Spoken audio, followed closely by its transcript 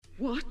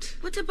What?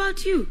 What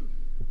about you?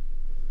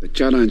 The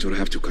challenge will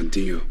have to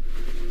continue.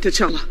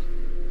 T'Challa,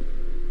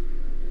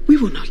 we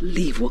will not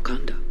leave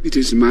Wakanda. It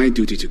is my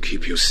duty to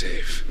keep you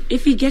safe.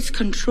 If he gets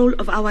control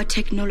of our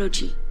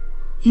technology,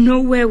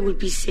 nowhere will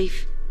be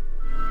safe.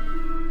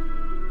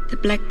 The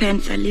Black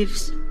Panther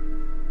lives.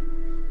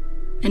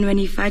 And when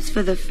he fights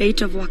for the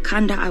fate of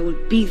Wakanda, I will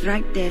be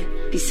right there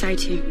beside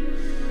him.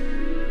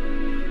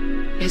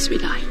 As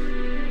will I.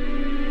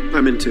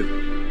 I'm in too.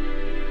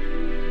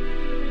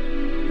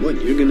 What?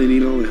 You're gonna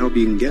need all the help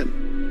you can get.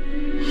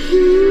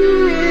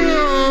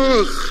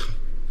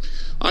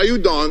 Are you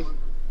done?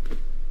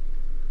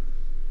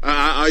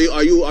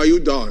 Are you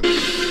done?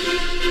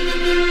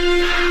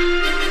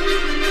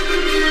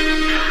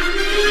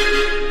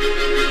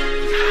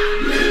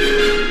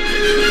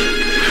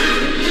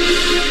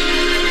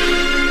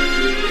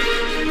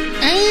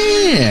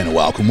 And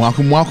welcome to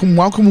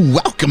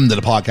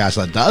the podcast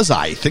that does,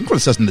 I think, what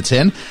it says in the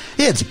tin.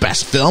 It's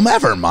best film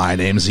ever. My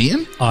name's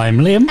Ian. I'm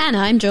Liam. And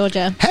I'm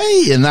Georgia.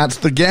 Hey, and that's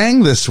the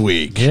gang this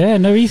week. Yeah,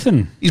 no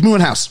Ethan. He's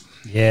moving house.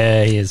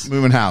 Yeah, he is.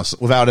 Moving house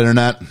without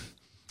internet.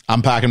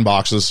 I'm packing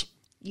boxes.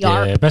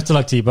 Yarp. Yeah, best of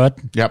luck to you, bud.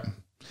 Yep.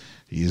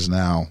 He is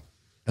now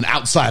an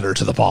outsider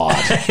to the pod.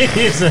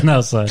 He's an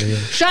outsider. Yeah.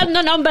 Shun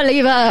an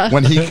unbeliever.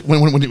 when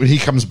he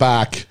comes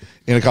back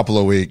in a couple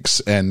of weeks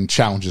and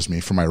challenges me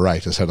for my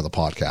right as head of the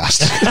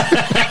podcast,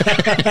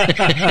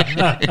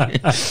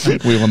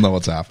 we will know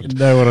what's happened.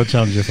 No one will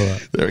challenge you for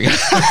that. There we go.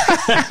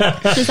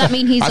 Does that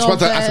mean he's That's what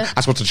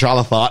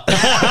T'Challa thought.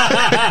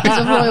 he's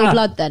of royal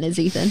blood then, is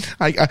Ethan?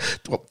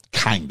 Well,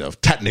 kind of.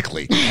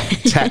 Technically.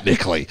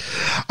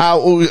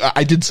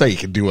 I did say you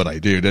can do what I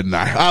do, didn't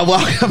I?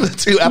 Welcome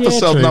to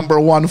episode number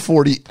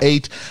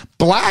 148,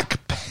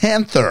 Black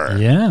Panther.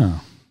 Yeah.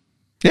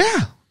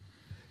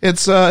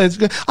 It's good. I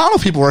don't know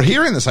if people are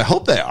hearing this. I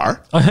hope they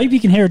are. I hope you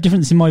can hear a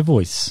difference in my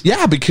voice.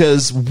 Yeah,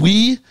 because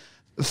we,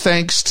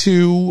 thanks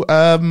to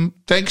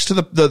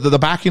the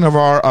backing of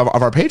our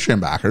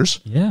Patreon backers,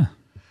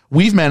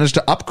 we've managed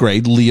to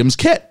upgrade Liam's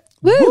kit.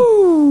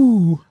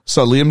 Woo!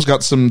 So Liam's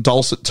got some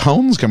dulcet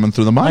tones coming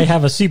through the mic. I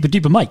have a super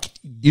duper mic.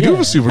 You do have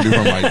a super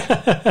duper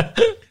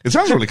mic. It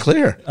sounds really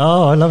clear.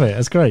 Oh, I love it.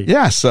 That's great.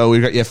 Yeah, so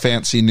we've got your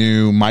fancy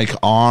new mic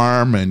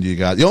arm, and you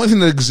got the only thing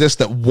that exists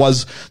the only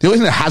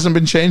thing that hasn't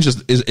been changed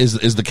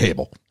is the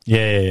cable.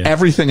 Yeah.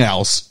 Everything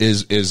else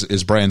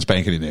is brand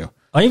spanking new.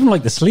 I even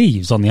like the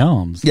sleeves on the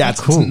arms. Yeah,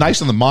 it's cool. It's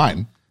nicer than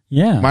mine.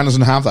 Yeah. Mine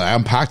doesn't have that. I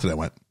unpacked it. I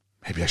went,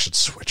 maybe I should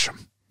switch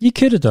them. You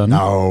could have done.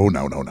 No.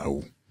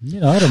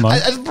 Yeah, I don't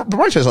mind. But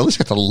my choice, I at least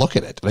get to look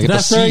at it. And I get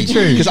That's to see,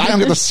 very true. because I don't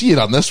get to see it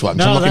on this one.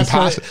 So I'm looking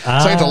past it. So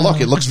I get to look.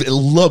 It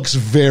looks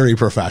very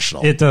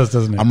professional. It does,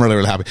 doesn't it? I'm really,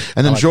 really happy.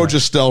 And then George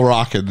is still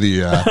rocking the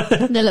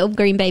the little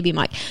green baby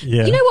mic.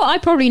 Yeah. You know what I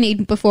probably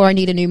need before I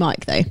need a new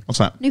mic, though? What's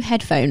that? New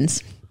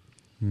headphones.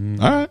 All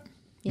right.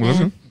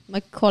 Yeah. My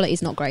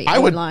quality's not great. I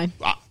won't would lie.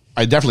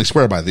 I definitely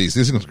swear by these.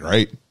 These things are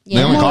great. Yeah.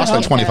 They only No, cost I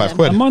like 25 don't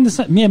quid. Mine the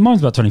same. Yeah, mine's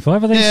about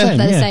 25. Are they the same?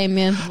 They're the same,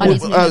 yeah. I need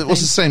some new Well, it's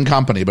headphones. the same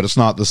company, but it's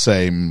not the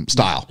same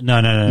style.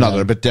 No.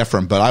 They're a bit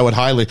different, but I would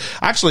highly...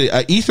 Actually,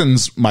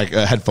 Ethan's mic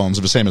headphones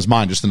are the same as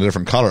mine, just in a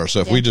different color.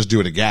 So if we just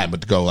do it again,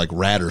 but to go like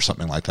red or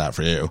something like that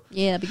for you.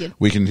 Yeah, that'd be good.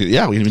 We can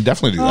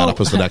definitely do that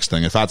up as the next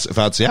thing. If that's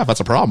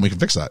a problem, we can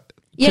fix that.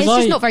 Yeah, it's 'Cause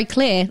just not very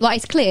clear. Like,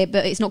 it's clear,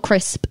 but it's not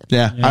crisp.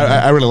 Yeah.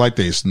 I really like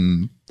these,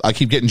 and I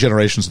keep getting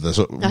generations of this.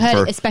 I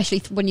heard it,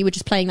 especially when you were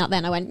just playing that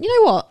then. I went, you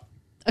know what?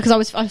 Because I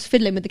was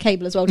fiddling with the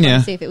cable as well, trying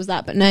to see if it was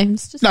that, but no,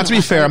 it's just Now, to be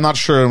that fair, great. I'm not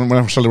sure when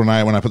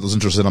I put those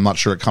intros in, I'm not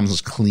sure it comes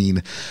as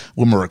clean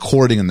when we're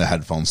recording in the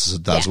headphones as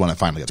it does when it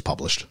finally gets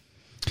published.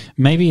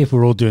 Maybe if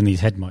we're all doing these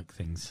head mic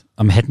things.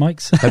 Head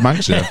mics? Head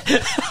mics, yeah.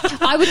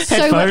 I would so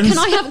Headphones. can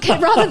I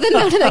have rather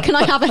than can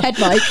I have a head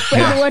mic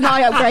when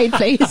I upgrade,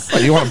 please? Oh,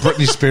 you want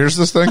Britney Spears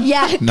this thing?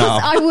 Yeah, 'cause No.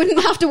 I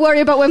wouldn't have to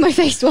worry about where my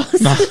face was.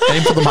 No,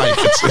 aim for the mic.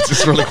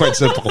 It's really quite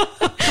simple.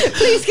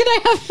 Please, can I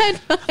have head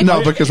mic?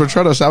 No, because we're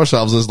trying to establish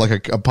ourselves as like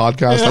a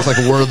podcast that's like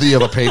worthy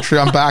of a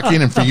Patreon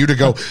backing, and for you to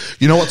go,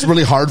 you know what's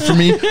really hard for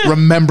me?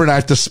 Remembering I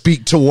have to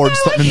speak towards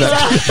something that...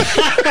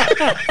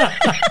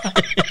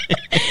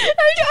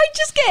 I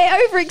just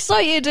get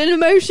overexcited and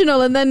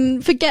emotional, and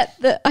then forget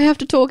that I have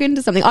to talk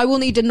into something. I will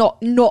need a not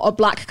a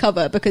black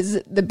cover, because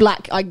the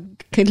black I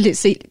can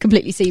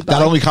completely see. By.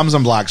 That only comes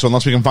in black, so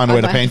unless we can find a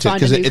way to paint it,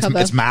 because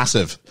it's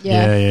massive.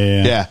 Yeah.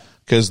 Yeah,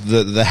 because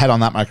the head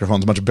on that microphone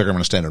is much bigger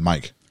than a standard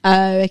mic.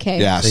 Oh,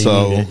 okay. Yeah,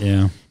 So you need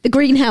it, The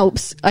green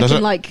helps. I Does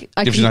can it?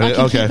 I Gives can you an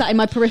idea? Okay. keep that in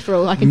my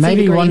peripheral. I can see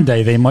Maybe the green. one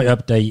day they might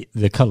update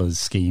the colours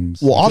schemes.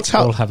 Well,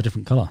 all have a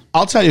different colour.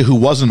 I'll tell you who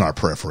was in our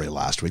periphery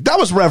last week. That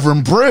was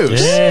Reverend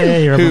Bruce,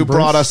 Yay, who Reverend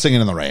brought Bruce. us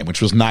Singing in the Rain,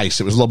 which was nice.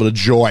 It was a little bit of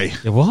joy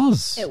It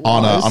was.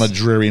 on a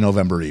dreary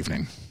November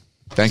evening.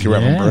 Thank you,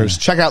 Reverend Yeah. Bruce.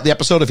 Check out the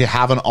episode if you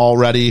haven't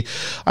already.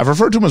 I've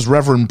referred to him as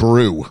Reverend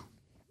Brew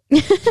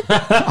on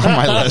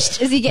my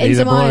list. Is he getting He's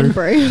a some iron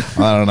brew.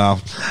 brew? I don't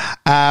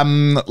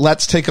know.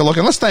 Let's take a look,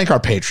 and let's thank our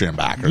Patreon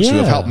backers who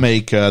have Yeah. helped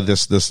make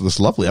this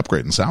lovely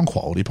upgrade in sound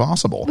quality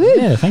possible.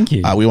 Yeah, thank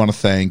you. We want to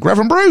thank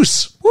Reverend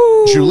Bruce,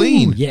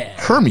 Julene, Yeah.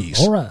 Hermes,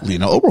 All right.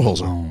 Lena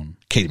Oberholzer,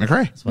 Katie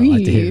McRae. That's what I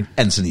like to hear.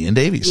 Ensign Ian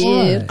Davies.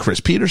 Yeah. Chris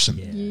Peterson.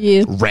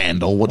 Yeah.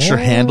 Randall, what's your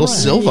handle?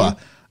 Silva.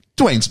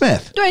 Dwayne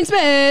Smith. Dwayne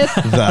Smith.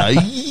 The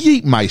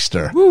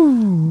Yeetmeister.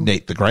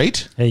 Nate the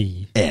Great.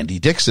 Hey. Andy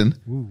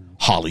Dixon.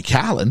 Holly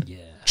Callan.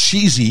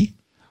 Cheesy.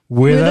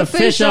 With a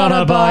fish on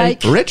a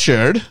bike.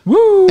 Richard.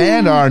 Woo.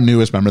 And our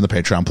newest member in the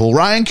Patreon pool,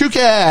 Ryan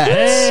Kukat.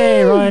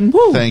 Hey, Ryan.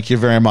 Woo. Thank you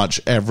very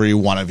much, every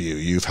one of you.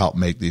 You've helped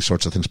make these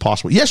sorts of things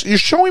possible. Yes, you're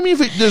showing me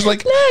if there's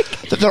like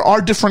that there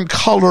are different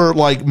color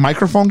like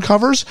microphone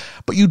covers,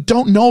 but you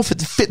don't know if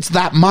it fits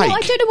that mic. Well,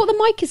 I don't know what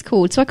the mic is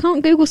called, so I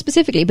can't Google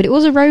specifically, but it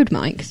was a Rode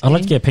mic. So I'd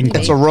like to get a ping.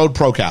 It's a Rode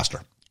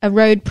Procaster. a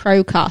Rode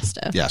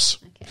Procaster. Yes.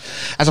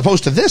 As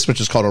opposed to this,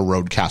 which is called a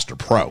Rodecaster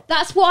Pro.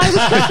 That's what I was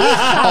confused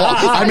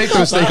about. I make the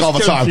mistake all the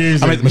time.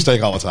 confusing. I make the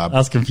mistake all the time.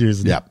 That's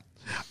confusing. Yeah.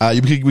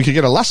 We could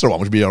get a lesser one,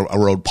 which would be a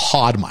Rode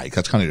Pod mic.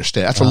 That's kind of your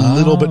stand. That's a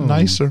little bit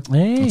nicer.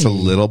 Hey. It's a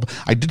little.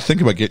 I did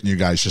think about getting you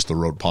guys just the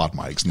Rode Pod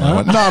mics. And I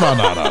went,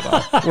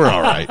 no. We're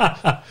all right.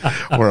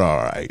 We're all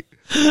right.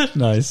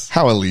 Nice.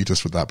 How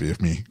elitist would that be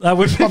of me? That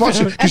would be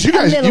because you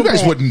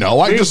guys wouldn't know.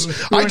 I just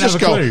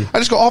go.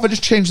 Oh, I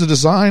just changed the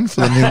design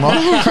for the new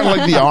model. Kind of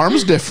like the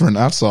arms different.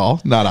 That's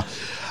all. No.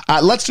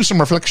 Let's do some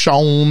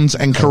reflections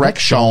and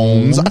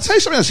corrections. I'll tell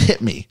you something that's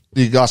hit me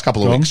the last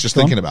couple of weeks, just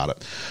thinking about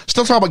it.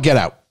 Still talking about Get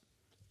Out.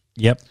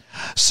 Yep.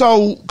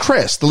 So,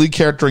 Chris, the lead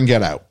character in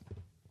Get Out,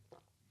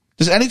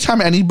 does anytime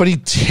anybody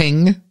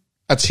ting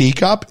a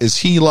teacup, is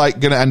he like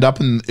going to end up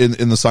in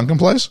the sunken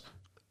place?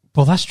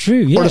 Well, that's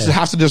true. Yeah. Or does it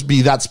have to just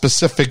be that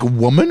specific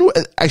woman?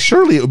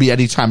 Surely it would be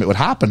any time it would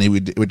happen, it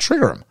would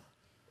trigger him.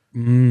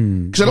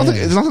 Because I don't think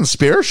it's nothing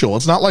spiritual.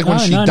 It's not like when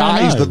she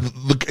dies. No.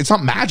 It's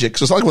not magic.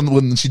 So it's not like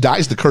when she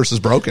dies, the curse is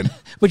broken.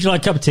 Would you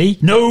like a cup of tea?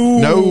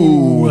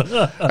 No.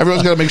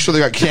 Everyone's got to make sure they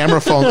got camera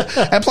phone.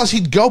 And plus,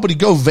 he'd go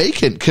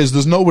vacant because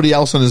there's nobody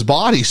else in his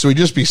body. So he'd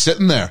just be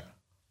sitting there,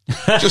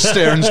 just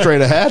staring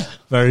straight ahead.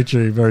 Very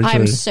true. Very true.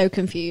 I'm so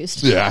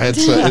confused. Yeah,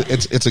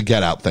 it's a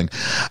Get Out thing.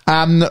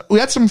 We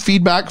had some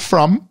feedback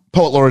from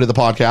Poet Laureate of the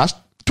podcast,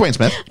 Dwayne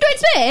Smith,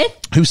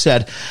 who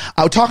said,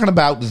 I was talking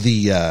about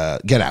the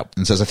Get Out,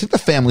 and says, I think the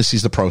family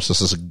sees the process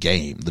as a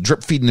game. The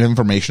drip feeding of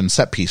information,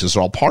 set pieces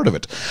are all part of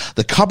it.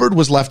 The cupboard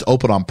was left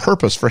open on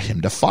purpose for him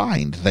to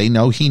find. They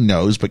know he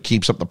knows, but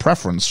keeps up the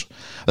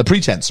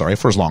pretense,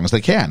 for as long as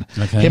they can.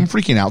 Okay. Him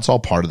freaking out's all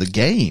part of the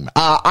game.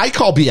 I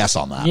call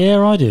BS on that.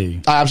 Yeah, I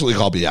do. I absolutely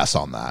call BS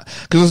on that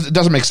because it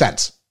doesn't make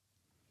sense.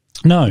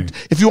 No.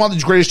 If you want the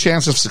greatest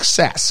chance of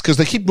success, because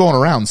they keep going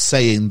around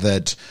saying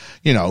that,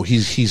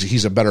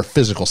 he's a better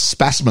physical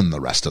specimen than the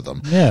rest of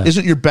them. Yeah.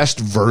 Isn't your best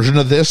version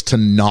of this to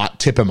not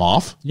tip him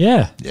off?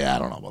 Yeah. Yeah, I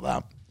don't know about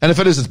that. And if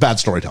it is, it's bad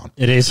storytelling.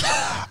 It is.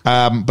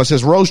 But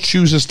says Rose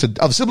chooses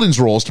of siblings'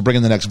 roles to bring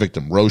in the next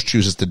victim. Rose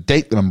chooses to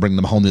date them and bring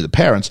them home to the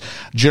parents.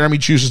 Jeremy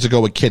chooses to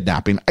go with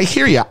kidnapping. I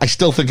hear you. I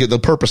still think the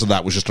purpose of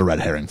that was just a red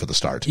herring for the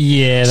start.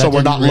 Yeah. So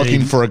we're not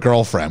looking for a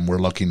girlfriend. We're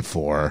looking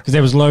for... Because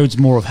there was loads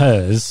more of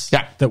hers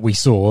that we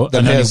saw,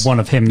 and only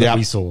one of him that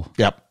we saw.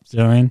 Yep. Do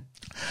you know what I mean?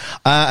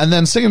 And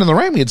then Singing in the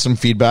Rain, we had some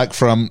feedback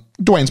from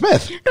Dwayne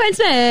Smith.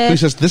 Who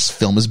says, this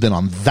film has been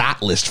on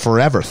that list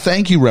forever.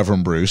 Thank you,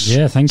 Reverend Bruce.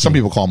 Yeah, thank you. Some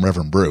people call him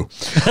Reverend Brew.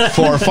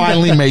 For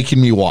finally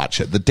making me watch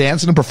it. The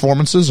dancing and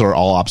performances are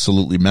all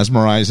absolutely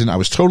mesmerizing. I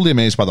was totally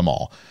amazed by them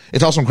all.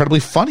 It's also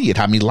incredibly funny. It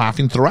had me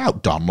laughing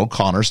throughout. Donald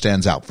O'Connor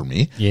stands out for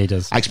me. Yeah, he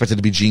does. I expected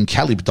to be Gene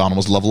Kelly, but Donald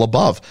was a level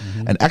above.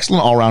 An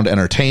excellent all-round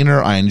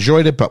entertainer. I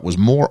enjoyed it, but was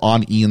more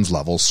on Ian's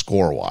level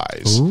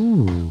score-wise.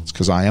 Ooh. It's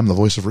because I am the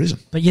voice of reason.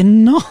 But you're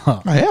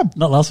not. I am.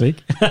 Not last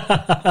week.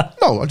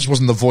 No, I just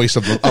wasn't the voice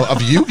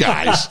of you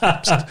guys.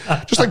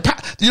 Just like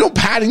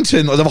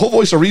Paddington, the whole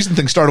voice of reason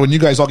thing started when you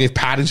guys all gave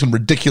Paddington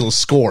ridiculous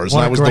scores,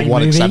 and I was the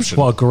one exception.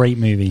 What a great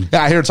movie.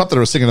 Yeah, I heard something that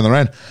was Singing in the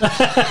Rain.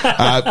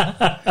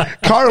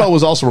 Carlo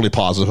was also really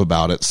positive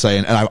about it,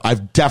 saying, and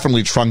I've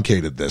definitely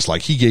truncated this,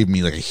 like he gave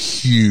me like a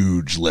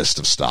huge list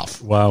of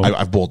stuff. Wow.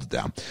 I've bolded it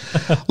down.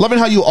 Loving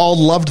how you all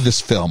loved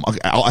this film.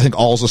 I think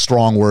all's a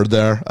strong word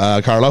there,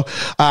 Carlo.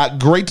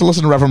 Great to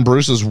listen to Reverend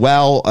Bruce as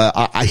well.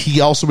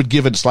 He also would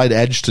give a slight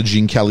edge to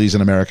Gene Kelly's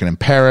An American in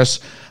Paris,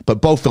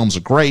 but both films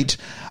are great.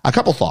 A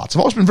couple thoughts. I've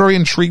always been very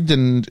intrigued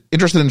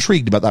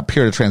about that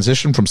period of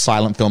transition from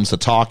silent films to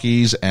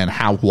talkies and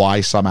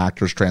why some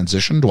actors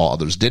transitioned while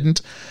others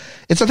didn't.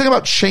 It's a thing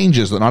about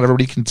changes that not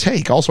everybody can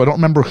take. Also, I don't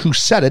remember who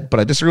said it, but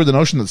I disagree with the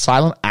notion that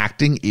silent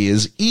acting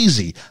is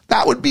easy.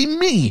 That would be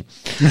me.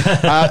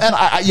 And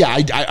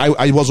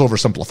I was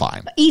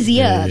oversimplifying.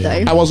 Easier,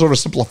 though. I was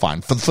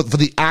oversimplifying. For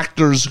the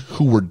actors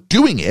who were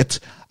doing it,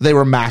 they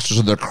were masters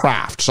of their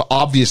craft. So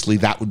obviously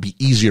that would be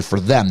easier for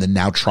them than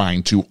now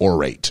trying to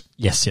orate.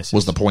 Yes.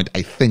 Was the point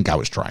I think I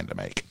was trying to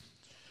make.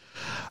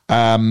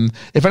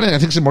 If anything, I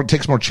think it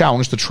takes more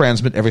challenge to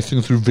transmit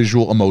everything through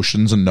visual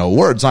emotions and no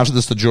words. And I've said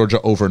this to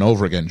Georgia over and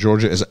over again.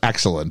 Georgia is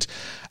excellent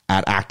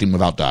at acting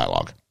without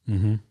dialogue.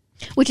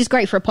 Which is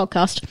great for a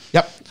podcast.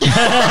 Yep.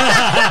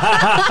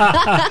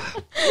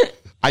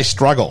 I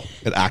struggle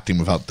at acting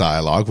without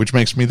dialogue, which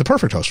makes me the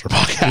perfect host for a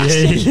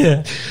podcast.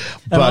 Yeah.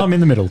 But I'm in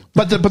the middle.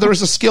 But there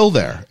is a skill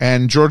there.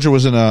 And Georgia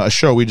was in a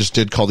show we just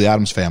did called The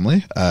Addams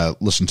Family.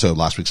 Listen to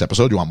last week's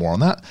episode. You want more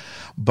on that?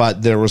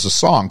 But there was a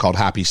song called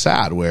Happy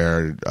Sad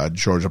where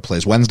Georgia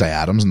plays Wednesday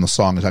Addams, and the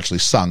song is actually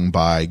sung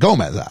by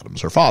Gomez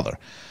Addams, her father.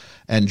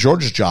 And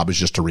George's job is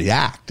just to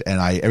react. And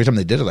every time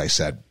they did it, I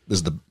said,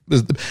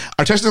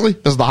 artistically,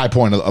 this is the high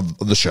point of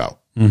the show.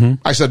 Mm-hmm.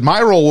 I said,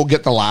 my role will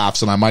get the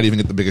laughs and I might even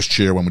get the biggest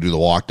cheer when we do the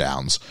walk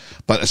downs.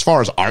 But as far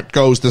as art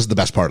goes, this is the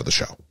best part of the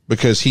show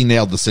because he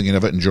nailed the singing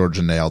of it and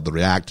Georgia nailed the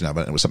reacting of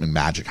it. And it was something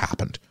magic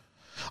happened.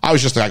 I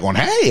was just like going,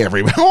 hey,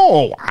 everybody.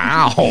 Oh,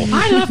 wow.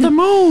 I love the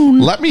moon.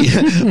 Let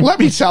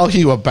me tell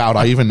you about,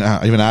 I even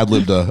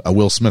ad-libbed a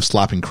Will Smith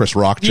slapping Chris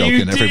Rock joke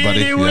in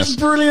everybody. It was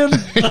brilliant.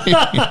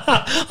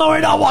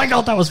 Oh my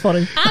God, that was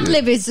funny.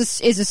 Ad-lib is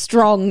a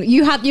strong,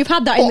 you've had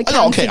that in the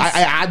camp. Okay,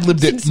 I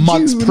ad-libbed it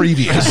months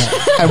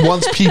previous. And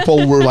once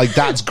people were like,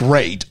 that's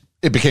great,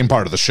 it became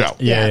part of the show.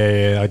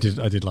 Yeah. I did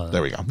like that.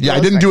 There we go. Yeah, I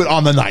didn't do it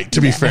on the night,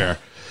 to be fair.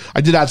 I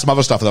did add some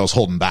other stuff that I was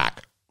holding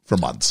back for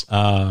months.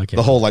 Okay.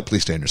 The whole, like,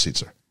 please stay in your seats,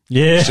 sir.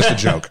 Yeah. It's just a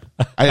joke.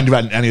 I didn't do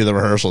any of the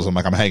rehearsals. I'm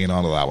hanging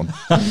on to that one.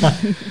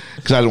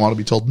 Because I didn't want to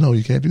be told, no,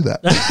 you can't do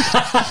that.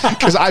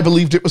 Because I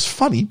believed it was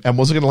funny and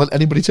wasn't going to let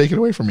anybody take it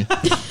away from me.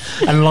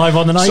 And live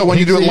on the night. So when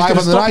you do it live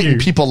on the night and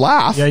people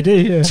laugh, I do,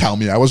 yeah. Tell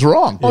me I was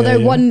wrong.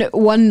 Although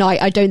one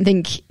night, I don't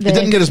think it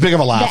didn't get as big of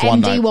a laugh one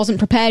night. The MD wasn't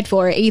prepared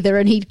for it either,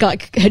 and he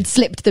had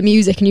slipped the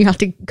music and you had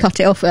to cut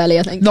it off early,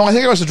 I think. No, I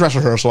think it was a dress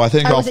rehearsal. I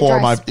think all four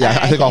of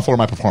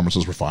my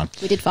performances were fine.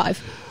 We did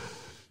 5.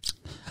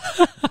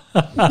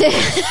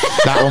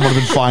 That one would have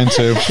been fine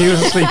too. He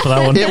was asleep for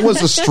that one. It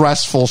was a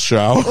stressful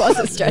show. It was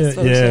a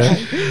stressful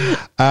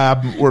show.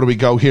 Where do we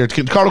go here?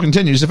 Carlo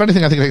continues, if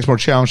anything, I think it takes more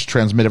challenge to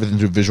transmit everything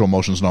through visual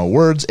motions, no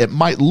words. It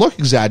might look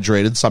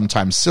exaggerated,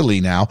 sometimes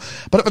silly now,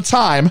 but at the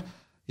time,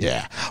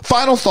 yeah.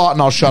 Final thought,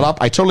 and I'll shut up.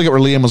 I totally get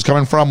where Liam was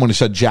coming from when he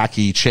said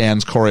Jackie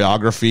Chan's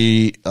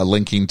choreography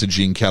linking to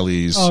Gene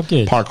Kelly's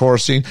parkour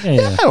scene.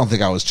 Yeah. I don't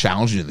think I was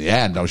challenging in the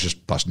end. I was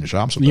just busting your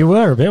chops. You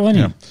were a bit, weren't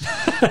you?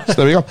 Yeah. So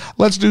there we go.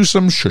 Let's do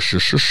some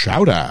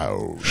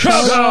shout-outs.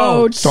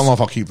 Shout-outs! Don't know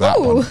if I'll keep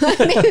that one.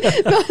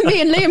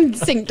 Me and Liam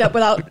synced up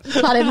without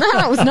planning that.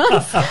 That was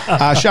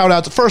nice.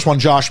 Shout-outs. First one,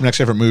 Josh from Next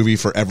Favorite Movie,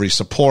 for every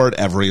support,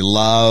 every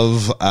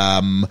love.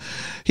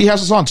 He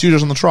has us on 2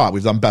 years on the trot.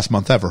 We've done Best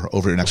Month Ever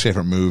over your Next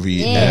Favorite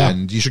Movie,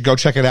 and you should go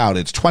check it out.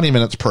 It's 20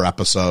 minutes per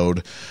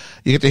episode.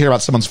 You get to hear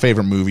about someone's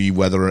favorite movie,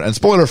 and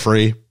spoiler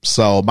free,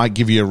 so it might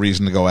give you a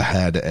reason to go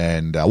ahead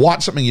and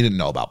watch something you didn't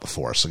know about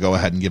before. So go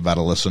ahead and give that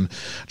a listen.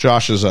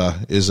 Josh is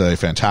a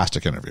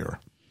fantastic interviewer.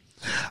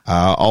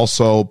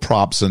 Also,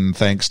 props and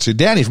thanks to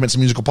Danny from It's a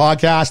Musical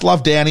Podcast.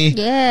 Love Danny.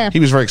 Yeah. He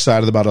was very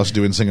excited about us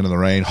doing Singing in the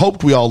Rain.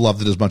 Hoped we all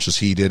loved it as much as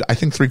he did. I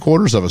think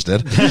 3/4 of us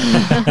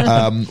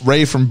did.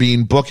 Ray from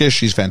Being Bookish.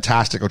 She's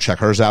fantastic. Go check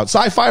hers out.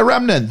 Sci-Fi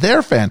Remnant.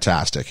 They're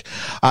fantastic.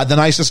 The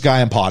nicest guy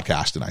in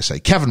podcasting, I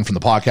say. Kevin from the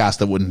podcast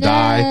that wouldn't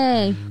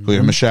die. Go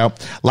give him a shout.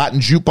 Latin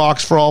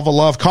Jukebox for all the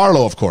love.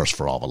 Carlo, of course,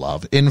 for all the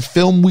love. In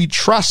Film We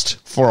Trust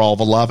for all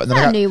the love. And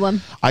then new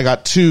one. I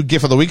got 2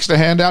 GIF of the Weeks to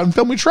hand out in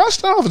Film We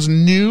Trust. I don't know if it's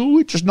new.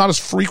 Just not as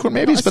frequent,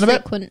 maybe. It's been a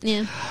bit.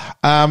 Yeah.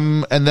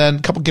 And then a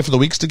couple GIF of the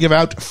Weeks to give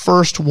out.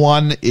 First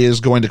one is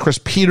going to Chris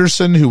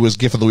Peterson, who was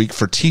GIF of the Week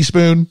for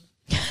Teaspoon.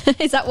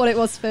 Is that what it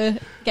was for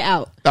Get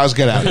Out? That was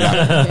Get Out,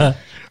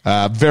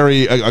 yeah.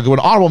 Very a good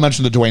honorable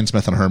mention to Dwayne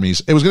Smith and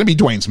Hermes. It was going to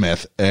be Dwayne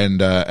Smith,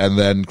 and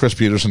then Chris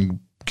Peterson.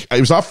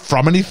 It was not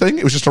from anything.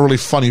 It was just a really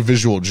funny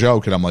visual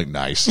joke, and I'm like,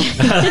 nice.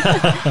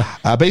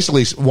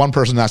 Basically, one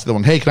person asked the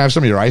one, "Hey, can I have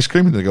some of your ice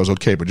cream?" And he goes,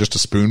 "Okay, but just a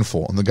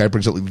spoonful." And the guy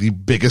brings out like the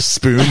biggest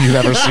spoon you've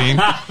ever seen,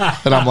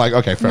 and I'm like,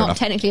 "Okay, fair enough." Not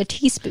technically a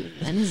teaspoon,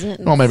 then, is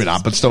it? Well, maybe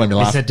not, but still made me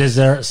laugh. It's a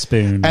dessert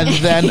spoon. And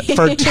then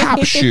for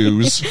Tap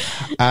Shoes,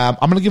 I'm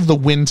going to give the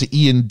win to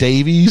Ian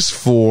Davies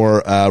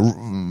for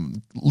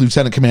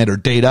Lieutenant Commander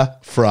Data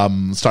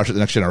from Star Trek: The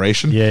Next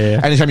Generation.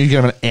 Yeah. Anytime you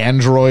can have an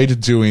android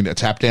doing a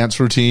tap dance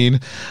routine,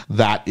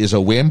 that is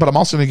a win. But I'm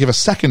also going to give a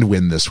second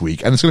win this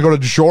week, and it's going to go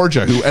to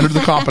Georgia, who entered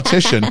the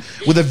competition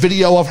with a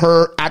video of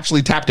her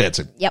actually tap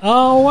dancing. Yep.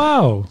 Oh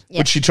wow!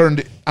 Which she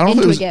turned. I don't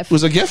know if it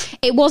was a GIF.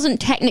 It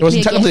wasn't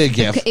technically a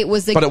GIF.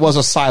 But it was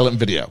a silent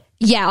video.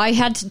 Yeah, I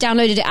had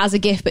downloaded it as a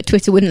GIF, but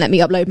Twitter wouldn't let me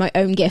upload my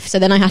own GIF, so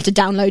then I had to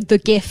download the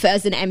GIF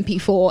as an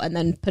MP4 and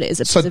then put it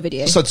as a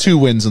video. So 2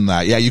 wins in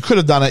that. Yeah, you could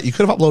have done it. You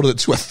could have uploaded it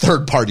to a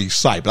third-party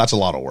site, but that's a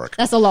lot of work.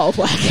 That's a lot of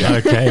work. Yeah.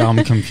 Okay,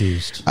 I'm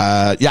confused.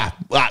 Yeah,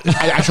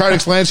 I tried to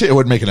explain it to you. It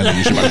wouldn't make it any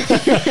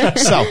easier.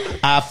 So,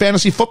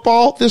 fantasy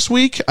football this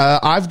week.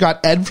 I've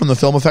got Ed from the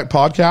Film Effect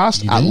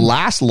podcast. At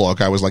last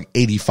look, I was like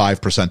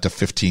 85% to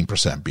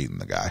 15% beating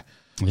the guy.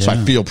 Yeah. So I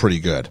feel pretty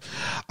good.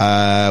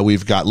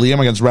 We've got Liam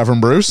against Reverend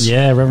Bruce.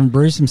 Yeah, Reverend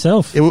Bruce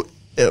himself.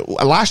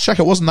 Last check,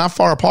 it wasn't that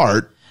far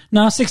apart.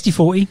 No,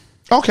 60-40.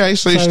 Okay,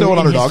 so you're still an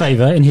underdog.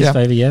 In his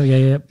favour,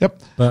 yeah.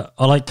 Yep. But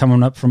I like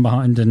coming up from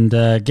behind and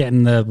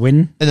getting the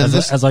win,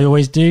 as I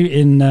always do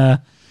in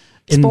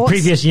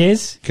previous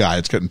years. God,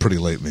 it's getting pretty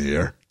late in the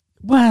year.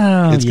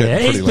 Well, it's a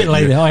bit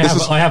later. I have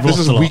lost a lot. This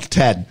is week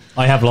 10.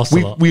 I have lost a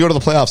lot. We go to the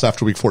playoffs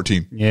after week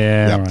 14.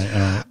 Yeah. All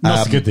right.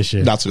 Not so good this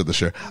year. Not so good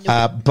this year.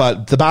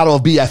 But the battle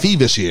of BFE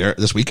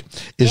this week,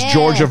 is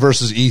Georgia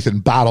versus Ethan.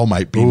 Battle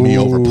might be me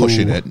over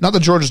pushing it. Not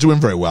that Georgia's doing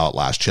very well at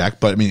last check,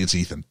 but I mean, it's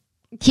Ethan.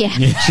 Yeah.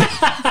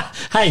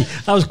 Hey,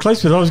 I was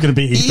close with I was going to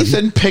beat Ethan.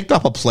 Ethan picked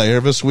up a player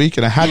this week,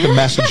 and I had to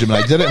message him,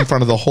 and I did it in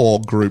front of the whole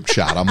group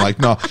chat. I'm like,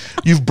 no,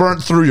 you've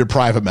burnt through your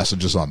private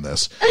messages on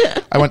this.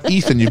 I went,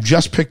 Ethan, you've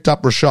just picked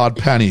up Rashad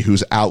Penny,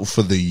 who's out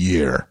for the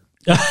year.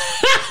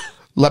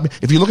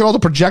 If you look at all the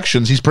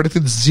projections, he's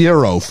predicted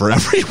 0 for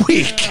every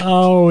week.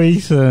 Oh,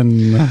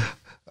 Ethan. I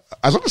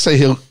was going to say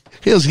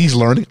he's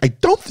learning. I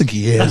don't think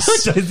he is.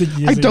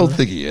 I don't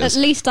think he is.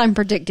 At least I'm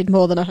predicted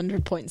more than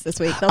 100 points this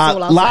week. That's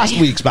all I'll say. Last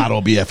week's Battle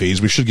of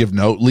BFEs, we should give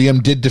note,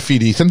 Liam did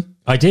defeat Ethan.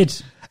 I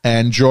did.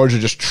 And Georgia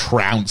just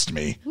trounced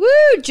me. Woo,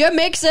 Joe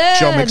Mixon.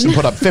 Joe Mixon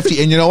put up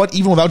 50. And you know what?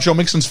 Even without Joe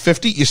Mixon's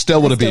 50, you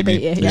still would have beat me.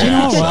 Do you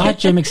know what? I had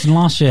Joe Mixon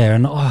last year,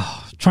 and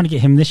trying to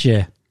get him this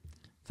year.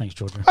 Thanks,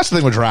 Georgia. That's the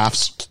thing with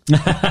drafts.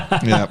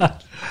 Yeah.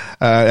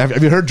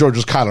 Have you heard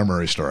Georgia's Kyler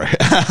Murray story?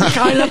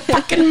 Kyler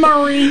fucking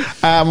Murray.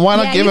 Why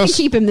not give us... You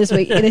can keep him this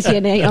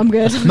year, Nate. I'm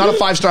good. Not a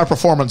 5-star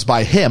performance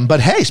by him, but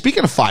hey,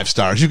 speaking of 5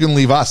 stars, you can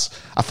leave us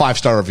a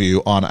 5-star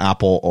review on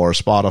Apple or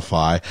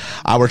Spotify.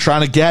 We're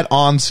trying to get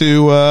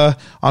onto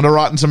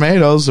Rotten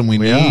Tomatoes, and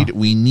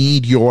we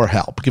need your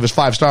help. Give us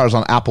 5 stars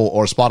on Apple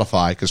or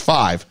Spotify, because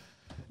 5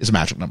 is a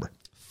magic number.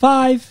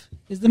 5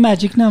 is the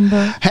magic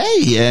number.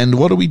 Hey, and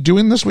what are we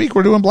doing this week?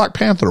 We're doing Black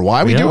Panther.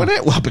 Why are we doing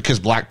it? Well, because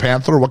Black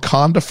Panther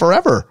Wakanda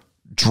Forever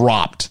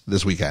dropped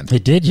this weekend.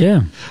 It did,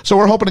 yeah. So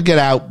we're hoping to get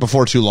out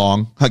before too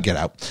long.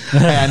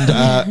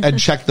 And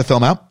check the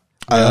film out.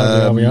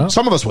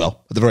 Some of us will,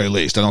 at the very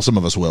least. I know some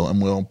of us will,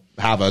 and we'll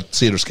have a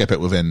see it or skip it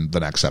within the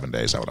next 7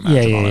 days, I would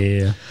imagine.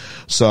 Yeah.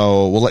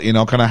 So we'll let you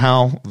know kind of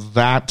how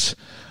that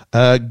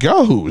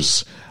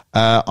goes.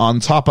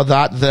 On top of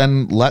that,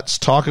 then let's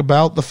talk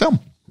about the film.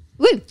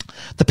 Woo.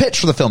 The pitch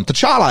for the film: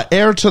 T'Challa,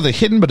 heir to the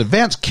hidden but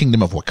advanced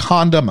kingdom of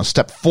Wakanda, must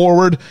step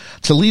forward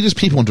to lead his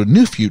people into a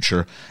new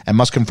future and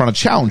must confront a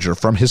challenger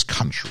from his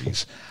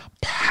country's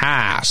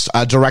past.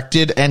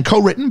 Directed and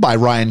co-written by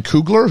Ryan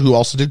Coogler, who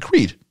also did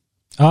Creed.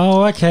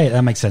 Oh, okay.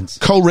 That makes sense.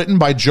 Co-written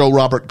by Joe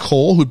Robert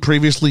Cole, who'd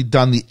previously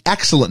done the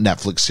excellent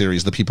Netflix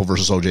series The People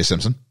vs. O.J.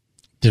 Simpson.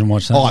 Didn't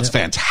watch that. Oh, it's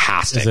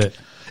fantastic. Is it?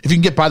 If you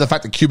can get by the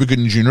fact that Cuba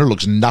Gooding Jr.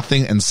 looks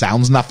nothing and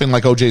sounds nothing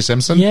like O.J.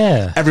 Simpson,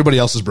 everybody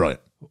else is brilliant.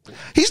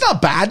 He's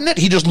not bad in it.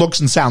 He just looks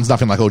and sounds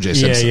nothing like O.J.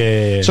 Simpson.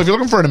 Yeah. So if you're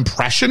looking for an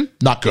impression,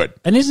 not good.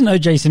 And isn't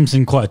O.J.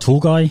 Simpson quite a tall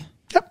guy?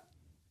 Yep.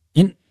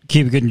 Isn't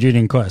Cuba Gooding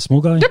Jr. quite a small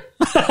guy? Yep.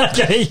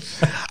 Okay.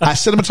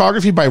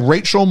 Cinematography by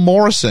Rachel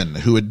Morrison,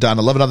 who had done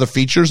 11 other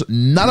features,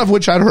 none of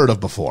which I'd heard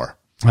of before.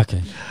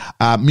 Okay.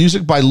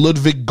 Music by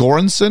Ludwig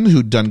Göransson,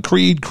 who'd done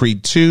Creed,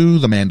 Creed 2,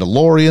 The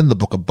Mandalorian, The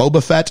Book of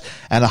Boba Fett,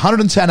 and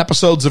 110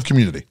 episodes of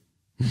Community.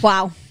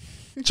 Wow.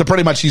 So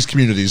pretty much he's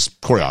Community's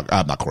composer.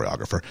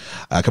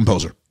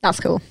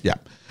 That's cool. Yeah.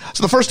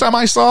 So the first time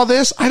I saw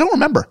this, I don't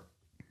remember.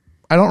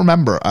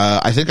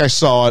 I think I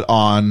saw it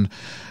on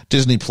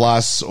Disney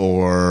Plus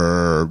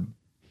or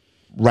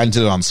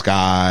rented it on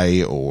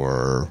Sky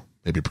or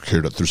maybe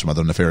procured it through some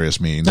other nefarious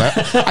means.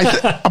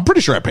 I'm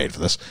pretty sure I paid for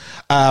this.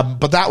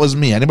 But that was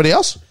me. Anybody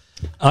else?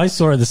 I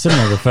saw it at the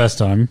cinema the first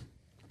time.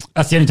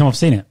 That's the only time I've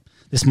seen it.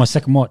 This is my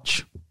second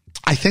watch.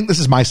 I think this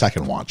is my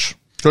second watch.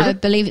 I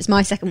believe it's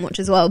my second watch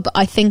as well, but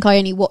I think I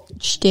only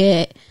watched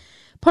it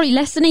probably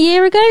less than a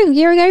year ago,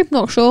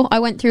 not sure. I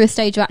went through a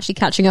stage of actually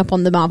catching up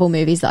on the Marvel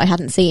movies that I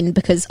hadn't seen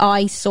because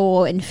I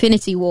saw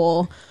Infinity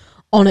War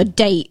on a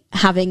date,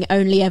 having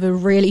only ever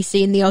really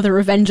seen the other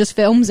Avengers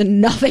films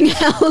and nothing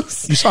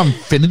else. You saw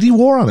Infinity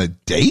War on a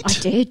date? I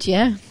did,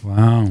 yeah.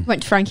 Wow.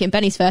 Went to Frankie and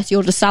Benny's first. You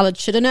ordered a salad.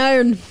 Should have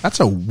known. That's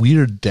a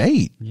weird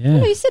date.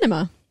 Yeah. Oh,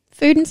 cinema.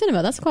 Food and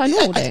cinema. That's quite a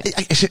normal date.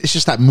 It's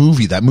just that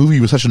movie. That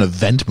movie was such an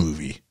event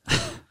movie.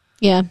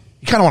 Yeah.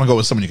 You kind of want to go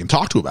with someone you can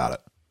talk to about it.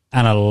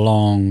 And a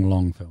long,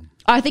 long film.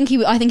 I think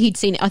he'd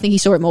seen it. I think he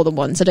saw it more than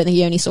once. I don't think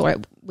he only saw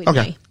it with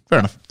me. Okay, fair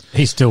enough.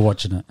 He's still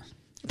watching it.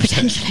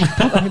 Potentially,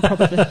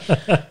 probably.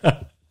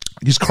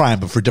 He's crying,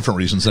 but for different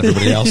reasons than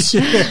everybody else.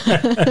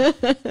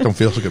 Don't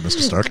feel so good, Mr.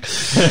 Stark.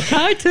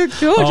 I took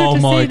Georgia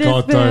to see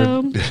this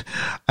film.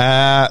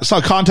 So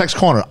Context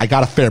Corner. I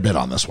got a fair bit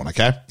on this one,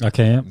 okay?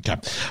 Okay, yeah. Okay.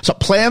 So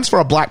plans for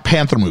a Black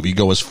Panther movie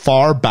go as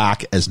far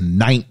back as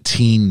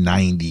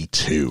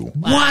 1992.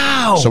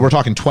 Wow. So we're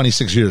talking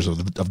 26 years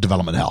of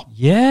development hell.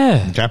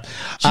 Yeah. Okay.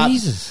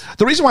 Jesus.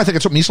 The reason why I think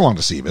it took me so long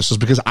to see this is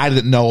because I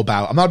didn't know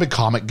about, I'm not a big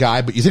comic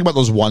guy, but you think about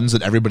those ones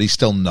that everybody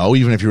still know,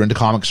 even if you're into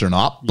comics or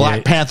not.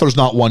 Black Panther's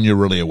not one you're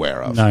really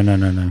aware of.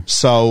 No.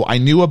 So I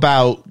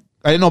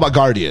didn't know about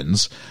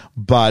Guardians,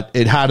 but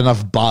it had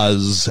enough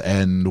buzz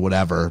and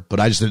whatever, but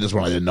I just didn't, this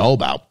one I didn't know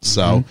about.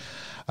 So,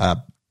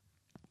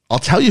 I'll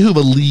tell you who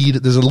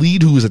there's a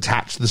lead who is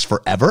attached to this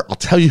forever. I'll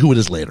tell you who it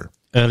is later.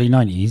 Early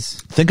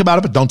 90s. Think about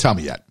it, but don't tell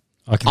me yet.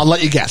 I'll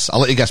let you guess.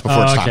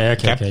 Before it's time.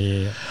 Okay,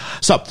 yeah.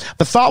 So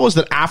the thought was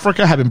that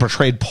Africa had been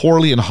portrayed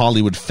poorly in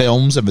Hollywood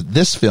films, and that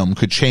this film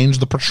could change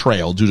the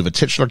portrayal due to the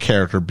titular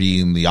character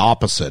being the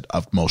opposite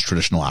of most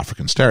traditional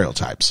African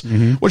stereotypes,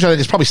 which I think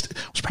was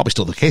probably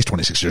still the case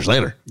 26 years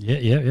later.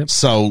 Yeah.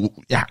 So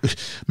yeah,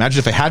 imagine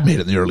if they had made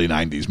it in the early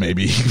 90s,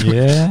 maybe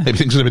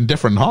things would have been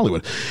different in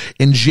Hollywood.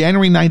 In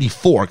January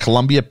 94,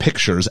 Columbia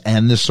Pictures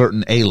and this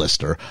certain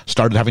A-lister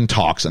started having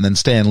talks, and then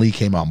Stan Lee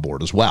came on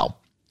board as well.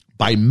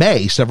 By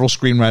May, several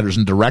screenwriters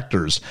and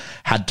directors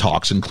had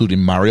talks,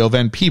 including Mario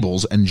Van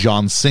Peebles and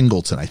John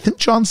Singleton. I think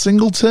John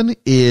Singleton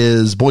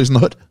is Boys in the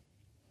Hood.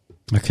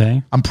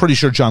 Okay. I'm pretty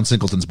sure John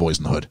Singleton's Boys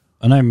in the Hood.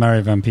 I know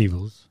Mario Van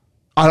Peebles.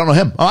 I don't know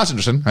him. Oh, that's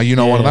interesting. You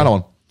know one about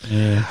one.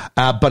 Yeah.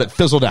 But it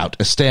fizzled out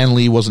as Stan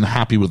Lee wasn't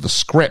happy with the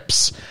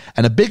scripts.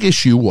 And a big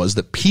issue was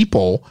that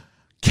people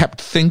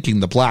kept thinking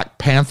the Black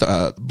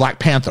Panther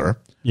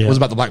was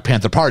about the Black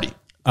Panther Party.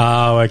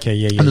 Oh, okay,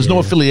 yeah. And there's no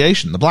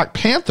affiliation. The Black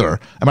Panther,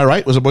 am I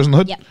right? Was it Boys in the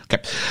Hood? Yeah.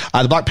 Okay.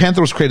 The Black Panther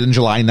was created in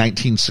July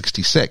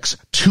 1966,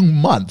 2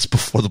 months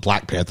before the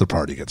Black Panther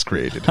Party gets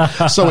created.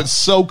 So it's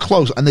so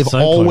close. And they've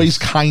always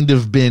kind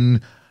of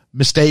been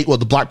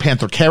the Black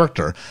Panther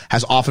character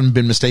has often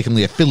been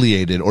mistakenly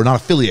affiliated, or not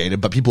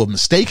affiliated, but people have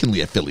mistakenly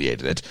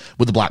affiliated it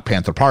with the Black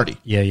Panther Party.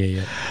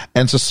 Yeah.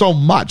 And so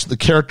much, the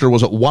character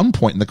was at one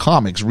point in the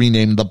comics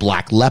renamed the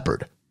Black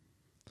Leopard.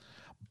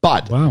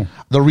 But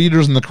the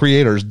readers and the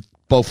creators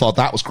both thought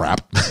that was crap.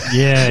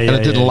 And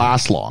it didn't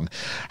last long.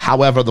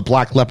 However, the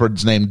Black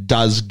Leopard's name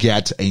does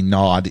get a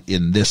nod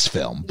in this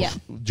film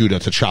due to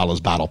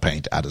T'Challa's battle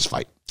paint at his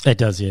fight. It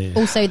does, yeah.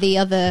 Also, the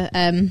other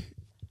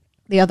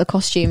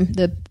costume,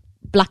 the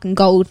black and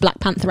gold Black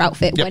Panther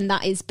outfit, when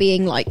that is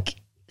being like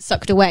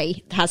sucked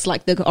away, has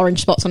like the orange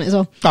spots on it as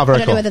well. Oh, very I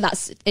don't know whether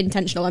that's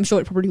intentional. I'm sure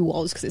it probably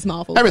was because it's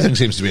Marvel. Everything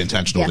seems to be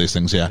intentional, these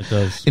things, It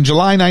does. In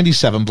July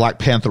 97, Black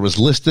Panther was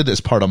listed as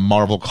part of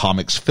Marvel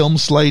Comics film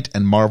slate,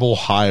 and Marvel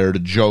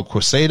hired Joe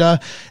Quesada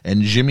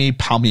and Jimmy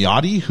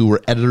Palmiotti, who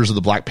were editors of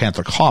the Black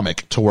Panther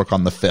comic, to work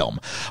on the film.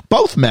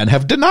 Both men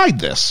have denied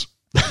this.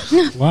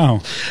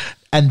 Wow.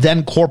 And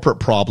then corporate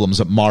problems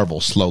at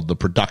Marvel slowed the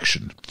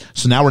production.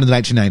 So now we're into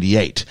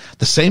 1998.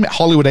 The same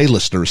Hollywood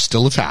A-lister is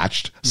still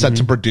attached, set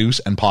to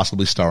produce and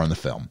possibly star in the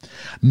film.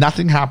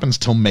 Nothing happens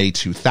till May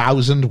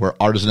 2000, where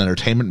Artisan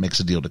Entertainment makes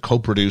a deal to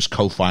co-produce,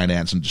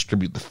 co-finance, and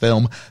distribute the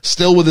film,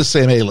 still with the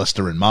same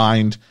A-lister in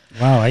mind.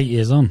 Wow, 8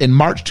 years on. In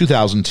March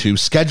 2002,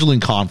 scheduling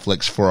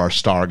conflicts for our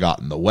star got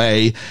in the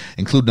way,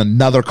 including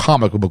another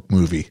comic book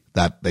movie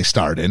that they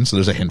starred in. So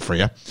there's a hint for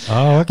you.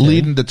 Oh, okay.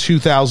 Leading to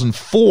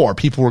 2004,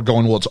 people were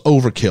going, well, it's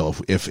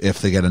overkill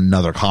if they get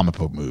another comic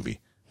book movie.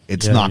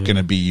 It's not going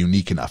to be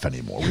unique enough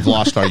anymore. We've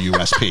lost our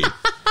USP.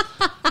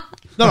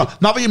 No,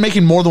 not that you're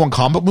making more than one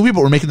comic book movie,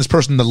 but we're making this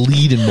person the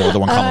lead in more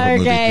than one comic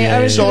book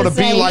movie. So it'd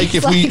be like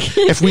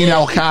if we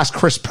now cast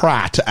Chris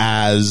Pratt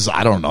as,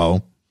 I don't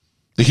know,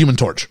 the Human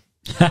Torch.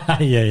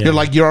 You're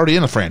like, you're already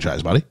in the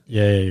franchise, buddy.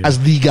 As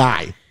the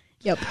guy.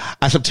 Yep.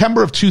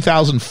 September of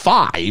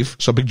 2005,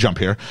 so big jump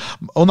here.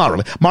 Oh, not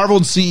really. Marvel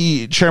and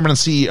Chairman and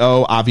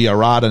CEO Avi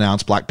Arad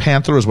announced Black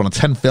Panther as one of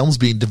 10 films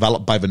being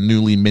developed by the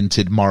newly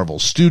minted Marvel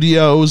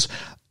Studios.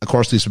 Of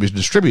course, these would be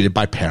distributed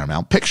by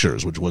Paramount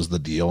Pictures, which was the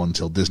deal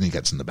until Disney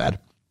gets in the bed.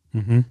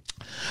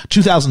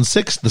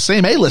 2006, the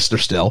same A-lister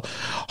still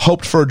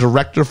hoped for a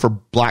director for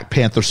Black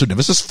Panther soon. Now,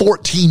 this is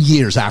 14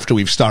 years after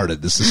we've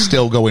started. This is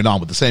still going on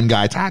with the same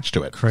guy attached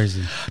to it.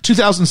 Crazy.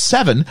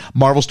 2007,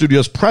 Marvel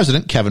Studios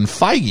president Kevin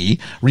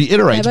Feige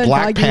reiterates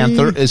Black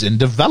Panther is in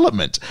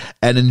development.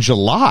 And in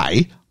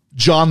July,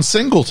 John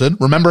Singleton,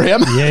 remember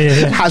him?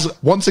 Has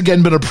once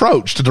again been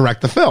approached to direct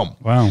the film.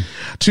 Wow.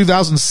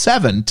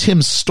 2007,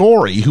 Tim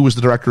Story, who was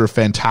the director of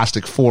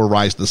Fantastic Four,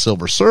 Rise of the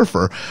Silver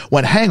Surfer,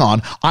 went, hang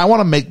on, I want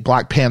to make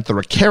Black Panther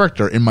a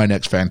character in my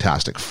next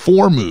Fantastic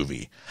Four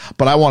movie,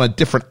 but I want a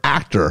different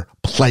actor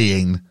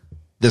playing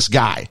this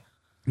guy.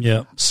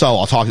 Yeah. So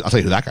I'll tell you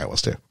who that guy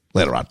was too.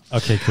 Later on.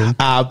 Okay, cool.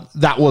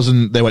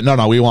 They went,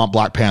 no, we want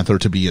Black Panther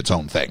to be its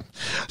own thing.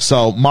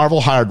 So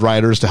Marvel hired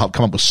writers to help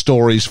come up with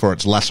stories for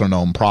its lesser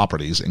known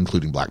properties,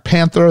 including Black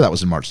Panther. That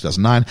was in March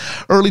 2009.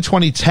 Early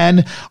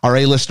 2010, our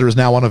A-lister is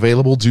now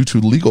unavailable due to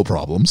legal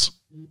problems.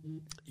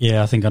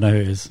 Yeah, I think I know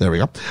who it is. There we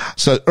go.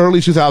 So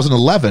early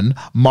 2011,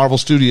 Marvel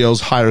Studios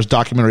hires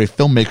documentary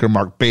filmmaker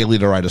Mark Bailey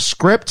to write a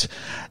script.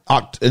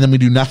 And then we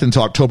do nothing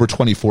until October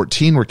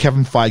 2014, where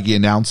Kevin Feige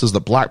announces that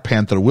Black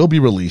Panther will be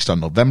released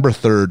on November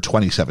 3rd,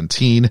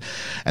 2017,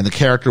 and the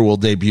character will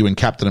debut in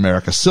Captain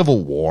America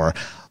Civil War.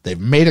 They've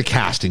made a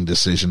casting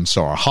decision,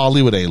 so our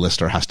Hollywood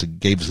A-lister has to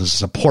give us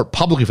support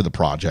publicly for the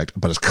project,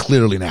 but is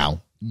clearly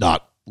now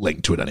not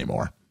linked to it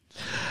anymore.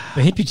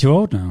 But he'd be too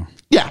old now.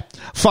 Yeah.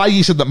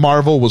 Feige said that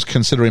Marvel was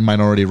considering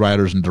minority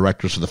writers and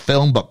directors for the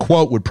film, but,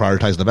 quote, would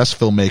prioritize the best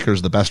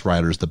filmmakers, the best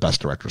writers, the best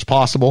directors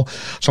possible.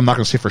 So I'm not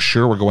going to say for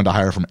sure we're going to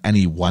hire from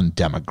any one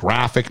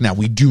demographic. Now,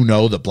 we do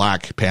know that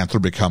Black Panther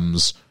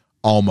becomes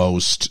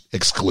almost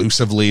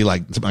exclusively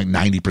like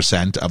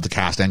 90% of the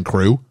cast and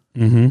crew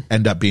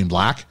end up being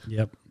black.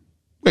 Yep.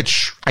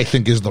 Which I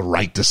think is the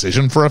right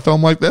decision for a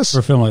film like this. For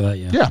a film like that,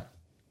 yeah. Yeah.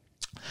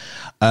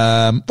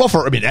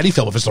 Any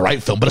film if it's the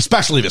right film, but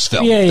especially this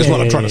film is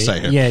what I'm trying to say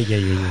here.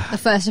 Yeah. The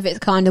first of its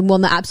kind and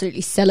one that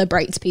absolutely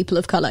celebrates people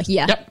of color.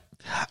 Yeah. Yep.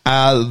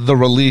 The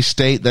release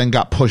date then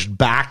got pushed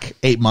back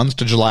 8 months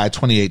to July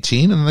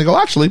 2018, and then they go,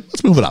 actually,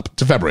 let's move it up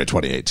to February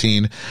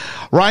 2018.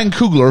 Ryan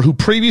Coogler, who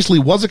previously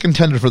was a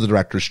contender for the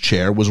director's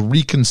chair, was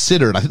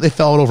reconsidered. I think they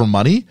fell out over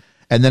money,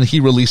 and then he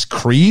released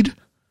Creed,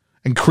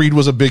 and Creed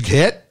was a big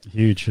hit.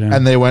 Huge, yeah.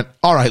 And they went,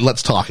 all right,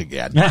 let's talk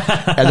again.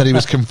 And then he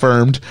was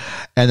confirmed.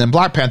 And then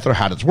Black Panther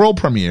had its world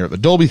premiere at the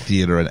Dolby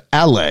Theater in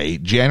LA,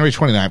 January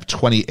 29th,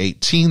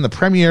 2018. The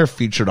premiere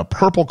featured a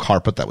purple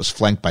carpet that was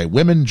flanked by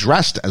women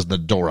dressed as the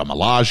Dora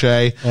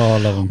Milaje. Oh, I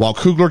love them. While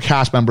Coogler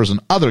cast members and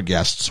other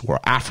guests wore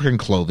African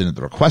clothing at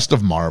the request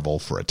of Marvel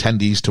for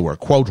attendees to wear,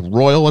 quote,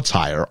 royal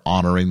attire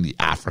honoring the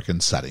African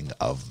setting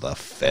of the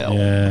film.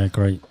 Yeah,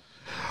 great.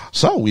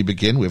 So we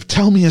begin with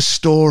Tell Me a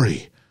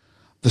Story.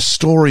 The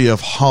story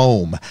of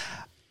home.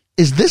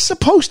 Is this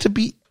supposed to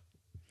be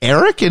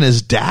Eric and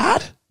his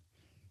dad?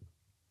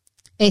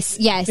 It's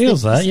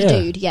the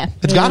dude. Yeah,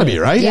 it's got to be,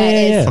 right? Yeah,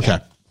 it is. Okay,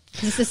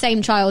 it's the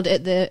same child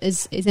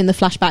is in the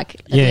flashback.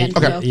 At the end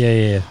okay. Well.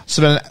 Yeah.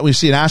 So then we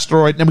see an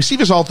asteroid, and we see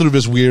this all through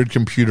this weird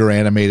computer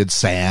animated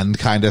sand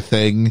kind of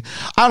thing.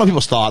 I don't know what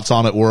people's thoughts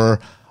on it were.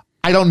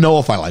 I don't know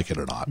if I like it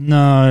or not.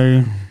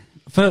 No,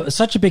 for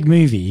such a big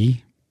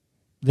movie,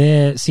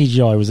 their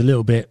CGI was a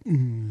little bit.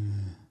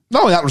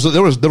 No,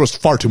 there was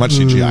far too much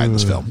CGI in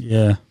this film.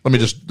 Yeah. Let me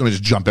just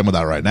jump in with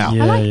that right now.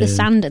 I like the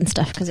sand and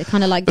stuff because it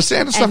kind of like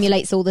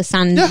emulates all the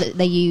sand that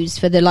they use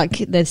for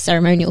the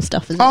ceremonial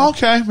stuff as well. Oh,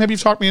 okay. Maybe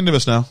you've talked me into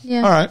this now.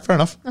 Yeah. All right, fair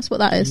enough. That's what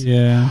that is.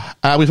 Yeah.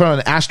 We found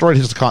an asteroid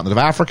hits the continent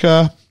of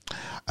Africa.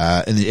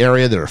 In the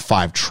area, there are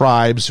 5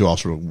 tribes who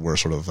also were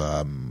sort of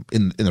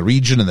in the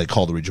region, and they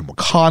call the region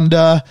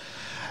Wakanda.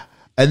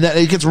 And then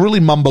it gets really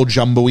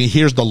mumbo-jumbo-y.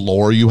 Here's the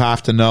lore you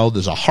have to know.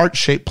 There's a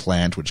heart-shaped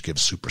plant which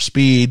gives super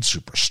speed,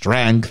 super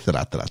strength, and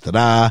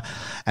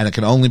it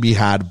can only be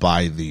had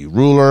by the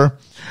ruler.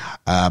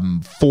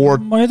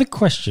 My other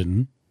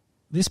question,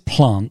 this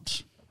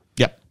plant,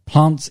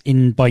 plants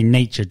by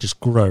nature just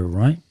grow,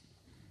 right?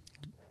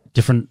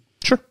 Different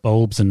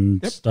bulbs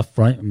and stuff,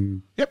 right?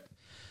 Yep.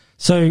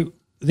 So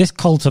this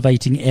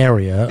cultivating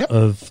area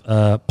of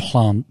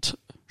plant,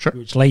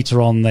 which later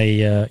on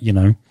they,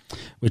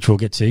 which we'll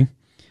get to,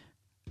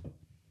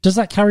 does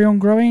that carry on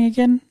growing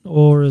again,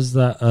 or is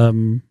that?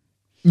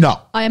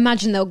 No, I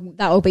imagine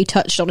that will be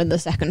touched on in the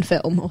second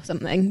film or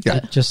something. Yeah,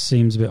 it just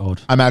seems a bit odd.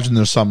 I imagine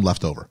there's some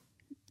left over.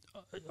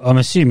 I'm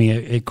assuming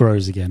it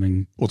grows again,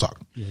 and we'll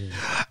talk.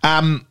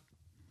 Yeah.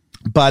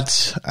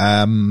 But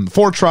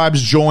 4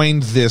 tribes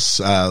joined this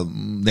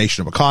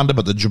nation of Wakanda,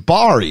 but the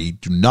Jabari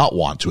do not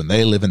want to, and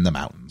they live in the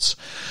mountains.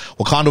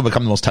 Wakanda will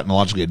become the most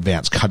technologically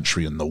advanced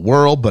country in the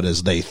world, but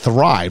as they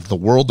thrived, the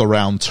world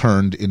around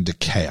turned into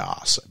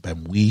chaos.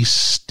 And we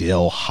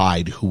still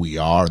hide who we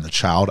are, and the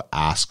child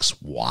asks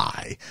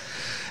why.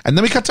 And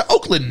then we cut to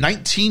Oakland,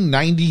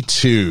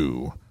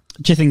 1992.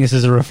 Do you think this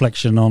is a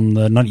reflection on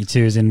the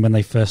 92 as in when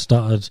they first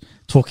started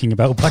talking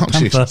about Black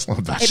Panther? It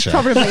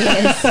probably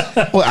is.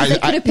 They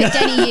could have picked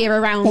any year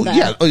around that.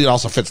 Yeah, it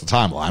also fits the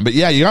timeline. But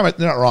yeah, you're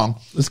not wrong.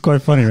 It's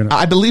quite funny, isn't it?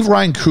 I believe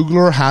Ryan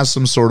Coogler has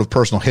some sort of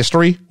personal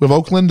history with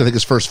Oakland. I think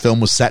his first film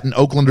was set in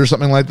Oakland or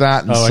something like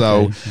that. And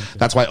so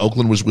that's why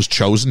Oakland was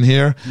chosen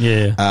here.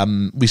 Yeah.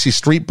 We see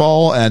Street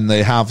Ball, and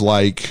they have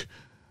like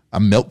a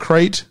milk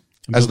crate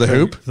as the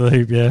hoop. The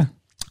hoop, yeah.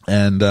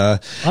 And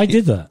I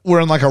did that. We're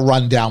in like a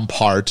rundown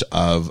part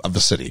of the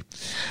city,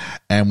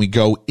 and we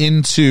go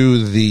into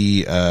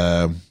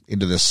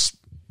this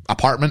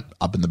apartment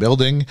up in the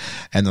building,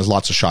 and there's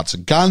lots of shots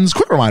of guns.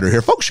 Quick reminder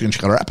here, folks, you can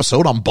check out our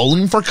episode on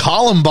Bowling for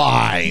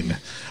Columbine.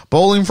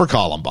 Bowling for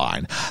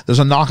Columbine. There's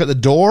a knock at the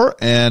door,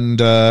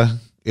 and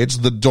it's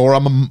the Dora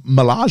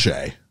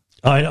Milaje.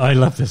 I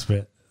love this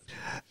bit.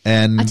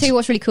 And I tell you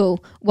what's really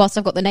cool. Whilst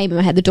I've got the name in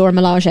my head, the Dora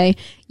Milaje,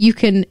 you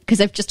can, because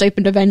they've just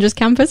opened Avengers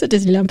Campus at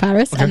Disneyland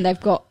Paris, and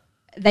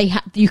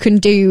you can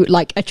do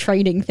like a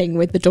training thing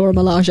with the Dora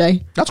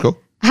Milaje. That's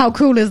cool. How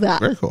cool is that?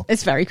 Very cool.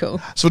 It's very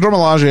cool. So Dora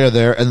Milaje are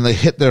there, and they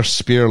hit their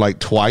spear like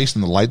twice,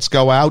 and the lights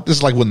go out. This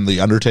is like when the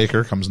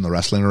Undertaker comes in the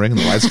wrestling ring,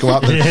 and the lights go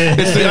out.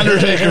 It's the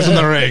Undertaker's in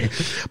the ring,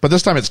 but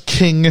this time it's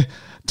King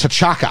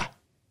T'Chaka.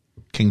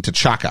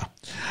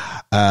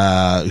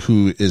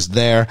 Who is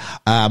there.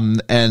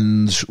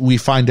 And we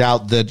find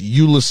out that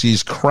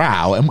Ulysses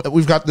Crow, and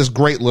we've got this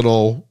great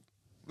little,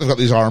 they've got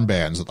these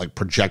armbands that like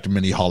project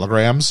mini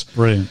holograms.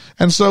 Brilliant.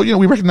 And so,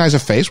 we recognize a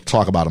face. We'll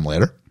talk about him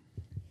later.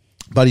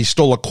 But he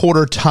stole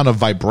 1/4 ton of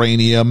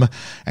vibranium,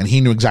 and he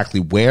knew exactly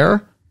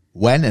where,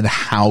 when, and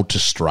how to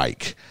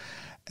strike.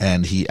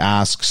 And he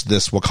asks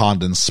this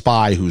Wakandan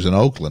spy who's in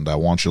Oakland, I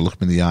want you to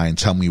look me in the eye and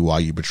tell me why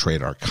you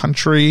betrayed our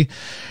country.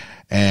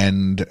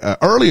 And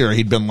earlier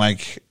he'd been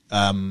like,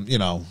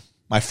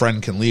 my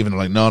friend can leave. And they're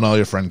like, no,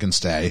 your friend can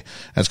stay.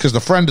 And it's because the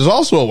friend is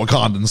also a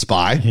Wakandan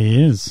spy.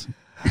 He is.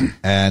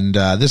 And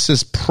this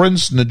is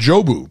Prince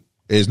Njobu,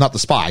 is not the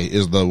spy,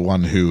 is the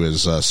one who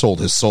has sold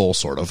his soul,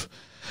 sort of.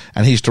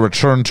 and he's to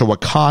return to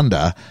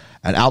Wakanda.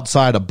 And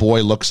outside, a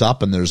boy looks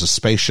up, and there's a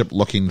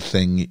spaceship-looking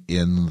thing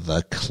in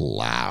the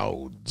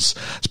clouds.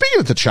 Speaking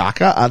of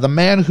T'Chaka, the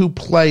man who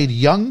played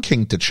young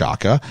King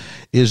T'Chaka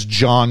is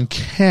John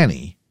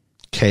Kani.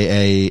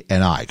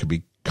 Kani. Could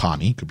be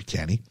Connie, could be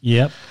Canny.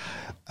 Yep.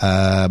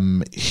 That's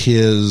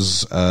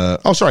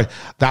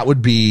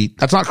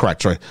not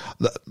correct, sorry.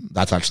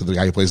 That's actually the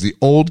guy who plays the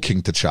old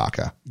King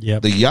T'Chaka.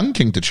 Yep. The young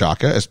King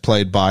T'Chaka is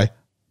played by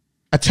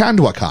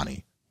Atandwa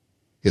Kani,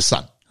 his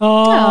son.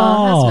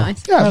 Oh,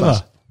 that's nice. Yeah,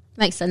 that's nice.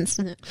 Makes sense,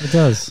 doesn't it? It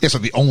does. It's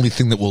like the only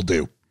thing that we'll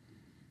do.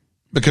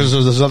 Because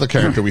there's this other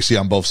character we see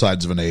on both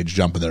sides of an age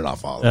jumping there, not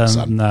following his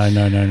son. No.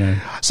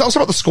 So let's talk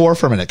about the score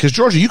for a minute. Because,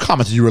 Georgia, you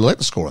commented you really like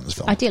the score in this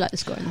film. I do like the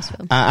score in this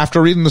film.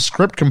 After reading the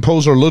script,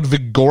 composer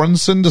Ludwig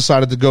Göransson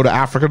decided to go to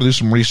Africa to do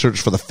some research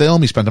for the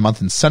film. He spent a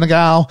month in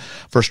Senegal,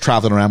 first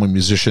traveling around with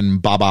musician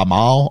Baba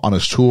Mal on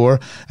his tour,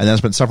 and then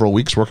spent several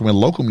weeks working with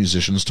local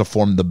musicians to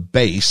form the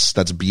base,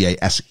 that's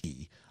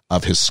B-A-S-E,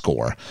 of his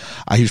score.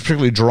 He was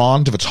particularly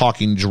drawn to the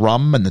talking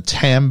drum and the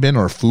tambin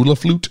or fula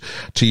flute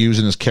to use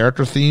in his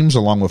character themes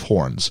along with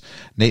horns.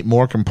 Nate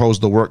Moore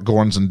composed the work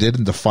Göransson did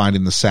in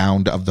defining the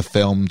sound of the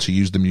film to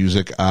use the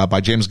music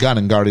by James Gunn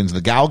in Guardians of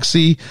the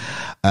Galaxy.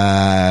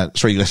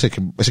 Sorry, I say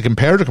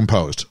compared or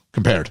composed?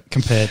 Compared.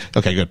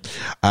 Okay, good.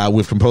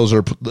 With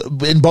composer,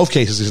 in both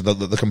cases,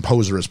 the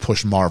composer has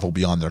pushed Marvel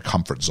beyond their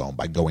comfort zone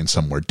by going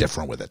somewhere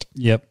different with it.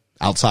 Yep.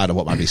 Outside of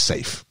what might be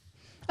safe.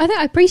 I think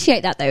I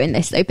appreciate that, though, in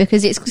this, though,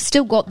 because it's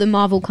still got the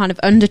Marvel kind of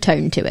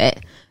undertone to it,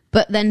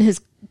 but then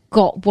has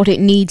got what it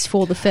needs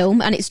for the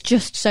film, and it's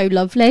just so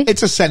lovely.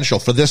 It's essential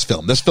for this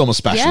film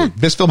especially. Yeah.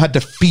 This film had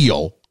to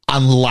feel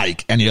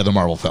unlike any other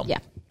Marvel film. Yeah.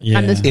 Yeah.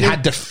 And It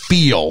had to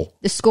feel.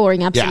 the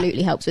scoring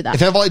absolutely helps with that.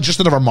 If it had like just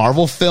another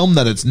Marvel film,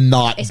 then it's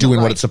not doing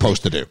what right. it's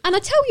supposed to do. And I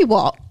tell you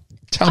what,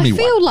 I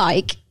feel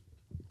like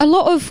a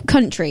lot of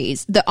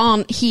countries that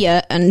aren't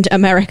here and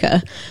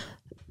America,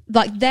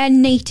 like their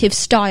native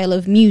style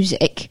of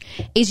music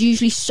is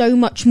usually so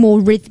much more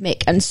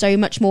rhythmic and so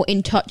much more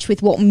in touch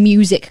with what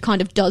music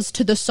kind of does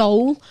to the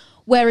soul.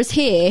 Whereas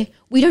here,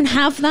 we don't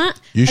have that.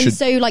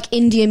 So like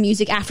Indian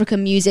music,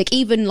 African music,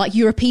 even like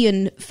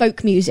European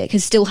folk music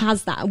still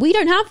has that. We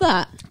don't have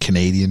that.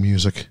 Canadian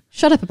music.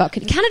 Shut up about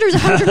Canada. Canada is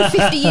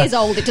 150 years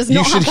old. It does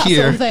not have that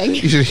sort of thing.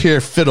 You should hear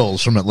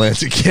fiddles from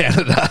Atlantic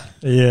Canada.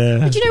 Yeah.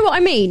 But do you know what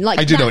I mean? Like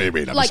I do know what you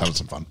mean. I'm just having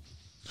some fun.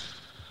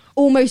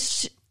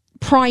 Almost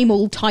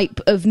primal type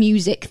of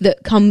music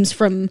that comes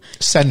from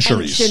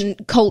centuries,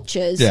 ancient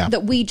cultures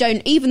that we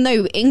don't, even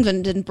though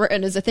England and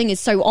Britain as a thing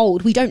is so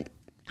old, we don't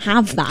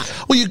have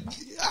that. Well,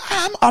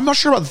 I'm not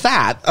sure about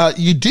that.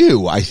 You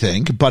do, I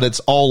think, but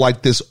it's all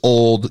like this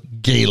old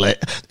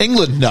Gaelic.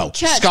 England, no.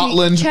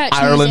 Scotland,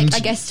 Ireland.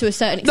 Music, I guess to a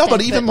certain extent. No,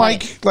 but even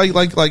like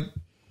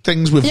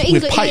things with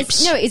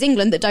pipes. It is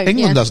England that don't.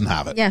 England doesn't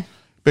have it. Yeah.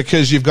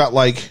 Because you've got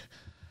like.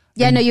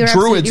 Yeah, no, you're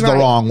Druid's right.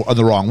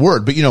 the wrong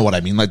word, but you know what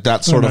I mean. Like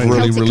that sort of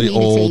really, Celtic really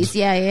old.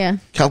 Yeah.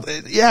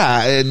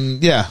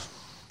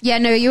 Yeah,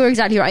 no, you're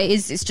exactly right.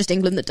 It's just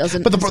England that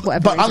doesn't. But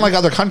unlike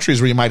other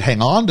countries where you might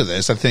hang on to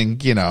this, I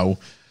think,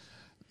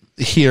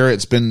 here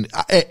it's been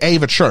A,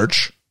 the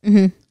church,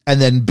 and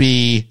then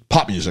B,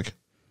 pop music.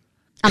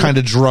 Kind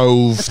of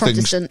drove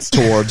things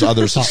towards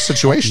other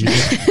situations.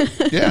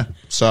 Yeah.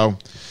 So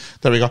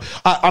there we go.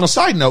 On a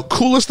side note,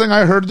 coolest thing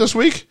I heard this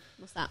week.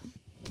 What's that?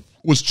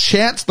 Was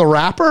Chance the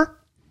Rapper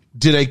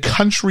did a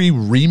country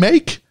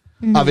remake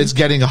of It's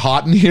Getting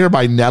Hot in Here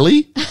by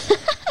Nelly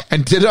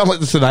and did it on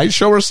like the Tonight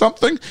Show or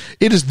something.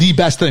 It is the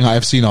best thing I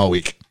have seen all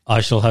week.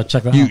 I shall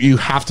check that out. You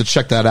have to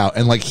check that out.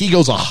 And like he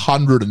goes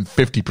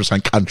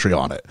 150% country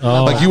on it.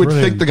 Oh, like you would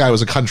brilliant. think the guy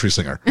was a country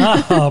singer.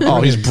 Oh,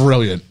 he's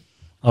brilliant.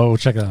 Oh,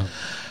 check that out.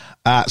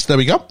 So there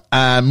we go.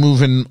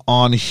 Moving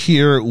on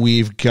here,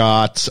 we've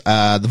got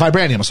the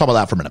vibranium. Let's talk about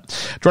that for a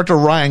minute. Director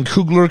Ryan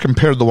Coogler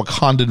compared the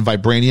Wakandan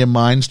vibranium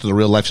mines to the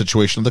real-life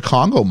situation of the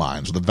Congo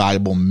mines with the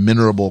valuable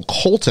mineral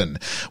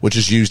coltan, which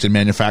is used in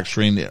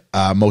manufacturing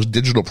most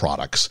digital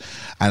products,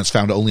 and it's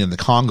found only in the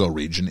Congo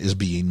region, is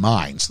being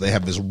mined. So they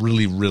have this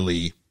really,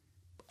 really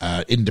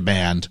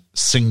in-demand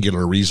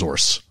singular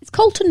resource. It's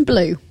coltan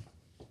blue.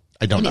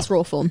 I don't know. In its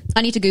raw form.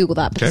 I need to Google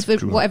that because for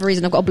whatever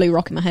reason I've got a blue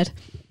rock in my head.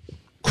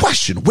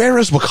 Question, where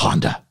is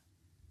Wakanda?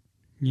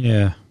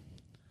 Yeah.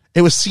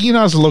 It was seen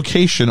as a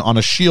location on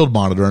a shield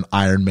monitor in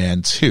Iron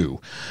Man 2.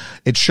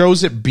 It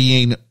shows it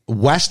being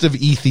west of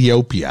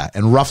Ethiopia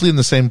and roughly in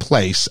the same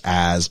place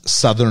as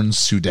southern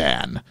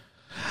Sudan.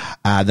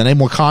 The name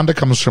Wakanda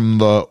comes from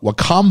the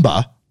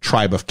Wakamba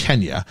tribe of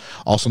Kenya,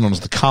 also known as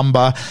the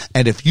Kamba.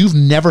 And if you've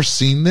never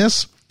seen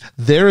this,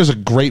 there is a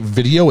great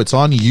video. It's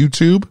on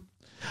YouTube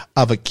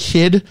of a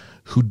kid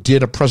who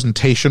did a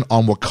presentation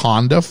on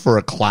Wakanda for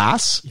a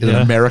class in an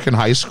American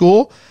high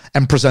school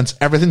and presents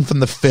everything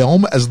from the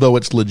film as though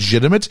it's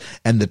legitimate,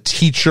 and the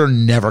teacher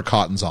never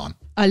cottons on.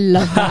 I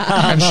love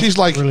that. And she's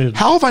like, brilliant.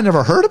 How have I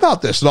never heard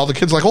about this? And all the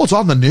kids are like, oh, it's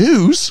on the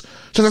news.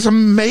 So that's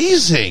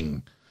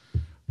amazing.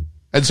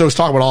 And so it's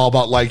talking all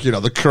about like,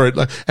 the current,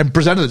 and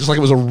presented it just like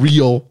it was a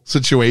real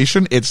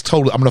situation. It's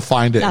totally, I'm going to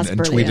find it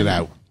and tweet it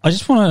out.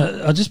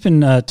 I've just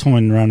been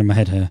toying around in my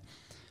head here.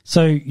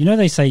 So,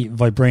 they say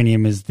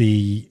vibranium is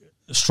the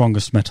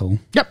strongest metal.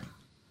 Yep.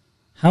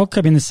 How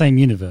come in the same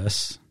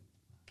universe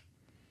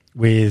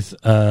with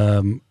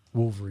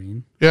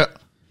Wolverine? Yeah.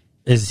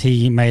 Is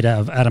he made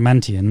out of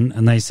adamantium,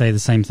 and they say the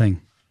same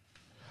thing?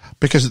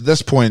 Because at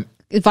this point,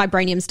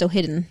 vibranium's still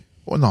hidden.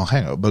 Well, no,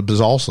 hang on. But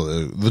there's also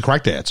the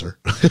correct answer,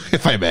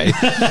 if I may,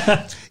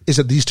 is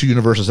that these two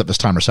universes at this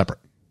time are separate.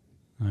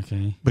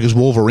 Okay. Because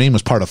Wolverine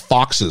was part of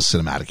Fox's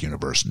cinematic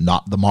universe,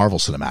 not the Marvel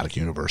cinematic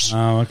universe.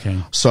 Oh, okay.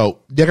 So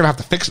they're gonna have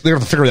to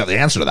figure out the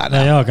answer to that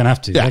now. They are gonna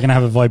have to. Yeah. They're gonna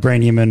have a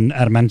vibranium and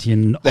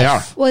adamantium. They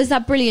are. Well, is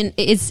that brilliant?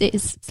 It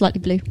is slightly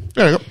blue.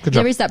 There you go. Good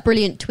job. There is that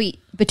brilliant tweet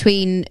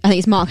between, I think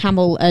it's Mark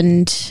Hamill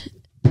and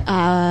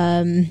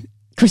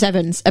Chris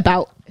Evans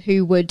about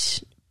who would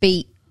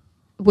beat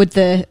would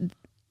a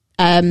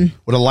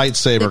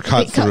lightsaber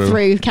cut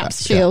through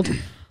Cap's shield. Yeah.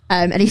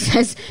 And he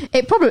says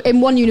it probably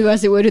in one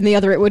universe it would, in the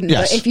other it wouldn't.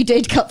 Yes. But if you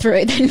did cut through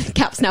it, then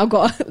Cap's now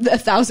got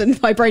 1,000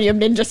 vibranium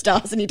ninja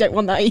stars, and you don't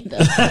want that either.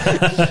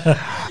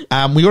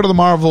 We go to the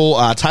Marvel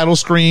title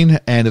screen,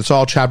 and it's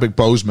all Chadwick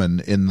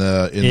Boseman in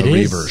the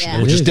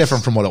reversion, which is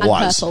different from what it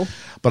was. Purple.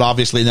 But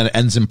obviously, then it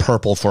ends in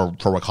purple for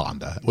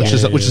Wakanda, which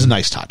is a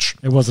nice touch.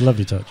 It was a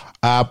lovely touch.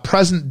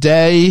 Present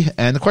day,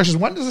 and the question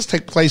is, when does this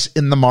take place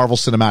in the Marvel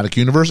Cinematic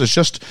Universe? It's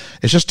just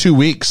 2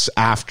 weeks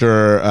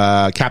after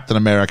Captain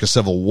America: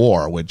 Civil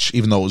War, which,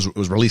 even though it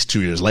was released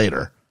 2 years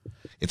later,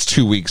 it's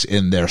 2 weeks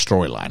in their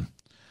storyline.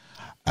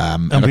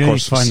 And of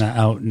course, find that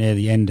out near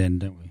the end,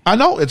 don't we? I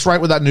know, it's right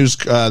with that news,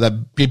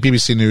 that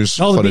BBC News.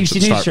 Oh, the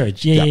BBC News show.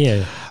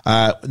 Yeah.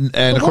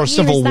 And of course,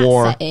 Civil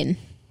War. Set in?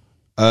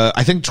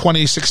 I think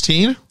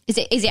 2016. Is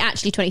it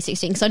actually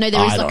 2016? Because I know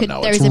there is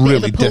there is a bit really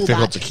of a pullback.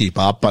 difficult to keep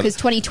up, but because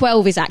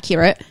 2012 is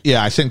accurate.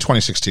 Yeah, I think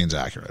 2016 is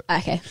accurate.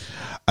 Okay.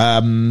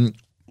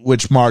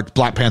 Which marked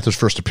Black Panther's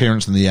first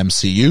appearance in the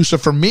MCU. So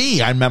for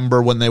me, I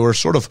remember when they were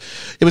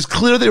it was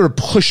clear they were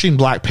pushing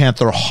Black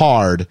Panther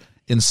hard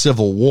in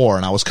Civil War,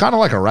 and I was kind of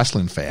like a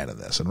wrestling fan in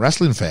this. And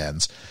wrestling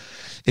fans,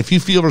 if you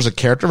feel there's a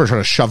character they're trying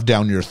to shove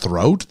down your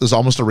throat, there's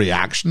almost a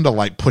reaction to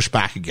like push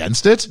back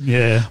against it.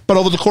 Yeah. But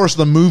over the course of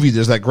the movie,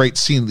 there's that great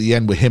scene at the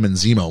end with him and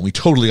Zemo, and we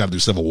totally got to do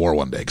Civil War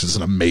one day because it's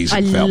an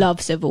amazing film. I love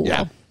Civil War.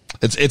 Yeah.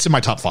 It's in my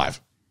top 5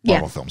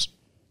 Marvel films.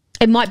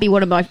 It might be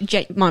one of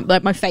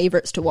my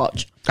favorites to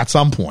watch. At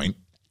some point,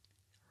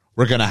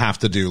 we're going to have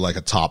to do like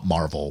a top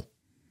Marvel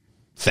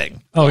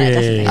thing. Oh,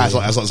 yeah. As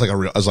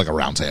like a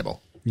round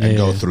table and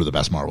go through the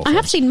best Marvel films. I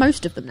have seen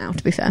most of them now,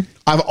 to be fair.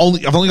 I've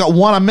only got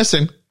one I'm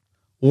missing.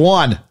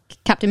 One.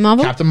 Captain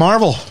Marvel? Captain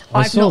Marvel.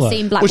 I've not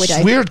seen Black Widow. Which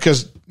is weird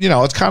because,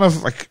 it's kind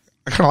of like,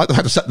 I kind of like the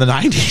fact it's set in the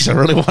 90s. I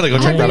really want to go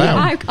check that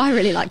out. I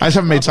really like it. I just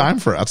haven't made time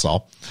for it, that's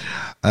all.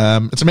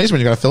 It's amazing when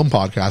you got a film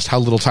podcast, how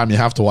little time you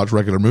have to watch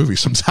regular movies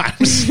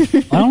sometimes.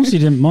 I honestly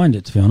didn't mind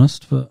it, to be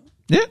honest, but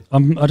yeah, I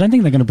don't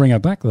think they're going to bring her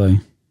back, though.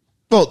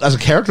 Well, as a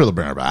character, they'll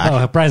bring her back.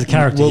 Oh, as a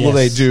character, will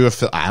they do a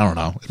film? I don't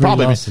know.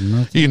 Probably.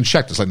 Larson, you can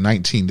check. There's like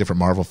 19 different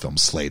Marvel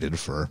films slated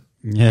for.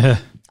 Yeah.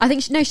 I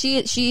think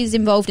she is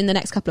involved in the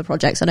next couple of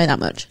projects. I know that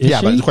much.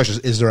 But the question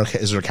is there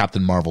a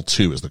Captain Marvel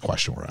 2 is the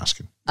question we're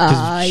asking.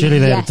 Surely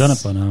they'd have done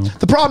it by now.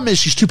 The problem is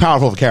she's too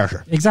powerful of a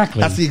character.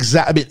 Exactly. That's the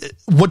exact. I mean,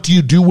 what do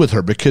you do with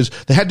her? Because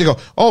they had to go,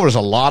 there's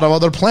a lot of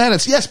other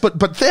planets. Yes, but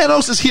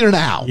Thanos is here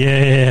now.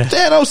 Yeah.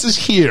 Thanos is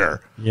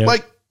here. Yep.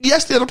 Like,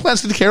 yes, the other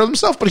planets take care of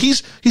themselves, but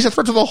he's a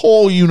threat to the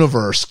whole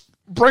universe.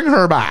 Bring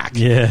her back.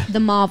 Yeah. The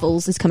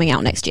Marvels is coming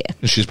out next year.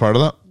 And she's part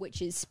of that?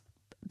 Which is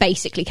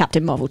basically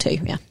Captain Marvel 2,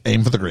 yeah.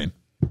 Aim for the green.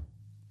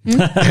 Aim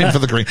for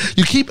the green.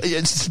 You keep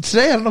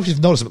today. I don't know if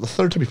you've noticed, but the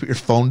third time you put your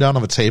phone down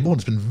on the table,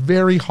 and it's been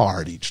very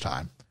hard each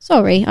time.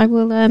 Sorry, I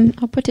will.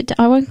 I'll put it down.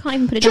 I can't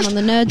even put it down on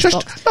the nerd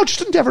box. No,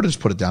 just endeavour to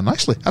just put it down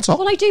nicely. That's all.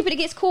 Well, I do, but it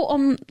gets caught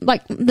on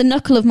like the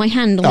knuckle of my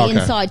hand on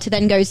the inside, to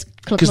then goes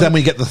because then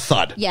we get the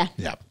thud. Yeah.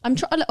 I'm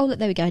trying. Oh, look,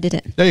 there we go. I did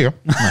it. There you go.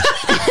 Nice.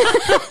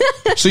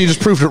 So you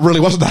just proved it really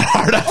wasn't that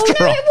hard after all.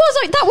 It was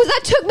like that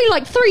took me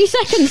like 3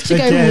 seconds to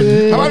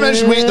go. Have I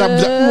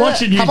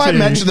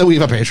mentioned that we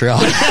have a Patreon?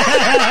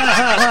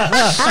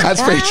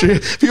 That's Patreon.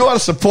 If you want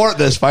to support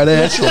this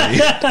financially,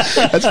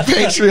 that's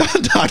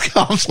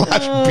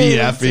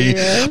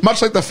patreon.com/BFE.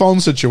 Much like the phone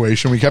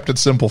situation, we kept it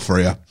simple for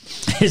you.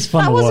 It's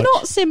fun. That was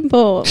not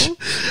simple.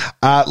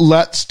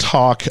 Let's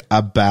talk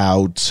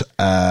about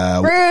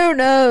No.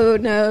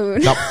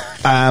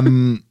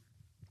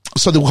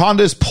 So the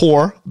Wakanda is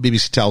poor,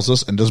 BBC tells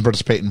us, and doesn't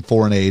participate in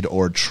foreign aid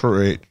or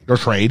trade.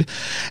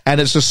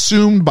 And it's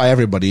assumed by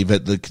everybody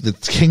that the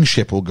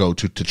kingship will go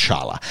to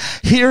T'Challa.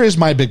 Here is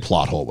my big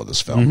plot hole with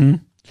this film. Mm-hmm.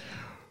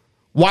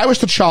 Why was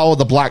T'Challa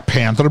the Black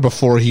Panther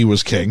before he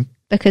was king?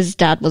 Because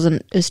Dad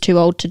is too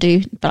old to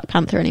do Black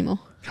Panther anymore.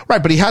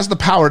 Right, but he has the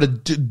power to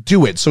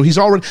do it. So he's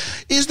already...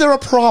 Is there a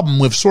problem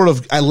with sort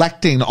of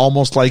electing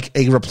almost like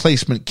a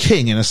replacement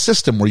king in a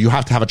system where you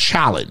have to have a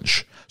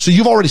challenge? So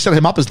you've already set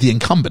him up as the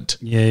incumbent.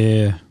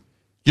 Yeah.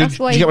 Do you get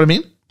what I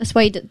mean? That's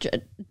why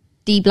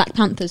the Black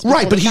Panther's...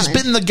 Right, but he's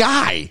been the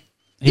guy.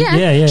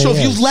 Yeah. So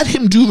if you let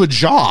him do the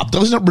job,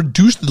 doesn't it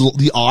reduce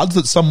the odds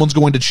that someone's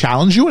going to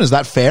challenge you? And is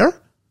that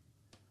fair?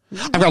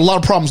 I've got a lot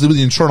of problems with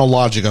the internal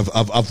logic of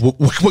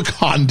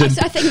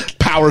Wakandan I think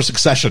power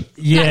succession.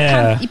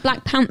 Yeah.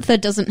 Black Panther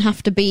doesn't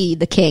have to be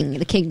the king.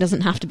 The king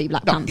doesn't have to be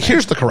Black Panther.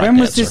 Here's the correct When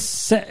was answer. this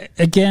set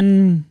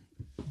again?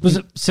 Was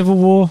it Civil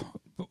War?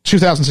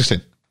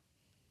 2016.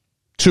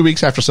 2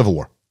 weeks after Civil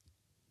War.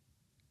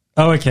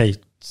 Oh, okay.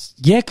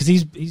 Yeah, because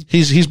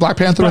he's Black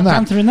Panther in that.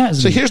 Panther in that,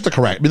 isn't so he? here's the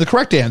correct. I mean, the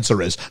correct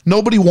answer is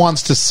nobody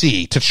wants to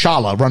see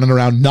T'Challa running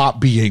around not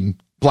being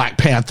Black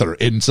Panther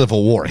in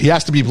Civil War. He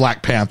has to be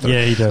Black Panther.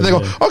 Yeah, he does. And they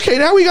go, okay,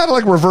 now we got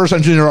to reverse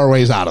engineer our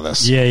ways out of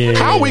this. Yeah.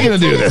 How are we going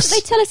to do this? They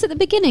tell us at the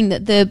beginning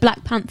that the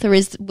Black Panther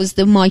was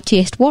the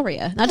mightiest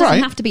warrior. That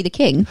doesn't have to be the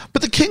king.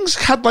 But the kings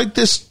had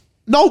this.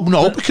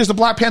 No, because the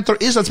Black Panther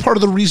that's part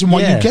of the reason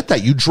why you get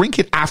that. You drink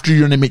it after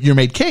you're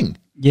made king.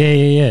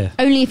 Yeah.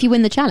 Only if you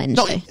win the challenge.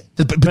 No,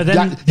 though. but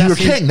then you're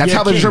king. That's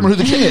how they determine who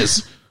the king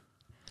is.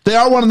 They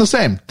are one and the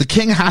same. The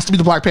king has to be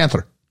the Black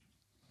Panther.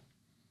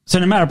 So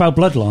no matter about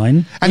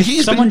bloodline, and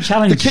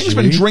the king's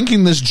been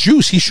drinking this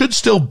juice. He should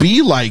still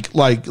be like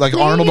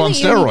Arnold on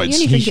steroids. You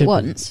only drink it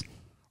once.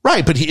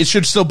 Right, but it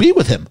should still be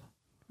with him.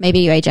 Maybe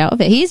you age out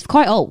of it. He is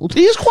quite old.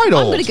 He is quite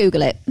old. I'm going to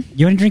Google it.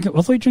 You only drink it?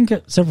 I thought you drink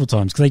it several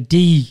times because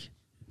they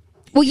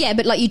Well, yeah,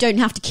 but you don't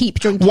have to keep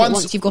drinking it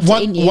once you've got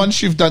it in you.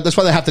 Once you've done, that's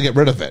why they have to get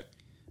rid of it.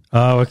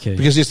 Oh, okay.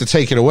 Because he has to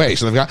take it away.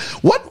 So they've got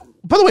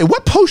by the way,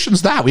 what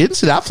potion's that? We didn't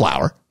see that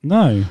flower.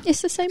 No.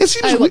 It's the same. It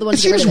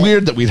seems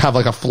weird that we'd have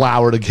a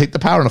flower to take the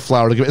power and a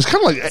flower to give it. It's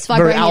kind of like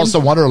very Alice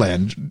in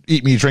Wonderland.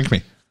 Eat me, drink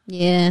me.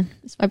 Yeah,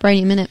 it's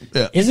vibranium in it.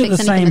 Yeah. Is it the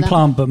same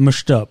plant but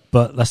mushed up?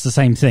 But that's the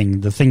same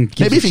thing. The thing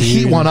gives maybe if you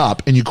heat one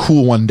up and you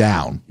cool one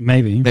down.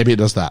 Maybe it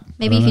does that.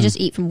 Maybe if you just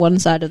eat from one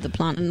side of the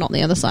plant and not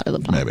the other side of the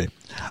plant.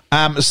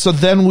 Maybe. So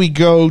then we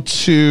go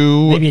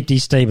to maybe it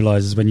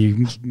destabilizes when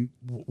you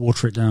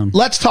water it down.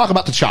 Let's talk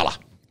about T'Challa,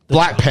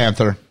 Black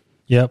Panther.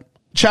 Yep.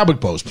 Chadwick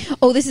Boseman.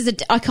 Oh, this is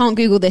I can't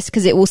Google this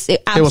because it will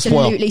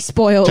absolutely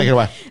spoil. Take it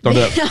away. Don't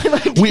do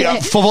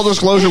it. Full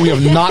disclosure, we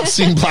have not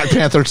seen Black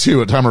Panther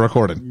 2 at time of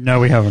recording. No,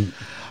 we haven't.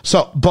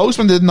 So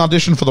Boseman didn't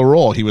audition for the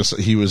role. He was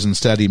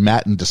instead he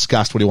met and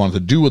discussed what he wanted to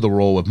do with the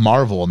role with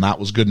Marvel, and that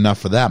was good enough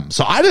for them.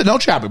 So I didn't know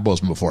Chadwick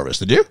Boseman before this.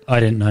 Did you? I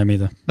didn't know him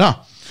either. No.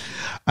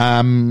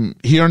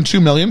 He earned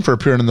 $2 million for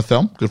appearing in the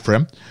film. Good for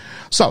him.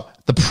 So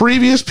the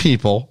previous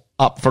people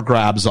up for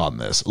grabs on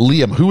this.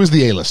 Liam, who is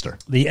the A-lister?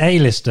 The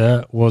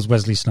A-lister was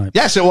Wesley Snipes.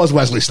 Yes, it was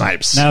Wesley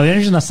Snipes. Now, the only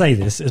reason I say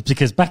this is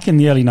because back in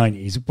the early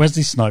 90s,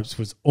 Wesley Snipes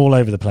was all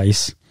over the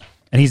place,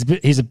 and he's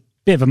a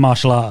bit of a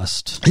martial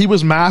artist. He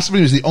was massive.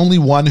 He was the only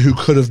one who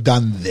could have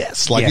done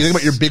this. You think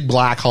about your big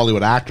black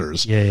Hollywood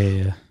actors.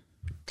 Yeah.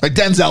 Like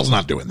Denzel's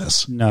not doing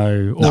this.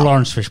 No. Or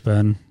Lawrence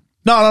Fishburne.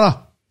 No.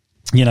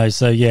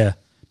 So yeah,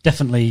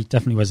 definitely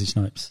Wesley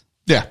Snipes.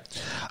 Yeah.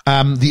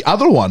 The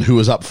other one who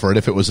was up for it,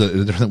 if it was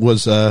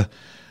I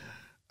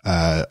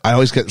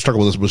always get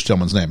struggle with this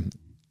gentleman's name.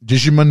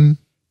 Digimon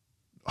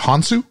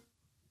Hansu?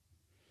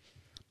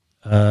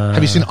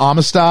 Have you seen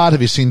Amistad?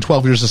 Have you seen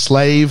 12 Years a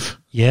Slave?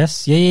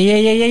 Yes.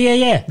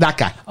 Yeah. That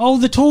guy. Oh,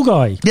 the tall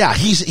guy. Yeah,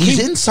 he's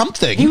in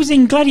something. He was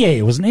in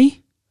Gladiator, wasn't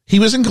he? He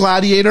was in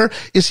Gladiator.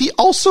 Is he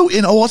also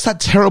in, what's that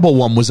terrible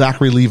one with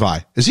Zachary Levi?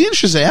 Is he in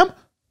Shazam?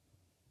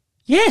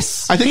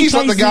 Yes. I think he's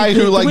like the guy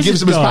who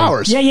gives him his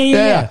powers.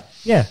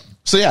 Yeah.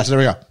 So there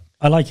we go.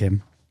 I like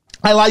him.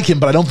 I like him,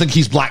 but I don't think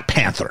he's Black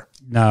Panther.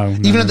 No.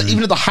 Even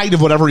at the height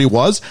of whatever he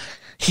was,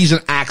 he's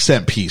an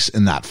accent piece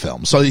in that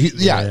film. So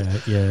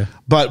yeah.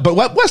 But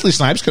Wesley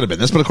Snipes could have been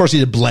this, but of course he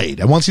did Blade.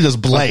 And once he does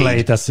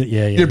Blade, that's it.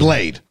 Yeah. You're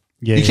Blade.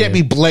 Yeah. You can't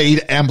be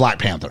Blade and Black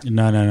Panther.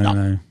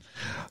 No.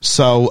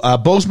 So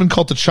Boseman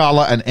called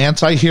T'Challa an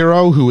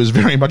anti-hero who is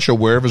very much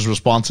aware of his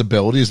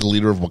responsibility as the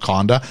leader of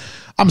Wakanda.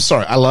 I'm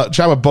sorry, I love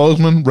Chadwick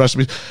Boseman. Rest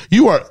in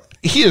peace.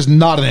 He is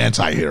not an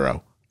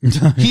anti-hero.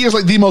 He is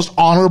like the most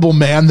honorable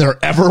man there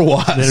ever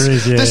was. There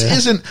is, yeah. This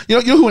isn't, you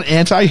know who an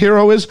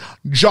anti-hero is?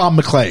 John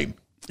McClane.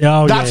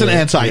 Oh, That's an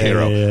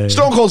anti-hero. Yeah.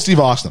 Stone Cold Steve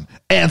Austin,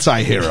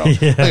 anti-hero.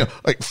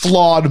 Like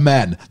flawed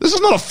men. This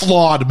is not a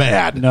flawed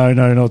man. No,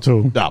 not at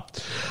all. No.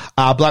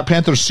 Black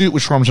Panther's suit,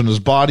 which forms on his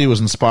body, was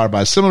inspired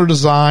by a similar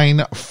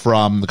design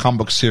from the comic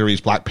book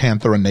series Black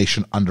Panther: A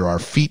Nation Under Our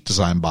Feet,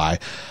 designed by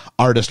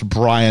artist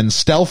Brian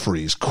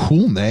Stelfreeze.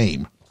 Cool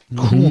name.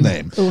 Cool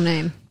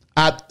name.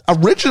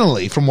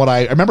 Originally, from what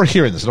I remember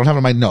hearing this, I don't have it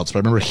in my notes, but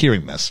I remember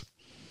hearing this.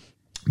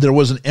 There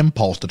was an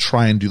impulse to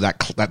try and do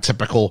that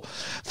typical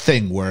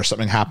thing where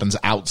something happens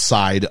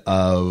outside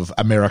of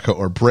America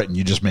or Britain,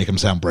 you just make them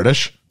sound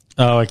British.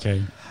 Oh,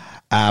 okay.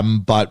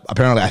 But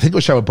apparently, I think it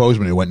was Chadwick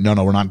Boseman who went, no,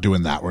 we're not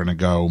doing that. We're going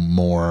to go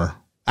more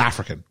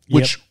African,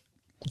 which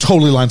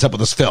totally lines up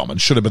with this film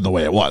and should have been the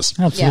way it was.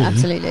 Absolutely. Yeah,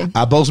 absolutely.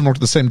 Boseman worked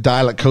with the same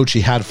dialect coach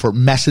he had for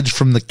Message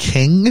from the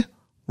King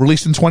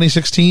released in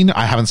 2016.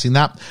 I haven't seen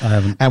that. I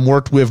haven't. And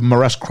worked with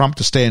Maurice Crump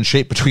to stay in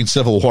shape between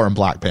Civil War and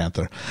Black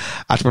Panther.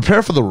 To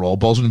prepare for the role,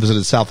 Boseman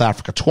visited South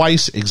Africa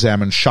twice,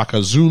 examined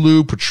Shaka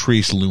Zulu,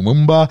 Patrice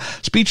Lumumba,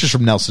 speeches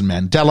from Nelson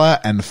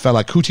Mandela, and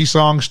Fela Kuti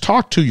songs,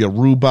 talked to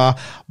Yoruba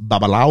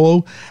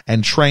Babalawo,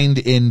 and trained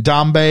in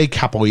Dambe,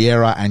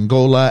 Capoeira,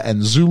 Angola,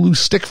 and Zulu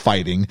stick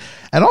fighting,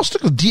 and also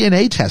took a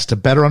DNA test to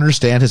better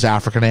understand his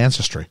African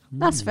ancestry.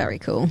 That's very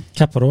cool.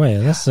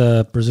 Capoeira, that's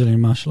a Brazilian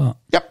martial art.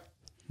 Yep.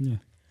 Yeah.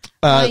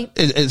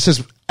 It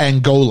says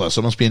Angola,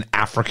 so it must be an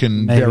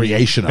African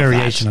variation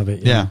of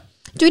it. Yeah.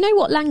 Do we know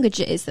what language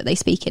it is that they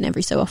speak in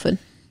every so often?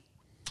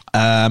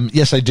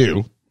 Yes, I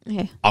do.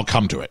 Okay. I'll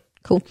come to it.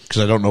 Cool.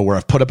 Because I don't know where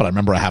I've put it, but I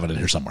remember I have it in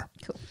here somewhere.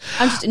 Cool.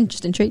 I'm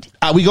just intrigued.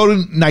 We go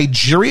to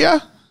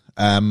Nigeria,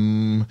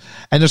 and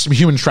there's some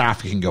human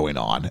trafficking going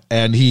on.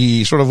 And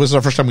he sort of, this is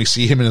the first time we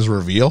see him in his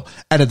reveal,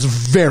 and it's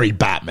very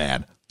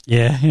Batman.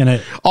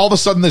 Yeah, all of a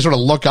sudden they sort of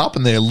look up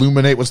and they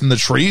illuminate what's in the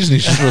trees, and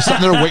he's just sort of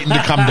sitting there waiting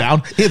to come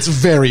down. It's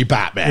very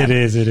Batman.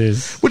 It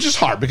is. Which is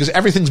hard because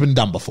everything's been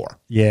done before.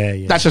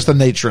 Yeah. That's just the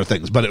nature of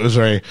things, but it was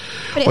very...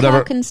 But it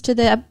harkens to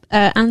the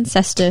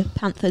ancestor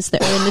panthers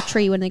that are in the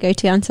tree when they go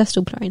to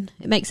ancestral plane.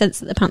 It makes sense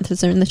that the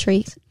panthers are in the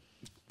trees.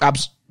 Yep,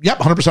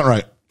 100%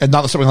 right. And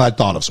not something I'd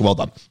thought of, so well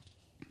done.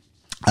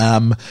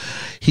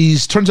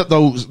 Turns out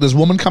though, this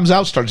woman comes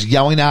out, starts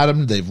yelling at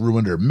him. They've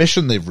ruined her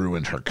mission. They've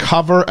ruined her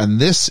cover. And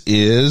this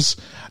is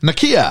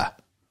Nakia.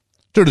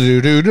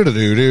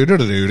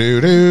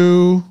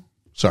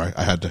 Sorry,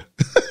 I had to.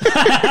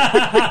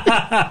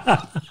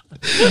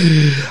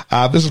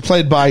 This is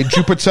played by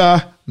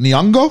Jupiter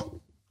Nyong'o.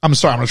 I'm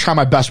sorry, I'm going to try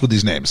my best with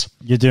these names.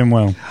 You're doing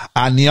well.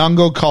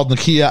 Nyong'o called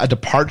Nakia a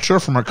departure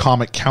from her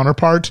comic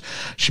counterpart.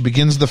 She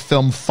begins the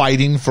film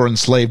fighting for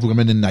enslaved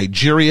women in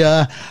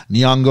Nigeria.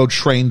 Nyong'o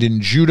trained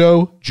in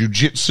judo,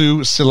 jiu-jitsu,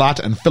 silat,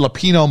 and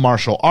Filipino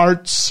martial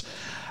arts.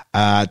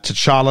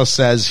 T'Challa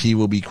says he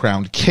will be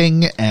crowned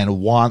king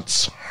and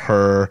wants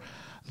her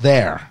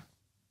there.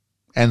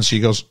 And she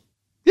goes,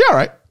 yeah, all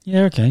right.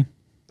 Yeah, okay.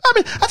 I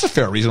mean, that's a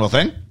fair, reasonable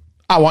thing.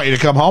 I want you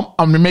to come home.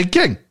 I'm going to make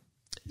king.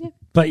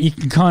 But you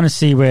can kind of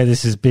see where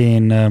this is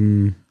being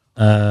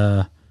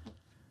a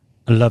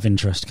love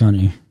interest, can't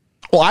you?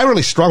 Well, I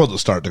really struggled to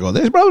start to go,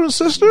 there's brother and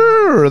sister?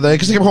 Or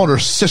because they kept calling her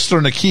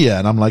Sister Nakia.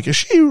 And I'm like, is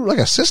she like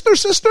a sister?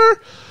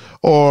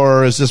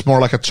 Or is this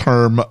more like a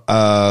term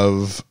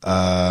of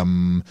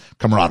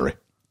camaraderie?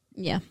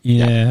 Yeah.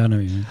 Yeah, I know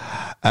what you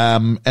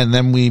mean. And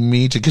then we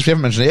meet, because we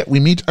haven't mentioned it yet,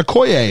 we meet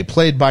Okoye,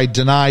 played by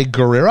Danai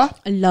Gurira.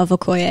 I love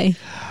Okoye.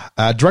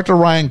 Director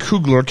Ryan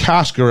Coogler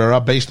cast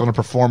Gurira based on a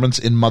performance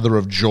in Mother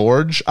of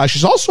George.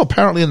 She's also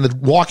apparently in The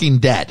Walking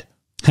Dead.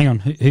 Hang on,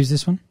 who's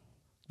this one?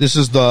 This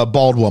is the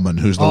bald woman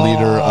who's the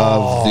leader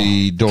of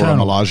the Dora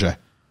Milaje.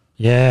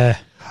 Yeah.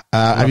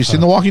 Have you seen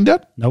The Walking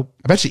Dead? Nope.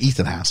 I bet you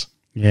Ethan has.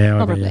 Yeah,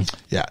 probably.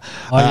 Yeah.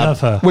 I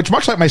love her. Which,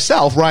 much like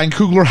myself, Ryan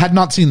Coogler had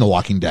not seen The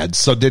Walking Dead,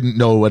 so didn't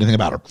know anything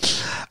about her.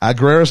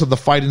 Gurira said the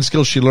fighting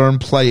skills she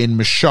learned play in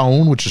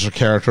Michonne, which is her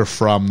character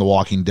from The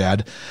Walking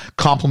Dead,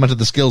 complemented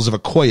the skills of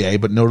Okoye,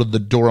 but noted the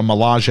Dora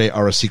Milaje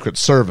are a secret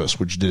service,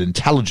 which did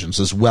intelligence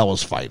as well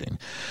as fighting.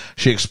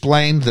 She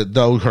explained that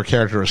though her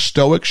character is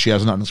stoic, she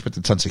has an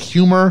unexpected sense of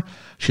humor.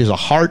 She has a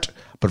heart,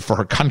 but for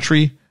her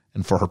country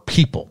and for her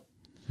people.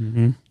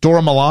 Mm-hmm.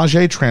 Dora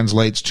Milaje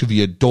translates to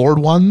the Adored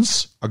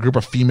Ones, a group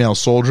of female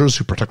soldiers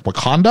who protect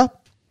Wakanda.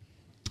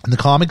 In the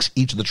comics,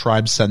 each of the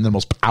tribes send their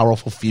most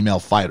powerful female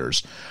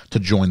fighters to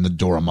join the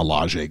Dora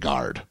Milaje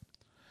Guard.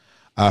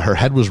 Her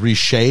head was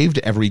reshaved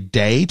every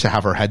day to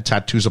have her head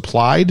tattoos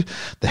applied.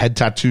 The head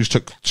tattoos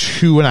took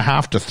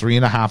 2.5 to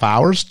 3.5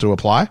 hours to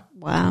apply.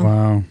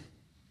 Wow.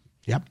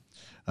 Yep.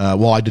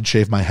 Well, I did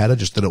shave my head. I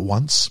just did it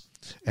once,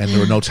 and there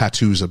were no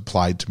tattoos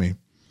applied to me.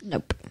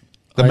 Nope.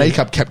 The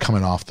makeup kept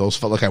coming off, though. So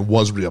felt like I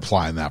was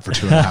reapplying that for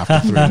 2.5 to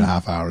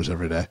 3.5 hours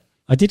every day.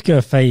 I did go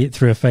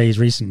through a phase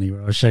recently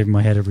where I was shaving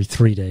my head every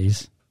 3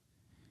 days.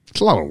 It's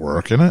a lot of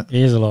work, isn't it?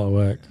 It is a lot of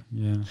work,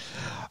 yeah.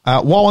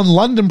 While in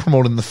London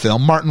promoting the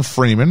film, Martin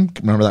Freeman,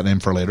 remember that name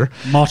for later,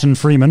 Martin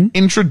Freeman,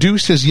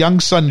 introduced his young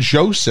son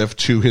Joseph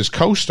to his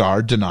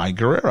co-star Danai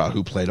Gurira,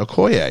 who played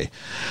Okoye.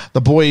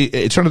 The boy,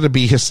 it turned out to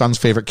be his son's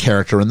favorite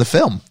character in the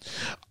film.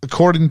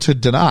 According to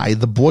Danai,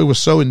 the boy was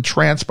so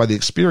entranced by the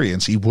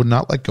experience he would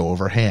not let go of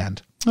her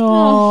hand.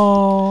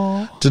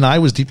 Aww. Danai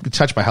was deeply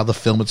touched by how the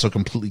film had so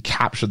completely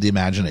captured the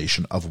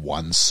imagination of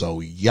one so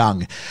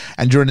young.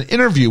 And during an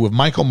interview with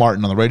Michael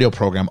Martin on the radio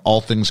program All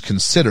Things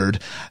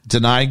Considered,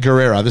 Danai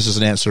Gurira, this is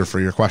an answer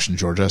for your question,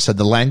 Georgia, said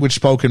the language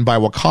spoken by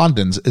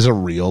Wakandans is a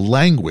real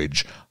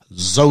language.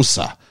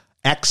 Xhosa.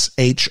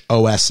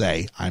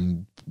 Xhosa.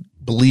 I'm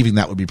believing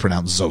that would be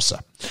pronounced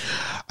Xhosa.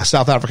 A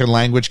South African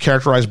language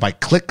characterized by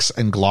clicks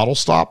and glottal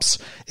stops.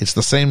 It's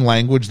the same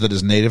language that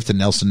is native to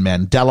Nelson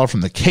Mandela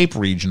from the Cape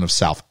region of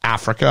South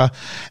Africa.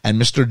 And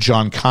Mr.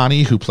 John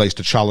Kani, who plays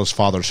T'Challa's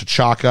father,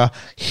 T'Chaka,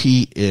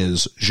 he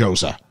is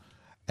Xhosa.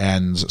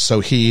 And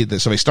so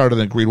they started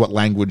and agreed what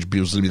language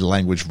was going to be the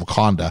language of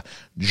Wakanda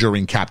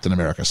during Captain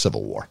America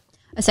Civil War.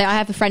 So I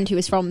have a friend who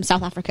was from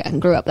South Africa and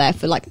grew up there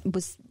for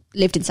was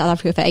lived in South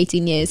Africa for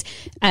 18 years,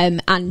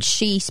 and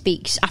she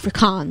speaks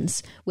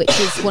Afrikaans, which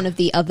is one of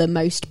the other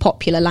most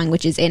popular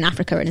languages in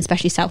Africa, and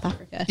especially South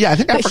Africa. Yeah, I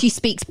think but she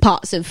speaks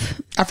parts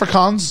of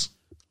Afrikaans.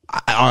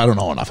 I don't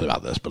know enough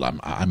about this, but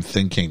I'm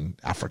thinking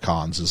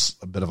Afrikaans is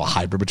a bit of a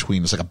hybrid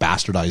between, it's like a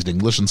bastardized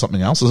English and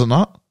something else, is it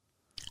not?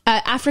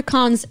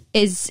 Afrikaans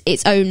is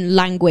its own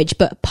language,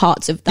 but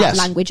parts of that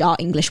language are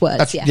English words.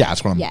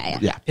 That's what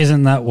yeah.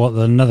 Isn't that what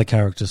another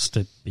character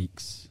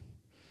speaks?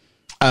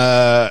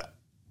 I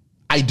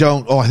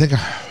don't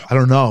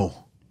know.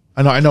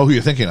 I know who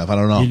you're thinking of. I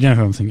don't know. You know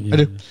who I'm thinking. I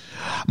do.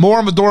 More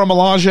on Dora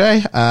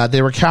Milaje.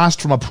 They were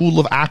cast from a pool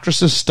of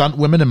actresses, stunt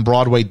women, and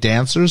Broadway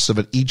dancers so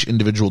that each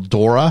individual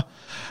Dora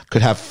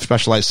could have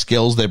specialized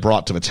skills they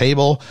brought to the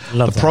table.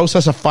 The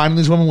process of finding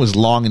these women was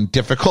long and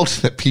difficult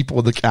that people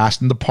with the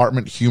casting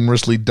department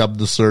humorously dubbed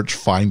the search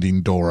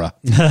Finding Dora.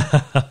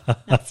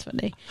 That's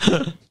funny.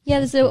 Yeah,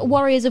 there's the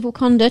Warriors of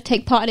Wakanda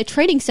take part in a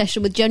training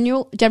session with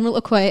General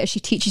Okoye as she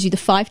teaches you the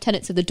 5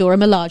 tenets of the Dora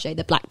Milaje,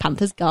 the Black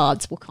Panther's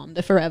guards,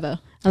 Wakanda forever.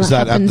 And is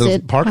that at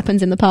the park?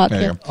 Happens in the park,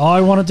 yeah.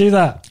 I want to do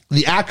that.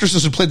 The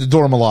actresses who played the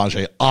Dora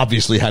Milaje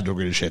obviously had to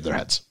agree to shave their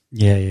heads.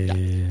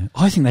 Yeah.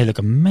 I think they look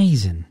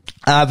amazing.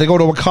 They go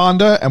to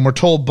Wakanda, and we're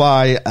told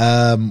by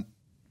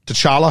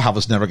T'Challa how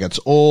this never gets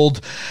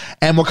old.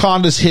 And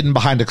Wakanda's hidden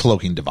behind a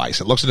cloaking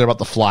device. It looks like they're about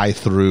to fly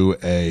through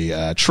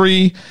a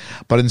tree,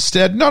 but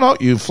instead, no,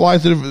 you fly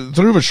through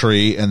the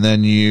tree, and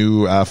then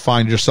you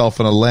find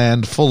yourself in a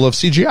land full of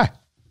CGI.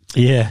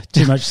 Yeah,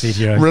 too much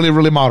CGI. Really,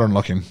 really modern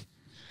looking.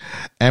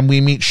 And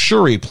we meet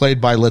Shuri, played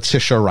by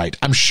Letitia Wright.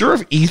 I'm sure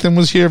if Ethan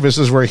was here, this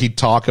is where he'd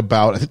talk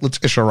about, I think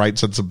Letitia Wright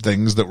said some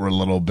things that were a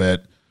little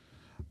bit...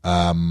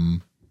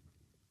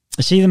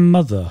 Is she the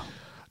mother?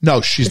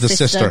 No, she's the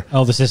sister.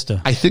 Oh, the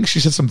sister. I think she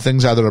said some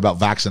things either about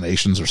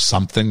vaccinations or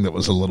something that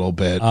was a little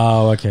bit...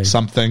 Oh, okay.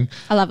 Something.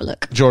 I'll have a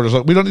look. George,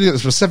 we don't need the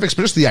specifics,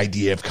 but just the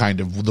idea of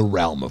kind of the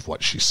realm of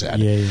what she said.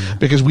 Yeah.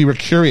 Because we were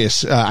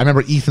curious. I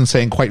remember Ethan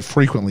saying quite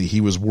frequently he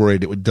was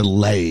worried it would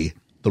delay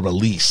the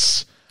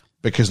release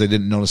because they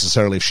didn't know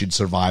necessarily if she'd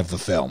survive the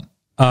film.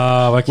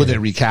 Oh, okay. Would they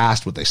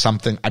recast? Would they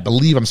something? I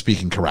believe I'm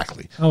speaking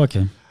correctly. Oh,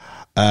 okay.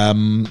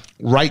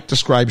 Wright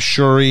describes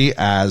Shuri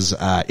as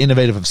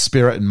innovative of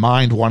spirit and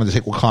mind, wanted to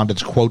take Wakanda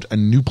to, quote, a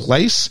new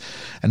place,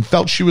 and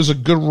felt she was a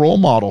good role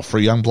model for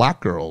young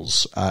black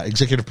girls.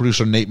 Executive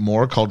producer Nate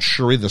Moore called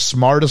Shuri the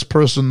smartest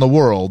person in the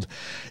world,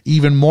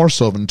 even more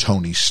so than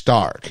Tony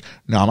Stark.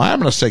 Now, I'm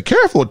going to say,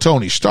 careful with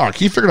Tony Stark.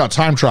 He figured out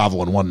time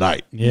travel in one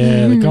night.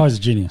 Yeah, the guy's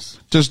a genius.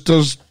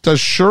 Does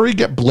Shuri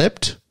get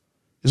blipped,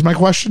 is my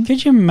question?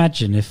 Could you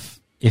imagine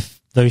if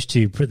those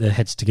two put their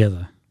heads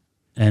together?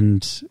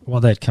 And what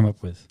they'd come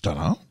up with. Don't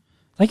know.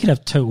 They could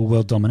have total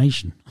world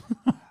domination.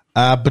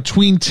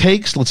 Between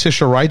takes,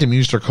 Letitia Wright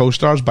amused her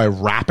co-stars by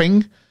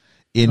rapping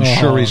in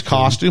Shuri's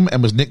costume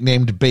and was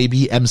nicknamed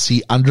Baby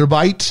MC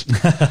Underbite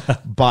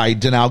by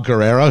Danai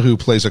Gurira, who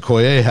plays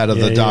Okoye, head of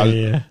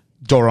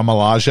Dora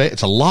Milaje.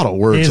 It's a lot of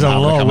words. It's a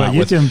lot of words.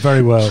 You're doing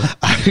very well.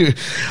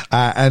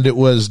 And it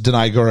was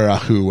Danai Gurira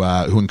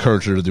who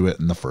encouraged her to do it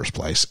in the first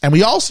place. And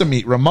we also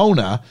meet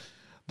Ramona,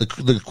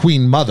 the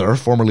Queen Mother,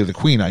 formerly the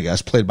Queen, I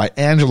guess, played by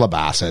Angela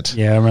Bassett.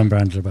 Yeah, I remember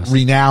Angela Bassett.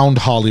 Renowned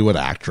Hollywood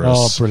actress.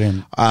 Oh,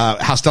 brilliant.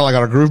 How Stella Got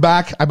Her Groove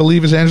Back, I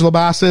believe, is Angela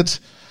Bassett.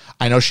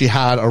 I know she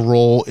had a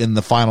role in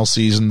the final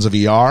seasons of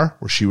ER,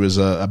 where she was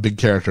a big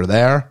character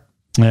there.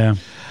 Yeah.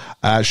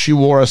 She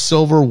wore a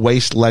silver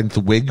waist-length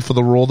wig for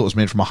the role that was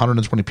made from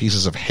 120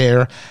 pieces of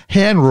hair,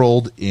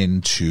 hand-rolled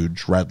into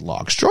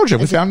dreadlocks. Georgia,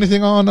 have we found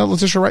anything on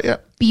Letitia Wright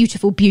yet?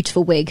 Beautiful,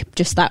 beautiful wig.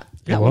 Just that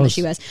one that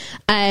she wears.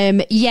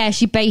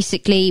 She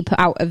basically put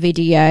out a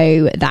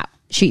video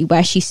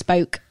where she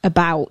spoke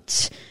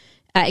about,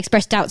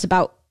 expressed doubts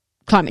about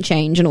climate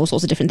change and all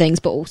sorts of different things,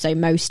 but also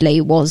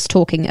mostly was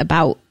talking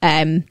about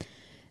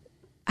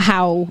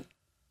how...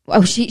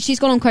 Oh, she's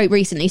gone on quote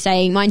recently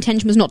saying, "My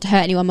intention was not to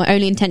hurt anyone. My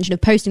only intention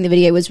of posting the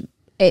video was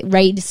it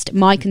raised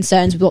my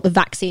concerns with what the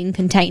vaccine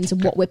contains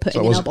and what we're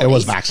putting in our bodies." It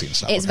was vaccine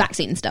stuff. It's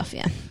vaccine stuff,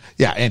 yeah.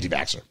 Yeah,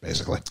 anti-vaxxer,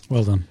 basically.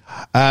 Well done.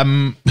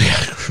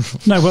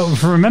 No, well,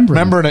 for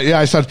remembering it, yeah,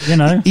 I said,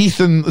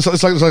 Ethan, it's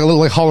like a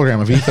little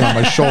hologram of Ethan on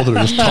my shoulder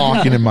just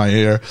talking in my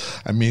ear,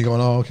 and me going,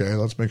 oh, okay,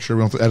 let's make sure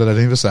we don't have to edit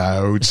any of this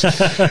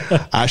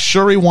out.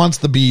 Shuri wants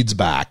the beads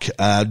back,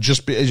 and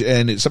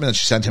it's something that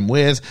she sent him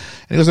with,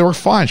 and he goes, they work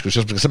fine. She goes,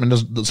 just because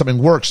something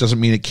works doesn't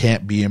mean it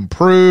can't be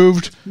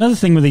improved. Another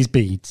thing with these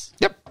beads.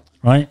 Yep.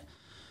 Right?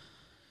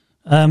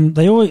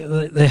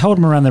 They hold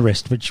them around their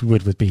wrist, which you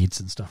would with beads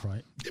and stuff,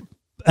 right? Yep.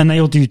 And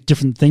they all do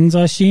different things,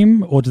 I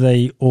assume, or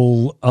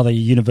are they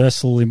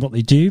universal in what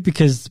they do?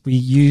 Because we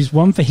use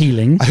one for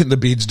healing. I think the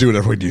beads do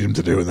whatever we need them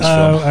to do in this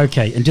film. Oh,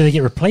 okay. And do they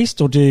get replaced,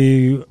 or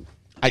do...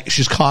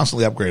 She's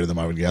constantly upgraded them,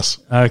 I would guess.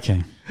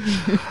 Okay.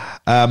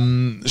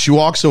 She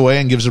walks away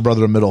and gives her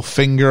brother a middle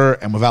finger,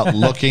 and without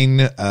looking,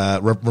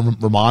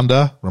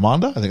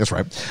 Ramonda, I think that's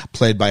right,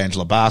 played by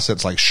Angela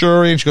Bassett's like,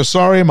 Shuri, and she goes,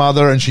 sorry,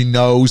 mother, and she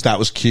knows that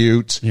was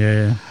cute.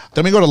 Yeah.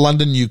 Then we go to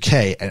London,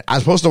 UK, and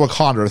as opposed to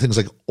Wakanda, everything's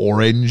like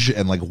orange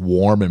and like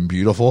warm and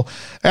beautiful.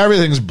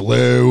 Everything's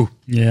blue.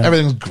 Yeah.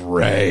 Everything's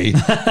gray.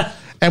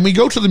 And we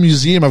go to the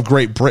Museum of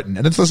Great Britain,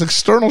 and it's this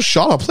external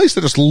shot of a place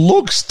that just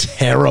looks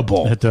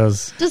terrible. It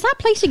does. Does that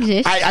place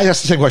exist? I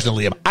asked the same question to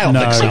Liam. I don't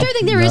think so. I don't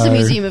think there is a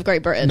Museum of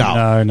Great Britain. No.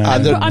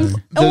 I'm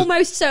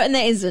almost certain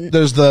there isn't.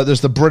 There's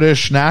the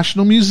British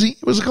National Museum.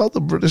 What's it called?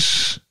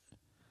 There's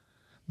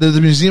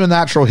the Museum of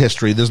Natural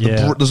History. There's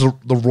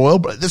the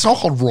Royal. It's all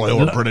called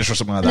Royal or British or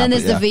something like that. And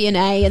then there's the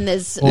V&A, and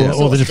there's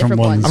all the different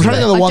ones. I'm trying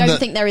to think of the one I don't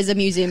think there is a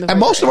museum of and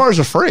most of ours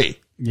are free.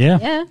 Yeah.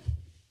 Yeah.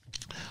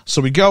 So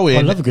we go in.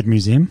 I love a good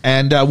museum.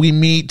 And we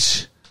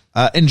meet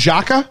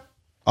N'Jaka,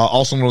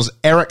 also known as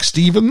Eric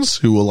Stevens,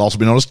 who will also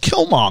be known as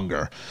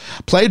Killmonger,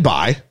 played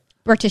by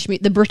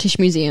the British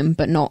Museum,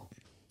 but not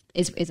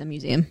is a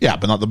museum. Yeah,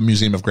 but not the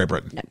Museum of Great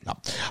Britain. No.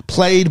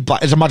 Played by,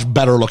 it's a much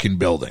better looking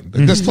building.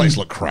 This place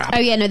looked crap. Oh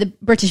yeah, no, the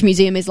British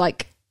Museum is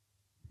like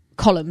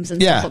columns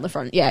and stuff on the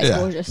front. Yeah, it's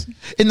gorgeous.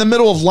 In the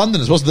middle of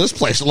London, as opposed to this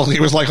place, it looked like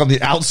it was like on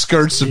the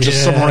outskirts of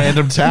just some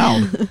random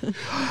town.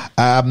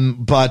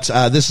 But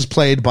this is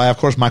played by, of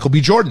course, Michael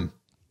B. Jordan.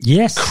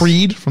 Yes.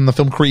 Creed, from the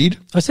film Creed.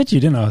 I said to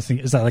you, didn't I? I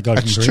think, is that the guy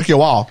from Creed? It took you a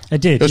while. I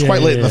did. It was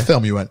quite late in the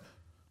film. You went,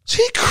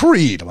 see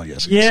Creed? I'm like,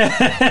 yes.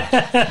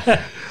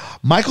 Yeah.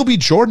 Michael B.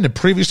 Jordan had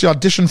previously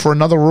auditioned for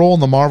another role in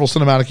the Marvel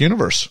Cinematic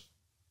Universe.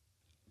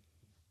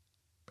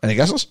 Any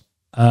guesses?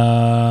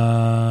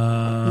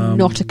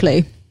 Not a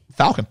clue.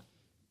 Falcon.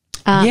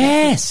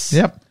 Yes.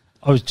 Yep.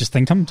 I was just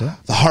thinking to.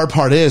 The hard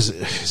part is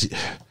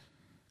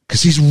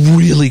because he's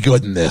really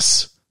good in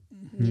this.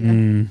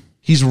 Mm.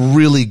 He's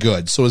really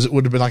good. So it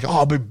would have been like,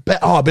 it'd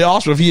be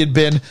awesome if he had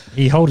been.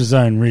 He holds his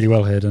own really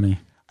well here, doesn't he?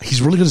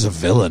 He's really good as a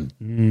villain.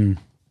 Mm.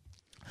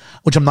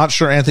 Which I'm not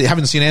sure.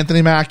 Haven't seen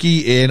Anthony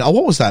Mackie in.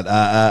 What was that?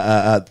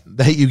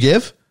 The Hate You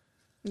Give.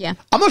 Yeah,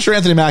 I'm not sure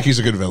Anthony Mackie's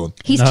a good villain.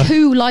 He's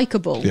too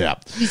likable. Yeah,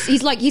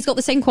 he's got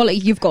the same quality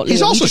you've got. Liam.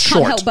 He's also you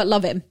short. Can't help but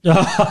love him.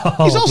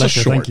 He's also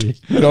short. You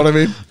know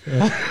what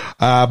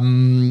I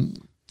mean?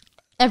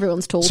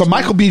 Everyone's tall. So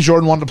Michael B.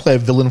 Jordan wanted to play a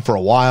villain for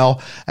a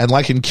while, and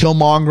like in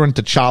Killmonger and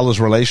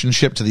T'Challa's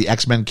relationship to the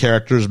X-Men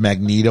characters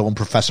Magneto and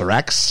Professor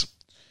X,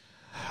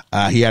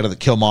 he added that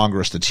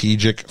Killmonger is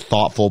strategic,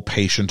 thoughtful,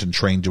 patient, and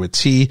trained to a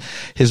T.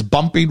 His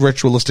bumpy,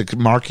 ritualistic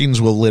markings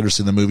we'll later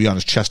see in the movie on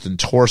his chest and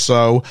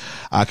torso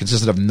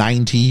consisted of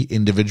 90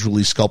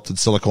 individually sculpted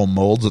silicone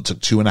molds that took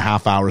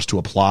 2.5 hours to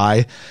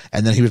apply,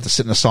 and then he would have to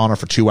sit in a sauna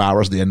for 2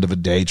 hours at the end of a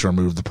day to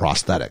remove the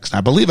prosthetics. Now,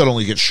 I believe that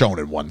only gets shown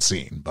in one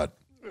scene, but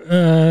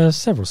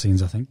several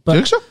scenes, I think. But, do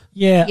you think so?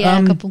 Yeah,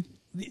 a couple.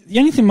 The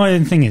only thing, my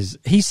own thing is,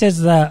 he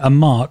says that a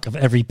mark of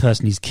every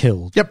person he's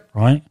killed. Yep.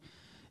 Right?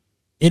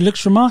 It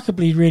looks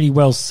remarkably really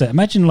well set.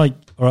 Imagine all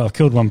right, I've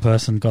killed one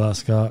person, got that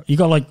scar. You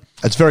got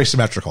it's very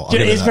symmetrical.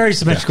 It's very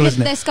symmetrical,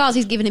 isn't it? They're scars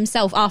he's given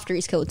himself after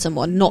he's killed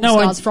someone, not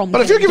scars from.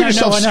 But if you're giving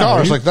yourself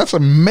scars, that's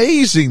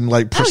amazing,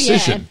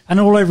 precision. Oh, yeah. And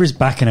all over his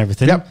back and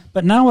everything. Yep.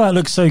 But now that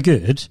looks so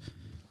good,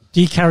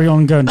 do you carry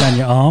on going down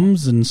your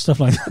arms and stuff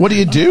like that? What do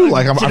you do?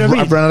 I've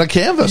run out of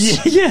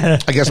canvas. Yeah.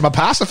 I guess I'm a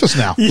pacifist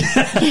now.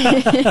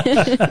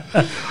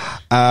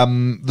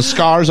 The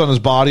scars on his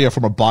body are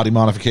from a body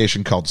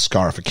modification called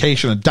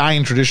scarification, a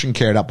dying tradition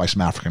carried out by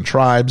some African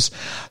tribes.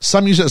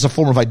 Some use it as a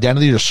form of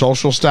identity or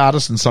social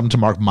status, and some to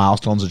mark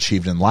milestones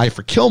achieved in life.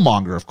 For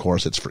Killmonger, of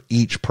course, it's for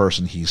each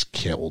person he's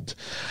killed.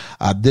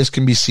 This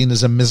can be seen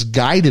as a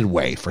misguided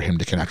way for him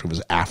to connect with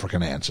his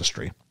African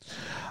ancestry.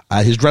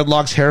 His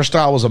dreadlocks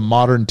hairstyle was a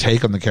modern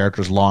take on the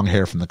character's long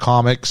hair from the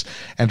comics,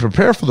 and to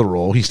prepare for the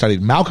role, he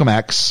studied Malcolm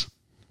X,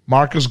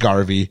 Marcus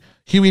Garvey,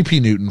 Huey P.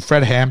 Newton,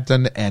 Fred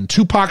Hampton, and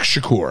Tupac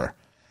Shakur,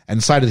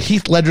 and cited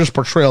Heath Ledger's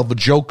portrayal of the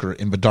Joker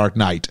in The Dark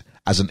Knight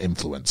as an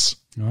influence.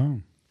 Oh.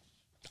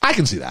 I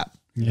can see that.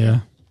 Yeah.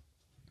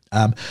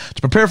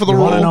 To prepare for the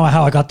role, I want to know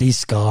how I got these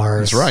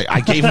scars. That's right.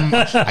 I gave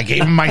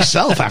him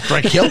myself after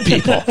I killed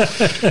people.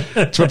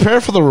 To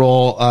prepare for the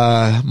role,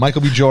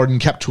 Michael B. Jordan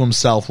kept to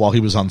himself while he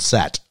was on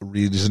set,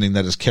 reasoning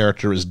that his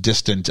character is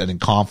distant and in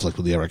conflict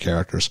with the other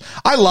characters.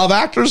 I love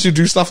actors who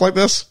do stuff like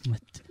this.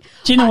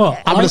 Do you know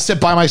what? I'm going to sit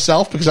by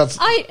myself because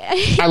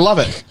I love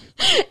it.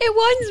 It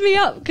winds me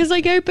up because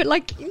I go, but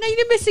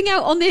you're missing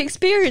out on the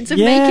experience of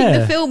making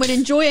the film and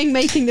enjoying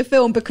making the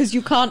film because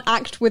you can't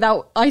act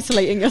without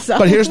isolating yourself.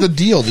 But here's the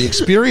deal. The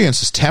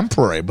experience is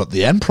temporary, but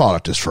the end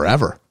product is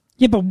forever.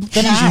 Yeah, but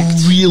then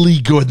he's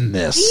really good in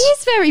this. He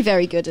is very,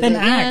 very good at it.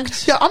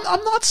 Act. Yeah,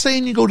 I'm not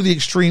saying you go to the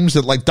extremes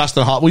that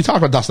Dustin Hoffman. We talked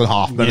about Dustin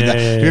Hoffman. You're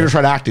going to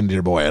try acting,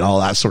 dear boy, and all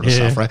that sort of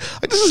stuff, right?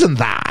 This isn't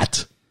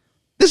that.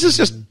 This is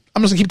just,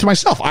 I'm just going to keep it to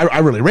myself. I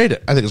really rate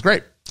it. I think it's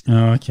great.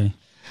 Oh, okay.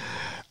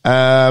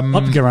 I'll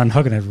be going around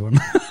hugging everyone.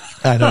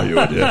 I know you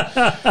would,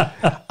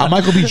 yeah.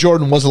 Michael B.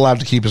 Jordan was allowed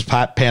to keep his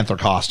Panther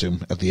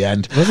costume at the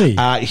end. Was he?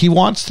 He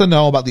wants to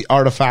know about the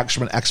artifacts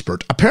from an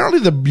expert. Apparently,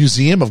 the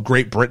Museum of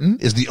Great Britain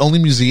is the only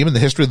museum in the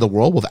history of the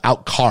world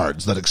without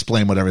cards that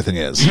explain what everything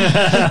is.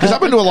 Because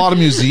I've been to a lot of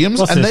museums,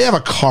 and they have a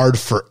card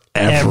for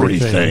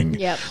everything.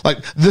 Yep.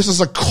 Like, this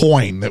is a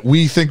coin that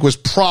we think was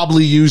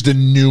probably used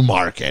in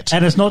Newmarket.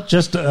 And it's not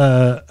just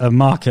a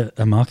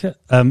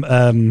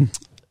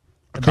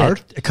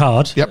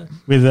card. Yep.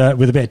 With a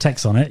bit of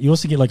text on it. You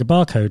also get like a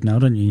barcode now,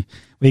 don't you?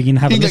 Where you can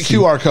have. You can get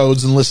QR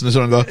codes and listen to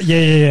someone go.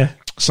 Yeah.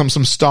 Some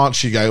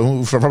staunchy guy,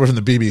 probably from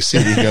the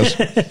BBC. He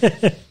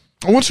goes,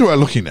 "What you are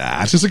looking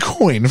at is a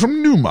coin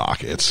from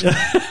Newmarket."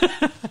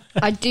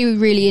 I do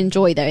really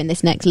enjoy though in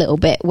this next little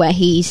bit where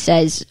he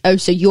says, "Oh,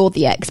 so you're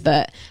the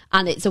expert,"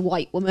 and it's a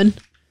white woman.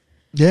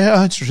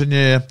 Yeah, interesting.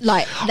 Yeah,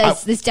 like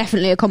there's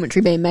definitely a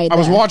commentary being made. I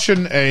was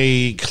watching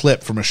a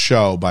clip from a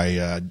show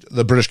by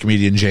the British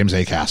comedian James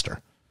Acaster,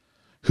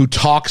 who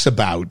talks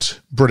about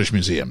British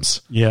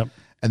museums. Yeah.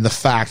 And the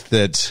fact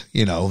that,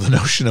 the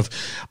notion of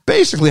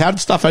basically how did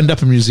stuff end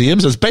up in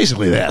museums is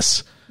basically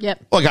this.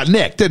 Yep. Well, it got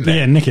nicked, didn't it?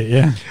 Yeah, nick it,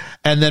 yeah.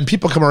 And then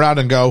people come around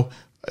and go,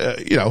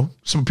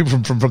 some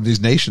people from these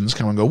nations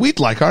come and go,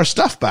 we'd like our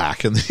stuff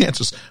back. And the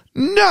answer is,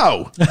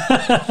 no,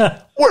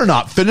 we're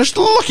not finished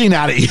looking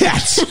at it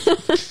yet.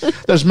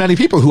 There's many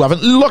people who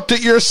haven't looked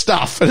at your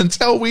stuff. And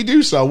until we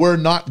do so, we're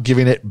not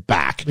giving it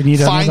back. We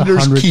need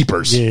Finders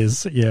keepers.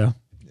 Years, yeah.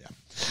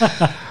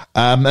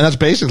 And that's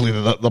basically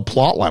the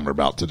plot line we're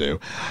about to do.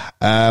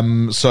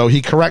 So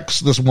he corrects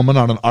this woman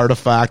on an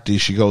artifact.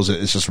 She goes,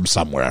 it's just from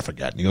somewhere, I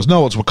forget. And he goes,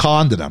 no, it's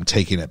Wakandan. I'm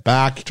taking it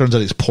back. It turns out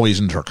he's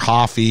poisoned her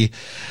coffee.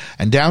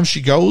 And down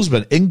she goes,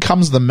 but in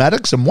comes the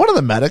medics. And one of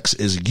the medics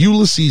is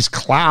Ulysses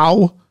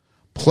Klaue,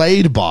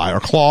 played by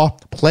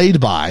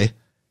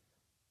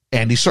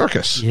Andy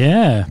Serkis.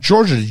 Yeah.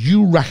 Georgia, did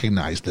you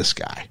recognize this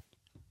guy?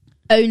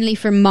 Only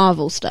from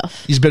Marvel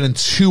stuff. He's been in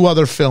 2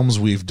 other films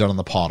we've done on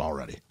the pod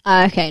already.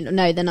 Okay,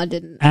 no, then I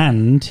didn't.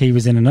 And he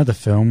was in another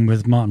film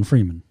with Martin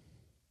Freeman.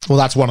 Well,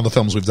 that's one of the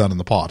films we've done in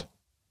the pod.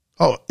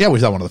 Oh, yeah,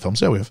 we've done one of the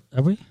films. Yeah, we have.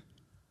 Have we? Have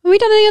we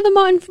done any other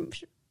Martin?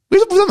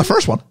 We've done the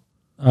first one.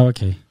 Oh,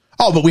 okay.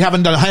 Oh, but we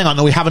haven't done, hang on,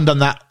 no, we haven't done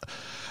that.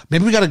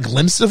 Maybe we got a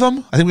glimpse of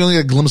him? I think we only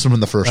got a glimpse of him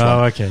in the first one.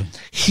 Oh, okay.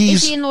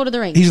 Is he in Lord of the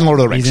Rings? He's in Lord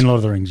of the Rings. He's in Lord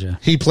of the Rings, yeah.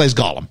 He plays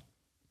Gollum.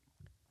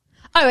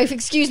 Oh,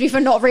 excuse me for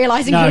not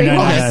realising who he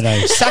was. No.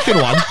 Second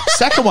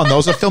one, though,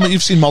 is a film that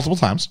you've seen multiple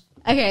times.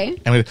 Okay.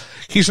 And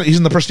he's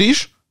in The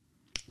Prestige.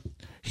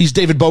 He's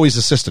David Bowie's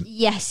assistant.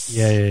 Yes.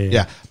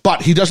 Yeah.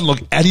 But he doesn't look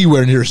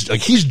anywhere near, like,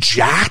 he's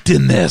jacked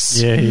in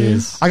this. Yeah, he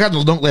is. I got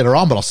the note later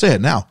on, but I'll say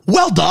it now.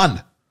 Well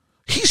done.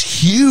 He's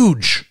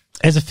huge.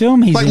 As a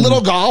film, he's like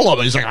little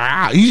Gollum. He's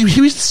like, he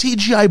was the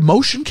CGI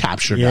motion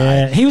capture guy.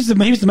 Yeah, he was the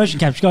motion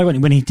capture guy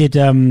when he did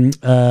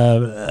Planet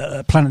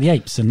of the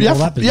Apes and all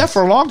that business. Yeah,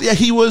 for a long time. Yeah,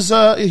 he was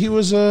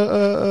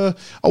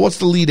what's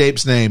the lead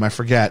ape's name? I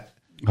forget.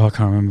 Oh, I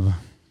can't remember.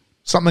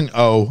 Something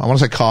I want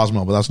to say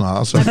Cosmo, but that's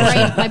not.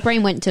 My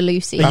brain went to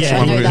Lucy.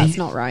 I know that's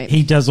not right.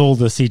 He does all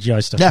the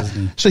CGI stuff,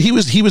 doesn't he? So he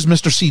was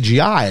Mr.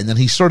 CGI, and then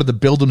he started to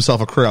build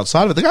himself a career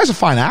outside of it. The guy's a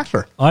fine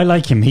actor. I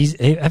like him.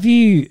 Have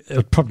you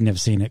probably never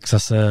seen it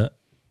because that's a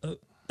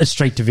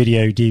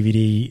straight-to-video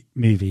DVD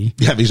movie.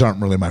 Yeah, these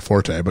aren't really my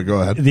forte, but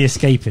go ahead. The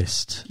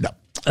Escapist. No.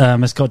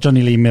 It's got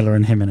Johnny Lee Miller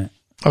and him in it.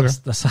 Okay.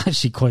 That's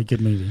actually quite a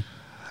good movie.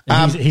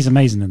 He's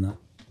amazing in that.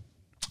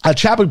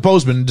 Chadwick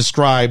Boseman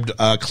described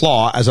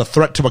Klaue as a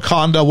threat to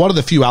Wakanda, one of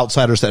the few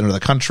outsiders to enter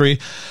the country,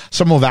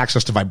 someone with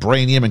access to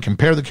vibranium, and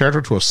compared the character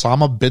to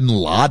Osama bin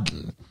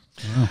Laden.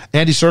 Oh.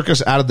 Andy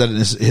Serkis added that in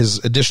his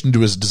addition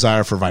to his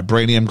desire for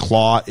vibranium,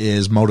 Klaue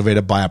is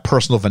motivated by a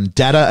personal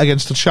vendetta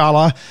against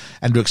T'Challa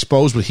and to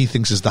expose what he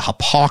thinks is the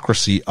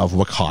hypocrisy of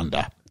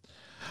Wakanda.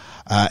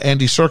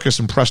 Andy Serkis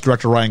impressed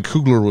director Ryan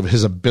Coogler with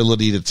his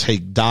ability to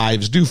take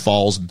dives, do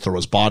falls, and throw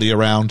his body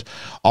around,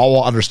 all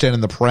while understanding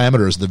the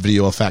parameters of the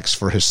video effects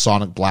for his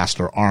sonic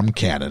blaster arm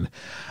cannon.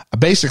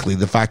 Basically,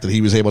 the fact that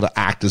he was able to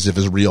act as if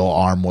his real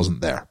arm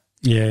wasn't there.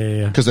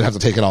 Yeah. Because they'd have to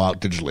take it all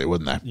out digitally,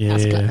 wouldn't they? Yeah.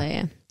 That's clever,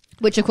 yeah.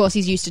 Which, of course,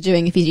 he's used to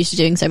doing. If he's used to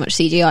doing so much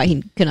CGI,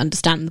 he can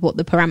understand what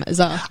the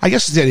parameters are. I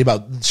guess it's the idea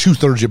about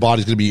 2/3 of your body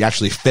is going to be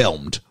actually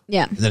filmed.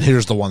 Yeah. And then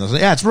here's the one that's,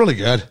 it's really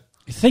good.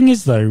 The thing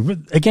is, though,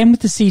 again,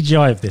 with the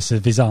CGI of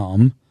his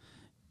arm,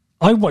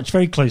 I watched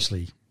very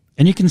closely,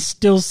 and you can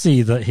still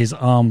see that his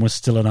arm was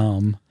still an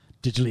arm,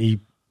 digitally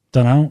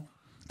done out,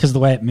 because of the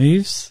way it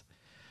moves.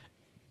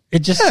 It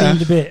just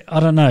seemed a bit, I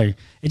don't know,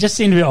 it just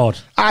seemed a bit odd.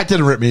 It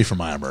didn't rip me from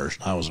my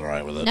immersion. I was all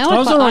right with it. No, I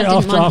was all right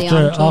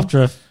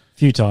after a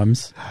few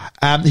times.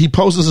 He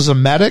poses as a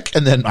medic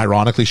and then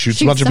ironically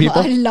shoots a bunch of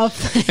people. I love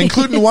that.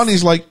 Including one,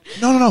 he's like,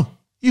 no,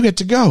 you get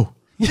to go.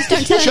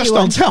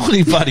 Don't tell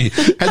anybody.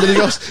 And then he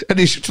goes and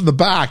he shoots from the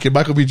back, and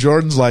Michael B.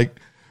 Jordan's like,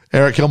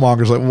 Eric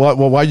Killmonger's like, what?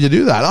 Well, why'd you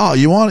do that? Oh,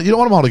 you don't want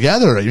them all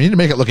together. You need to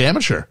make it look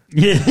amateur.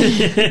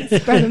 Yeah.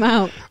 Spread them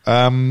out.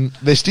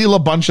 They steal a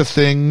bunch of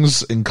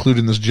things,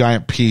 including this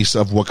giant piece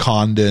of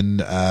Wakandan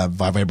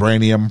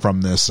vibranium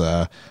from this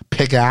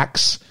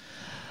pickaxe.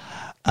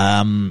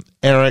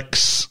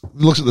 Eric's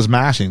looks at this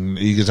mask and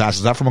he gets asked,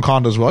 is that from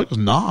Wakanda as well? He goes,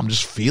 no, I'm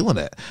just feeling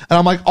it. And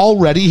I'm like,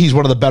 already he's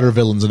one of the better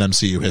villains in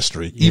MCU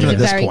history, even at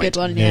this very point. Good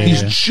one, yeah.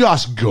 He's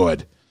just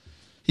good.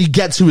 He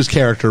gets who his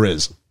character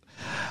is.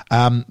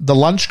 The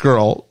lunch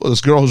girl,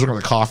 this girl who's working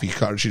at the coffee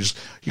cart, there's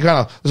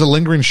a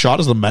lingering shot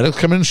as the medics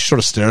come in, she sort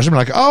of stares at him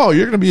like, oh,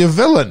 you're going to be a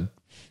villain.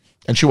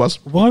 And she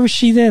was. Why was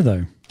she there,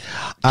 though?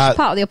 She's part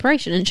of the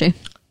operation, isn't she?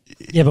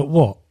 Yeah, but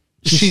what?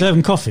 She's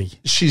serving coffee.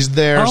 She's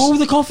there. Oh,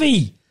 the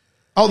coffee.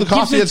 Oh, the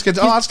coffee.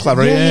 That's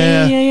clever.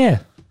 Yeah.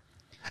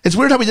 It's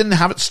weird how we didn't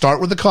have it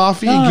start with the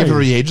coffee No. and give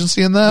her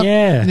agency in that.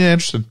 Yeah. Yeah,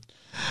 interesting.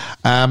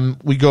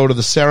 We go to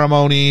the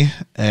ceremony,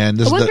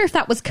 and I wonder if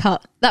that was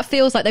cut. That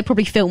feels like they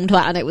probably filmed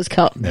that and it was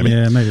cut.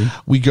 Yeah, maybe.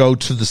 We go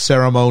to the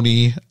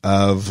ceremony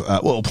of,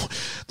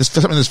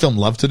 something this film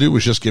loved to do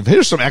was just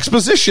here's some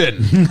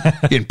exposition.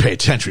 You didn't pay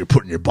attention, you're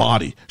putting your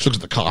body. She looks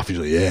at the coffee,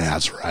 she's like, yeah,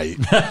 that's right.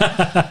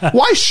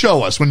 Why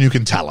show us when you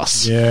can tell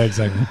us? Yeah,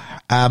 exactly.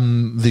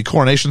 The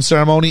coronation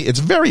ceremony, it's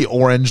very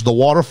orange. The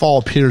waterfall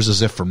appears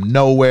as if from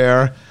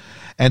nowhere.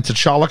 And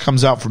T'Challa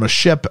comes out from a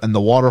ship, and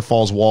the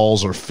waterfall's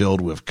walls are filled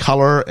with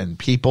color and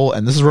people.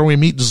 And this is where we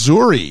meet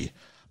Zuri,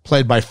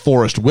 played by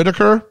Forrest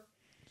Whitaker.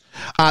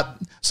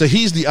 So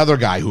he's the other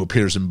guy who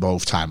appears in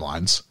both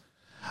timelines.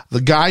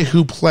 The guy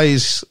who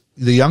plays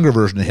the younger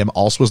version of him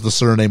also has the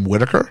surname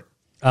Whitaker,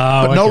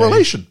 but no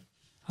relation.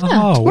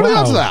 Oh, what are the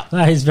odds of that?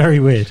 That is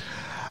very weird.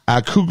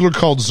 Coogler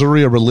called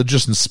Zuri a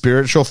religious and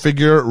spiritual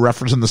figure,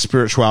 referencing the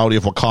spirituality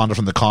of Wakanda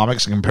from the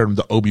comics, and compared him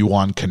to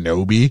Obi-Wan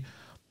Kenobi.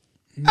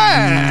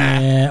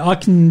 Yeah, I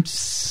can.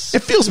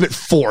 It feels a bit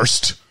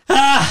forced.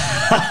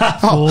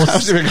 I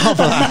was even going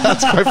for that.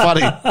 That's quite funny.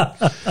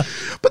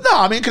 But no,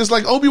 I mean, because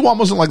like Obi-Wan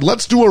wasn't like,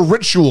 let's do a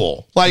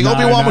ritual. Like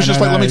Obi-Wan was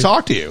just like, let me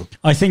talk to you.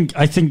 I think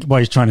what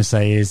he's trying to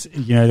say is,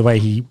 the way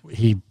he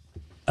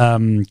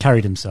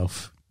carried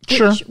himself.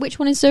 Sure. Which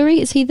one is Zuri?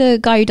 Is he the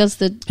guy who does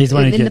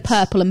the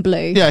purple and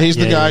blue? Yeah, he's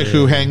the guy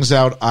who hangs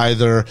out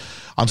either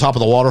on top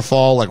of the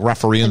waterfall, like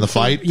refereeing the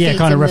fight. Yeah,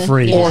 kind of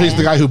referee. Or he's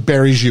the guy who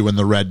buries you in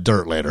the red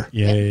dirt later.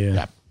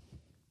 Yeah.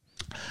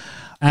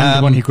 And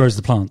the one who grows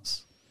the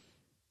plants.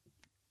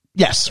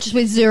 Yes. Just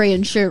with Zuri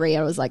and Shuri,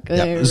 I was like...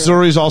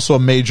 Zuri's also a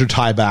major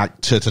tie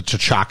back to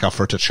T'Chaka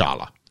for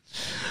T'Challa.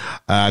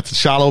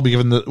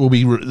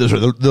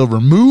 T'Challa they'll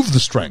remove the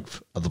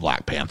strength of the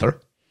Black Panther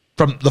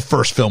from the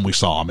first film we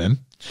saw him in.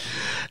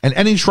 And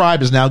any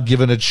tribe is now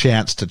given a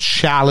chance to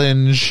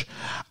challenge.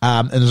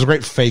 And there's a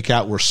great fake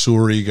out where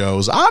Shuri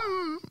goes,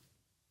 really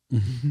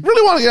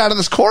want to get out of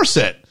this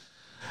corset.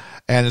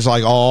 And it's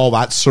like, oh,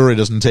 that Shuri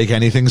doesn't take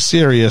anything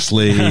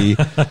seriously.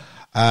 There's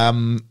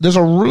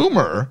a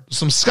rumor,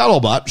 some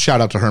scuttlebutt, shout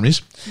out to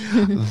Hermes,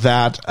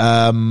 that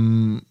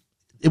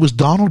it was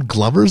Donald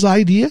Glover's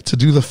idea to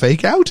do the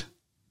fake out.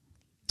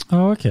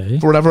 Oh, okay.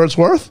 For whatever it's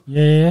worth.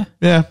 Yeah.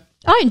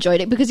 I enjoyed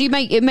it because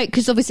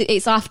because obviously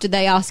it's after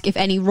they ask if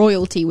any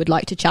royalty would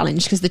like to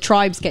challenge, because the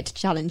tribes get to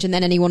challenge and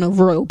then anyone of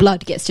royal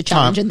blood gets to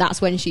challenge, and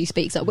that's when she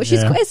speaks up, which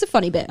is it's a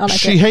funny bit. I like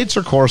she hates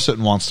her corset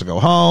and wants to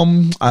go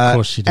home. Of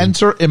course she did.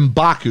 Enter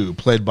M'Baku,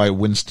 played by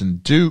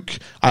Winston Duke.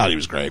 I thought he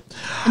was great.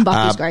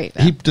 M'Baku's great.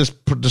 Yeah.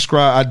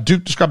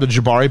 Duke described the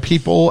Jabari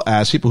people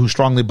as people who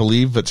strongly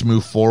believe that to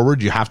move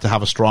forward, you have to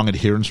have a strong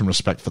adherence and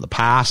respect for the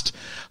past.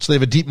 So they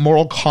have a deep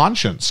moral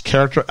conscience.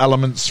 Character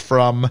elements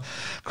from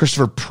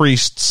Christopher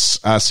Priest's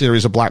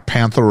series of Black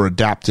Panther were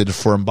adapted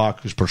for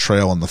M'Baku's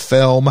portrayal in the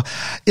film.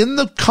 In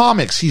the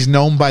comics, he's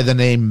known by the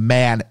name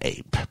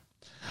Man-Ape.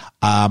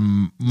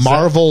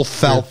 Marvel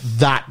felt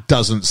that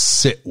doesn't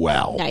sit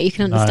well. No, you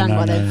can understand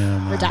why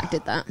they've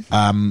redacted that.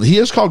 He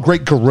is called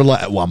Great Gorilla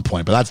at one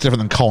point, but that's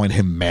different than calling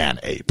him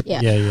Man-Ape.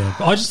 Yeah.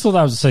 But I just thought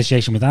that was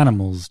association with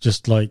animals,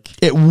 just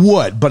like... It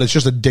would, but it's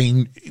just a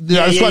ding...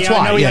 That's why.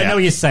 I know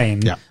what you're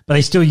saying, but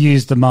they still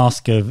use the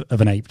mask of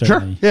an ape,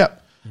 don't they? Yeah.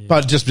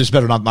 But just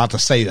better not to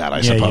say that,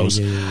 I suppose.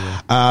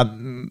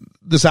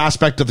 This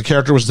aspect of the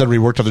character was that he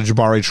worked on the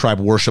Jabari tribe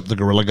worshipped the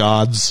gorilla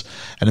gods,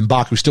 and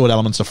M'Baku still had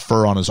elements of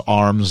fur on his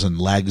arms and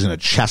legs and a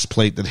chest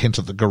plate that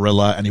hinted at the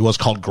gorilla, and he was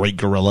called Great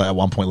Gorilla at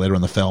one point later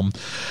in the film.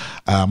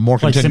 More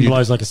continued,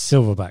 symbolized like a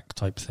silverback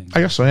type thing.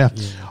 I guess so, yeah.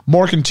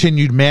 More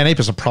continued, Man-Ape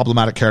is a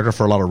problematic character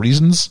for a lot of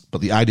reasons,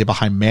 but the idea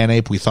behind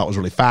Man-Ape we thought was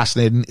really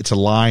fascinating. It's a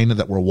line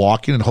that we're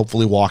walking and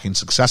hopefully walking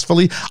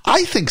successfully.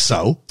 I think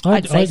so.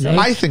 I'd say so.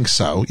 I think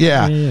so,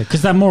 yeah.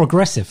 Because they're more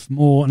aggressive,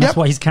 and that's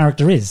what his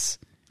character is.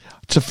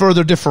 To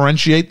further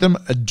differentiate them,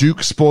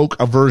 Duke spoke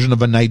a version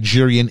of a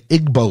Nigerian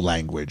Igbo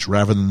language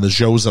rather than the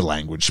Xhosa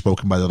language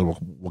spoken by the other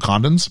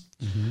Wakandans.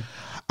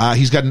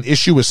 He's got an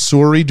issue with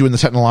Shuri doing the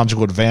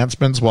technological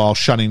advancements while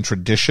shunning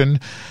tradition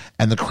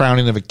and the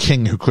crowning of a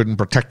king who couldn't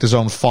protect his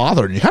own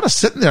father. And you're kind of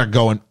sitting there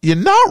going, you're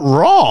not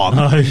wrong.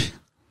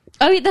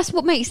 Oh, that's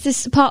what makes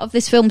this part of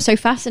this film so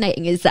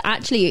fascinating, is that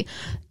actually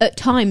at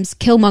times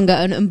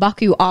Killmonger and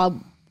M'Baku are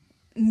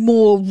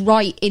more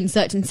right in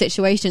certain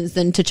situations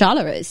than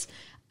T'Challa is.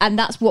 And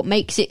that's what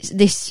makes it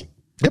this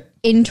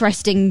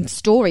interesting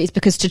story, is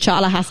because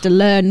T'Challa has to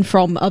learn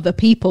from other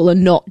people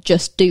and not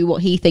just do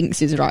what he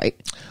thinks is right.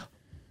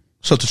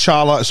 So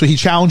T'Challa, so he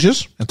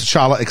challenges, and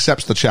T'Challa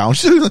accepts the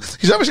challenge.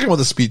 He's obviously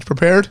with a speech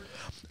prepared,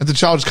 and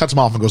T'Challa just cuts him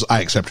off and goes,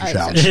 I accept your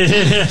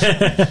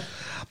challenge.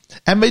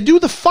 And they do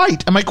the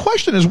fight. And my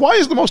question is, why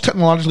is the most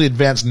technologically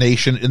advanced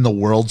nation in the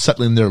world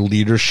settling their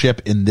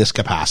leadership in this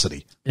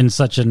capacity? In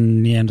such a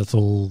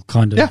Neanderthal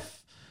kind of,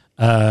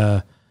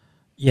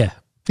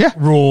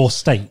 raw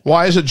state.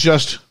 Why is it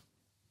just,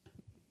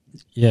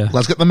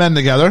 let's get the men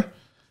together.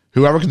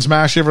 Whoever can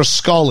smash every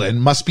skull in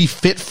must be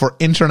fit for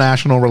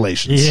international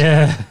relations.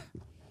 Yeah.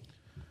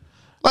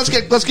 Let's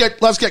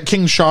get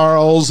King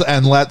Charles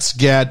and let's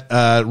get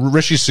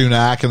Rishi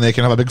Sunak, and they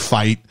can have a big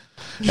fight.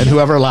 And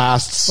whoever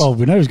lasts, well,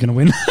 we know who's going to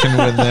win. Can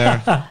win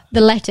there. The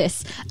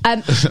lettuce.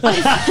 I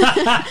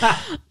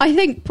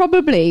think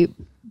probably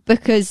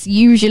because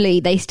usually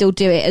they still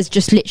do it as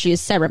just literally a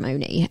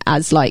ceremony,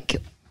 as like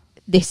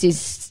this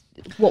is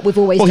what we've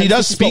always. Well, done, he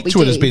does speak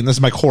to it as being this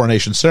is my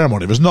coronation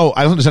ceremony. There's no,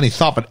 I don't think there's any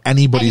thought, but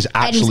anybody's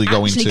actually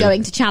going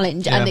to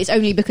challenge, and it's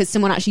only because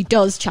someone actually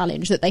does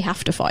challenge that they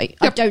have to fight.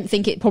 Yep. I don't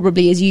think it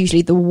probably is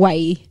usually the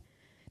way.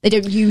 They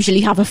don't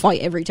usually have a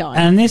fight every time.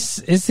 And is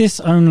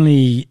this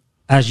only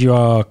as you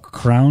are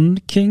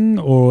crowned king,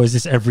 or is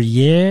this every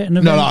year?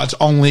 No, it's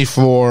only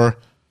for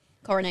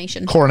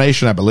coronation.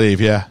 Coronation, I believe.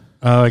 Yeah.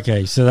 Oh,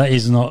 okay. So that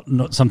is not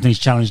something he's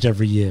challenged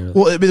every year.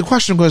 Well, the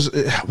question was,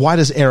 why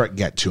does Eric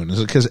get to it? Is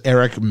it because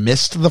Eric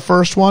missed the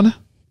first one?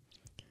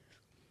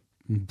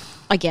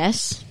 I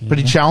guess. But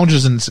he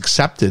challenges and it's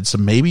accepted, so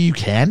maybe you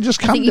can just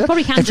come. I think you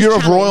probably can. If you're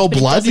of royal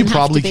blood, you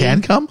probably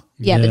can come.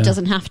 Yeah, but it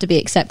doesn't have to be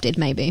accepted.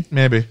 Maybe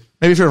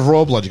if you're of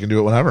royal blood, you can do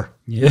it whenever.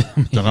 Yeah.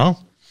 Don't know.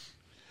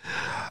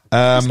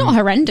 It's not a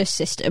horrendous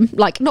system,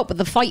 like not with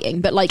the fighting,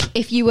 but like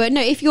if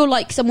you're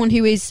like someone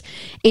who is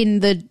in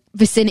the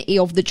vicinity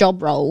of the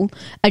job role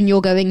and you're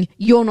going,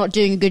 you're not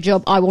doing a good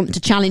job, I want to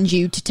challenge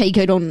you to take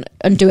it on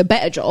and do a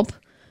better job.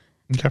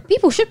 Okay.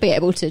 People should be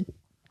able to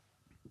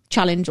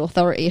challenge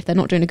authority if they're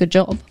not doing a good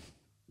job.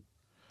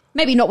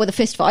 Maybe not with a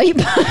fist fight.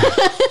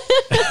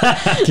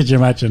 Could you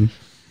imagine?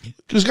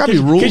 There's got to be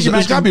rules.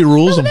 There's got to be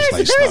rules in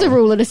place. There is a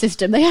rule in a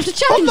system. They have to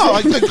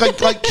challenge.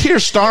 Like Keir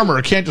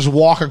Starmer can't just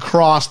walk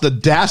across the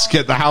desk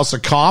at the House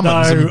of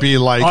Commons and be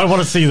like, I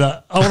want to see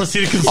that. I want to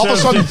see the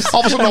Conservatives.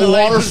 All of a sudden, a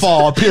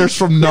waterfall appears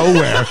from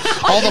nowhere.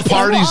 All the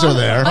parties are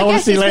there. I want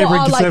to see Labour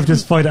and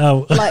Conservatives fight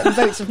out. Like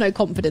votes of no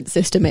confidence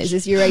system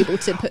is you're able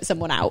to put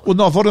someone out. Well,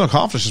 no, voting of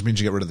confidence just means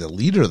you get rid of the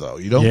leader, though.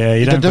 You don't. Yeah,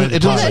 you don't.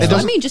 It doesn't.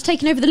 What I mean, just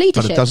taking over the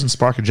leadership. But it doesn't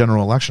spark a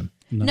general election.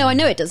 No, I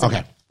know it doesn't.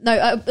 Okay. No,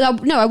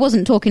 I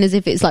wasn't talking as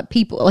if it's like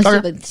people. I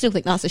still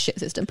think that's a shit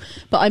system.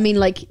 But I mean,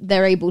 like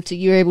you're able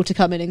to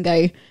come in and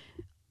go,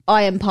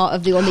 I am part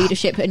of your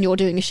leadership and you're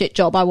doing a shit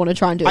job. I want to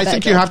try and do a better job. I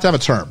think you have to have a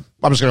term.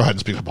 I'm just going to go ahead and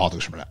speak for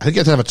politics for a minute. I think you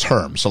have to have a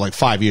term. So like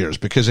 5 years,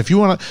 because if you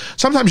want to,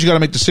 sometimes you got to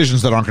make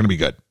decisions that aren't going to be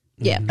good.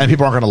 Yeah. And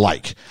people aren't going to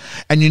like.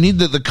 And you need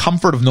the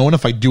comfort of knowing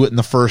if I do it in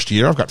the first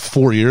year, I've got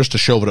 4 years to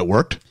show that it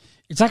worked.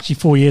 It's actually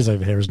 4 years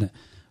over here, isn't it?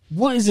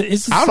 What is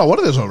it? I don't know what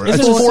it is over.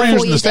 It's 4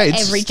 years in the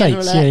States. Every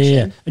general election.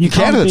 Yeah. And you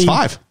Canada, it's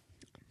 5.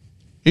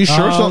 Are you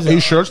sure it's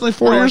only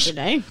 4 years?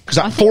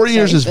 Because 4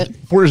 years is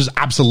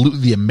absolutely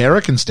the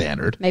American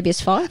standard. Maybe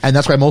it's 5. And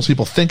that's why most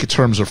people think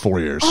terms are 4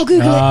 years. I'll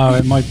Google it. Oh,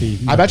 it might be.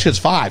 I bet you it's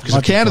 5. Because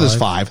if Canada's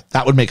 5,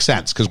 that would make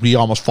sense. Because we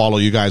almost follow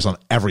you guys on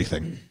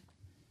everything.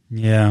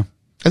 Yeah.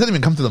 I didn't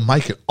even come to the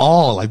mic at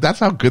all. Like, that's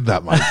how good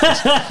that mic is.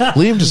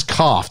 Liam just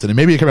coughed. And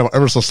maybe it came out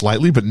ever so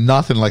slightly, but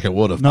nothing like it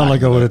would have. Not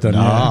like I would have done,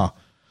 yeah.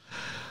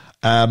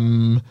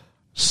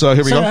 So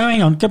here we go.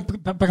 Hang on.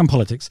 Back on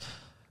politics.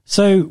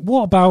 So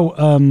what about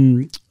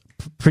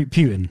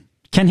Putin?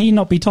 Can he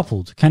not be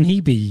toppled? Can he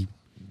be?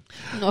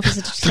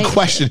 The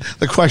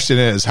question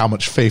is, how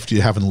much faith do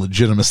you have in the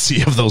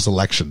legitimacy of those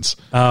elections?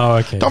 Oh,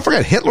 okay. Don't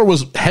forget, Hitler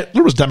was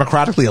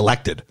democratically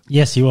elected.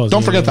 Yes, he was.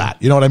 Don't forget that.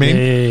 You know what I mean?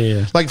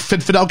 Yeah. Like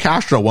Fidel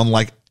Castro won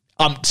like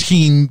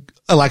umpteen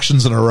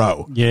elections in a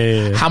row.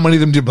 Yeah. How many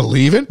of them do you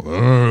believe in?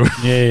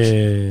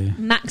 Yeah.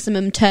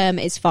 Maximum term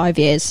is 5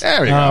 years.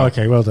 There we go. Oh,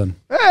 okay. Well done.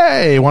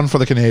 Hey, one for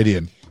the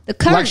Canadian.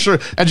 Lecture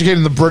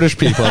educating the British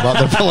people about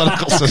their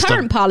political system. The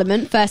current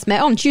Parliament first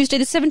met on Tuesday,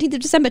 the 17th of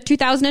December,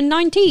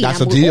 2019. That's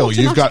the deal. Will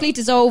automatically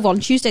dissolve on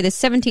Tuesday, the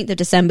 17th of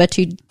December,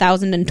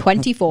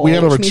 2024. We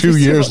have over 2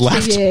 years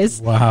left. 2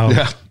 years. Wow.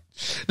 Yeah.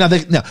 Now,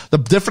 the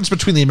difference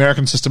between the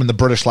American system and the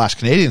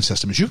British/Canadian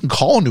system is you can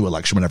call a new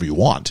election whenever you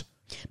want.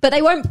 But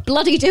they won't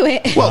bloody do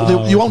it.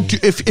 Well, you won't do,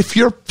 if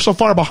you're so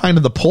far behind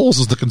in the polls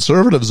as the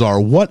Conservatives are,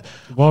 what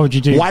would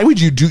you do? Why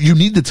would you do? You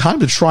need the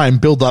time to try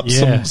and build up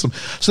some.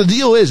 So the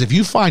deal is, if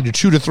you find you're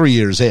 2 to 3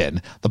 years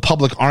in, the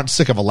public aren't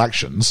sick of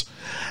elections,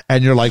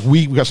 and you're like,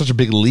 we got such a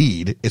big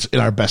lead, it's in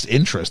our best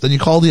interest, then you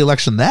call the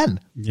election then.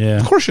 Yeah.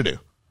 Of course you do.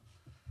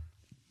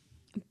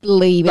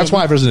 That's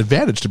why there's an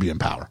advantage to be in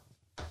power.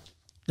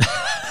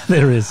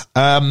 There is.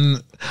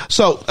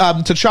 So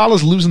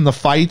T'Challa's losing the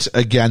fight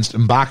against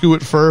M'Baku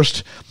at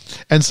first,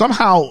 and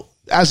somehow,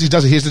 as he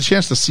does it, he has the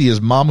chance to see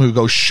his mom, who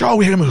goes, "Show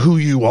him who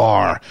you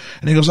are,"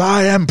 and he goes,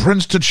 "I am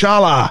Prince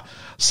T'Challa,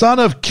 son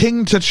of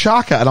King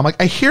T'Chaka," and I'm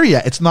like, "I hear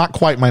ya. It's not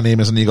quite my name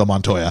is Inigo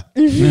Montoya.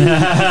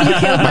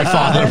 My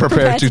father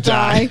prepared to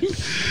die."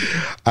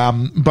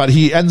 But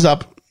he ends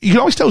up, you can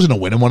always tell who's going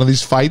to win in one of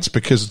these fights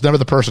because it's never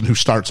the person who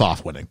starts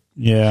off winning.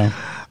 Yeah.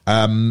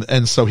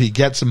 And so he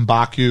gets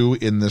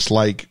M'Baku in this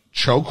like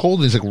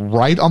chokehold. He's like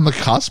right on the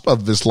cusp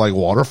of this like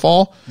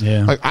waterfall.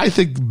 Yeah. Like I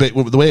think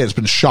the way it's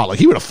been shot, like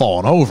he would have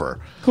fallen over.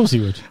 Of course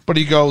he would. But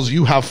he goes,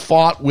 "You have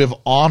fought with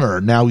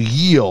honor. Now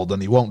yield."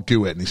 And he won't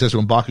do it. And he says to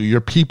M'Baku, "Your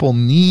people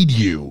need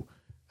you."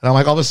 And I'm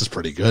like, "Oh, this is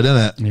pretty good, isn't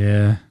it?"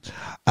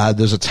 Yeah.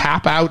 There's a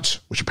tap out,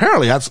 which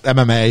apparently that's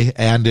MMA,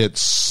 and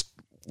it's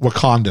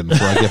Wakandan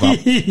before I give up.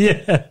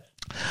 Yeah.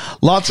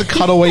 Lots of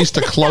cutaways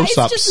to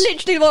close-ups. It's just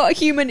literally what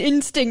human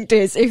instinct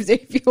is. If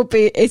you're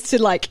is to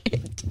like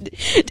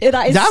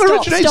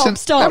that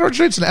stop. That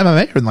originates in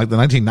MMA in like the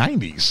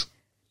 1990s.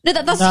 No,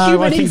 that's I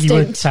human think instinct.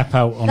 you would tap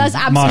out on That's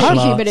martial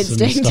absolutely human arts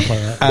and instinct.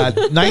 stuff like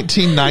that.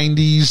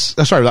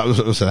 1990s. Sorry, that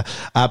was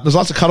there's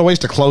lots of cutaways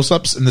to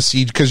close-ups in the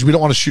siege because we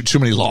don't want to shoot too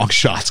many long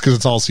shots because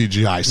it's all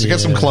CGI. So you get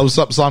some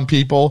close-ups on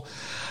people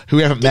who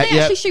we haven't met Did they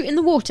yet. actually shoot in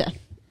the water?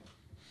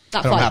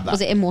 That fight,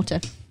 was it in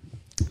water?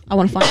 I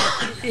want to find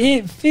out.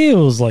 It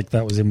feels like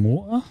that was in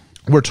water.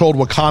 We're told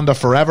Wakanda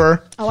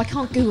forever. Oh, I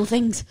can't Google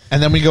things.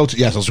 And then we go to,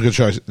 yes, that's a good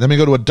choice. Then we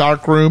go to a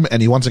dark room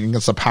and he once again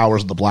gets the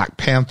powers of the Black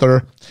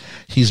Panther.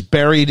 He's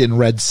buried in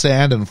red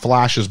sand and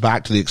flashes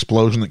back to the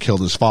explosion that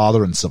killed his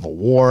father in Civil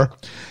War.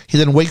 He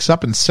then wakes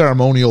up in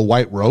ceremonial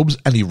white robes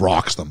and he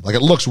rocks them. Like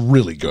it looks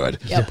really good.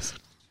 Yep.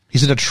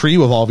 He's in a tree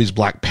with all these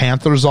Black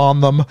Panthers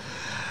on them.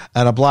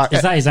 And a black...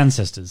 Is that his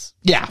ancestors?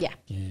 Yeah.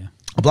 Yeah.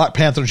 A Black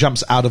Panther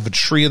jumps out of a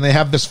tree and they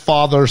have this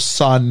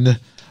father-son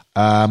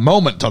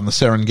moment on the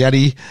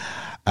Serengeti.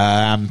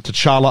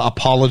 T'Challa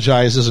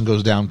apologizes and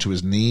goes down to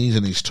his knees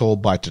and he's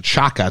told by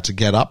T'Chaka to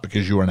get up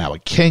because you are now a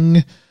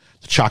king.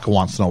 T'Chaka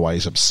wants to know why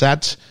he's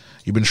upset.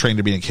 You've been trained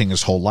to be a king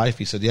his whole life.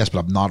 He said, yes, but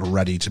I'm not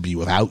ready to be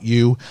without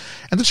you.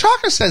 And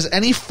T'Chaka says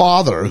any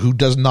father who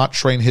does not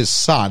train his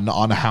son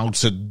on how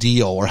to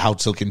deal or how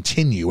to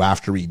continue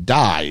after he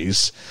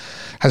dies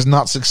has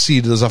not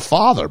succeeded as a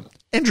father.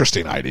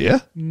 Interesting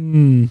idea.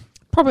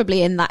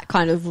 Probably in that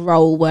kind of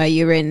role where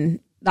you're in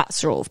that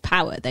sort of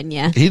power, then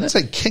yeah. He didn't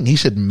say king, he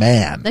said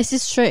man. This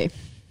is true.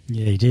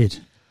 Yeah, he did.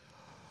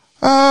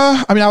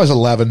 I mean, I was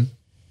 11.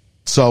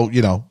 So,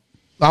 you know,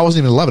 I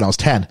wasn't even 11, I was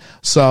 10.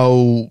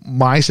 So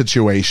my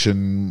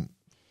situation,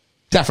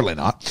 definitely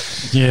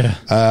not. Yeah.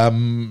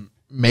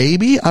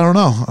 Maybe, I don't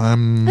know. I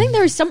think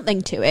there is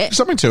something to it.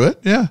 Something to it,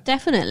 yeah.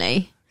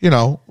 Definitely. You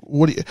know,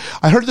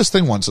 I heard this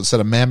thing once that said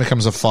a man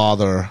becomes a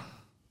father.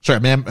 Sorry,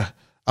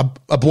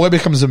 a boy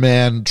becomes a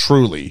man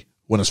truly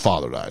when his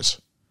father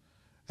dies.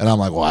 And I'm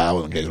like, well, that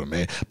wasn't engaged with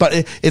me.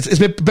 But it's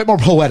a bit more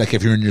poetic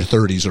if you're in your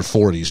 30s or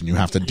 40s and you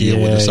have to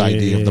deal with this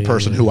idea of the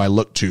person who I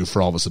look to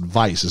for all this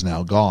advice is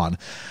now gone.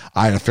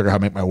 I have to figure out how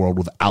to make my world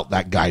without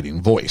that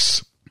guiding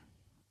voice.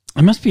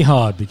 It must be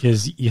hard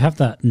because you have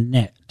that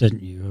net,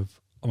 don't you, of,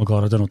 oh my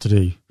God, I don't know what to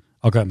do.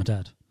 I'll go at my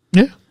dad.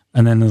 Yeah.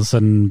 And then all of a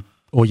sudden,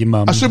 or your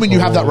mum. Assuming you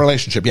have that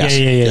relationship, yes.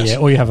 Yeah.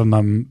 Or you have a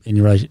mum in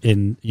your,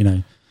 you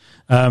know.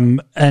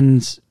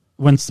 And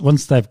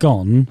once they've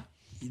gone,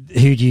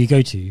 who do you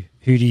go to?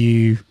 Who do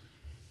you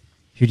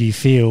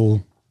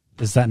feel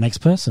is that next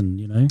person,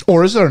 you know?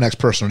 Or is there a next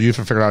person, or do you have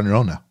to figure it out on your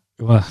own now?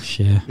 Well,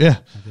 yeah. Yeah.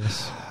 I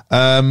guess.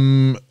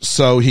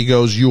 So he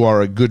goes, you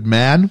are a good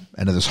man,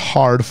 and it is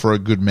hard for a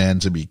good man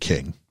to be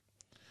king.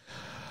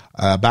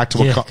 Back to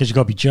because you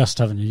got to be just,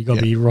 haven't you? You got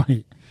to be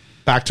right.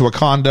 Back to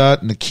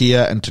Wakanda,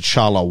 Nakia and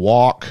T'Challa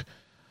walk.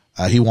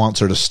 He wants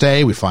her to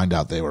stay. We find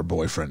out they were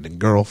boyfriend and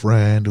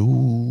girlfriend.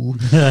 Ooh.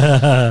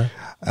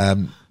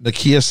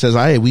 Nakia says,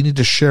 hey, we need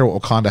to share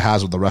what Wakanda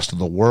has with the rest of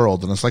the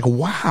world. And it's like,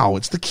 wow,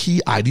 it's the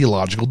key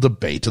ideological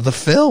debate of the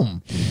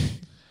film.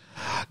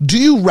 Do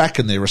you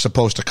reckon they were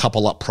supposed to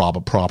couple up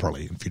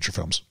properly in future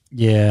films?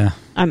 Yeah.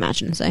 I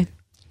imagine so.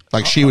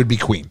 Like she would be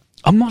queen.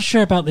 I'm not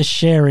sure about this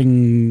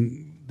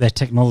sharing their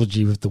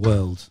technology with the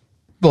world.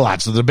 Well,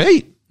 that's the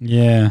debate.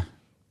 Yeah.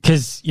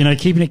 Because, you know,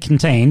 keeping it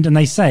contained, and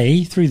they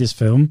say through this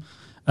film,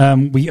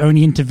 we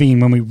only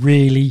intervene when we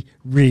really,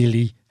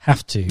 really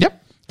have to. Yep.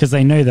 Because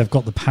they know they've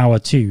got the power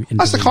to intervene.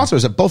 That's the concept,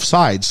 is that both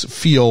sides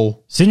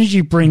feel as soon as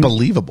you bring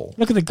believable.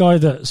 Look at the guy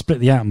that split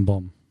the atom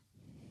bomb.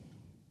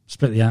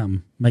 Split the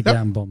atom. Make the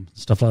atom bomb.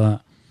 Stuff like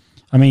that.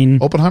 I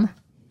mean... Oppenheimer?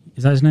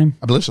 Is that his name?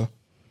 I believe so.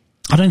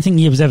 I don't think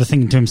he was ever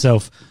thinking to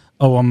himself,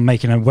 oh, I'm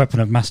making a weapon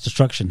of mass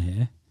destruction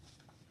here.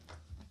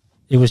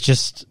 It was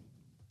just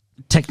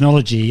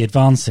technology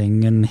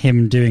advancing and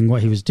him doing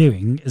what he was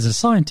doing as a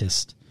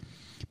scientist.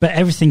 But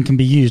everything can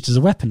be used as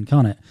a weapon,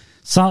 can't it?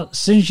 So as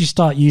soon as you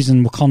start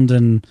using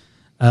Wakandan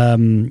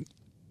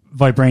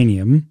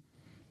vibranium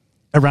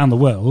around the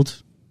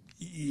world,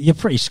 you're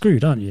pretty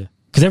screwed, aren't you?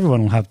 Because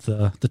everyone will have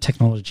the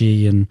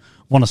technology and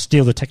want to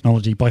steal the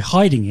technology by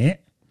hiding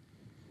it.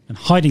 And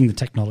hiding the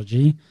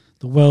technology,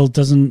 the world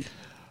doesn't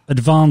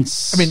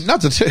advance. I mean,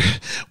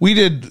 we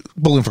did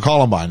Bowling for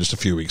Columbine just a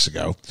few weeks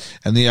ago,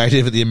 and the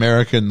idea that the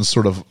Americans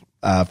sort of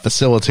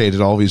facilitated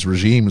all these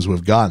regimes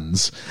with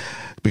guns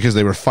because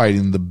they were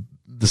fighting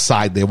the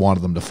side they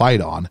wanted them to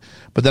fight on.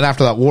 But then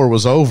after that war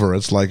was over,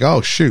 it's like,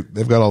 oh shoot,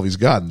 they've got all these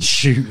guns.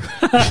 Shoot.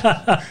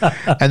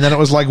 And then it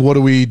was like, what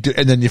do we do?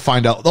 And then you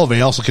find out, oh,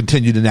 they also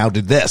continued and now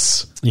did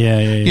this. Yeah.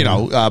 You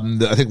know,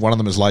 I think one of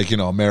them is like, you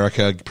know,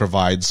 America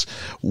provides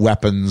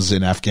weapons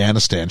in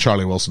Afghanistan,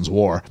 Charlie Wilson's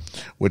war,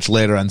 which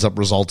later ends up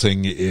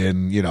resulting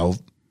in, you know,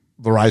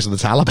 the rise of the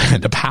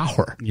Taliban to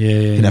power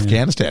in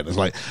Afghanistan. It's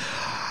like,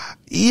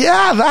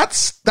 yeah,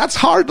 that's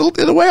hard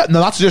in a way. No,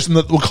 that's just in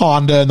the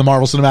Wakanda and the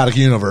Marvel Cinematic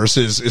Universe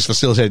is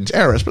facilitating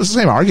terrorists, but it's the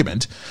same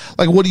argument.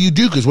 Like, what do you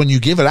do? Because when you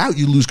give it out,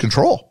 you lose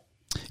control.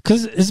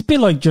 Because it's a bit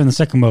like during the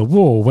Second World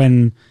War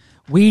when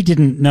we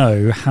didn't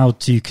know how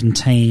to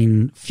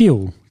contain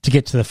fuel to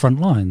get to the front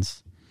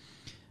lines.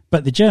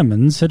 But the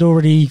Germans had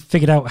already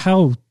figured out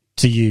how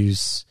to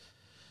use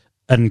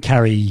and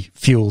carry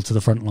fuel to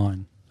the front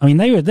line. I mean,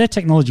 their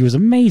technology was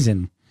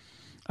amazing.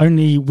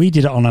 Only we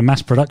did it on a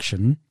mass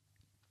production.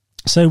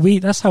 So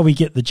that's how we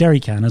get the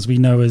jerry can, as we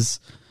know as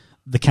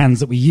the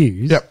cans that we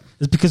use. Yep.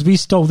 It's because we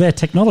stole their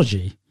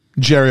technology.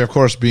 Jerry, of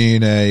course,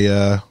 being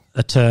a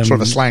term, sort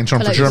of a slang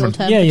term for German.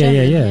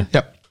 Yeah.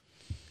 Yep.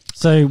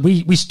 So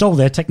we stole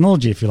their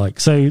technology, if you like.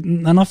 So,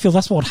 and I feel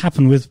that's what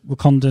happened with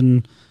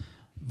Wakandan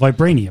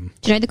vibranium.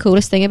 Do you know the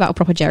coolest thing about a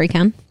proper jerry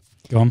can?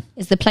 Go on.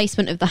 Is the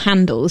placement of the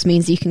handles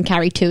means you can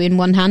carry two in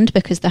one hand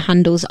because the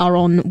handles are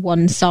on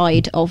one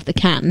side of the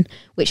can,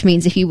 which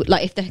means if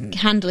the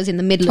handle is in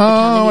the middle of the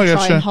can and you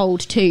try and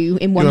hold two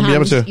in one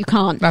hand, you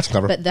can't. That's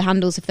clever. But the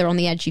handles, if they're on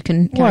the edge, you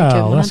can carry two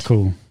in one hand. That's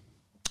cool.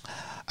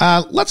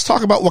 Let's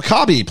talk about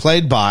W'Kabi,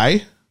 played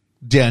by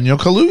Daniel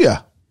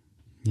Kaluuya.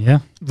 Yeah.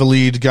 The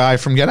lead guy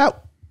from Get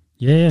Out.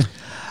 Yeah.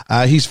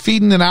 He's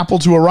feeding an apple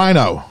to a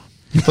rhino.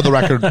 For the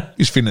record,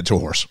 he's feeding it to a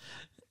horse.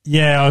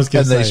 Yeah, I was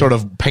going to say. And they sort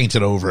of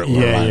painted over it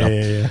with a rhino.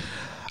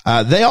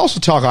 Yeah. They also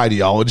talk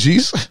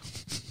ideologies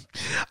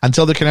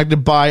until they're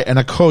connected by an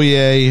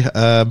Okoye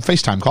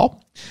FaceTime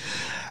call.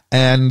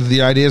 And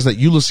the idea is that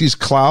Ulysses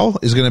Klaue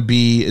is going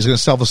to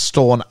sell the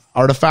stolen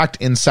artifact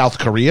in South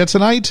Korea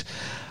tonight.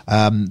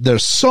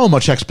 There's so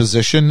much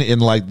exposition in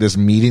like this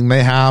meeting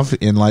they have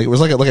in like, it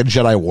was like a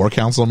Jedi War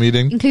Council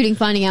meeting, including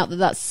finding out that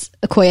that's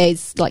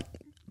Okoye's like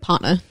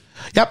partner.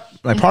 Yep,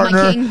 my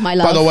partner. My king, my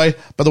love.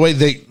 By the way,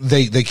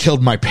 they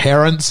killed my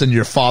parents, and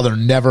your father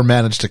never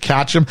managed to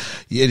catch him.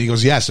 And he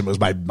goes, yes, it was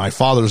my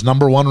father's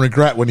number one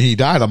regret when he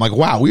died. I'm like,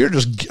 wow, we are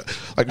just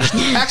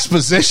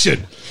exposition.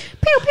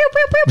 Pew, pew,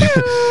 pew, pew,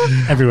 pew.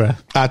 Everywhere.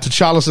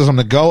 T'Challa says, I'm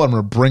going to go. I'm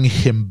going to bring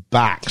him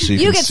back. So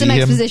you get some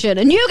exposition,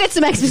 and you get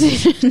some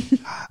exposition.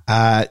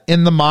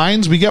 In the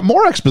mines, we get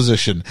more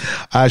exposition.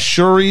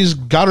 Shuri's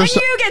got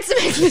herself. And you get some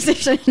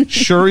exposition.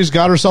 Shuri's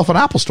got herself an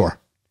Apple store.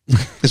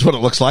 Is what it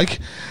looks like.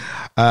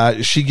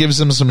 She gives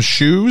him some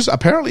shoes.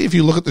 Apparently, if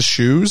you look at the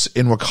shoes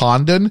in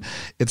Wakandan,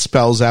 it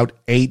spells out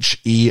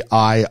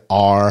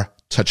H-E-I-R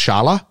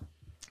T'Challa.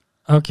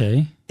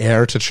 Okay.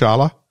 Air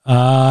T'Challa.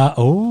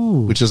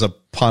 Which is a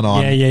pun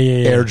on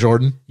Air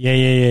Jordan.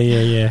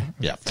 Yeah.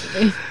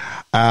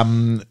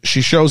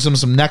 She shows him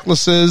some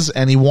necklaces,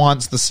 and he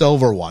wants the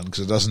silver one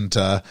because it doesn't.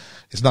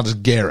 It's not as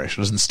garish.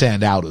 It doesn't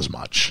stand out as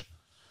much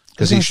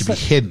because he should be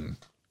hidden.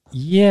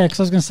 Yeah, because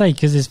I was going to say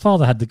because his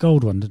father had the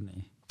gold one, didn't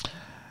he?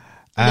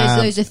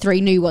 Those are three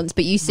new ones,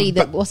 but you see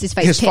that what's his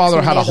face? His father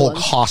had a whole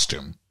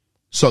costume.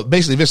 So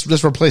basically,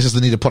 this replaces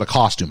the need to put a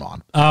costume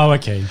on. Oh,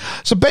 okay.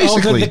 So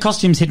basically, the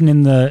costume's hidden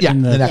in the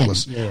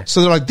necklace. Yeah.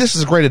 So they're like, this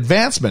is a great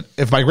advancement.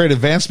 If by great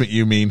advancement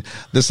you mean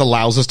this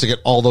allows us to get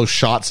all those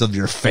shots of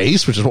your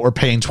face, which is what we're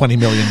paying $20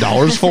 million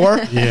for.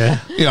 Yeah.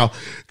 You know,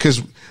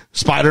 because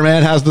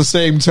Spider-Man has the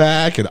same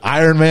tech, and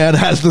Iron Man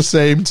has the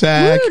same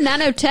tech. Woo,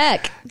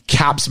 nanotech.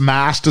 Cap's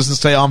mask doesn't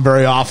stay on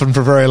very often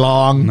for very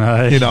long.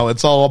 Nice. You know,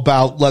 it's all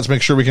about let's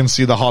make sure we can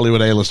see the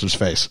Hollywood A-lister's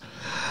face.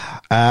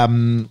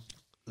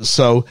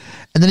 So,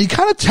 and then he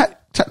kind of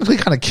technically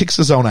kind of kicks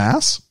his own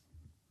ass.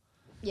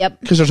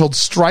 Yep. Because they're told,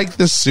 strike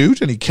this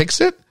suit, and he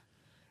kicks it,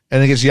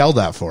 and he gets yelled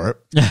at for it.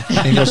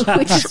 And he goes,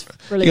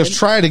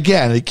 try it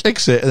again, and he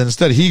kicks it, and then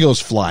instead he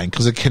goes flying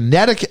because of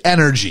kinetic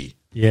energy.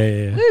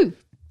 Yeah. Woo.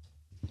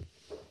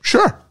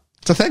 Sure.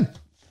 It's a thing.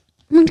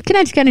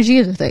 Kinetic energy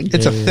is a thing.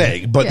 It's a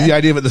thing, but the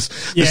idea of this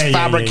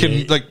fabric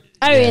can like...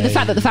 the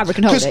fact that the fabric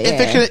can hold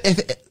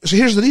it. So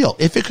here's the deal.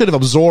 If it could have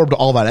absorbed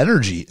all that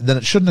energy, then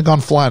it shouldn't have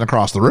gone flying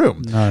across the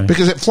room. No.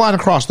 Because it flying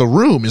across the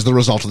room is the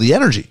result of the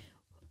energy.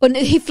 Well,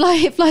 it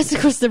flies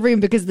across the room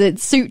because the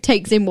suit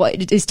takes in what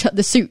it is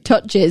the suit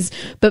touches,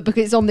 but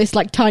because it's on this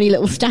like tiny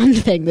little stand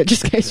thing that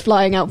just goes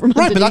flying out from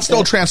underneath. Right, but that's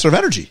still a transfer of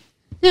energy.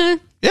 Yeah.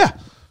 Yeah.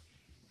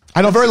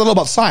 I know very little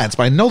about science,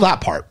 but I know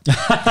that part.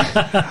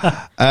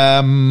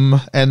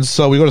 And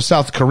so we go to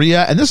South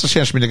Korea, and this is a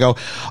chance for me to go,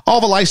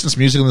 all the licensed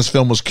music in this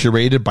film was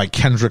curated by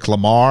Kendrick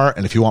Lamar,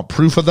 and if you want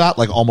proof of that,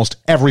 like almost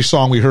every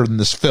song we heard in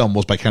this film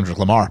was by Kendrick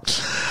Lamar.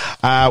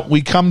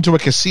 We come to a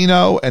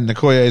casino, and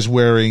Okoye is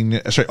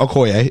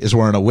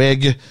wearing a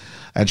wig,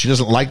 and she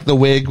doesn't like the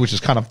wig, which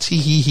is kind of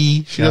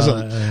tee-hee-hee. She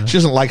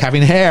doesn't like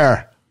having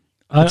hair.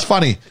 It's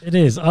funny. It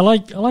is. I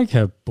like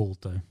her bald,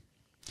 though.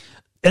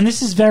 And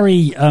this is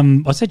very,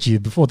 I said to you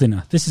before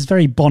dinner, this is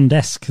very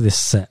Bond-esque, this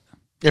set.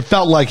 It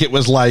felt like it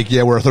was like,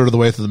 we're a third of the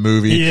way through the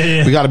movie.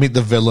 Yeah. We got to meet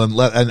the villain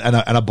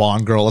and a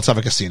Bond girl. Let's have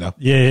a casino.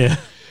 Yeah.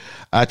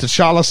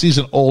 T'Challa sees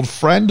an old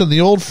friend, and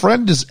the old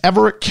friend is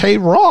Everett K.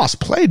 Ross,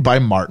 played by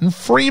Martin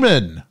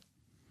Freeman.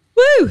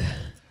 Woo!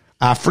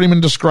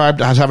 Freeman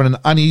described as having an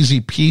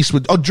uneasy peace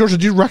with... Oh, Georgia,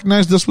 did you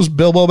recognize this was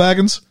Bilbo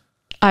Baggins?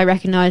 I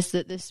recognized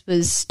that this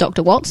was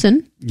Dr.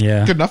 Watson.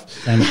 Yeah. Good enough.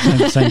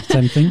 Same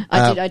thing.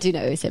 I do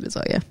know it's him as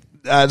well, yeah.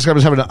 Described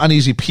as having an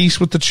uneasy peace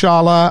with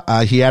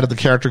T'Challa. He added the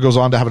character goes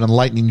on to have an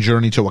enlightening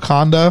journey to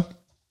Wakanda.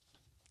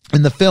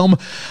 In the film,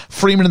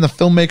 Freeman and the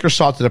filmmaker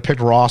sought to depict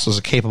Ross as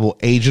a capable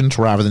agent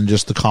rather than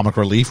just the comic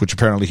relief, which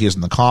apparently he is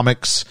in the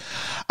comics.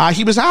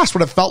 He was asked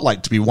what it felt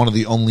like to be one of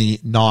the only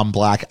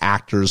non-black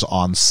actors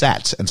on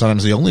set, and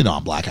sometimes the only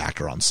non-black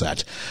actor on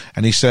set.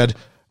 And he said,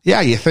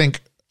 yeah, you think,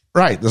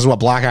 right, this is what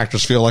black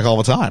actors feel like all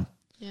the time.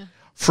 Yeah.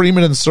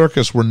 Freeman and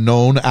Serkis were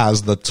known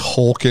as the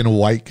Tolkien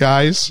white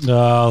guys.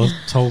 Oh,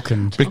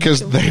 Tolkien.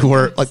 Because they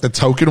were like the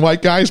token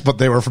white guys, but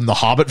they were from the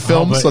Hobbit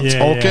films,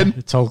 Tolkien.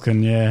 Yeah.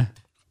 Tolkien, yeah.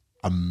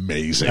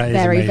 Amazing.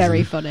 Very, amazing.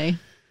 very funny.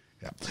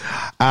 Yeah.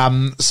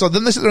 So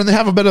then they sit there and they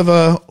have a bit of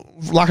a,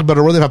 lack of a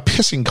better word, they have a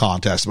pissing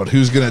contest about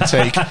who's going to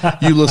take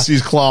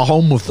Ulysses Claw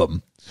home with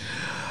them.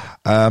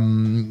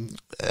 And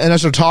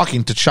as they're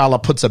talking,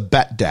 T'Challa puts a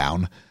bet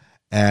down,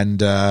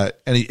 and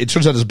it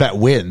turns out his bet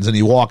wins, and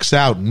he walks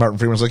out, and Martin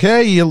Freeman's like,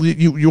 hey,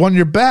 you won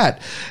your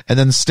bet. And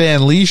then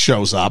Stan Lee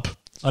shows up.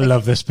 I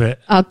love this bit.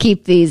 I'll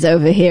keep these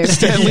over here.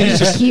 Stan Lee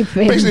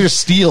basically just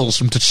steals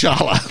from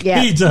T'Challa.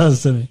 Yeah. He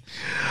does, doesn't he?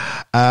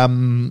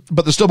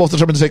 But they're still both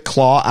determined to take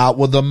Claw out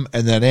with them,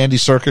 and then Andy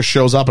Serkis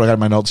shows up, and I got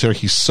my notes here.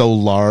 He's so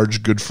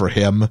large, good for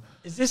him.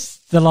 Is this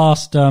the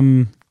last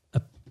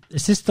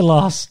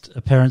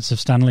appearance of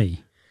Stan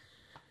Lee?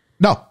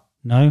 No.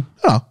 No?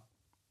 No.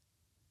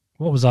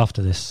 What was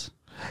after this?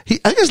 I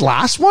think his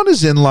last one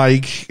is in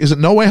is it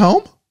No Way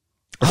Home?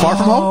 Or Far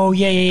From Home? Oh,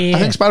 yeah. I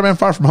think Spider-Man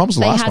Far From Home is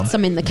the last one. They had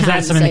some in the can. They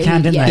had some in the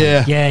can, didn't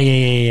they? Yeah.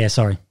 Yeah,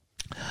 sorry.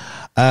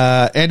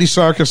 Andy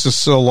Serkis is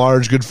so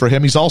large, good for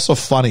him. He's also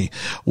funny,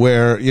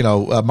 where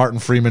Martin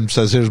Freeman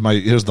says, "Here's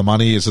the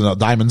money. It's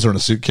diamonds are in a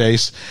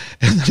suitcase,"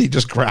 and then he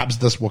just grabs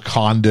this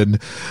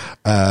Wakandan,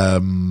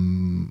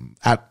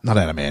 not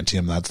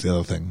adamantium. That's the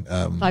other thing,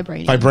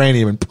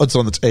 vibranium, and puts it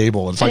on the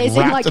table. And it's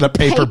wrapped in a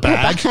paper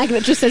bag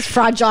that just says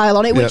fragile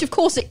on it, which of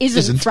course it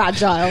isn't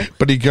fragile.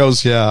 But he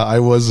goes, "Yeah, I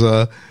was."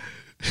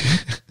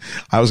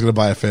 I was going to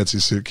buy a fancy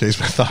suitcase,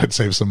 but I thought I'd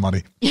save some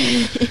money.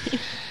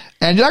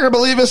 And you're not going to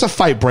believe this, a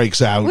fight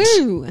breaks out.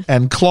 Woo.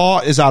 And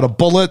Claw is out of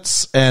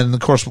bullets. And, of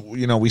course,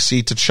 we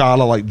see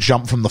T'Challa,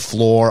 jump from the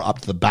floor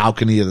up to the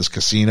balcony of this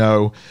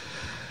casino.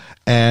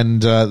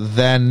 And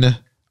then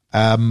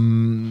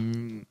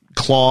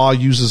Claw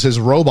uses his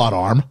robot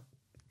arm.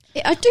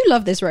 I do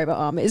love this robot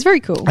arm. It's very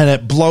cool. And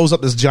it blows up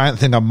this giant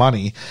thing of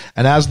money.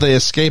 And as they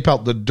escape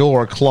out the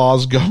door,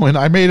 Claw's going,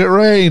 I made it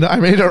rain. I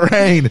made it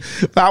rain.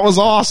 That was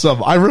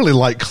awesome. I really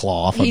like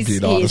Claw, if I'm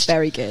being honest. He's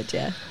very good,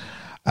 yeah.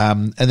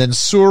 And then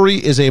Suri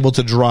is able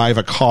to drive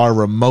a car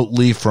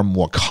remotely from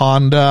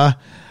Wakanda.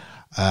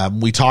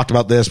 We talked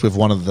about this with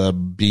one of the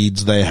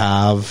beads they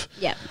have.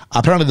 Yeah.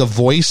 Apparently the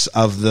voice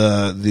of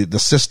the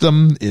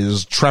system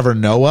is Trevor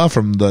Noah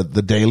from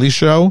the Daily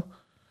Show.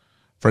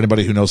 For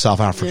anybody who knows South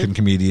African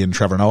comedian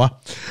Trevor Noah.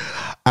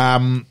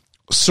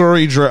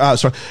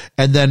 Suri,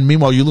 and then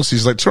meanwhile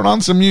Ulysses is like, turn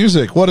on some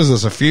music. What is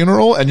this, a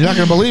funeral? And you're not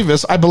going to believe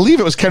this. I believe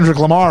it was Kendrick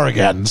Lamar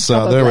again. So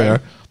Probably. There we are.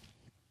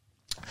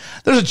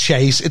 There's a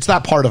chase. It's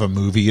that part of a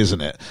movie, isn't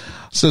it?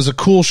 So there's a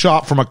cool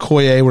shot from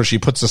Okoye where she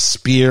puts a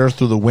spear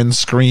through the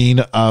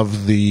windscreen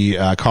of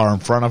the car in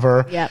front of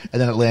her. Yep.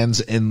 And then it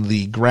lands in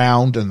the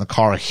ground and the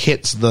car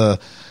hits the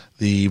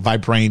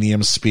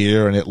vibranium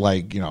spear and it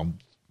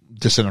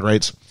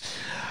disintegrates.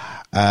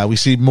 We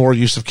see more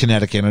use of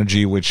kinetic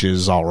energy, which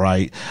is all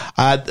right.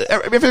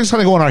 Everything's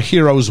kind of going our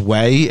hero's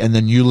way, and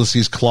then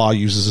Ulysses Claw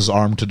uses his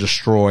arm to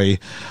destroy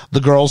the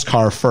girl's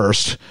car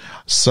first.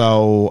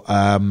 So,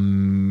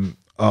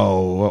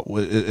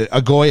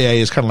 Okoye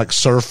is kind of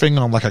surfing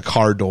on a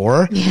car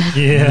door.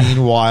 Yeah.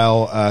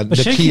 Meanwhile,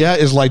 Nakia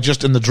is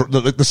just in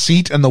the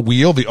seat and the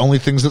wheel, the only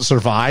things that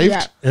survived.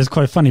 Yeah. It's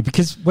quite funny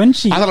because when I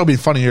thought it would be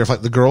funnier if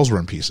the girls were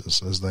in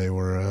pieces as they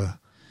were.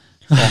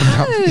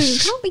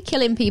 Can't be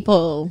killing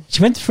people.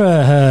 She went for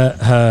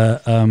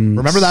her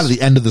remember that at the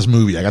end of this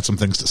movie. I got some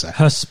things to say.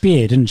 Her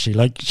spear, didn't she?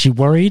 She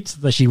worried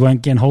that she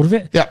weren't getting hold of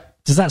it. Yeah.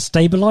 Does that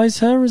stabilize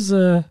her as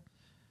a?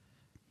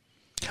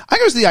 I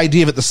think it was the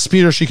idea that the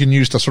spear she can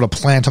use to sort of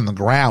plant on the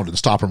ground and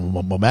stop her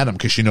momentum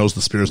because she knows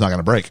the spear is not going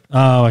to break.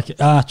 Oh, okay.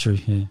 True.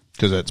 Yeah.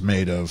 Because it's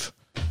made of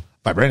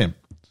vibranium.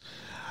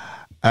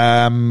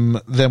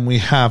 Then we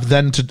have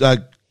then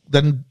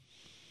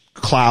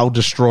Cloud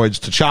destroys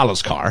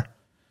T'Challa's car.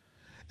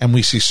 And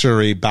we see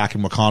Suri back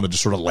in Wakanda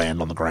just sort of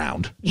land on the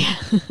ground. Yeah.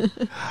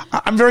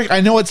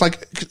 I know it's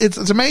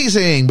it's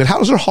amazing, but how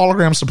does her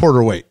hologram support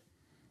her weight?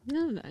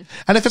 No.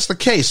 And if it's the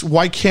case,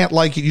 why can't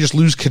you just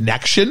lose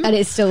connection? And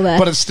it's still there.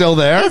 But it's still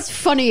there? It's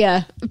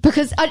funnier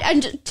because,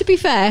 and to be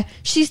fair,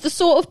 she's the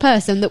sort of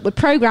person that would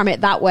program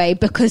it that way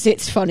because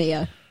it's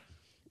funnier.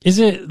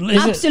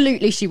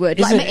 Absolutely, she would.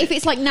 If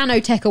it's like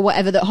nanotech or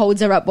whatever that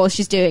holds her up while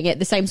she's doing it,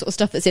 the same sort of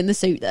stuff that's in the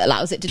suit that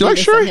allows it to do like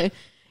this. Shuri?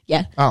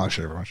 Yeah. I like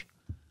Shuri very much.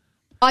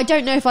 I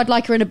don't know if I'd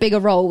like her in a bigger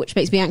role, which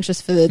makes me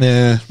anxious for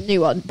the new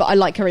one, but I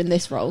like her in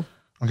this role.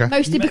 Okay.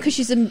 Mostly because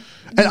she's and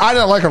I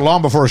didn't like her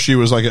long before she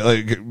was like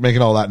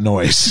making all that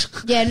noise.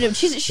 Yeah, no,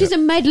 she's a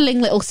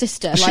meddling little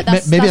sister.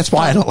 Maybe that's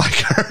why I don't like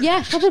her.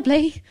 Yeah,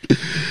 probably.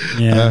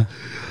 Yeah.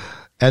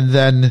 And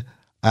then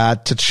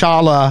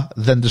T'Challa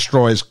then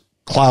destroys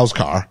Klau's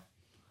car.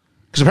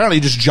 Because apparently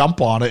you just jump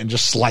on it and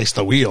just slice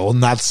the wheel,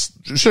 and that's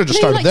should have just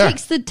started there.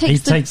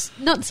 Takes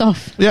the nuts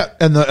off. Yeah,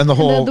 and the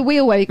whole the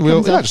wheel way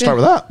comes off. Just start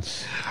with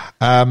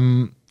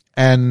that.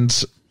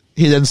 And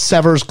he then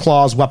severs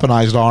Klau's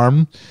weaponized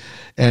arm,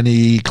 and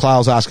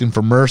Klau's asking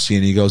for mercy,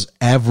 and he goes,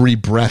 "Every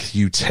breath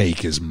you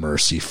take is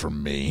mercy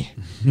from me,"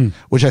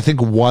 which I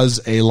think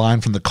was a line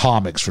from the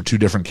comics for two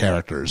different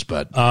characters,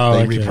 but they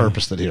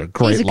repurposed it here.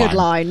 Great It's a good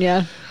line,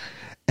 yeah.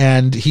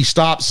 And he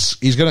stops.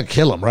 He's going to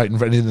kill him, right? And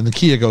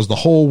Nakia goes, "The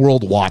whole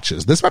world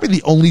watches." This might be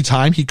the only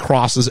time he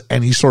crosses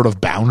any sort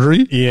of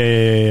boundary.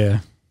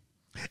 Yeah.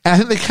 And I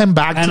think they come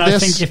back to this. And I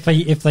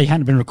think if they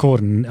hadn't been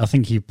recording, I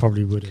think he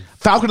probably would have.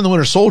 Falcon and the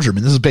Winter Soldier. I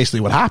mean, this is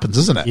basically what happens,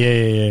 isn't it?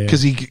 Yeah.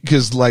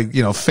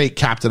 Because fake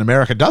Captain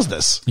America does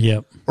this.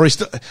 Yep. Or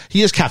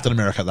he is Captain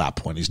America at that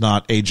point. He's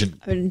not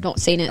Agent. I've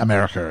not seen it.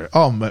 America.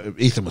 Oh,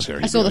 Ethan was here.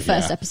 I saw the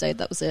first episode.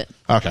 That was it.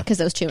 Okay. Because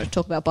there was too much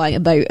talk about buying a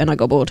boat, and I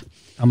got bored.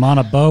 I'm on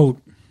a boat.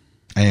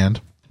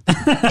 And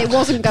it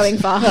wasn't going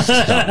fast.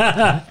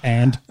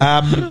 And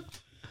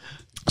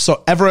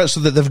so Everett,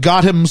 so that they've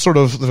got him they've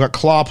got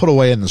Klaue put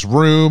away in this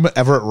room.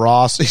 Everett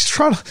Ross, he's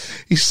trying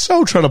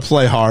to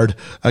play hard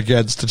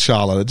against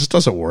T'Challa. It just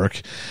doesn't work.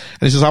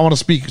 And he says, "I want to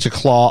speak to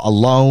Klaue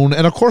alone."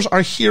 And of course,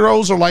 our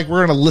heroes are like,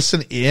 "We're going to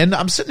listen in."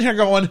 I'm sitting here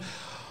going,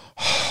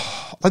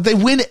 like they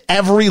win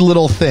every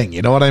little thing.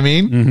 You know what I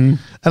mean? Mm-hmm.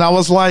 And I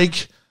was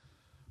like,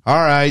 all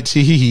right,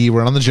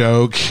 we're on the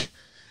joke.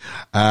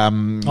 I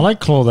like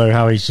Klaue though,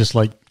 how he's just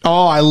like,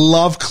 oh, I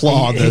love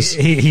Klaue.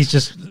 He's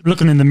just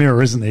looking in the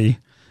mirror, isn't he?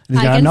 And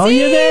he's going, "No,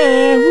 you're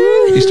there."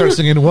 Woo. He starts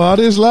singing, "What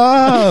is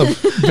love?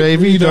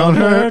 Baby, don't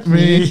hurt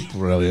me."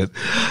 Brilliant.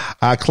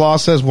 Klaue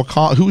says,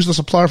 "Who's the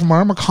supplier for my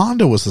arm?"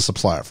 Wakanda was the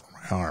supplier for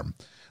my arm.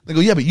 They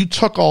go, "Yeah, but you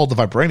took all the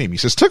vibranium." He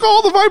says, "Took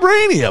all the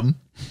vibranium?"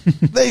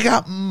 They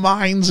got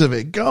mines of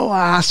it. Go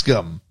ask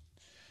them.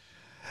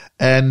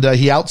 And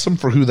he outs them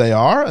for who they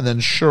are. And then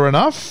sure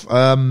enough,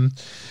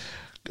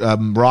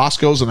 Ross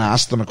goes and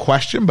asks them a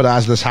question, but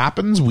as this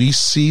happens, we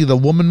see the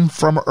woman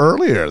from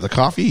earlier, the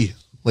coffee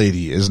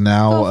lady, is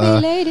now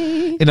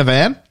in a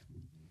van.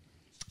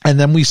 And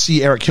then we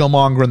see Eric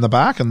Killmonger in the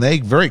back, and they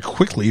very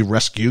quickly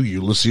rescue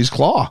Ulysses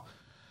Klaue.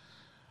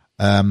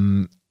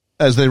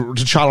 As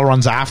T'Challa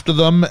runs after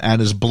them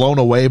and is blown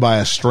away by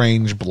a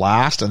strange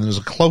blast, and there's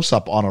a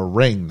close-up on a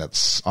ring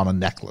that's on a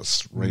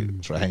necklace, right,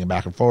 sort of hanging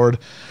back and forward.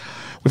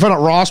 We found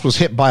out Ross was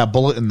hit by a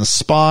bullet in the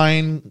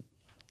spine.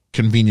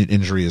 Convenient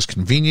injury is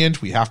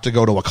convenient. We have to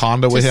go to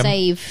Wakanda with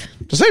him.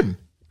 To save him.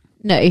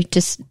 No,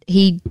 just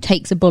he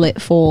takes a bullet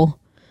for...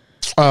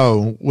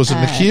 Oh, was it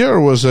Nakia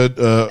or was it...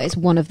 it's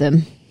one of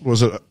them.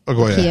 Was it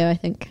Okoye? Nakia, I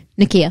think.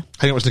 Nakia.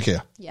 I think it was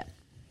Nakia. Yeah.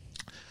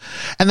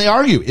 And they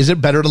argue, is it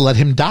better to let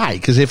him die?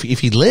 Because if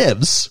he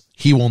lives,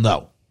 he will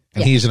know.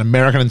 And he's an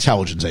American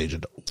intelligence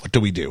agent. What do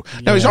we do?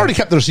 Now, he's already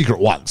kept their secret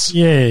once.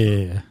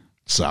 Yeah.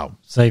 So.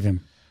 Save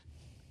him.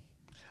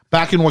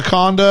 Back in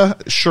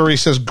Wakanda, Shuri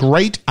says,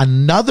 "Great,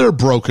 another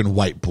broken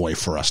white boy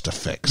for us to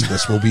fix.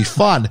 This will be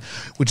fun,"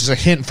 which is a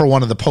hint for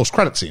one of the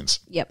post-credit scenes.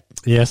 Yep.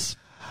 Yes.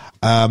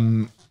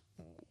 I've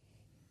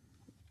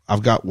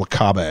got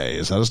Wakabe.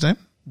 Is that his name?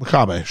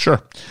 Wakabe,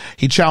 sure.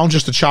 He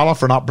challenges T'Challa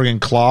for not bringing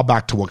Klaue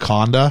back to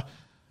Wakanda.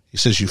 He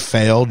says, "You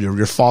failed.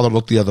 Your father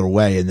looked the other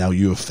way, and now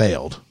you have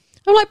failed."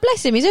 I'm like,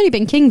 bless him. He's only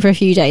been king for a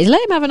few days.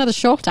 Let him have another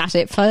shot at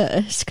it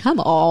first. Come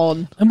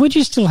on. And would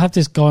you still have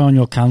this guy on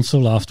your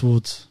council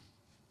afterwards?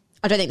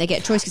 I don't think they get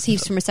a choice because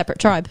he's from a separate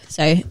tribe.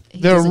 So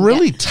they're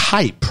really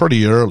tight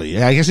pretty early.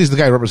 Yeah, I guess he's the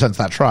guy who represents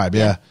that tribe.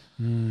 Yeah.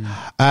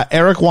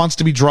 Eric wants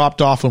to be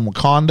dropped off in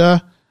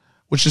Wakanda,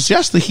 which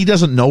suggests that he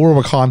doesn't know where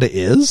Wakanda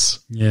is.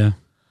 Yeah.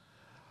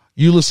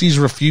 Ulysses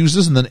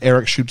refuses, and then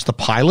Eric shoots the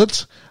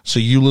pilot. So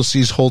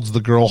Ulysses holds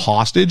the girl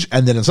hostage,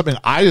 and then in something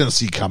I didn't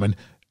see coming,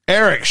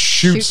 Eric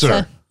shoots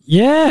her.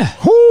 Yeah.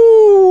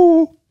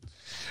 Woo!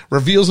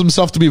 Reveals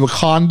himself to be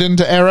Wakandan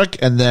to Eric,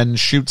 and then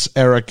shoots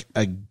Eric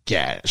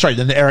again. Sorry,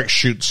 then Eric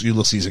shoots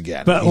Ulysses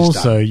again. But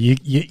also, you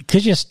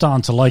because you're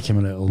starting to like him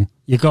a little,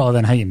 you got to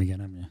then hate him again,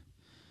 haven't you?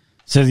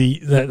 So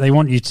they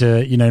want you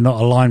to,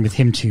 not align with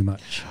him too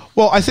much.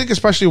 Well, I think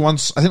especially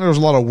once, I think there was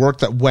a lot of work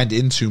that went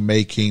into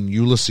making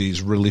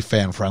Ulysses really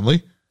fan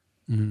friendly.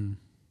 Mm.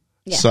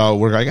 Yeah. So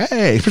we're like,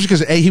 hey, especially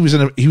because he was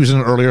in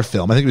an earlier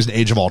film. I think it was in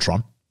Age of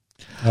Ultron.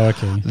 Oh,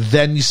 okay.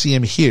 Then you see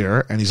him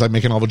here, and he's like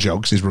making all the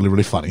jokes. He's really,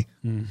 really funny.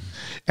 Mm.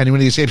 And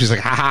when he escapes, he's like,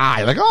 ha ha.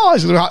 You're like,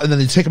 oh, and then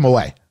they take him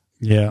away.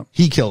 Yeah.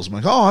 He kills him.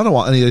 Like, oh, I don't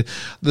want. And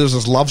there's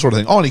this love sort of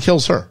thing. Oh, and he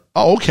kills her.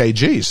 Oh, okay,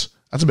 geez,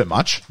 that's a bit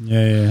much.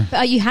 Yeah.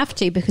 But you have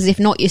to, because if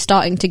not, you're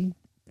starting to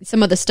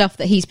some of the stuff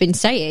that he's been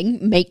saying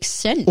makes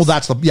sense. Well,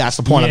 that's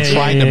the point I'm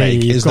trying to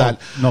make is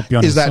that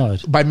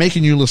side. By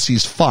making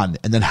Ulysses fun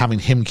and then having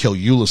him kill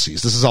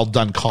Ulysses, this is all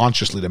done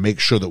consciously to make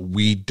sure that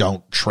we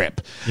don't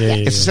trip.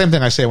 It's the same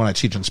thing I say when I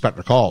teach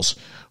Inspector Calls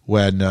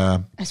when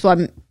that's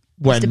why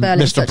when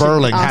Mr.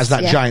 Burling has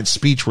that giant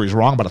speech where he's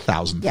wrong about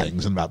 1,000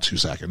 things in about 2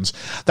 seconds.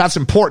 That's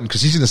important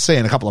because he's going to say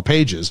in a couple of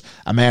pages,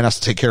 a man has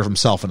to take care of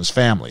himself and his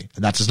family,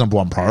 and that's his number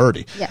one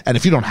priority. And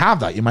if you don't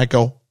have that, you might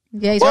go,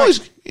 he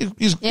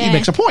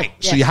makes a point.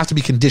 So you have to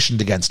be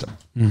conditioned against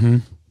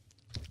him.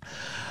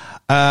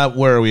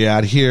 Where are we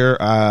at here?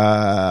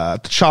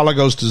 T'Challa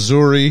goes to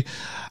Zuri.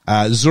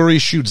 Zuri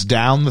shoots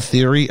down the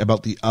theory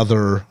about the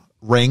other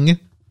ring.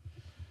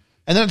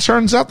 And then it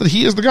turns out that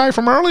he is the guy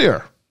from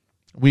earlier.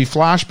 We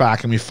flash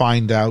back and we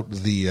find out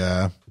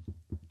the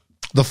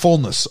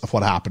fullness of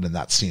what happened in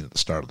that scene at the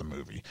start of the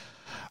movie.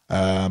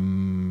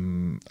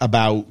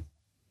 About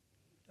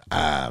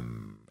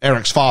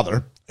Eric's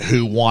father,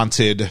 who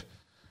wanted,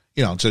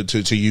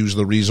 to use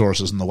the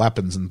resources and the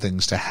weapons and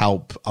things to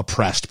help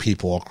oppressed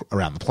people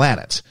around the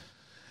planet.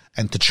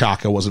 And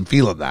T'Chaka wasn't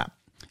feeling that.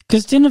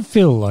 Because didn't it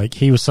feel like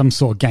he was some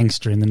sort of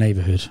gangster in the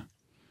neighborhood?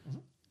 Do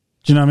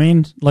you know what I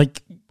mean?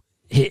 Like,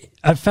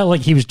 I felt like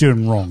he was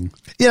doing wrong.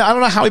 Yeah, I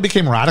don't know how he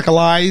became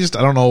radicalized.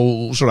 I don't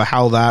know sort of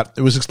how that...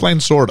 It was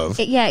explained sort of.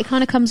 It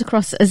kind of comes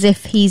across as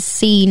if he's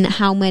seen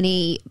how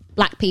many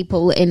black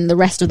people in the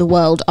rest of the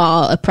world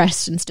are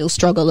oppressed and still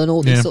struggle and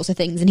all these sorts of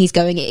things. And he's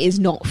going, it is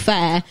not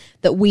fair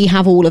that we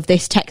have all of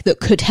this tech that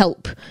could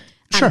help.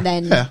 And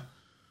then...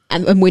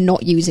 And we're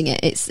not using it.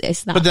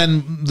 It's that. But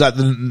then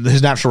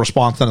his natural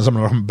response then is I'm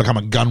going to become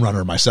a gun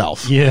runner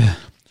myself. Yeah.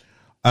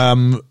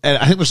 And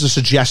I think there's a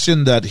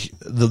suggestion that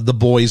the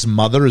boy's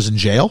mother is in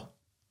jail.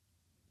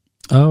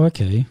 Oh,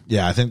 okay.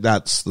 Yeah, I think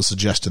that's the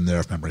suggestion there,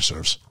 if memory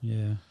serves.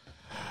 Yeah.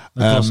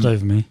 That crossed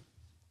over me.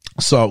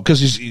 So,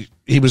 because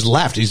he was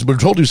left. We're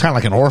told he was kind of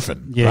like an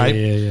orphan, right?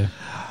 Yeah.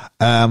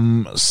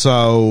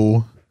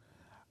 So,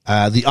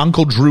 the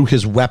uncle drew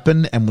his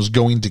weapon and was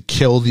going to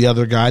kill the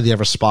other guy, the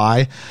other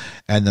spy,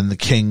 and then the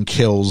king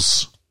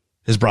kills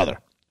his brother.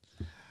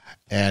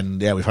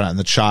 And, we find out in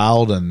the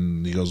child,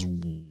 and he goes...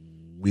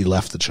 We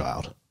left the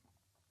child.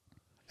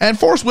 And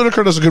Forrest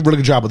Whitaker does a really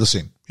good job with the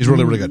scene. He's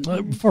really, really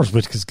good. Forrest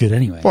Whitaker's good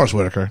anyway. Forrest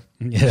Whitaker.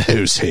 Yeah.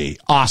 Who's he?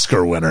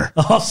 Oscar winner.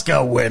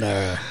 Oscar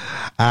winner.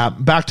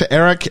 Back to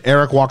Eric.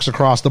 Eric walks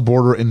across the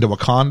border into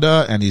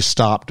Wakanda, and he's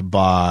stopped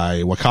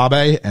by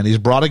Wakabe, and he's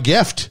brought a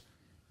gift.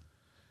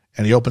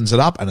 And he opens it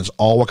up, and it's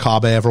all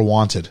Wakabe ever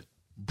wanted.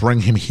 Bring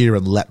him here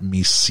and let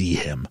me see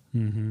him.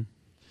 Mm-hmm.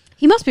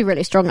 He must be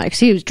really strong, because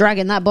he was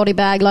dragging that body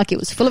bag like it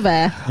was full of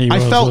air.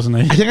 Wasn't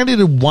he? I think I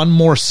needed one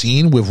more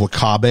scene with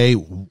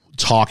Wakabe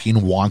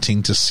talking,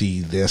 wanting to see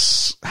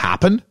this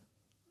happen.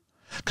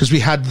 Because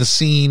we had the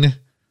scene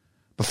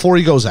before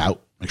he goes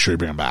out. Make sure you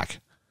bring him back.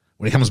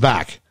 When he comes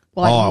back,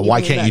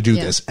 why can't you do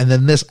this? And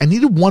then this, I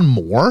needed one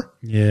more.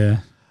 Yeah.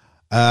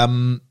 I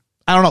don't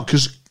know,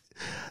 because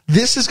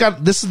this is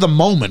the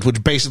moment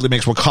which basically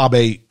makes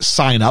Wakabe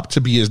sign up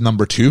to be his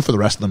number 2 for the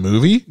rest of the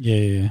movie.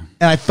 Yeah.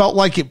 And I felt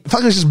like it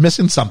was just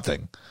missing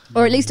something.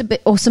 Or at least a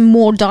bit, or some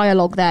more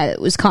dialogue there that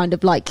was kind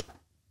of like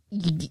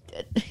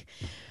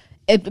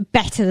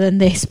better than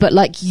this, but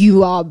like you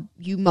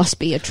must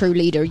be a true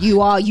leader.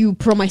 You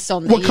promise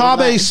on me.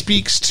 Wakabe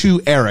speaks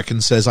to Eric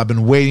and says, I've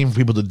been waiting for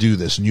people to do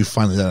this, and you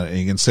finally done it. And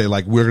you can say,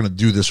 like, we're going to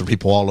do this for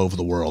people all over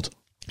the world.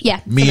 Yeah.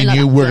 Me and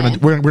you, we're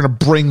gonna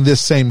bring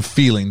this same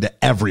feeling to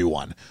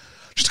everyone.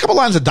 Just a couple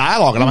lines of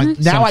dialogue, and I'm like,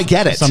 now I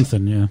get it.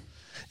 Something, yeah.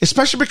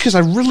 Especially because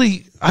I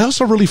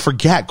also really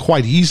forget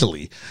quite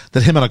easily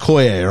that him and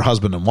Okoye are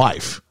husband and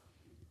wife.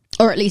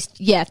 Or at least,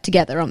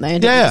 together, aren't they?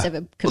 Yeah.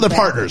 Well, they're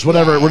partners,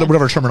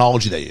 whatever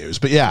terminology they use.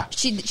 But yeah.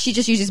 She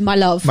just uses my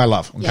love. My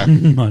love. Okay.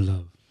 Yeah. My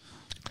love.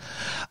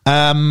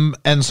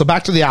 And so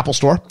back to the Apple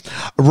Store.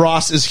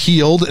 Ross is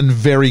healed and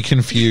very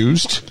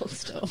confused.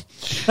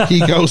 He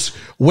goes,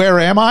 where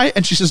am I?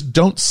 And she says,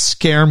 don't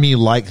scare me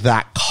like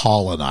that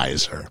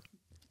colonizer.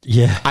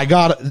 Yeah.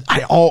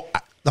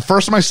 The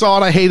first time I saw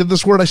it, I hated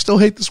this word. I still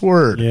hate this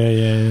word.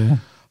 Yeah.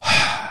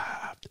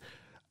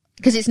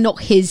 Because it's not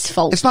his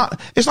fault. It's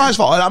not his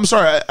fault. I'm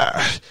sorry.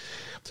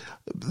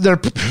 There,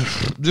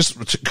 just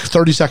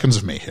 30 seconds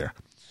of me here.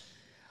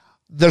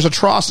 There's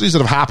atrocities that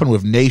have happened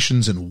with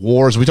nations and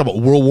wars. We talk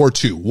about World War II.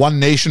 Two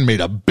nations made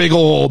a big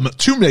old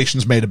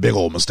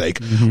mistake.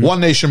 Mm-hmm. One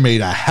nation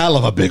made a hell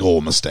of a big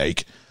old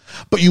mistake.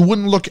 But you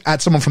wouldn't look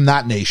at someone from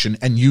that nation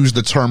and use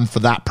the term for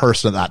that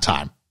person at that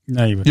time.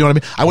 No, you wouldn't. You know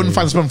what I mean? I wouldn't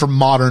find someone from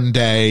modern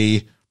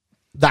day,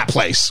 that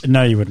place.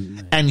 No, you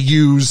wouldn't. And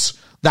use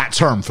that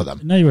term for them.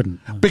 No, you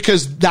wouldn't. No.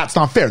 Because that's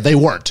not fair. They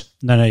weren't.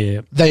 No,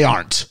 yeah. They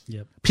aren't.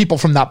 Yep. People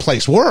from that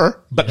place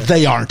were, but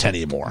they aren't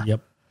anymore.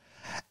 Yep.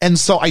 And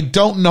so I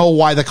don't know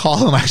why the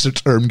colonizer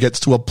term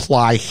gets to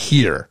apply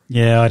here.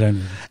 Yeah, I don't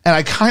know. And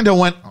I kind of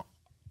went,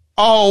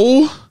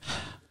 oh.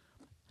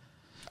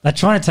 They're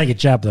trying to take a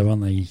jab, though,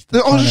 aren't they?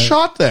 There's a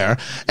shot there.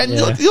 And you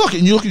look,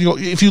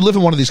 if you live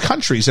in one of these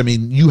countries, I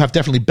mean, you have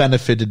definitely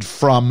benefited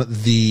from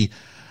the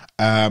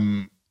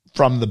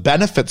from the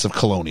benefits of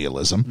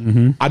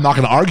colonialism. I'm not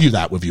going to argue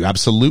that with you,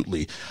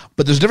 absolutely.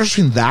 But there's a difference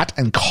between that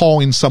and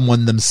calling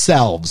someone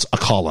themselves a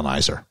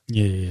colonizer.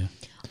 Yeah.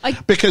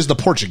 Because the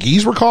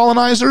Portuguese were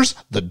colonizers,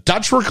 the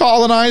Dutch were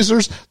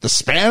colonizers, the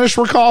Spanish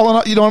were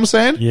colonizers. You know what I'm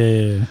saying?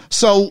 Yeah.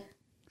 So,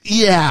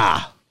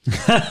 yeah.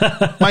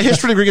 My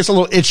history degree gets a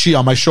little itchy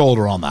on my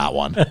shoulder on that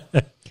one.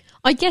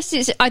 I guess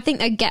I think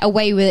they get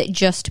away with it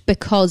just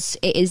because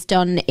it is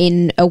done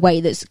in a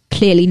way that's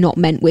clearly not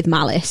meant with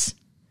malice.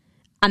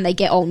 And they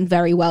get on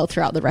very well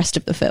throughout the rest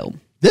of the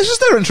film. This is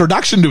their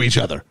introduction to each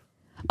other.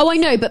 Oh, I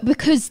know, but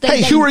because they...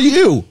 Hey, who are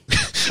you?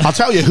 I'll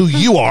tell you who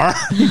you are.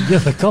 You're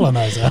the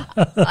colonizer.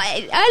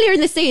 Earlier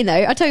in the scene,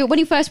 though, I tell you, when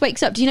he first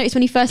wakes up, do you notice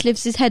when he first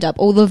lifts his head up,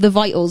 all of the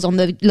vitals on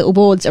the little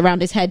boards around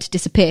his head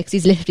disappear because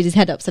he's lifted his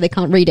head up so they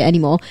can't read it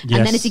anymore. Yes.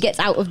 And then as he gets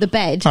out of the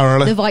bed,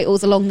 the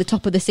vitals along the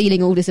top of the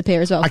ceiling all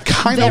disappear as well.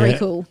 Very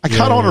cool. I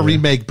kind of want to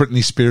remake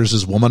Britney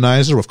Spears'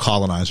 Womanizer with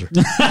Colonizer.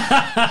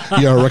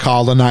 You're a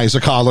colonizer.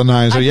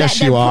 Yes,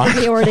 you are. There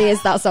probably already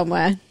is that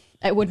somewhere.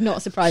 It would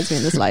not surprise me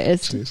in the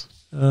slightest. Jeez.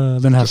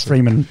 Then have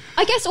Freeman.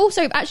 I guess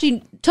also,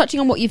 actually, touching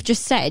on what you've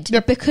just said,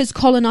 because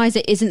colonizer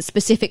isn't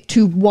specific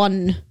to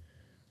one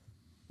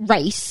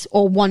race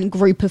or one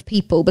group of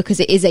people,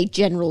 because it is a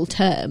general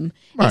term,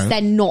 it's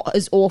then not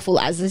as awful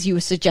as you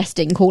were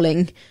suggesting,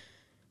 calling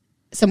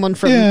someone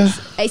from...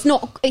 It's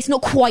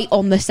not quite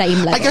on the same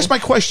level. I guess my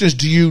question is,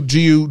 do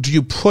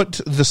you put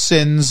the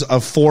sins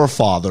of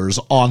forefathers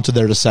onto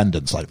their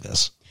descendants like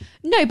this?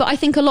 No, but I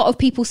think a lot of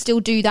people still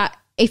do that.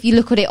 If you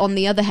look at it on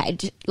the other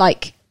head,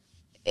 like...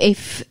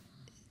 If,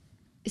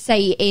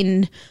 say,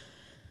 in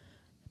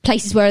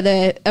places where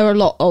there are a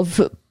lot of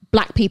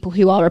black people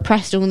who are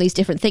oppressed and all these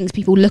different things,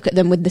 people look at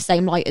them with the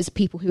same light as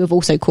people who have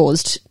also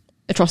caused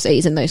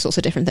atrocities and those sorts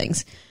of different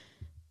things.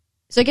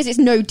 So I guess it's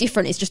no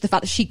different. It's just the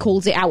fact that she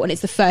calls it out and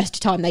it's the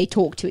first time they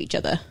talk to each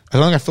other. I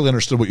don't think I fully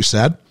understood what you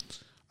said.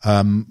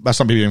 That's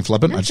not me being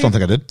flippant. I just don't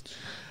think I did.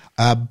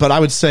 But I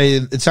would say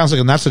it sounds like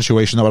in that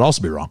situation that would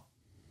also be wrong.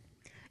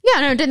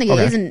 Yeah, no, I don't think it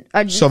isn't.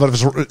 So that if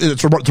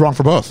it's wrong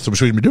for both, so we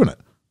shouldn't be doing it.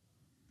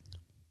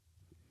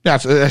 Yeah,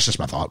 that's just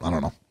my thought. I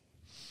don't know.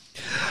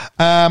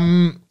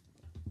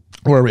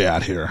 Where are we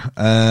at here?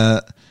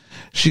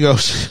 She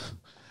goes,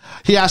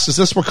 he asks, is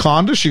this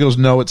Wakanda? She goes,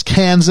 no, it's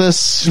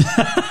Kansas.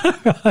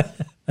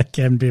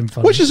 Again, being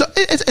funny. Which is,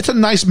 it's a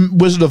nice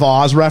Wizard of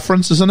Oz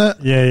reference, isn't it?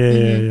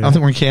 Yeah. I don't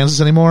think we're in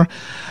Kansas anymore.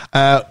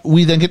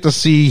 We then get to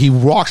see, he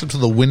walks up to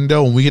the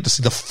window and we get to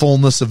see the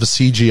fullness of the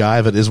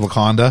CGI that is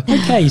Wakanda.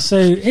 Okay, so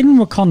in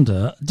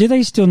Wakanda, do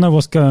they still know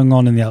what's going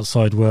on in the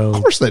outside world?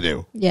 Of course they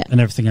do. Yeah.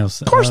 And everything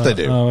else? Of course they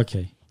do. Oh,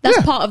 okay.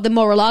 That's part of the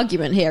moral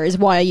argument here, is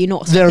why are you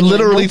not... They're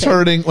literally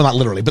turning, well, not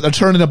literally, but they're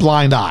turning a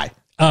blind eye.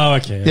 Oh,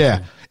 okay.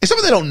 Yeah. It's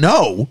something they don't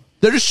know.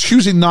 They're just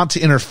choosing not to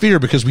interfere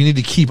because we need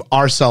to keep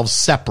ourselves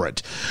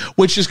separate,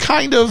 which is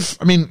kind of,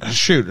 I mean,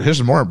 shoot, here's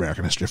some more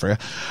American history for you.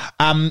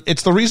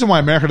 It's the reason why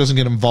America doesn't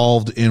get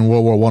involved in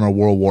World War I or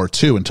World War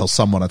II until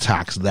someone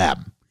attacks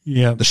them.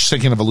 Yeah. The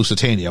sinking of a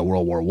Lusitania,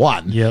 World War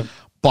I. Yep.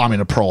 Bombing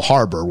of Pearl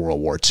Harbor, World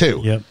War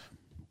II. Yep.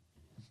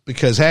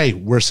 Because, hey,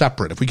 we're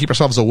separate. If we keep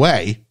ourselves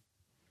away,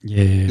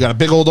 you got a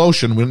big old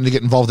ocean. We don't need to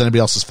get involved in anybody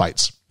else's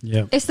fights.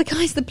 Yeah. It's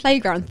the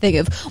playground thing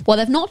of, well,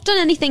 they've not done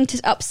anything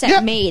to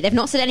upset me. They've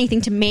not said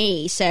anything to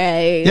me. So,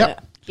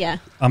 yeah.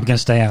 I'm going to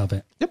stay out of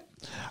it. Yep.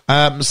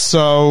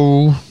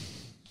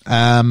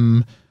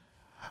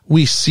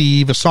 We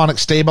see the sonic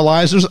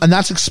stabilizers, and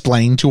that's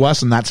explained to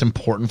us, and that's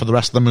important for the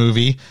rest of the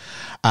movie.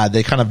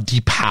 They kind of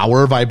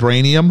depower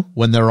vibranium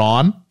when they're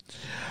on.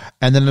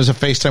 And then there's a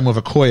FaceTime with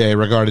Okoye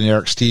regarding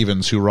Eric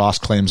Stevens, who Ross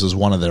claims is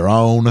one of their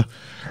own.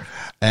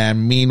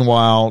 And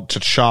meanwhile,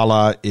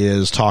 T'Challa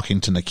is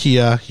talking to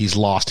Nakia. He's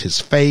lost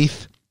his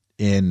faith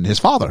in his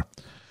father.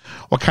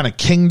 What kind of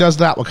king does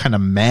that? What kind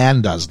of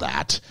man does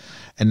that?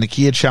 And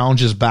Nakia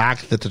challenges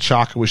back that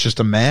T'Chaka was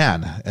just a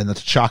man and that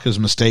T'Chaka's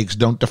mistakes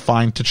don't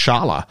define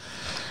T'Challa.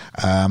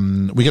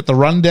 We get the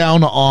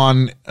rundown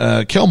on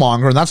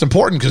Killmonger, and that's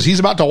important because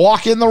he's about to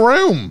walk in the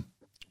room.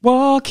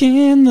 Walk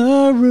in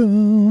the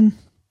room.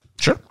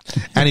 Sure.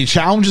 And he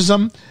challenges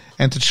him.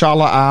 And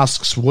T'Challa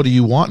asks, what do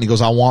you want? And he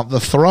goes, I want the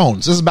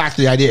thrones. This is back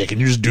to the idea. Can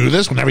you just do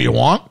this whenever you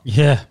want?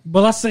 Yeah.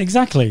 Well, that's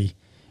exactly.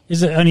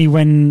 Is it only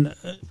when...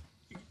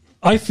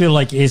 I feel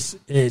like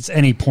it's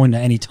any point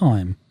at any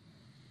time.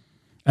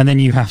 And then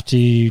you have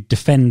to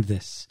defend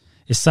this.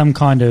 It's some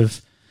kind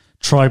of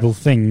tribal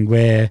thing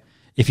where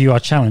if you are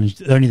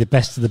challenged, only the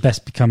best of the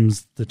best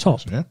becomes the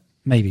top. Yeah.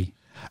 Maybe.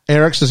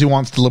 Eric says he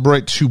wants to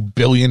liberate 2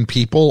 billion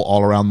people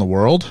all around the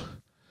world.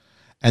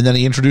 And then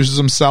he introduces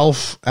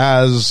himself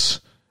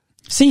as...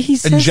 See, he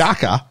says...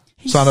 N'Jaka,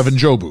 son of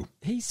Njobu.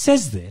 He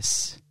says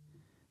this,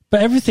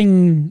 but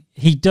everything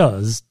he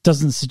does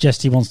doesn't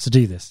suggest he wants to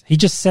do this. He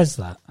just says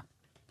that.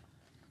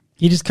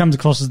 He just comes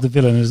across as the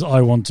villain as,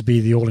 I want to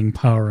be the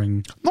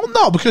all-empowering...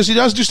 No, because he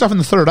does do stuff in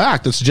the third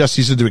act that suggests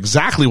he's going to do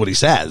exactly what he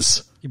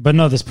says. But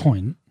not at this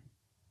point.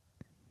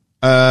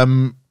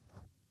 No,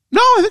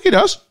 I think he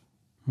does.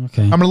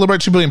 Okay. I'm going to liberate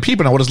 2 billion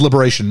people. Now, what does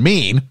liberation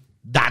mean?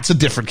 That's a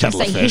different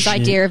kettle of fish. His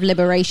idea of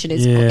liberation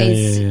is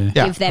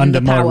give them Under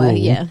the power.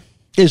 rule.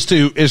 Is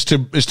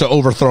to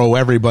overthrow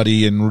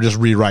everybody and just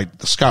rewrite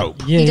the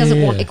scope. He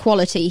doesn't want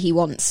equality. He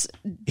wants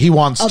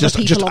just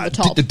on the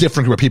top. a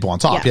different group of people on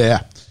top.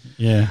 Yeah.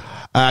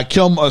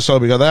 So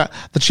we got that.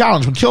 The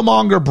challenge when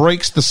Killmonger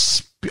breaks for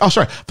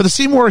the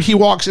scene where he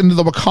walks into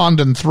the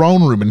Wakandan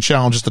throne room and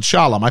challenges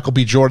T'Challa, Michael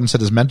B. Jordan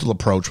said his mental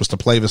approach was to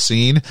play the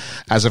scene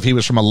as if he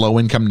was from a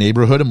low-income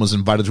neighborhood and was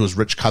invited to his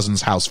rich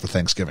cousin's house for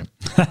Thanksgiving.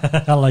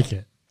 I like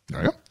it.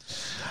 There you go.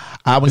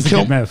 It's a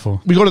good metaphor.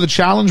 We go to the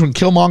challenge when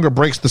Killmonger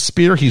breaks the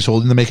spear he's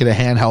holding to make it a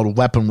handheld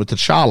weapon with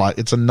T'Challa.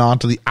 It's a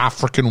nod to the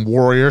African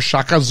warrior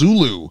Shaka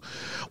Zulu, one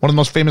of the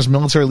most famous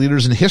military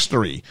leaders in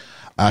history.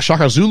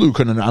 Shaka Zulu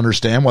couldn't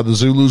understand why the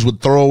Zulus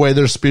would throw away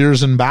their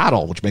spears in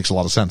battle, which makes a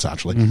lot of sense,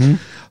 actually. Mm-hmm.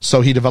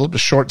 So he developed a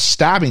short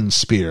stabbing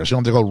spear, so you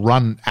don't have to go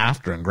run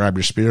after and grab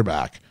your spear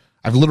back.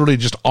 I've literally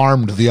just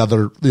armed the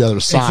other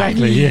side.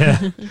 Exactly,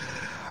 yeah.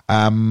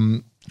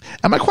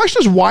 And my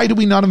question is, why do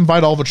we not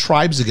invite all the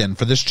tribes again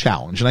for this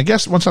challenge? And I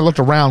guess once I looked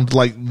around,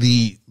 like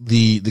the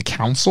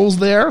council's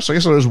there, so I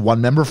guess there's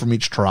one member from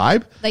each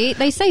tribe.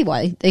 They say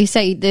why. They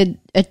say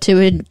that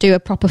to do a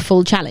proper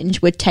full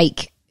challenge would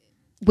take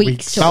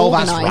weeks to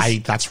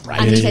organise. That's right.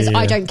 And he says,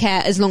 I don't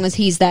care as long as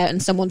he's there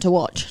and someone to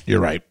watch.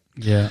 You're right.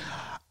 Yeah.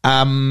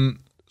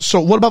 So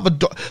what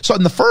about so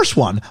in the first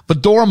one, the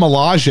Dora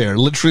Milaje are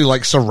literally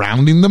like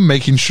surrounding them,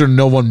 making sure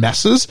no one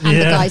messes. And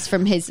the guys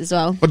from his as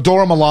well. But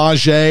Dora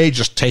Milaje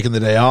just taking the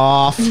day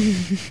off.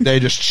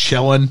 They're just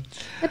chilling.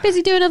 They're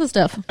busy doing other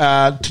stuff.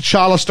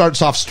 T'Challa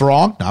starts off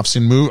strong. Now, I've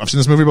seen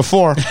this movie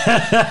before.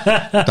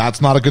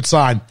 That's not a good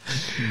sign.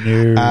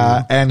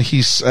 No. And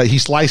he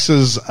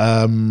slices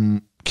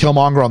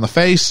Killmonger on the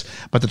face,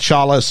 but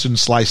T'Challa is soon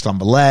sliced on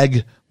the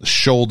leg, the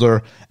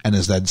shoulder, and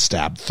is then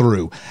stabbed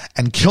through.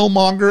 And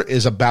Killmonger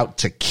is about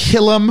to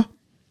kill him.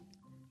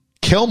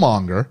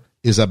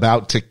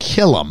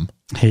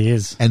 He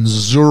is. And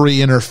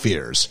Zuri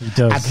interferes. He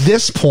does. At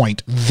this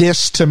point,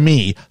 this to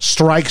me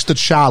strikes the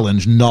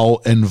challenge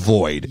null and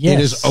void. Yes.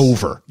 It is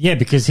over. Yeah,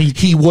 because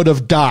he would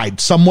have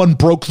died. Someone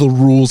broke the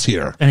rules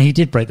here. And he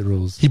did break the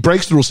rules. He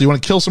breaks the rules. So you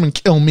want to kill someone,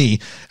 kill me.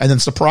 And then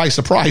surprise,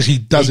 surprise, he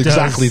does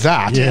exactly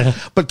that. Yeah.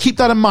 But keep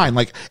that in mind.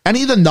 Like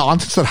any of the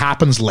nonsense that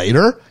happens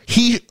later,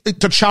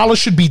 T'Challa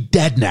should be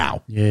dead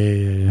now.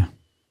 Yeah.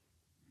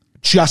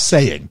 Just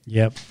saying.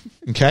 Yep.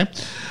 Okay.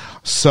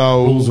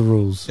 So rules are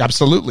rules.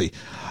 Absolutely.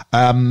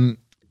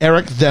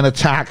 Eric then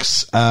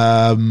attacks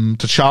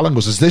T'Challa and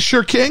goes, "Is this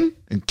your king?"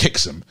 and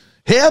kicks him.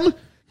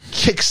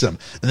 Kicks him.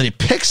 And then he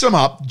picks him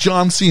up,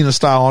 John Cena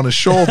style, on his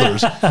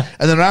shoulders. And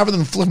then rather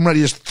than flip him right,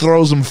 he just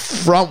throws him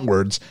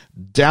frontwards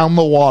down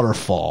the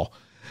waterfall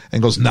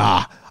and goes,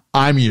 "Nah,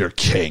 I'm your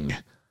king."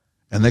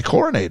 And they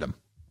coronate him.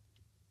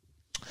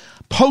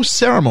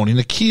 Post-ceremony,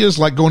 Nakia's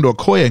like going to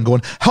Okoye and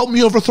going, "Help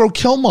me overthrow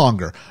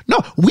Killmonger." No,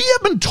 we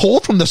have been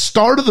told from the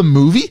start of the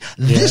movie,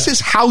 this is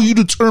how you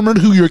determine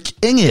who your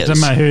king is.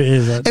 Doesn't matter who it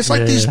is. It's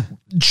like these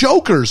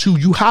jokers who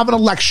you have an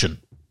election,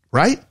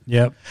 right?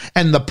 Yep.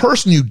 And the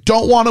person you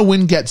don't want to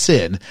win gets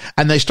in,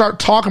 and they start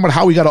talking about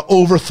how we got to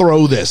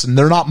overthrow this, and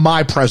they're not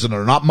my president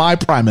or not my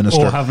prime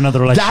minister. Or have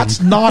another election.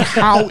 That's not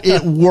how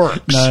it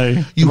works.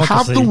 No. You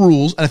have the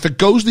rules, and if it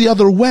goes the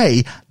other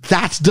way,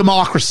 that's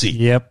democracy.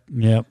 Yep.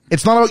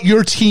 It's not about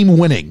your team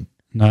winning.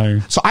 No.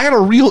 So I got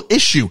a real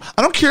issue.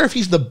 I don't care if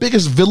he's the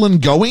biggest villain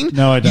going.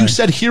 No, I don't. You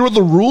said here are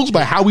the rules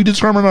by how we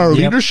determine our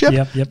leadership.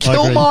 Yep,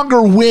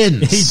 Killmonger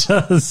wins. He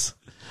does.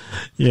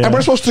 Yeah. And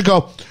we're supposed to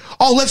go,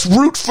 "Oh, let's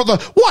root for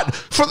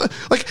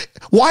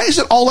why is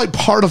it all like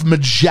part of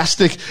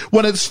Majestic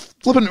when it's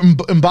flipping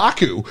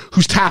M'Baku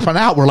who's tapping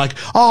out? We're like,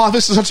 "Oh,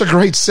 this is such a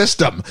great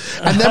system."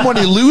 And then when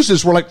he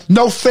loses, we're like,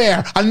 "No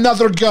fair,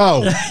 another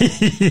go."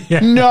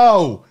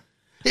 No,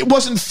 it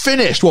wasn't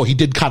finished. Well, he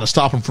did kind of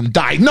stop him from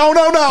dying. No.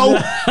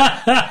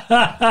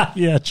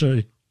 Yeah,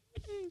 true.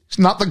 He's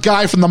not the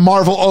guy from the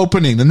Marvel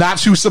opening, and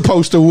that's who's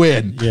supposed to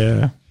win.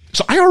 Yeah.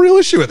 So I got a real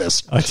issue with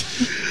this.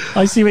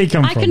 I see where you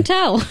come from. I can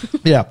tell.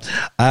 Yeah.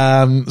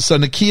 So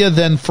Nakia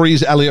then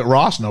frees Elliot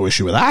Ross. No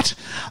issue with that.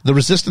 The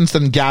Resistance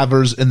then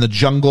gathers in the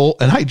jungle,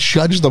 and I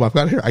judge them. I've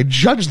got it here. I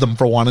judge them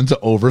for wanting to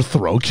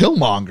overthrow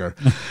Killmonger.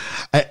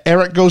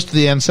 Eric goes to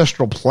the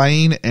ancestral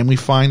plane, and we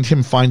find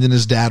him finding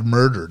his dad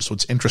murdered. So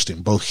it's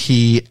interesting. Both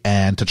he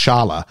and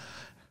T'Challa,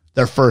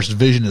 their first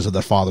vision is of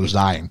their fathers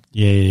dying.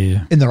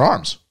 Yeah. In their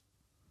arms.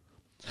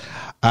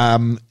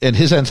 And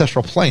his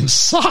ancestral plane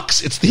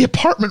sucks. It's the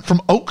apartment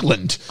from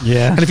Oakland.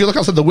 Yeah. And if you look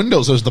outside the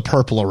windows, there's the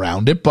purple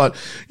around it. But,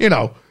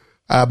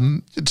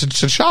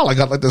 T'Challa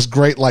got like this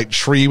great like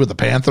tree with the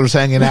Panthers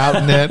hanging out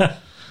in it.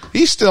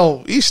 He's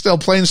still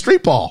playing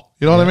street ball.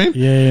 You know what I mean?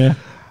 Yeah.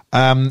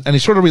 And he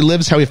sort of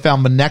relives how he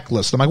found the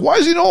necklace. And I'm like, why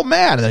is he an old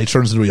man? And then he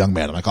turns into a young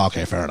man. I'm like,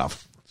 okay, fair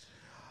enough.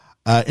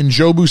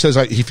 Njobu says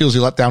he feels he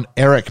let down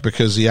Eric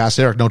because he asked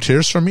Eric, "No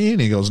tears for me?"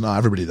 And he goes, "No,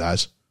 everybody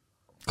dies."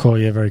 Cool.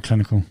 Yeah. Very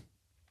clinical.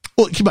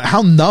 Well,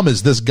 how numb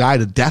is this guy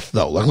to death,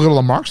 though? Like, look at all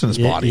the marks in his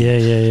body.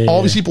 Yeah.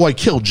 All these people I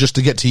killed just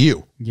to get to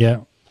you. Yeah.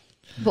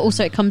 But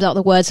also it comes out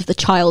the words of the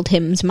child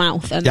him's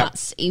mouth, and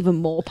that's even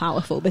more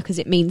powerful because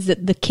it means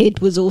that the kid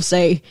was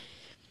also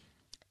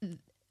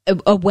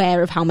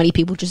aware of how many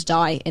people just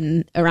die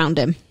around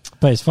him.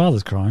 But his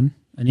father's crying,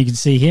 and you can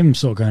see him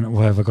sort of going,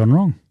 "Where have I gone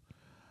wrong?"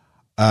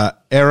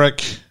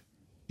 Eric,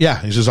 he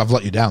says, "I've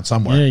let you down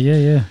somewhere."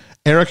 Yeah.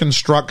 Eric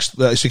instructs,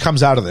 so he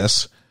comes out of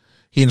this,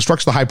 he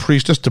instructs the high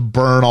priestess to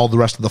burn all the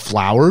rest of the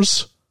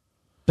flowers,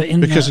 because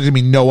there's going to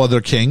be no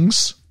other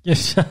kings.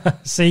 Yes.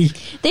 See,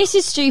 this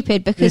is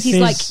stupid because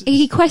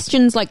he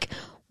questions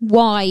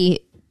why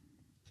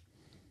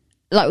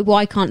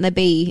can't there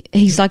be?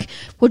 He's like,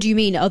 what do you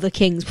mean other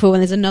kings for when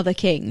there's another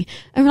king?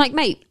 And we're like,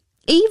 mate,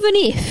 even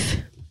if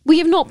we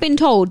have not been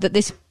told that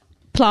this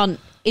plant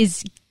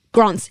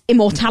grants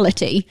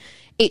immortality,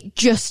 it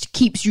just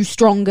keeps you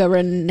stronger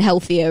and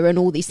healthier and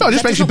all these things. No, it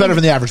just makes you better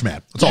than the average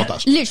man. That's all it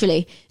does.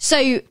 Literally.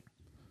 So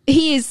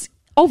he is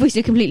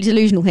obviously completely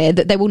delusional here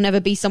that there will never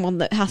be someone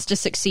that has to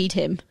succeed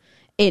him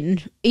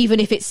even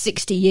if it's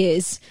 60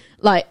 years.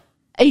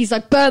 He's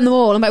like, burn them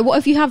all. I'm like, what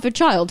if you have a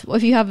child? What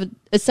if you have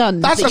a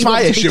son? That's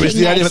my issue, is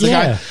the idea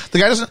that the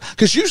guy doesn't,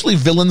 because usually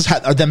villains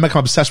then become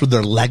obsessed with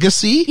their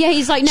legacy. Yeah,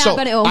 he's like, no,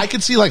 burn it all. I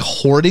could see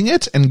hoarding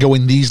it and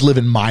going, these live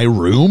in my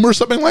room or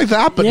something like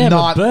that, but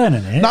not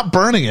burning it. Not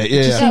burning it.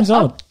 Yeah. It seems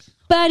odd.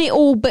 Burn it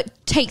all, but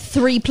take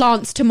 3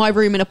 plants to my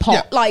room in a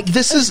pot. Yeah.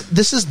 This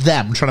is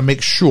them trying to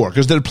make sure,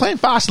 because they're playing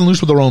fast and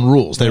loose with their own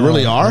rules. They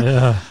really are.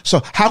 Yeah.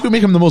 So how can we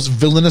make him the most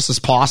villainous as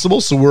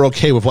possible so we're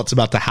okay with what's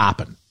about to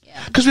happen?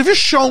 Because we've just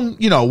shown,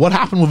 what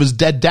happened with his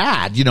dead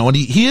dad, and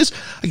he is,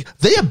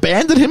 they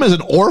abandoned him as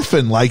an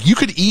orphan. You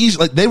could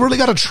they really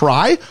got to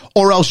try,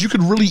 or else you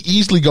could really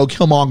easily go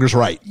Killmonger's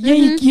right. Yeah,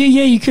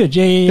 you could.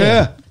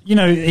 Yeah.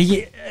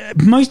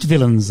 Most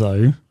villains,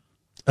 though,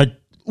 are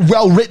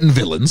well-written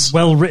villains.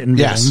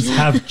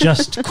 Have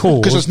just cause.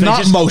 Because it's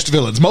not most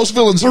villains. Most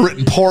villains are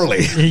written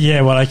poorly.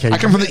 Yeah, well, okay. I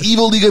come from the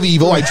evil league of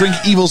evil. I drink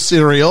evil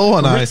cereal.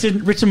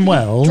 And written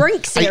well.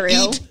 Drink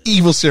cereal. I eat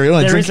evil cereal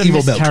and I drink evil milk. There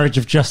is a miscarriage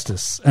of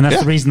justice. And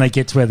that's the reason they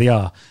get to where they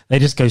are. They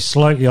just go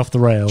slightly off the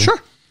rail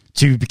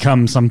to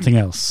become something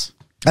else.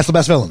 That's the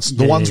best villains.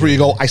 The ones where you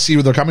go, I see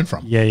where they're coming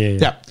from.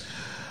 Yeah.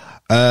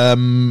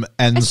 And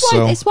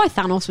it's why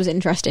Thanos was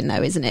interesting,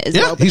 though, isn't it?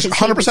 He's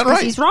 100%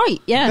 right. He's right.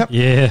 Yeah.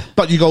 Yeah.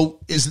 But you go,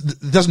 it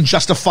doesn't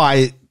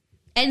justify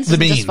the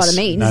means. Justify the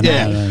means.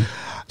 No.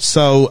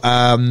 So,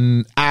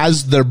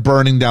 as they're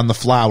burning down the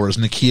flowers,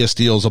 Nakia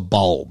steals a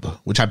bulb,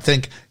 which I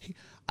think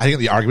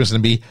the argument is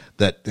going to be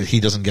that he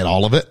doesn't get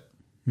all of it.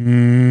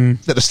 That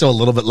there's still a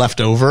little bit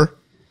left over.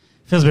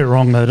 Feels a bit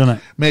wrong, though, doesn't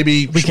it?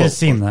 Maybe we could have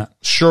seen that.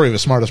 Shuri, the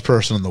smartest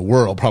person in the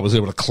world, probably was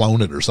able to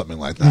clone it or something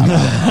like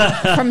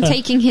that. From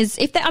taking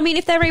if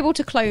they're able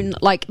to clone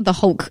the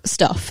Hulk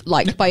stuff,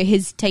 by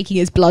his taking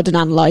his blood and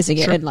analyzing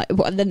it,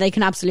 and then they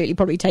can absolutely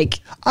probably take.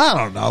 I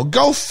don't know.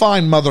 Go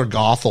find Mother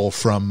Gothel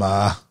from.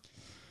 The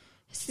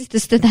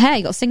hair.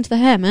 You got to sing to the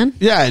hair, man.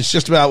 Yeah, it's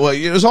just about. Well,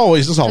 there's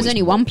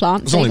only one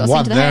plant. There's only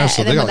one there,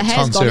 so they got the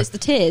hair's gone. It's the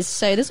tears.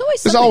 So there's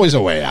always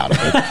a way out of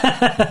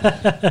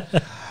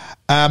it.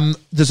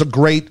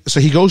 So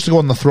he goes to go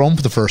on the throne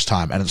for the first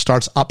time, and it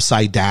starts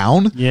upside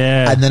down.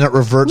 Yeah. And then it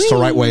reverts the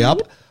right way up.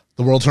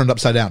 The world turned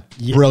upside down.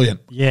 Yeah.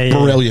 Brilliant. Yeah.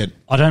 Brilliant.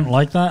 I don't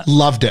like that.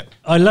 Loved it.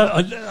 I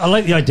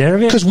like the idea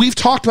of it. Because we've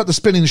talked about the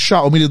spinning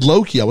shot when we did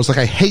Loki. I was like,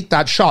 I hate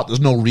that shot. There's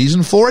no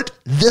reason for it.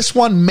 This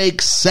one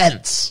makes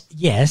sense.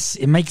 Yes,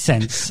 it makes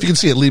sense. You can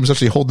see it. Liam's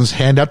actually holding his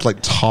hand out to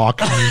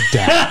talk me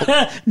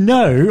down.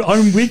 No,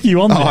 I'm with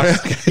you on this.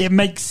 Okay. It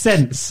makes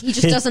sense. He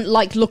just doesn't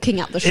like looking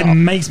at the shot. It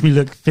makes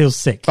me feel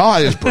sick.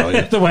 Oh, it's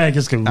brilliant. The way I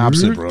just go.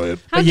 Absolutely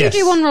brilliant. How do you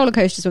do on roller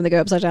coasters when they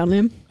go upside down,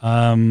 Liam?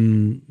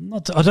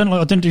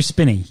 I don't do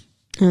spinny.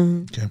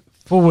 Okay.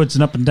 Forwards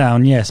and up and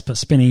down, yes, but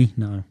spinny,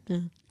 no. Yeah.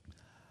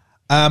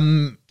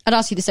 I'd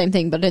ask you the same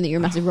thing, but I don't think you're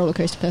a massive roller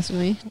coaster person,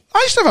 are you? I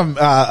used to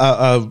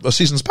have a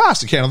season's pass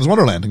to Canada's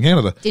Wonderland in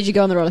Canada. Did you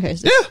go on the roller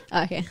coaster? Yeah.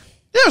 Oh, okay.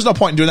 Yeah, there's no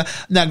point in doing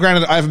that. Now,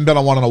 granted, I haven't been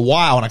on one in a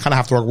while, and I kind of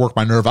have to work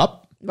my nerve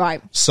up.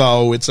 Right.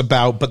 So it's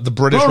but the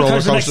British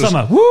roller coasters. Next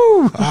summer.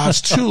 Woo!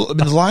 It's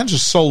the lines are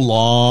so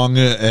long,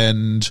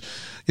 and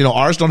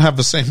ours don't have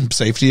the same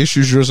safety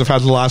issues yours have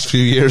had the last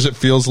few years, it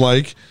feels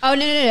like. Oh,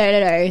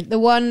 no. The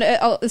one,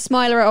 the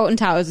Smiler at Alton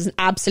Towers is an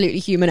absolutely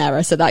human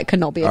error, so that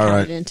cannot be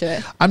accounted into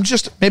it.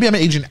 Maybe I'm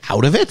aging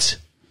out of it,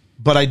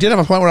 but I did have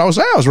a point where I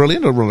was really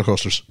into roller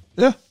coasters.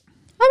 Yeah.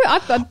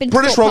 I've been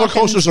British roller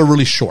coasters are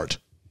really short.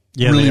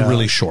 Yeah,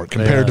 really short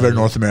compared to their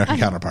North American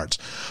counterparts.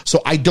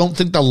 So I don't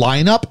think the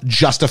lineup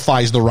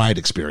justifies the ride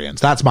experience.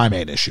 That's my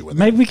main issue with it.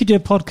 Maybe we could do a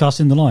podcast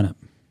in the lineup.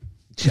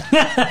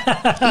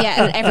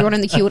 Yeah, and everyone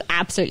in the queue would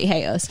absolutely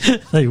hate us.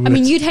 They would. I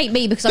mean, you'd hate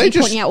me because I'd be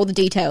pointing out all the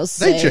details.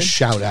 They just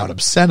shout out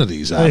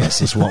obscenities at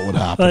us is what would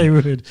happen. They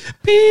would.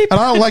 Beep. And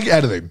I don't like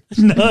editing.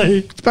 No.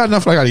 It's bad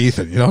enough I got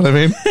Ethan, you know what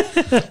I mean?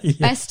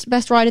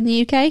 Best ride in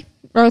the UK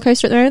roller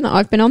coaster at the moment that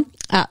I've been on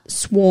at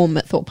Swarm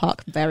at Thorpe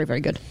Park. Very, very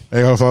good.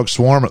 There you go, folks.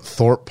 Swarm at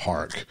Thorpe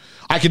Park.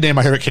 I could name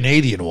my favorite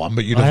Canadian one,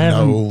 but you don't know. I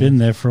haven't been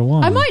there for a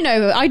while. I might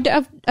know. I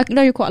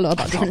know quite a lot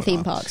about different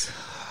theme parks.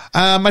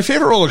 My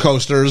favorite roller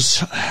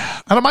coasters,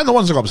 I don't mind the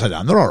ones that go upside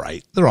down. They're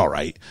all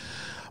right.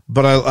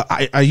 But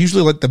I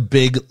usually like the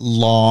big,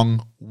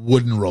 long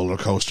wooden roller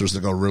coasters that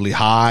go really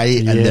high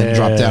and then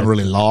drop down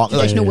really long.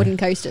 Traditional wooden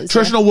coasters.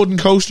 Traditional wooden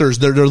coasters,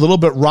 they're a little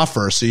bit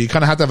rougher, so you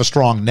kind of have to have a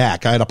strong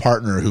neck. I had a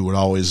partner who would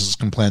always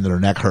complain that her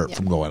neck hurt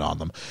from going on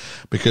them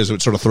because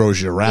it sort of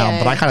throws you around.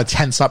 But I kind of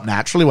tense up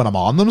naturally when I'm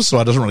on them, so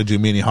it doesn't really do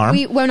me any harm.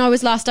 When I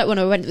was last up, when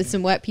I went with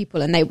some work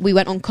people, and we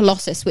went on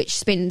Colossus,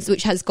 which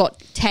has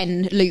got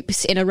 10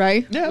 loops in a row.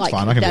 Yeah, that's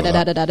fine. I can do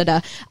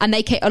that. And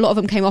a lot of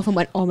them came off and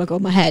went, oh my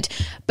God, my head.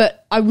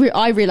 But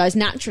I realised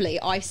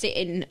naturally I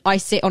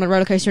sit on a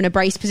roller coaster in a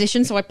brace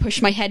position, so I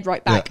push my head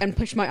right back and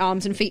push my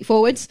arms and feet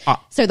forwards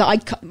so that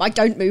I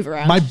don't move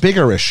around. My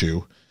bigger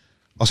issue,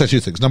 I'll say two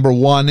things. Number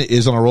one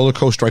is on a roller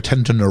coaster, I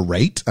tend to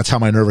narrate. That's how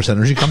my nervous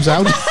energy comes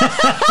out.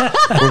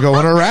 We're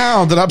going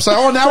around and upside.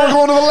 Oh, now we're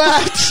going to the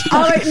left.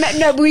 Oh,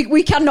 no,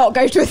 we cannot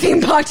go to a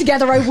theme park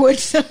together. I would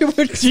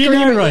Do you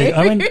know, right?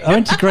 I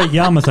went to Great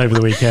Yarmouth over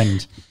the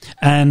weekend,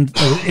 and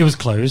it was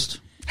closed.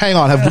 Hang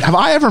on, have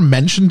I ever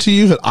mentioned to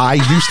you that I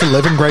used to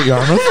live in Great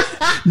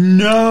Yarmouth?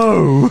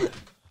 No.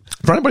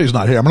 For anybody who's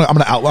not here, I'm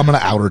gonna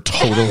out her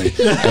totally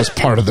as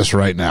part of this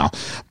right now.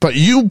 But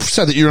you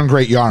said that you're in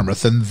Great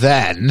Yarmouth, and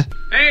then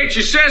hey, it's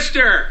your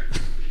sister.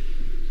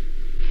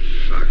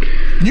 Fuck.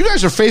 You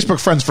guys are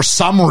Facebook friends for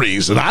some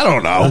reason. I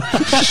don't know.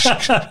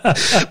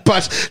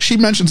 But she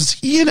mentions,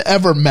 has Ian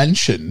ever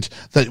mentioned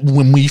that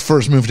when we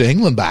first moved to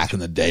England back in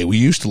the day, we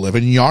used to live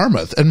in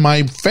Yarmouth? And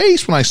my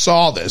face when I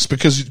saw this,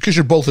 because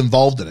you're both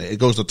involved in it, it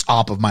goes to the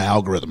top of my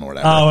algorithm or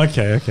whatever. Oh,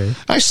 okay.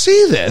 I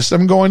see this,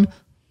 I'm going,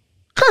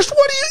 Kirsten,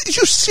 what do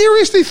you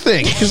seriously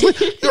think? Because you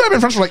and I have been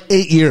friends for like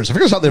 8 years. I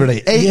figured this out the other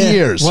day. 8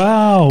 years.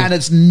 Wow. And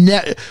it's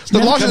the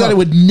logic that it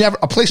would never,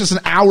 a place that's an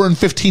hour and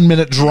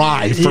 15-minute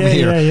drive from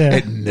here.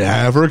 It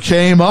never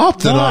came up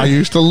that I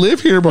used to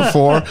live here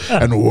before.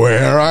 And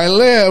where I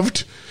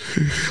lived,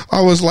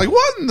 I was like,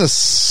 what in the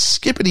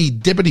skippity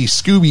dippity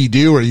Scooby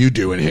Doo are you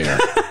doing here?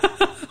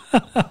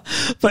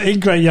 But in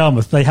Great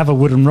Yarmouth, they have a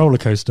wooden roller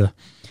coaster.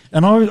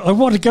 And I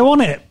wanted to go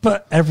on it,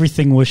 but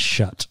everything was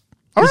shut.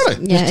 Oh,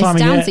 really? Yeah, it's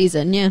down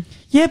season,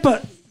 Yeah,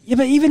 but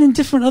even in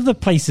different other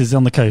places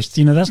on the coast,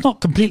 that's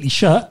not completely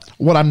shut.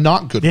 What I'm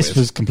not good with. This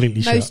was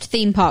completely shut. Most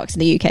theme parks in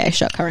the UK are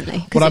shut currently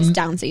because it's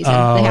down season.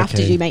 They have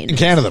to do maintenance.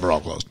 In Canada, they're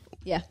all closed.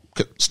 Yeah.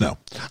 Snow.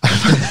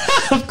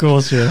 Of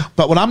course, yeah.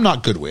 But what I'm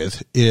not good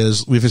with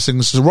is we have these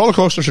things. Roller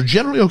coasters are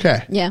generally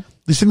okay. Yeah.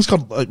 These things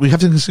called we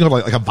have things called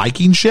like a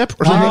Viking ship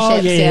or something. Oh,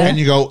 yeah. And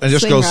you go and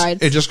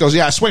it just goes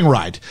a swing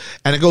ride,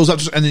 and it goes up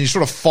and then you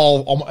sort of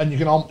fall and you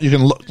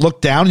can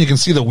look down and you can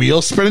see the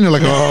wheels spinning. You're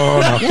like, oh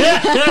no.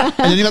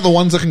 And then you got the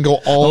ones that can go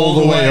all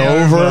the way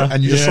over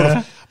and you just sort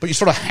of. But you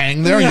sort of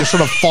hang there and you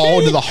sort of fall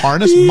into the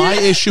harness. My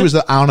issue is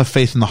that I don't have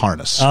faith in the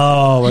harness.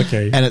 Oh,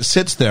 okay. And it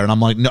sits there and I'm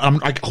like, no, I'm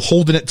like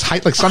holding it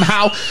tight. Like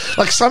somehow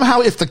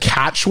if the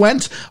catch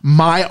went,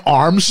 my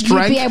arm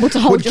strength You'd be able to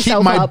hold would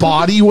keep my up.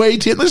 body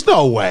weight in. There's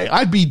no way.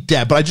 I'd be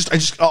dead. But I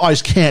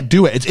just can't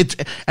do it.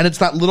 It's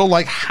that little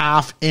like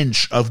half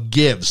inch of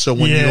give. So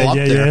when you're up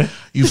there,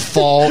 you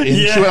fall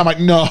into it. I'm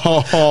like,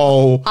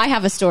 no. I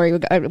have a story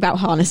about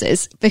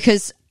harnesses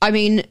because, I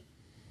mean,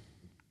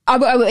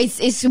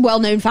 it's a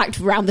well-known fact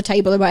around the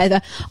table or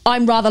whatever.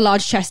 I'm rather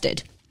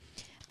large-chested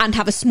and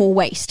have a small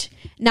waist.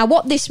 Now,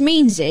 what this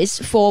means is,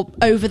 for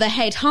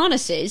over-the-head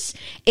harnesses,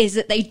 is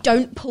that they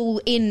don't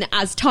pull in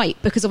as tight,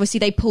 because obviously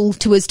they pull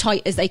to as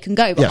tight as they can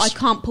go. But I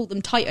can't pull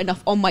them tight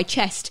enough on my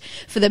chest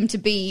for them to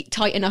be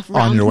tight enough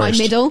around my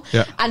middle.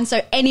 Yeah. And so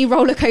any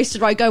roller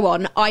coaster I go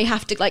on, I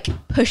have to like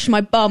push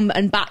my bum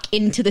and back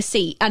into the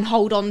seat and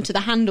hold on to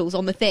the handles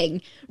on the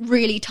thing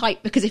really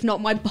tight, because if not,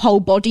 my whole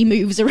body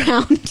moves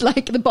around.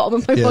 Like the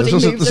bottom of my body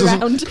moves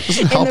around. This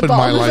isn't helping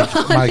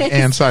my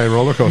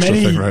anti-roller coaster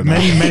thing right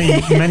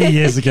now. Many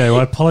years ago,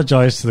 I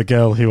apologise to the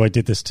girl who I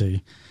did this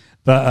to,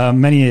 but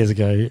many years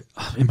ago,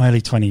 in my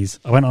early 20s,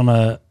 I went on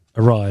a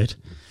ride,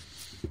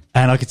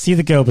 and I could see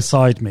the girl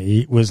beside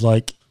me was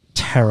like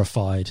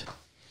terrified,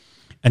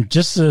 and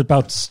just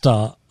about to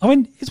start, I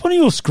went, "Is one of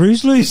your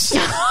screws loose?"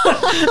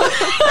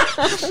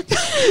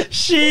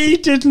 She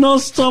did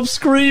not stop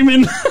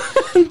screaming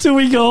until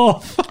we got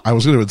off. I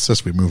was going to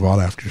insist we move on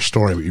after your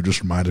story, but you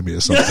just reminded me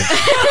of something.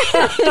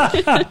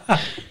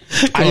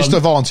 I used to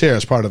volunteer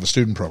as part of a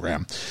student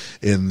program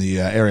in the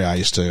area I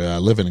used to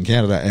live in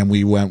Canada, and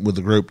we went with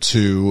the group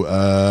to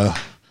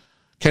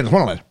Canada's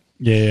Wonderland.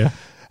 Yeah.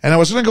 And I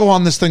was going to go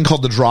on this thing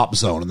called the drop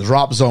zone. And the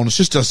drop zone is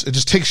it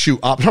just takes you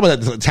up. Probably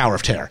the Tower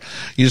of Terror.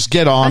 You just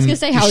get on, you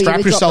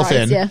strap yourself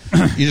in. Yeah.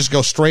 You just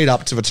go straight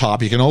up to the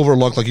top. You can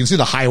overlook, like you can see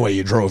the highway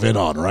you drove in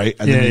on, right?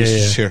 And then you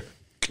just hear,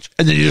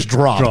 and then you just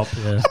drop.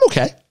 I'm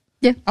okay.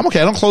 Yeah. I'm okay.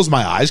 I don't close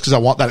my eyes because I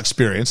want that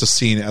experience of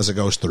seeing it as it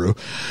goes through.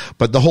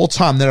 But the whole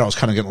time there, I was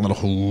kind of getting a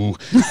little, ooh.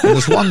 And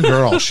this one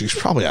girl, she's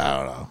probably,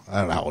 I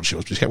don't know how old she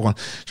was, but she kept going,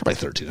 she's probably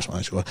 13 or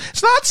something. She was going,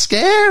 "It's not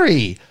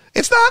scary.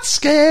 It's not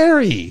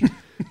scary.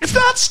 It's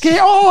not scary.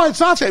 Oh,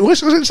 it's not scary.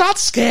 It's not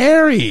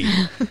scary."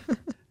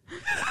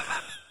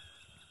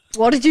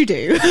 What did you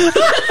do?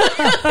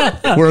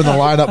 We're in the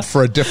lineup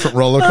for a different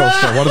roller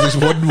coaster, one of these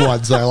wooden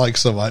ones I like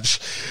so much.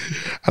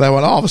 And I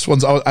went, oh, this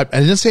one's, I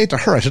didn't say it to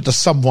her. I said it to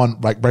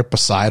someone like right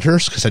beside her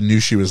because I knew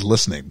she was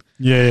listening.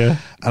 Yeah.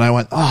 And I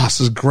went, oh,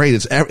 this is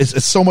great.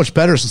 It's so much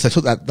better since I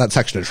took that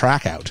section of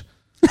track out.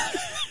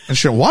 And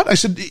she went, what? I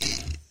said,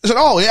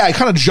 oh yeah, it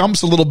kind of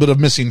jumps a little bit of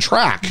missing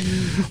track,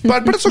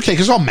 but it's okay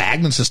because it's all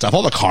magnets and stuff,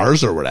 all the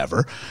cars or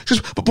whatever. She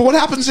goes, but what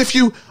happens if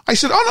you? I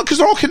said, oh no, because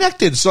they're all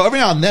connected. So every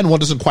now and then one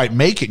doesn't quite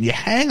make it, and you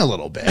hang a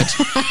little bit.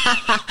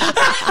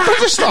 That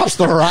just stops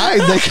the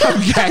ride. They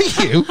come get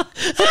you.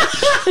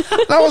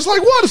 And I was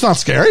like, what? It's not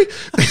scary.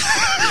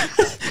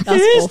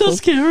 It's not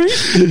scary.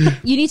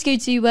 You need to go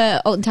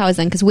to Alton Towers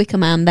then, because Wicker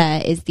Man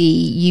there is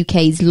the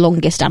UK's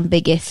longest and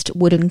biggest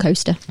wooden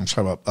coaster. I'm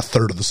talking about a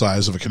third of the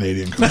size of a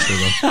Canadian coaster.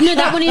 No,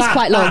 that one is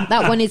quite long.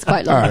 That one is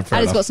quite long. All right, and fair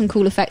it's enough. got some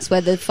cool effects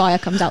where the fire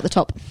comes out the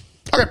top.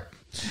 Okay.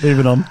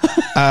 Moving on.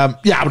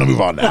 Yeah, I'm going to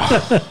move on now.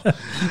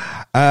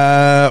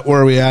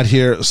 Where are we at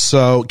here?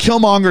 So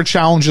Killmonger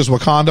challenges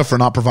Wakanda for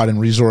not providing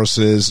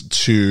resources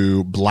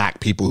to black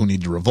people who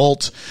need to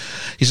revolt.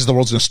 He says the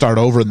world's going to start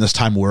over and this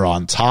time we're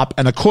on top.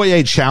 And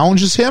Okoye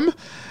challenges him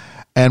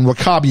and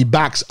W'Kabi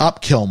backs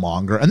up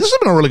Killmonger. And this has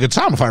been a really good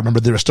time if I remember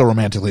they were still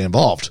romantically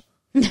involved.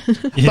 Yeah.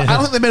 But I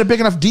don't think they made a big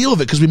enough deal of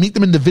it because we meet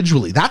them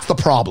individually. That's the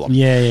problem.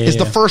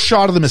 The first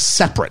shot of them is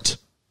separate.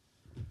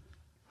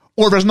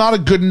 Or there's not a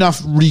good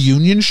enough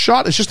reunion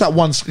shot. It's just that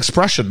one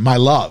expression, my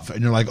love.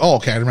 And you're like, oh,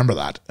 okay, I remember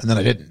that. And then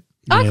I didn't.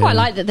 I quite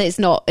like that it's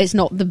not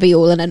the be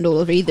all and end all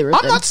of either of them.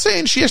 I'm not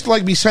saying she has to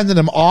like be sending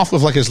him off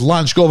with like his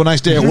lunch, go have a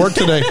nice day at work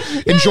today,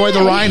 enjoy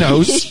the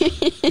rhinos.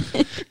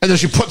 And then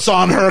she puts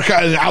on her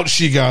and out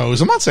she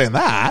goes. I'm not saying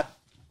that.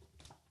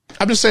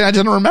 I'm just saying I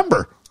didn't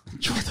remember.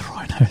 Enjoy the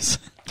rhinos.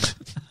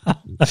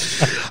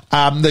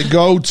 They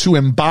go to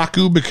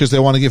M'Baku because they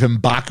want to give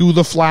M'Baku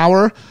the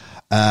flower.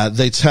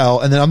 They tell,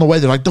 and then on the way,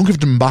 they're like, don't give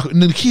it to M'Baku.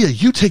 And then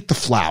Nakia, you take the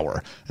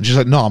flower. And she's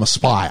like, no, I'm a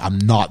spy. I'm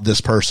not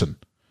this person.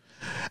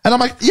 And I'm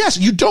like, yes,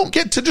 you don't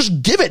get to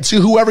just give it to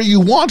whoever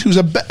you want who's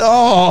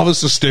oh,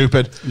 this is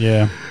stupid.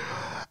 Yeah.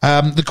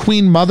 The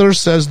Queen Mother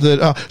says that,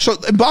 so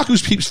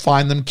M'Baku's peeps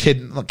find them,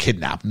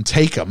 kidnap them,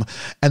 take them,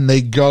 and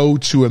they go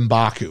to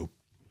M'Baku.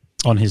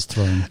 On his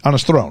throne. On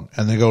his throne.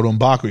 And they go to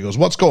M'Baku. He goes,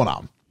 what's going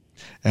on?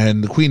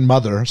 And the Queen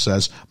Mother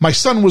says, my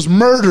son was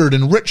murdered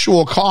in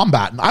ritual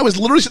combat. And I was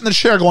literally sitting in the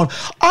chair going,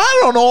 I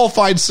don't know if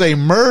I'd say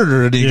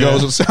murdered. He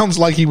goes, it sounds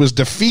like he was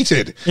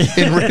defeated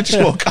in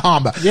ritual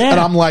combat. Yeah. And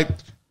I'm like,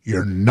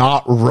 you're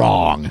not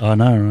wrong. I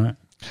know, right?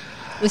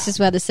 This is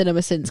where the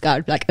CinemaSins guy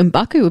would be like,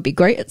 M'Baku would be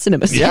great at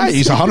CinemaSins. Yeah,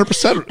 he's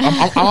 100%.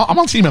 I'm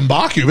on team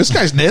M'Baku. This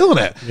guy's nailing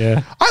it.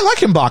 Yeah. I like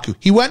M'Baku.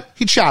 He went,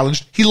 he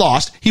challenged, he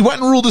lost, he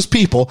went and ruled his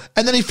people,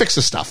 and then he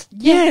fixes stuff.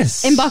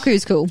 Yes.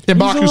 M'Baku's cool.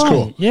 M'Baku's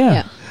cool.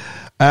 Yeah.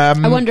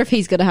 I wonder if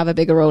he's going to have a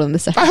bigger role in the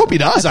second. I hope he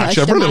does,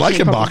 actually. I really like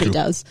M'Baku. He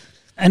does.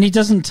 And he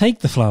doesn't take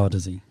the flower,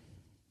 does he?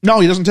 No,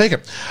 he doesn't take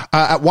it.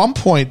 At one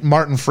point,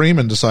 Martin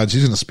Freeman decides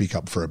he's going to speak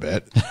up for a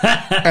bit.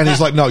 And he's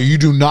like, no, you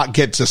do not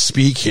get to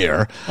speak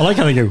here. I like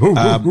how they go, ooh,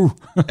 ooh,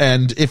 ooh.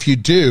 And if you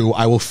do,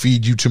 I will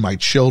feed you to my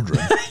children.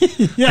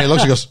 Yeah. And he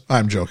looks and goes,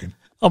 I'm joking.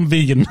 I'm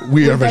vegan.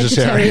 We are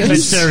vegetarians.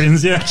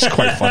 Vegetarians, yeah. It's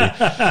quite funny.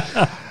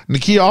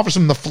 Nakia offers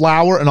him the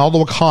flower and all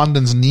the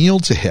Wakandans kneel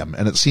to him,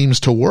 and it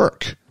seems to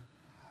work.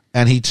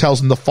 And he tells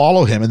them to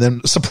follow him, and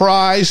then,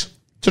 surprise,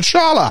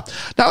 T'Challa.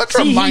 Now, let's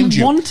remind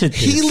you.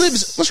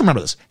 Let's remember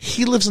this.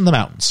 He lives in the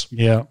mountains.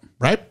 Yeah.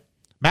 Right?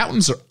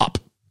 Mountains are up.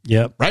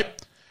 Yeah. Right?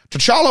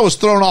 T'Challa was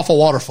thrown off a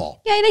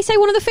waterfall. Yeah, they say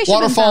one of the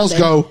fishermen. Waterfalls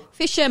go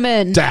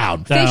fisherman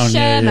down.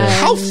 Fisherman. Yeah.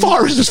 How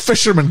far is this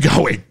fisherman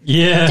going?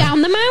 Yeah.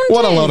 Down the mountain.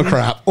 What a load of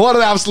crap. What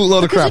an absolute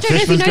load of crap. I don't know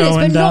if you know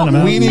this, but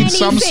not we need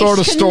some sort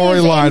of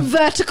storyline.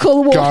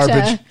 Vertical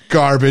water.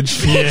 Garbage.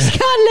 Fish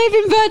can't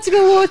live in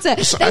vertical water.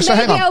 They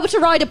may be able to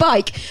ride a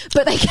bike,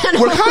 but they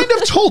cannot. We're kind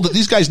of told that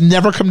these guys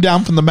never come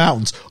down from the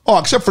mountains. Oh,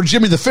 except for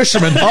Jimmy the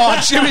fisherman.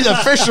 Oh, Jimmy the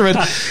fisherman.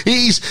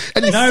 He's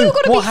still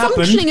got to be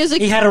functioning as a.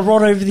 He had a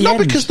rod over the end. No,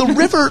 because the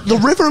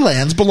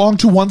riverlands belong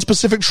to one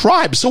specific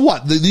tribe. So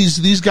what?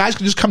 These guys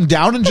can just come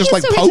down and just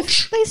like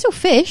poach. They still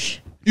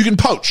fish. You can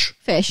poach.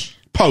 Fish.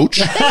 Poach.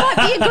 There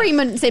might be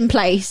agreements in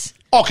place.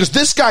 Oh, because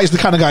this guy's the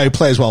kind of guy who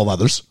plays well with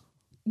others.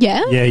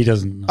 Yeah. Yeah, he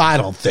doesn't. I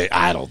don't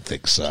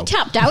think so.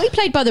 Tapped out. He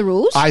played by the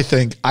rules. I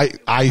think. Why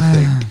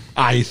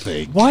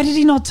did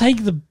he not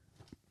take the?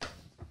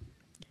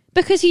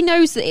 Because he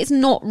knows that it's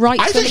not right.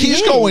 I think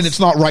he's going. It's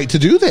not right to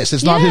do this.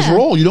 It's not his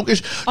role. You don't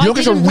get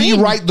to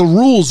rewrite the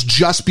rules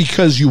just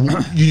because you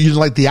didn't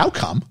like the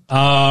outcome.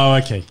 Oh,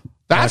 okay.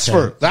 That's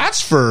for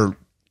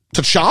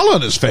T'Challa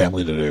and his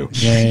family to do.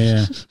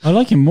 Yeah. I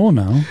like him more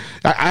now.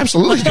 I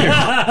absolutely do.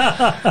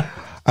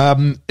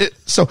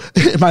 So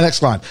my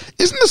next line,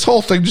 isn't this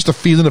whole thing just a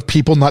feeling of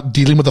people not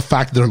dealing with the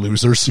fact they're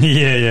losers?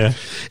 Yeah.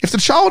 If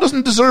T'Challa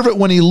doesn't deserve it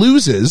when he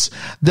loses,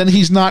 then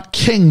he's not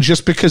king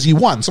just because he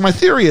won. So my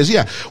theory is,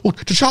 well,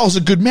 T'Challa's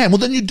a good man. Well,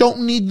 then you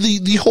don't need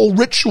the whole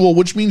ritual,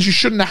 which means you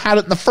shouldn't have had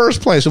it in the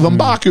first place with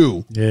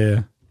M'Baku.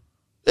 Yeah.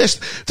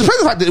 Despite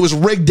the fact that it was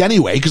rigged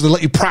anyway, because they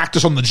let you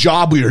practice on the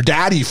job with your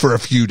daddy for a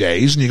few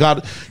days, and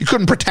you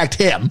couldn't protect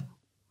him.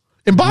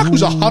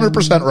 M'Baku's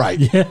 100% right.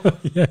 Yeah.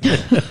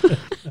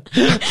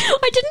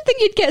 I didn't think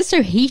you'd get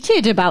so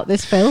heated about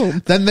this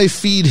film. Then they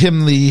feed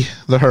him the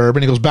herb,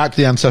 and he goes back to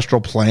the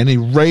ancestral plane. He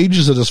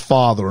rages at his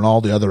father and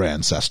all the other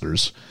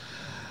ancestors.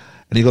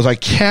 And he goes, I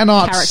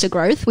cannot... Character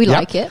growth. We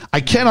like it.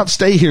 I cannot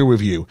stay here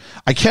with you.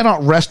 I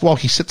cannot rest while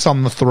he sits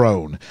on the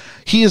throne.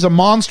 He is a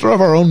monster of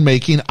our own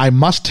making. I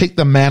must take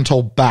the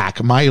mantle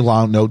back. My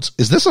notes,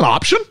 is this an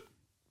option?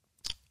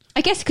 I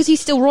guess because he's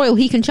still royal,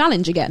 he can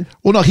challenge again.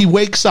 Well, no, he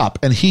wakes up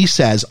and he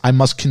says, I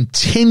must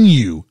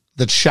continue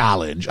the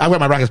challenge. I went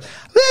my brackets.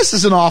 This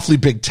is an awfully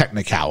big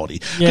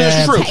technicality.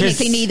 Yeah,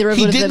 technically neither of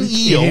them. Didn't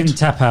yield. He didn't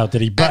tap out, did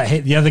he? But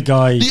hit the other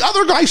guy. The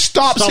other guy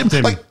stops him.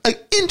 Like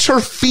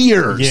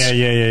interferes.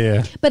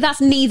 Yeah. But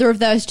that's neither of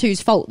those two's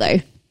fault,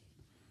 though.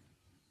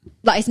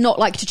 Like, it's not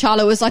like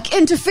T'Challa was like,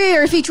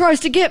 interfere if he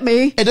tries to get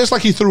me. It is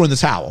like he threw in the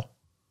towel.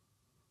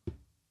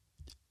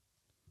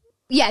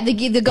 Yeah, the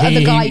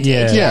guy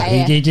did. Yeah.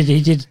 He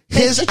did.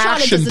 His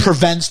action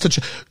prevents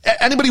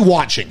anybody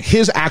watching.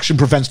 His action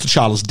prevents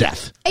T'Challa's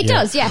death. It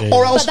does, yeah.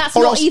 Or else, but that's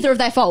not either of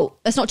their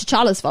fault. That's not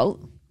T'Challa's fault.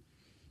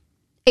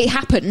 It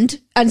happened,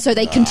 and so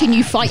they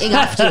continued fighting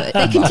afterwards.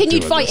 They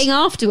continued fighting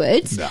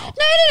afterwards. No.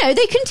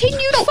 They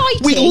continued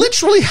fighting. We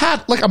literally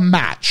had like a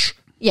match.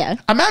 Yeah.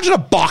 Imagine a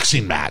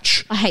boxing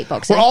match. I hate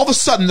boxing. Where all of a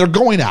sudden they're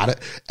going at it,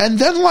 and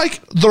then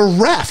like the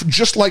ref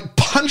just like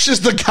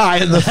punches the guy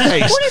in the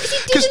face. Well, no,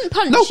 because he didn't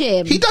punch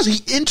him. He does. He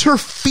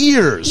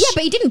interferes. Yeah,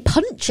 but he didn't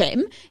punch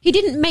him. He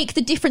didn't make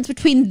the difference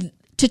between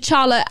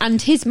T'Challa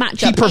and his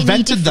matchup. He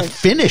prevented the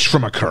finish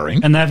from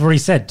occurring. And they've already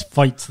said,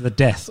 fight to the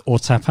death or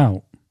tap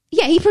out.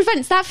 Yeah, he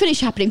prevents that finish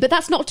happening, but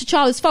that's not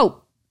T'Challa's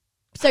fault.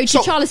 So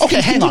T'Challa's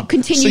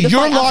continue the fight. So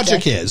your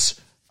logic is...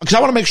 Because I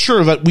want to make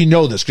sure that we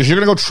know this, because you're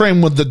going to go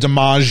train with the the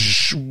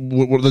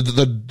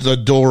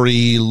Dora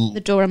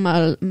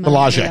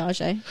Milaje.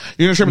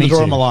 You're going to train with the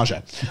Dora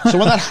Milaje. So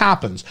when that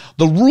happens,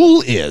 the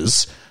rule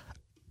is,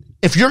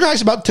 if your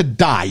guy's about to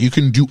die, you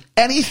can do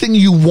anything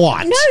you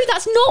want. No,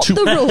 that's not the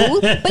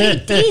rule, but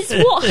it is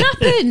what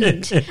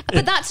happened.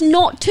 But that's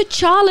not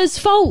T'Challa's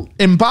fault.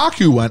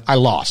 M'Baku went, I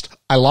lost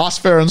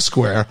fair and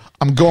square.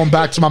 I'm going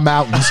back to my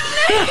mountains.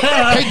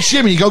 Hey,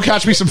 Jimmy, go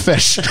catch me some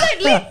fish. Look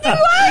what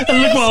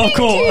I've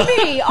caught.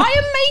 I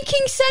am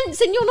making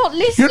sense, and you're not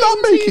listening. You're not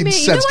making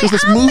sense because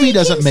this movie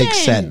doesn't make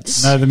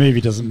sense. No, the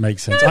movie doesn't make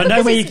sense. I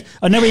know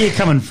where you're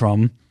coming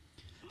from.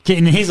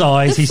 In his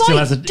eyes, he still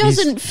has a.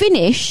 Doesn't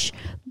finish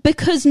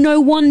because no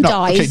one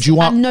dies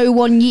and no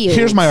one yields.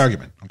 Here's my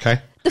argument. Okay.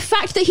 The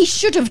fact that he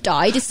should have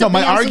died is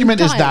something my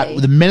argument is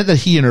that the minute that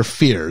he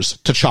interferes,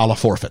 T'Challa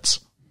forfeits.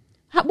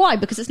 Why?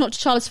 Because it's not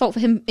T'Challa's fault for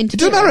him interfering. It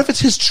doesn't matter if it's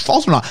his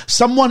fault or not.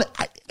 Someone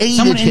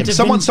aided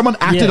him. Someone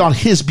acted on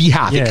his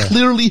behalf. Yeah. It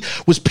clearly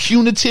was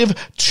punitive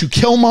to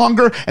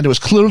Killmonger, and it was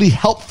clearly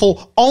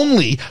helpful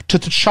only to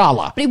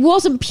T'Challa. But it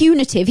wasn't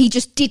punitive. He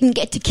just didn't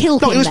get to kill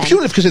him. No, it was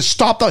punitive because it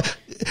stopped.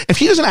 If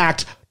he doesn't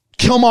act,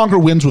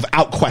 Killmonger wins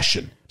without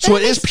question. So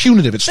it is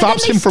punitive. It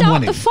stops him from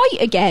winning. But then they start the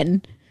fight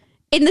again.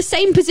 In the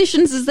same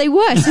positions as they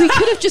were. So he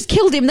could have just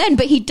killed him then,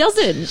 but he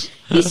doesn't.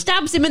 He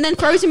stabs him and then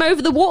throws him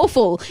over the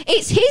waterfall.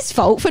 It's his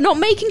fault for not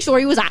making sure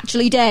he was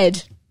actually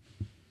dead.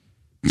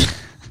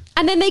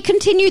 And then they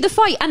continue the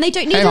fight, and they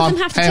don't neither of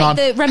them have to take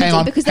the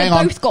remedy because they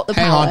both got the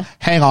power.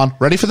 Hang on.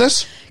 Ready for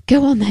this?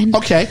 Go on then.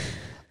 Okay.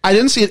 I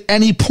didn't see at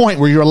any point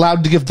where you're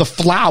allowed to give the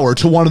flower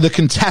to one of the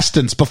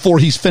contestants before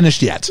he's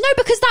finished yet. No,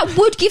 because that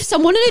would give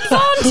someone an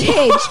advantage.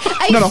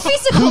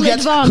 Physical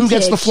advantage. Who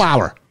gets the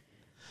flower?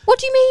 What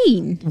do you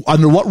mean?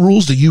 Under what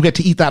rules do you get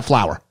to eat that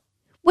flower?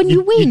 When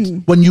you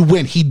win. When you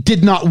win. He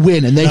did not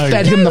win, and they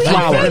fed him the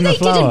flower. No, they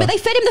didn't, but they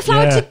fed him the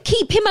flower to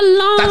keep him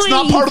alive. That's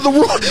not part of the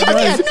rule. It's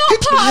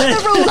not part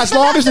of the rules. As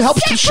long as it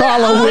helps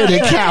T'Challa win,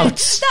 it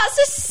counts. That's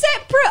a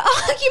separate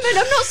argument.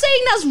 I'm not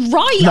saying that's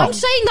right. No. I'm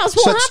saying that's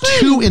what happened. That's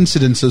two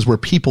incidences where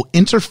people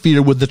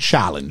interfere with the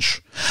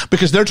challenge.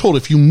 Because they're told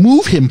if you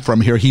move him from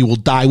here, he will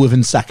die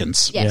within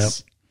seconds. Yes.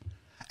 Yep.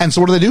 And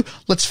so what do?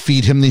 Let's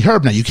feed him the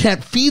herb. Now, you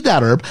can't feed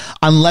that herb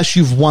unless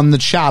you've won the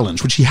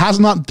challenge, which he has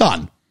not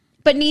done.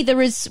 But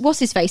neither is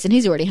What's-His-Face, and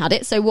he's already had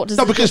it, so what's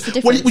the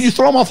difference? When you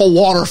throw him off a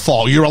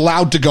waterfall, you're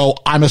allowed to go,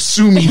 I'm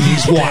assuming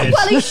he's won.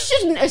 Well, he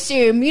shouldn't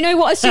assume. You know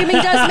what assuming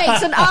does?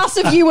 Makes an ass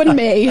of you and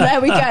me.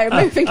 There we go.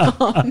 Moving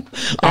on.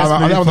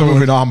 I'm not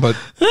moving on, but...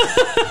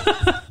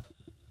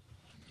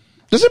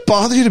 Does it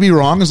bother you to be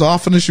wrong as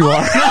often as you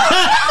are?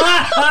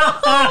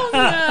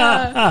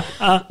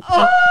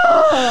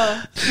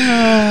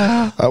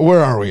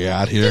 Where are we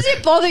at here? Does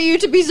it bother you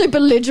to be so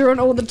belligerent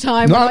all the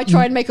time when I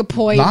try and make a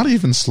point? Not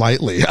even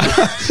slightly.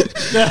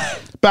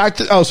 Back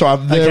to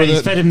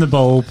he's fed him the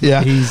bulb.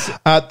 Yeah.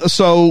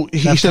 So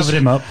he says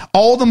him up.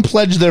 All of them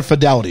pledged their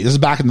fidelity. This is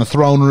back in the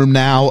throne room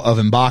now of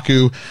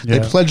M'Baku. Yeah.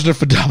 They pledged their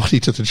fidelity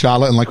to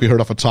T'Challa, and like we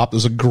heard off the top,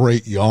 there's a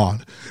great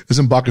yawn. This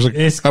M'Baku's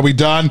like, are we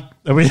done?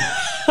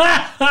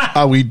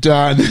 Are we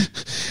done?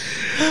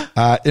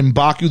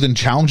 M'Baku then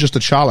challenges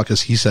T'Challa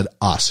because he said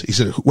us. He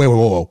said,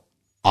 wait,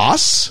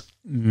 us?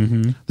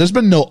 Mm-hmm. There's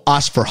been no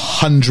us for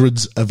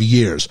hundreds of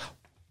years.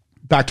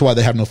 Back to why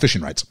they have no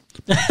fishing rights.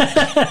 We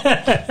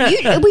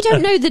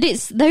don't know that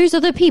it's those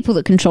other people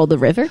that control the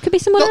river. It could be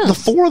someone else.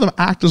 The four of them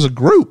act as a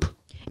group.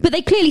 But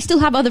they clearly still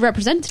have other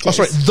representatives. Oh,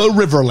 sorry, the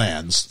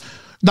Riverlands.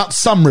 Not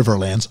some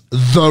Riverlands,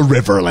 the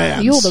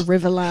Riverlands. You're the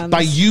Riverlands.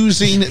 By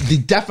using the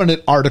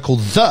definite article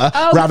the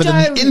rather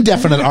than the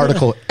indefinite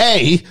article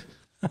a,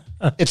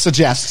 it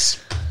suggests.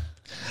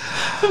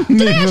 Did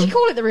they actually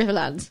call it the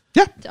Riverlands?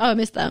 Yeah. Oh, I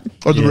missed that.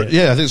 Or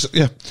I think so,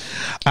 yeah.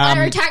 I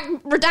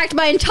redact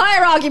my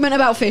entire argument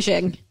about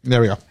fishing.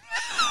 There we go.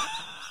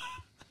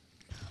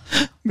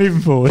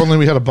 Moving forward. If only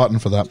we had a button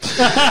for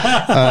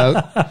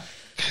that.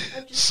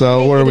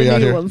 So where are we at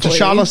here?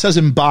 T'Challa says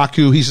in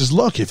Baku, he says,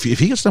 look, if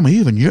he gets done with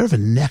you, you're the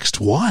next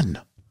one.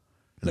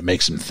 And it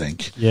makes him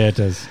think. Yeah, it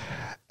does.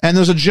 And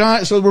there's a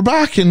giant, so we're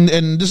back, and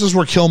this is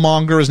where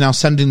Killmonger is now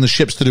sending the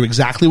ships to do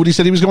exactly what he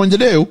said he was going to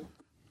do.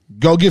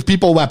 Go give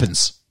people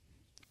weapons.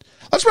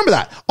 Let's remember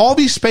that. All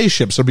these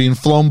spaceships are being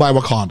flown by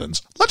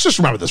Wakandans. Let's just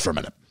remember this for a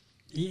minute.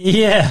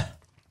 Yeah.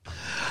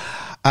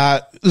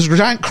 There's a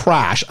giant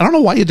crash. I don't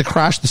know why he had to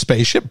crash the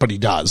spaceship, but he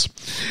does.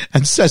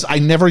 And says, I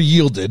never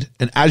yielded.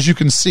 And as you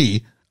can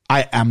see,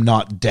 I am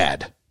not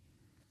dead.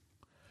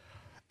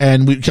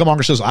 And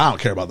Killmonger says, I don't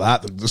care about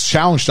that. This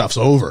challenge stuff's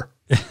over.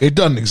 It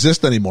doesn't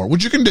exist anymore.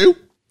 Which you can do.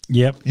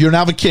 Yep. You're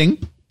now the king.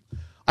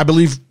 I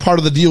believe part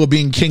of the deal of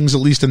being kings, at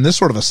least in this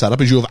sort of a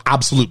setup, is you have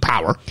absolute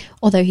power.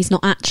 Although he's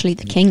not actually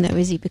the king, though,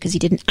 is he? Because he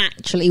didn't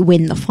actually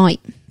win the fight.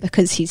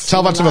 Because he's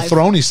tell much of a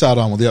throne he sat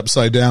on with the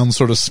upside down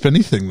sort of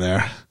spinny thing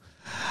there.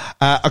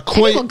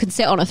 Anyone can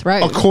sit on a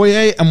throne.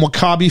 Okoye and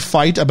W'Kabi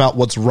fight about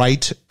what's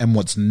right and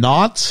what's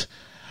not.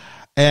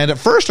 And at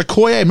first,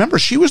 Okoye, remember,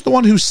 she was the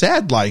one who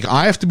said, like,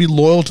 I have to be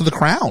loyal to the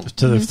crown.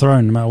 To the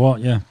throne, no matter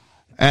what, yeah.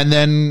 And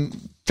then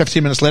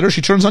 15 minutes later,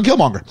 she turns on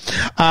Killmonger.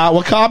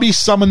 W'Kabi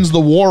summons the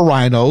war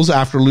rhinos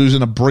after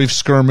losing a brief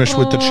skirmish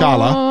with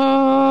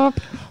T'Challa.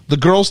 The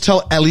girls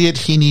tell Elliot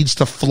he needs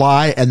to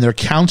fly, and they're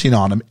counting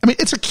on him. I mean,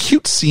 it's a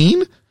cute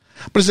scene,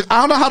 but it's like, I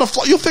don't know how to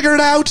fly. You'll figure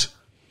it out.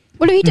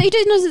 Well, he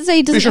doesn't say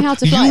he doesn't know how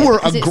to fly. You were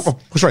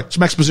sorry,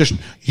 some exposition.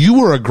 You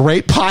were a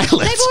great pilot. They've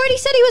already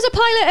said he was a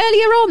pilot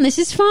earlier on. This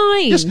is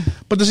fine. Yes,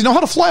 but does he know how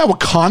to fly a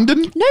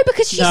Wakandan? No,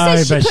 because she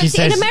puts it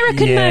in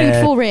American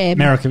mode for him.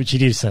 America, but she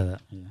did say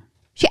that. Yeah.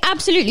 She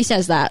absolutely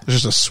says that.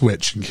 There's just a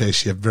switch in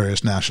case you have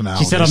various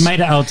nationalities. She said, I've made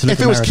it out to look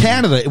If it was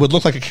Canada, it would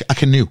look like a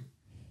canoe.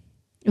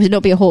 It would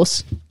not be a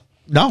horse.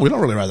 No, we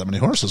don't really ride that many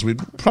horses. We'd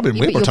probably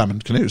way more time in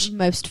canoes.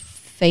 Most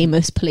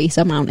famous police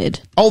are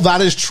mounted. Oh,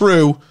 that is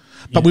true.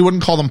 But we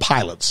wouldn't call them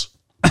pilots.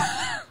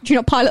 Do you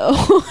not pilot a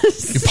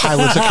horse? You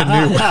pilot a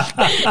canoe.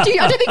 I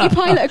don't think you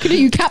pilot a canoe.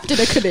 You captain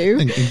a canoe.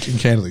 In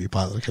Canada, you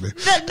pilot a canoe.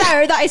 No,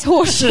 that is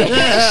horse shit.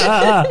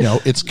 No,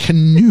 it's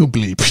canoe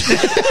bleep.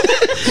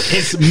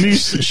 It's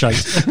moose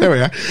shite. There we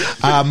are.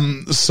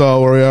 So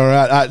where we are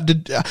at.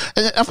 Did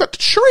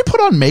Shuri put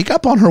on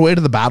makeup on her way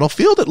to the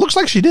battlefield? It looks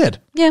like she did.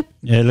 Yeah.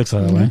 Yeah, it looks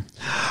like that way.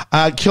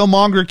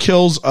 Killmonger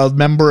kills a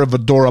member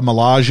of Dora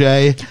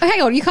Milaje. Oh,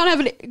 hang on, you can't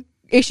have an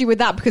issue with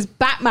that because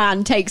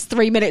Batman takes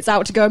 3 minutes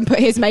out to go and put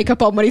his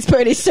makeup on when he's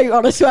putting his suit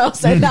on as well.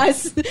 So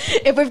that's,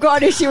 if we've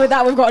got an issue with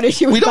that, we've got an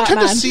issue with Batman. We don't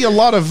tend to see a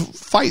lot of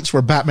fights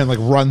where Batman like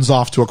runs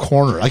off to a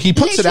corner. Like he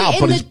puts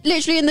literally it out,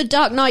 literally in the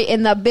Dark Knight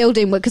in that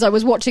building, because I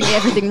was watching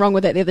Everything Wrong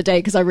with It the other day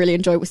because I really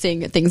enjoy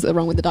seeing things that are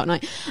wrong with the Dark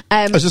Knight.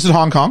 Is this in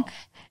Hong Kong?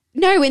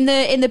 No, in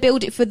the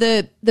building for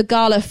the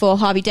gala for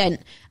Harvey Dent,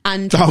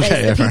 and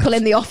there's the people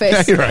in the office.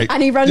 Yeah, you're right.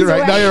 And he runs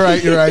away. No, you're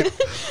right. You're right.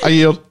 I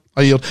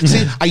yield.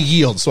 See, I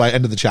yield, so I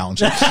ended the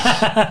challenge. Are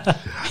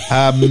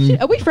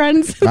we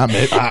friends?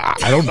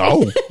 I don't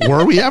know.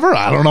 Were we ever?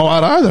 I don't know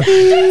that either.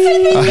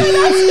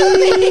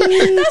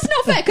 That's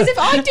not fair, because if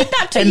I did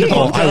that to you,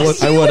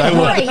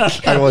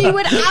 I would. You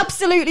would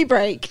absolutely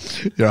break.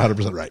 You're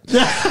 100% right.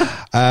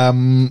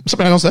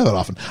 Something I don't say that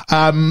often.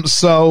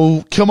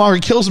 So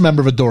Killmonger kills a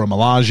member of Dora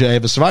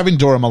Milaje. The surviving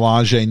Dora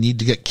Milaje need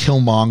to get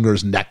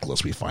Killmonger's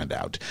necklace, we find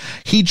out.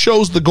 He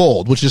chose the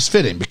gold, which is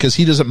fitting because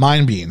he doesn't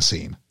mind being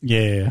seen.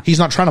 Yeah. He's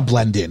not trying to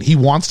blend in. He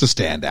wants to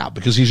stand out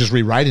because he's just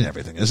rewriting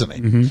everything, isn't he?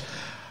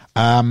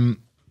 Mm-hmm.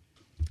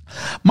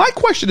 My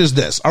question is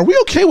this. Are we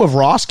okay with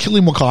Ross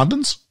killing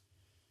Wakandans?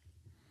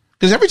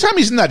 Because every time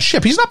he's in that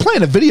ship, he's not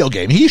playing a video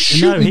game. He's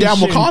shooting down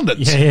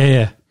Wakandans.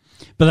 Yeah.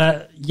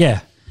 But,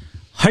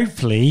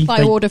 hopefully...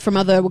 By order from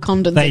other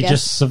Wakandans, they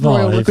just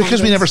survive.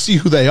 Because we never see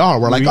who they are.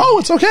 We're like,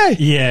 it's okay.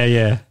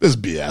 Yeah. This is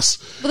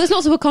BS. Well, there's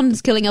lots of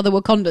Wakandans killing other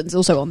Wakandans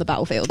also on the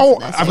battlefield. Oh,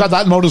 I've got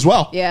that mode as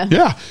well.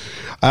 Yeah.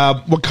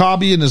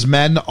 W'Kabi and his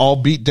men all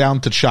beat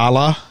down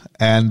T'Challa,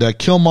 and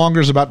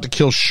Killmonger's about to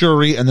kill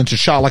Shuri, and then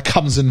T'Challa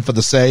comes in for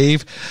the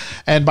save.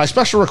 And by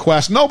special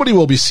request, nobody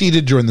will be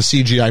seated during the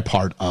CGI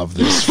part of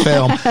this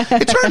film.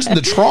 It turns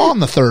into Tron,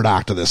 the third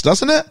act of this,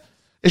 doesn't it?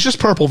 It's just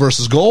purple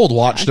versus gold.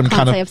 Watch them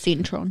kind of... I've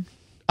seen Tron.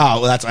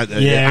 Oh, well,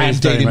 I'm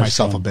dating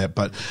myself a bit,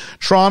 but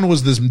Tron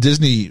was this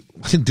Disney.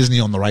 I think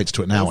Disney own the rights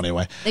to it now.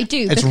 Anyway, they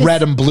do. It's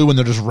red and blue, and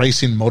they're just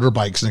racing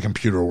motorbikes in a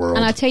computer world.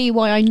 And I tell you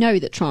why I know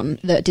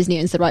that Disney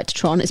owns the right to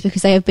Tron. It's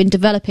because they have been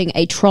developing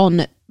a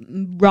Tron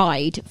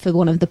ride for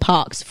one of the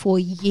parks for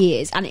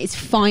years, and it's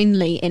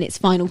finally in its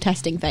final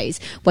testing phase,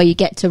 where you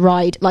get to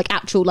ride like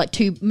two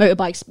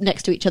motorbikes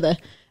next to each other,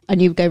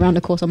 and you go around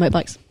a course on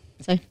motorbikes.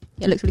 So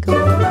it looks really cool.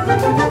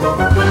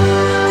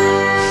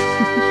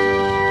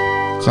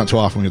 It's not too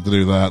often we get to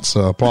do that,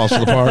 so pause for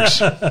the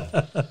parks.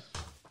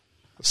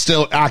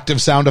 Still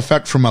active sound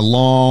effect from a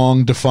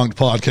long defunct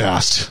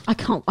podcast.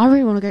 I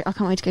really want to go. I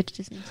can't wait to go to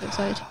Disney. I'm so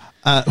excited.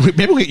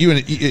 Maybe we'll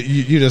get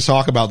you to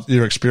talk about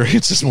your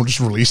experiences, and we'll just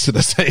release it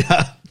as a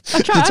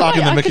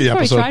Talking the Mickey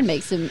episode. Try and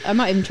make some. I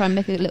might even try and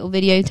make a little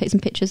video, take some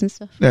pictures and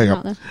stuff. There you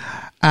go.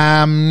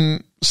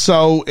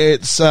 So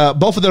it's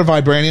both of their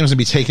vibraniums will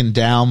be taken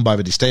down by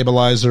the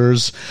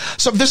destabilizers.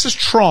 So this is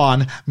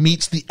Tron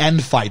meets the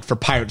end fight for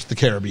Pirates of the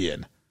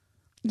Caribbean.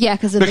 Yeah,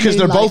 because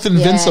they're both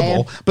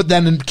invincible, but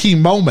then in key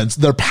moments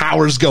their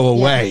powers go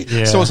away.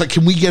 Yeah. So it's like,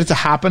 can we get it to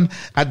happen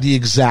at the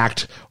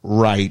exact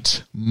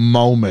right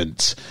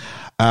moment?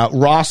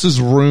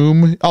 Ross's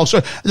room. Oh,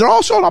 sorry. They're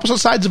also on opposite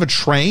sides of a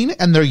train,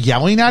 and they're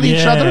yelling at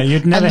each other.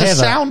 You'd never and the hear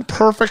sound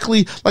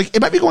perfectly, like,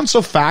 it might be going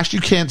so fast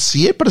you can't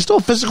see it, but it's still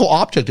a physical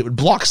object. It would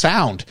block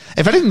sound.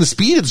 If anything, the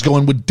speed it's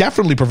going would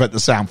definitely prevent the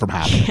sound from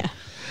happening. Yeah.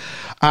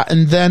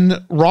 And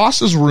then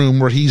Ross's room,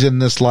 where he's in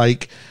this,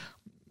 like,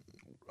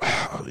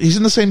 he's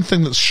in the same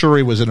thing that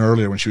Shuri was in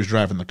earlier when she was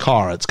driving the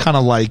car. It's kind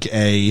of like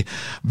a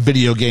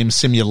video game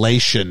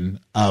simulation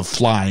of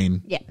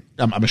flying. Yeah.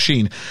 A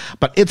machine,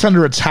 but it's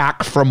under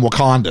attack from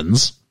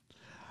Wakandans.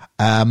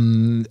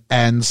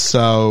 And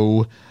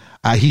so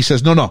he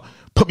says, no,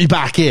 put me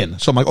back in.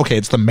 So I'm like, okay,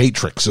 it's the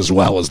Matrix as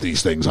well as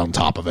these things on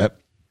top of it.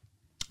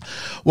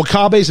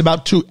 Wakabe is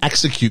about to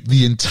execute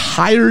the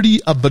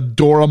entirety of the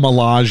Dora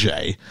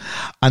Milaje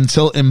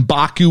until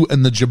M'Baku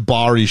and the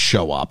Jabari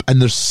show up.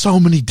 And there's so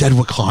many dead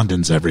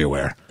Wakandans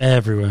everywhere.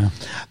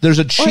 There's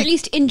a or at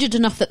least injured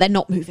enough that they're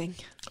not moving.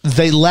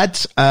 They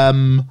let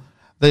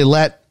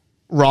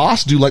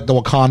Ross do like the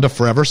Wakanda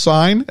Forever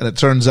sign, and it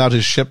turns out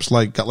his ship's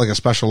got a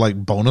special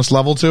bonus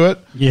level to it.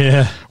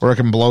 Yeah, where it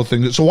can blow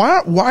things. So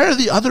why are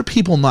the other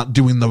people not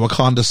doing the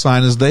Wakanda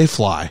sign as they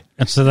fly?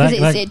 And so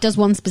it does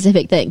one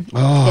specific thing.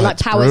 It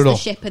powers the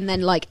ship and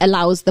then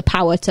allows the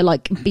power to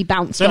be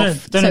bounced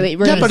off, so it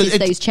releases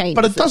those chains.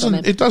 But it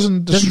doesn't. It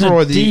doesn't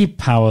destroy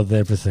depower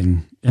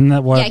everything. Isn't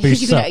that why it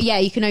boosts up? Yeah,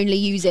 you can only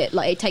use it.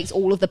 It takes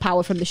all of the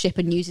power from the ship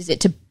and uses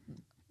it to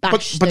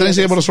bash. But then he's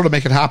able to sort of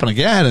make it happen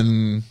again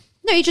and.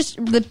 No,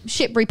 the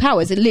ship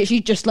repowers. It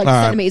literally just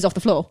centimeters off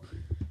the floor.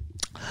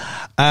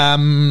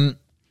 So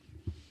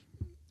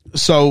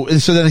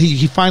then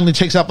he finally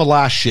takes out the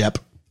last ship,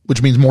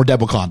 which means more dead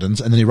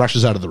Wakandans, and then he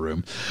rushes out of the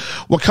room.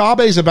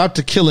 Wakabe is about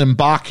to kill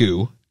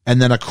M'Baku, and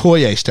then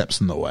Okoye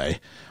steps in the way.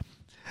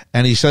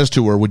 And he says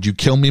to her, "Would you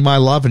kill me, my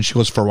love?" And she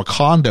goes, "For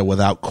Wakanda,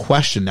 without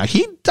question." Now,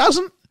 he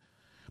doesn't.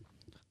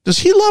 Does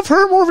he love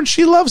her more than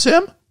she loves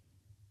him?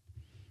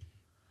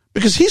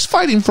 Because he's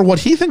fighting for what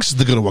he thinks is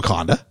the good of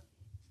Wakanda.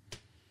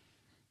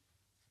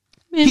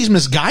 Yeah. He's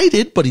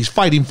misguided, but he's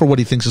fighting for what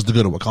he thinks is the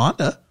good of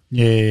Wakanda.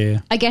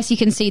 Yeah. I guess you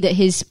can see that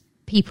his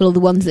people are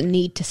the ones that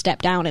need to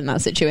step down in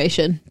that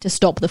situation to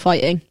stop the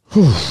fighting.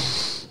 Well,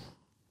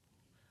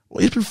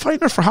 he's been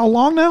fighting her for how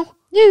long now?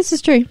 Yeah, this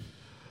is true.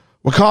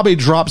 Wakabe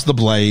drops the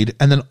blade,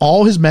 and then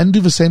all his men do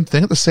the same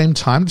thing at the same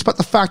time, despite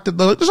the fact that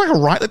there's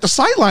the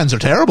sight lines are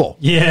terrible.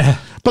 Yeah.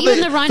 But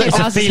even the rhino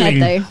has his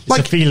head, though. It's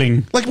a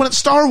feeling. Like when it's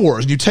Star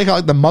Wars and you take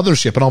out the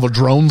mothership and all the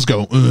drones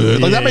go,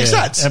 that makes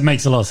sense. It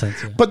makes a lot of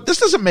sense. Yeah. But this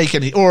doesn't make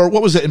any, or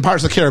what was it in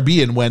Pirates of the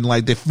Caribbean when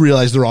they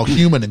realize they're all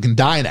human and can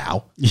die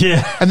now?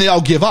 Yeah. And they all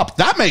give up.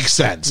 That makes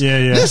sense.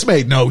 Yeah. This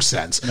made no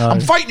sense. No.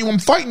 I'm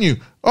fighting you.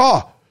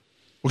 Oh,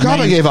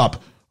 Wakabe gave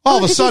up. All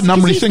of a sudden,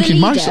 I'm rethinking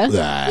myself. He's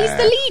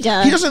the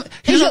leader.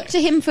 He look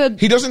to him for.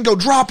 He doesn't go,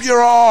 drop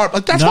your arm.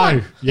 That's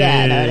fine.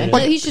 Yeah. No.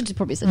 He should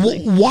probably say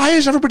something. Why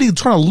is everybody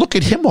trying to look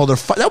at him while they're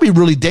fighting? That would be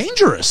really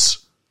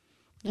dangerous.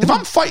 Yeah. If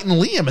I'm fighting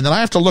Liam and then I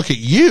have to look at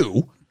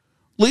you,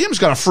 Liam's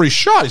got a free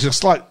shot. He's going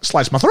to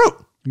slice my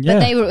throat. Yeah.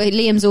 But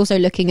Liam's also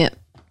looking at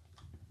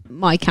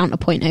my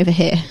counterpoint over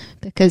here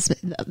because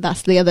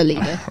that's the other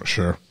leader.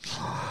 Sure.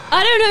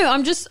 I don't know.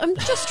 I'm just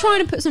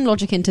trying to put some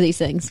logic into these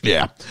things.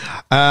 Yeah.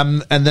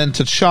 And then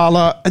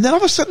T'Challa, and then all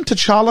of a sudden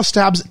T'Challa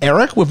stabs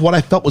Eric with what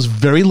I felt was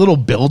very little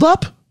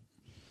buildup.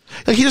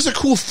 He does a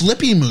cool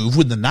flippy move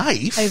with the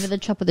knife over the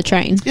top of the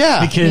train.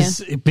 Yeah, because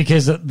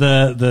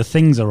the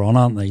things are on,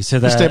 aren't they? So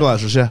the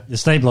stabilizers, the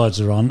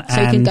stabilizers are on,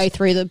 so he can go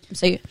through the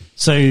suit.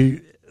 So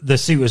the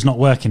suit is not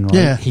working right.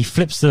 Yeah. He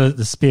flips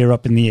the spear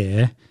up in the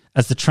air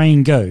as the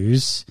train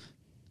goes.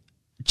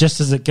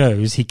 Just as it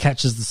goes, he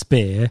catches the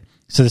spear.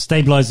 So the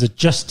stabilizers are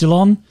just still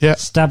on,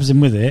 stabs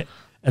him with it,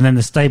 and then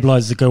the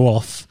stabilizers go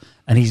off,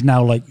 and he's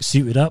now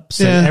suited up,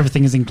 so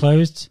everything is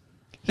enclosed.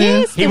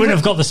 He wouldn't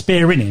have got the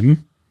spear in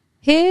him.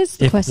 Here's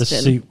the if question. The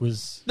suit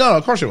was... No,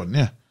 of course he wouldn't,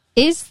 yeah.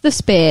 Is the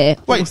spear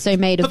also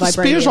made of vibranium? The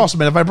spear's also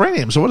made of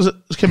vibranium. So what is it?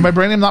 Can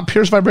vibranium not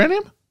pierce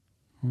vibranium?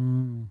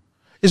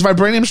 Is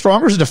vibranium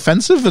stronger? Is it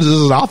defensive? Is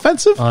it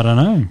offensive? I don't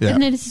know. Yeah.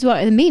 No, this is what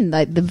I mean.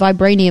 Like the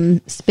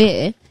vibranium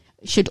spear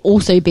should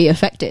also be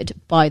affected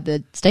by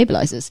the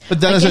stabilizers. But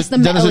then I guess the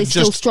metal is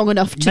still strong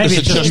enough to maybe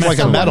it's just like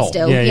a metal.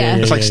 Still. Yeah.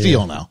 It's like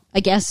steel now.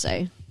 I guess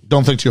so.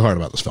 Don't think too hard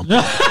about this film.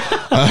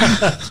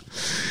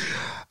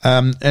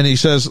 And he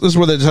says, this is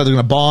where they decided they're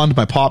going to bond.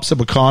 My pop said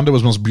Wakanda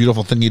was the most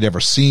beautiful thing he'd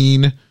ever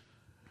seen.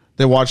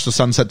 They watched the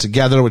sunset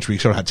together, which we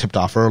sort of had tipped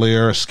off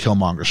earlier.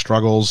 Killmonger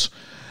struggles.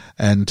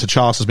 And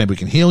T'Challa says, maybe we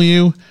can heal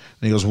you. And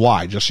he goes,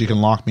 why? Just so you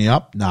can lock me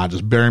up? Nah,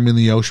 just bury me in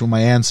the ocean with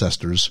my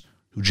ancestors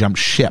who jumped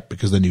ship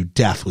because they knew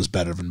death was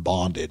better than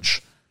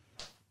bondage.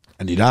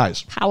 And he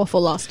dies.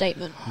 Powerful last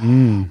statement.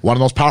 One of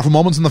the most powerful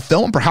moments in the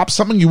film, perhaps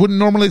something you wouldn't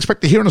normally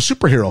expect to hear in a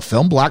superhero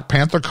film. Black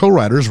Panther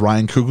co-writers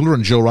Ryan Coogler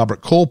and Joe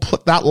Robert Cole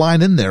put that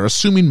line in there,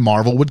 assuming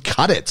Marvel would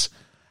cut it.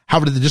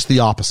 However, they did just the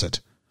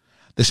opposite.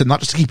 They said not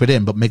just to keep it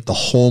in, but make the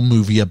whole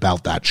movie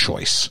about that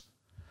choice.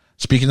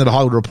 Speaking to the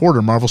Hollywood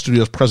Reporter, Marvel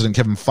Studios president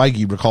Kevin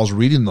Feige recalls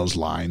reading those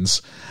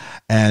lines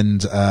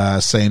and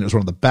saying it was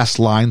one of the best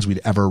lines we'd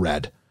ever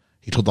read.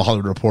 He told the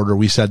Hollywood Reporter,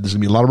 we said there's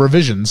going to be a lot of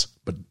revisions,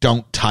 but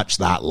don't touch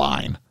that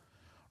line.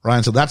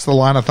 Ryan said, that's the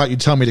line I thought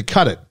you'd tell me to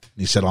cut it. And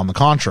he said, on the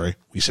contrary,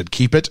 we said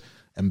keep it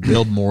and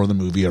build more of the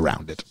movie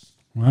around it.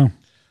 Wow.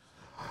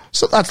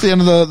 So that's the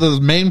end of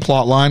the main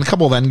plot line. A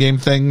couple of endgame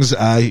things.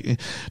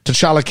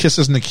 T'Challa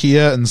kisses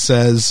Nakia and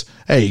says,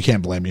 hey, you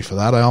can't blame me for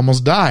that. I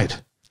almost died.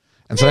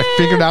 And so I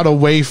figured out a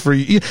way for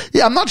you.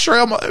 Yeah, I'm not sure.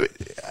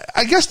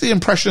 I guess the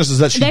impression is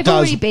that they've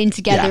already been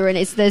together, and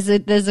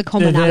there's a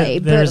commonality.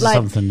 There is like,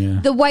 something,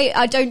 yeah. The way,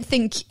 I don't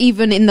think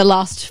even in the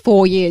last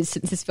 4 years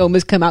since this film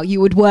has come out,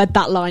 you would word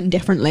that line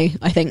differently.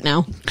 I think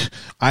now.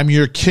 I'm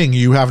your king.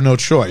 You have no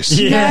choice.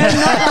 Yeah.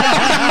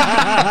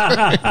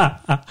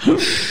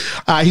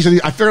 He said,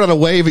 I figured out a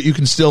way that you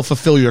can still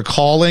fulfill your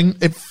calling.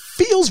 It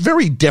feels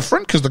very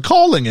different because the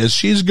calling is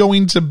she's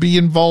going to be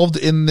involved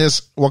in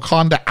this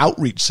Wakanda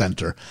outreach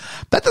center.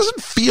 That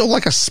doesn't feel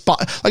like a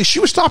spot. Like she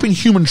was stopping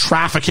human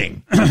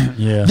trafficking.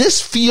 Yeah.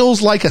 This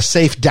feels like a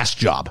safe desk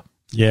job.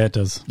 Yeah, it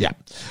does. Yeah.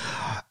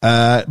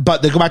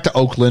 But they go back to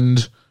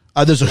Oakland.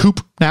 There's a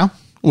hoop now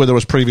where there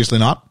was previously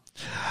not.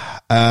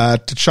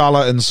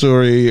 T'Challa and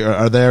Shuri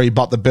are there. He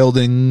bought the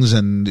buildings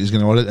and he's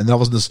going to order it. And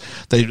all of a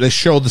sudden they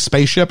show the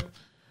spaceship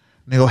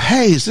and they go,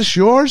 hey, is this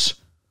yours?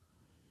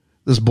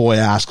 This boy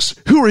asks,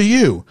 who are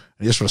you? And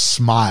he just sort of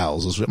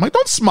smiles. I'm like,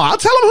 don't smile.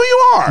 Tell him who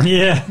you are.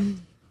 Yeah.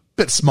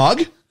 Bit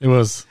smug. It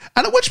was.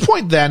 And at which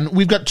point then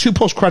we've got two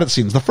post-credit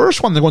scenes. The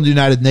first one, they're going to the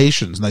United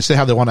Nations and they say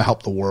how they want to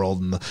help the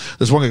world. And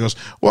this one guy goes,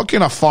 what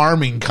can a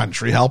farming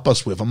country help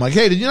us with? I'm like,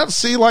 hey, did you not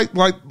see like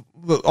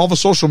all the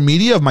social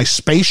media of my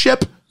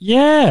spaceship?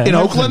 Yeah. In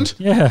Oakland?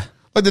 Yeah.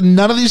 Like, did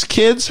none of these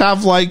kids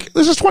have, like,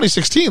 this is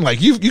 2016.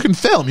 Like, you can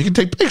film, you can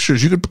take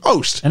pictures, you can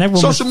post. And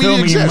everyone social was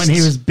filming media him exists. when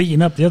he was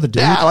beating up the other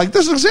dude. Yeah, like,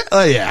 this is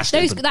yeah.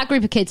 That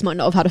group of kids might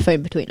not have had a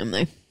phone between them,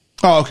 though.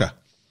 Oh, okay.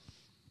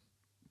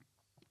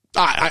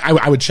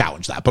 I would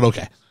challenge that, but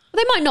okay.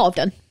 Well, they might not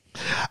have done.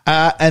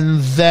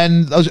 And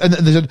then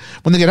they said,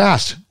 when they get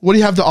asked, what do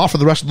you have to offer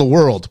the rest of the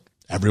world?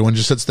 Everyone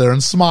just sits there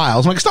and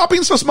smiles. I'm like, stop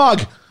being so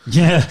smug.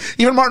 Yeah.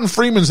 Even Martin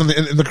Freeman's in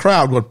the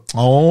crowd going,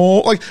 oh,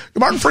 like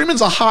Martin Freeman's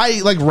a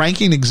high, like,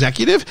 ranking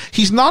executive.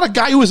 He's not a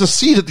guy who has a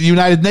seat at the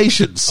United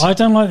Nations. I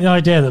don't like the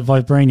idea that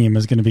vibranium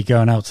is going to be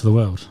going out to the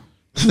world.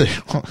 Well,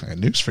 I got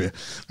news for you.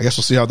 I guess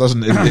we'll see how it does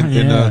in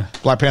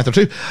Black Panther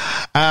 2.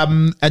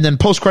 And then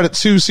post-credit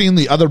 2 scene,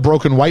 the other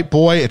broken white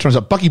boy. It turns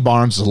out Bucky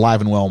Barnes is alive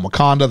and well in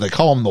Wakanda. They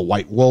call him the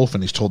White Wolf,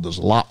 and he's told there's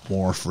a lot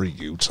more for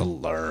you to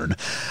learn.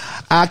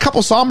 A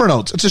couple somber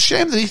notes. It's a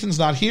shame that Ethan's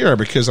not here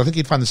because I think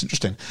he'd find this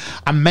interesting.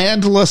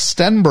 Amandla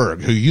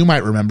Stenberg, who you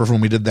might remember from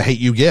when we did The Hate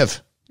You Give,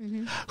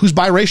 who's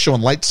biracial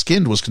and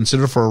light-skinned, was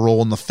considered for a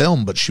role in the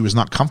film, but she was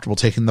not comfortable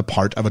taking the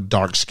part of a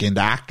dark-skinned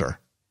actor.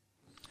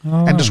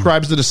 Oh. And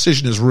describes the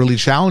decision as really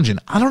challenging.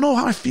 I don't know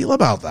how I feel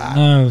about that.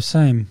 No,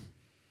 same.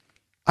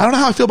 I don't know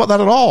how I feel about that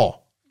at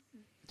all.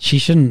 She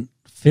shouldn't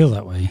feel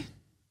that way.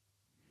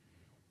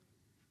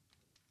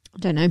 I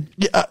don't know.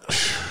 Yeah,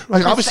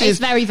 like obviously, it's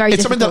very, very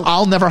it's something that difficult.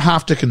 I'll never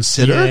have to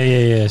consider.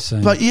 Yeah.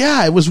 Same. But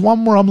yeah, it was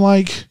one where I'm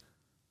like,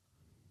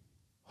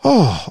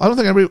 oh, I don't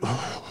think anybody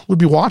would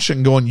be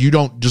watching going, you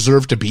don't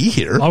deserve to be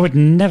here. I would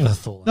never have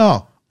thought that.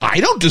 No. I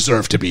don't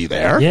deserve to be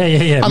there.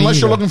 Yeah.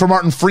 Unless you're looking for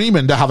Martin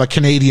Freeman to have a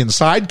Canadian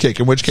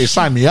sidekick, in which case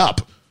sign me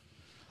up.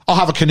 I'll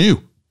have a canoe.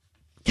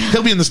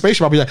 He'll be in the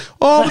spaceship. I'll be like,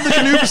 oh, I'm in the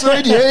canoe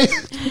beside you.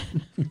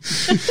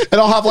 And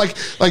I'll have like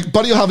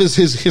Buddy will have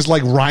his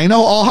like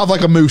rhino. I'll have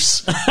like a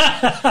moose.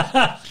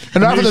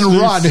 And rather than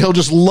run, he'll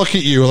just look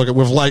at you like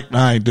with like,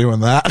 I ain't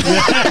doing that.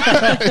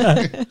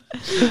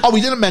 Oh,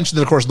 we didn't mention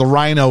that, of course, the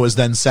rhino is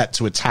then set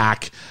to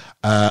attack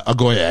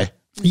Okoye.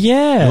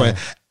 Yeah.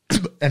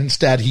 And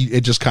instead,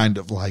 it just kind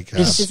of like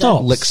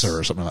licks her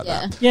or something like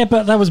that. Yeah,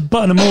 but that was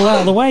butting them all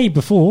out of the way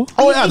before.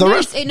 Oh, yeah,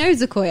 It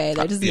knows Okoye,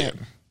 though, doesn't it?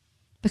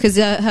 Because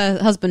her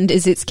husband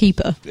is its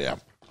keeper. Yeah.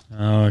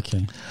 Oh,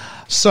 okay.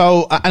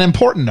 So, an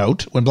important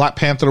note, when Black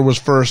Panther was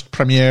first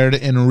premiered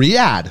in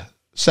Riyadh,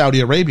 Saudi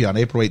Arabia on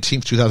April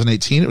 18th,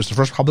 2018, it was the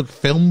first public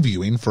film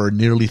viewing for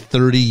nearly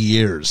 30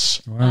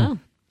 years. Wow.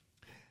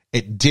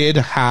 It did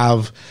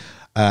have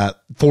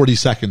 40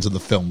 seconds of the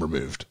film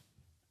removed.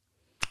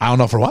 I don't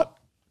know for what,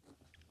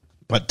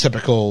 but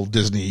typical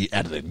Disney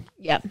editing.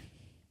 Yep.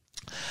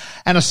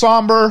 And a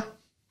somber,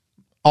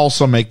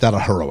 also make that a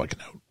heroic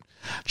note.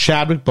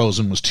 Chadwick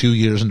Boseman was 2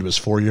 years into his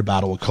 4-year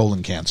battle with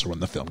colon cancer when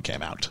the film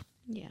came out.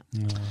 Yeah.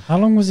 How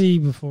long was he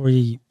before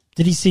did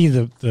he see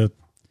the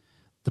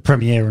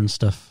premiere and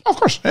stuff? Of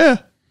course, yeah.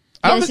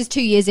 This is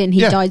 2 years in.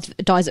 He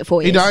dies at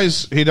 4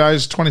 years. He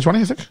dies 2020,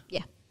 I think.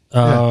 Yeah.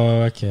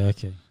 Oh, okay.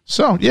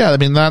 So, yeah, I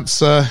mean, that's...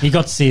 he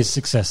got to see his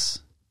success.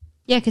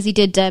 Yeah, because he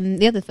did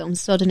the other films,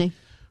 so didn't he?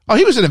 Oh,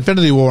 he was in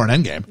Infinity War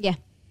and Endgame. Yeah.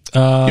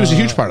 He was a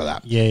huge part of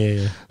that.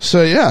 Yeah. So,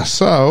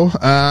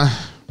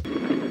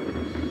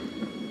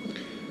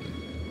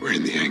 We're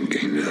in the end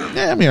game now.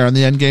 Yeah, we are in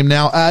the end game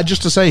now.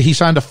 Just to say, he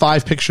signed a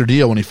 5-picture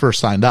deal when he first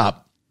signed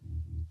up.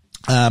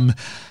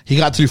 He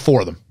got through 4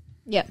 of them.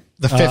 Yep.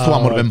 The 5th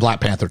one would have been Black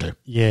Panther 2.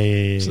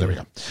 Yeah. So there we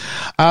go.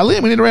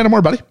 Liam, we need a random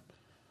word, buddy.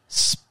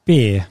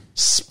 Spear.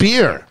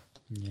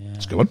 Yeah.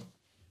 That's a good one.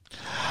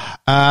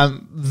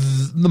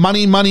 The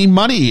money.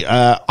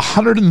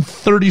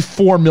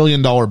 $134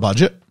 million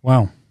budget.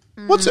 Wow.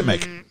 What's it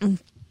make?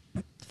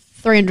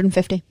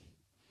 350.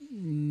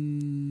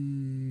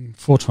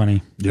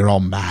 420. You're all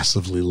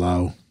massively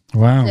low.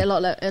 Wow. A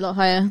lot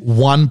higher.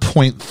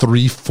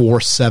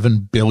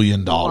 $1.347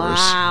 billion.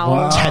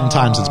 Wow. 10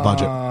 times its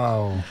budget.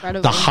 Wow.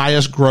 Incredible. The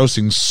highest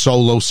grossing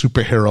solo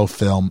superhero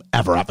film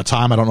ever. At the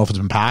time, I don't know if it's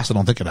been passed. I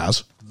don't think it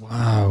has.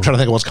 Wow. I'm trying to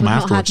think of what's come We've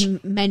afterwards.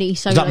 not had many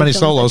There's not many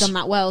solos solos. that have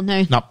done that well,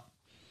 no. No.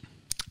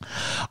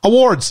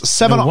 Awards.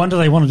 7. No wonder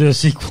they want to do a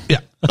sequel. Yeah.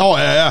 Oh,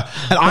 yeah.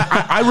 And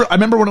I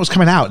remember when it was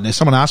coming out and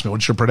someone asked me,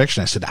 what's your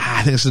prediction? I said,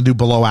 I think it's going to do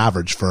below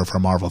average for a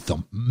Marvel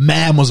film.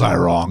 Man, was I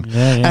wrong.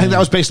 Yeah, I think that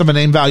was based on the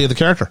name value of the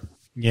character.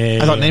 Yeah.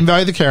 I thought name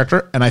value of the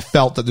character, and I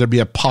felt that there'd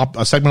be a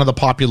segment of the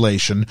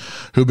population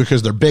who,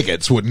 because they're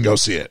bigots, wouldn't go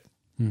see it.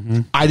 Mm-hmm.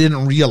 I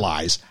didn't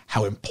realize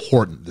how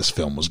important this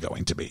film was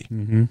going to be.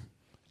 Mm-hmm.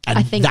 And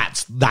I think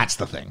that's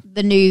the thing.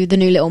 The new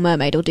Little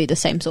Mermaid will do the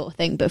same sort of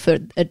thing, but for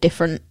a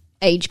different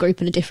age group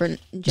and a different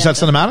gender. Is that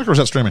cinematic or is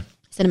that streaming?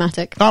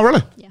 Cinematic. Oh,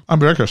 really? Yeah. I'm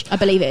very curious. I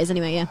believe it is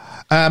anyway, yeah.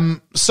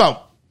 So,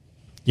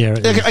 yeah,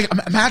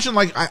 imagine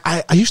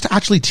I used to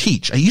actually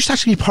teach. I used to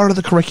actually be part of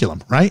the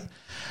curriculum, right?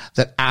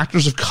 That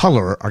actors of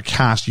color are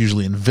cast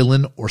usually in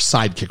villain or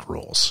sidekick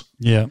roles.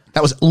 Yeah.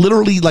 That was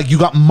literally you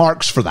got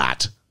marks for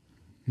that.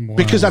 Wow.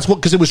 Because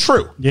it was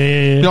true.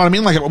 Yeah. You know what I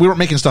mean? We weren't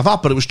making stuff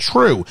up, but it was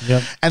true.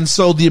 Yep. And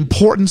so the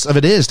importance of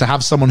it is to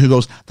have someone who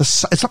goes,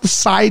 it's not the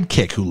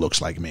sidekick who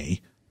looks like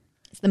me.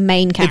 It's the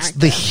main character. It's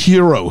the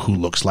hero who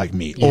looks like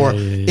me.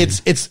 It's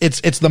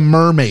the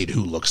mermaid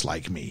who looks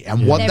like me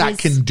and what that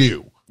can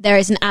do. There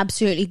is an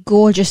absolutely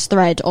gorgeous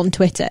thread on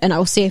Twitter, and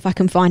I'll see if I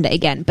can find it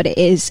again, but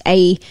it's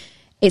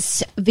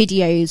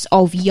videos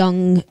of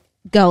young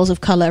girls of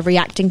color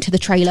reacting to the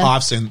trailer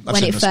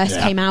when it first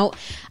came out,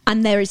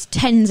 and there is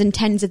tens and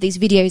tens of these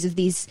videos of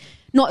these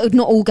not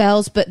all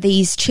girls but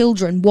these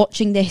children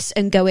watching this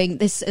and going,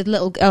 this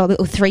little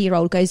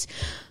 3-year-old goes,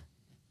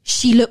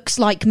 she looks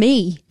like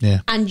me. Yeah.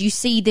 And you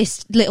see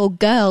this little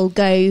girl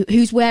go,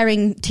 who's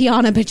wearing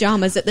Tiana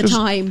pajamas at the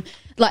time,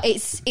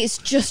 it's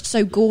just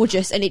so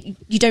gorgeous, and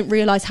you don't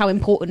realize how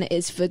important it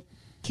is for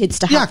kids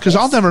to have. Yeah, because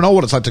I'll never know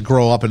what it's like to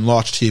grow up and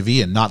watch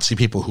TV and not see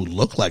people who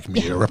look like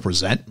me or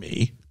represent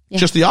me. Yeah.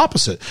 Just the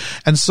opposite.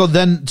 And so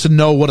then to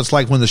know what it's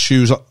like when the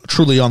shoe's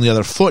truly on the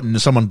other foot and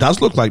someone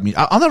does look like me,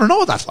 I'll never know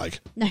what that's like.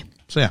 No.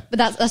 So yeah. But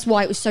that's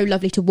why it was so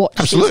lovely to watch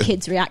these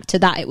kids react to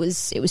that. It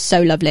was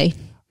so lovely.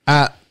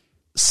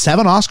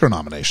 7 Oscar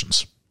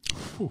nominations.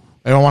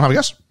 Anyone want to have a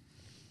guess?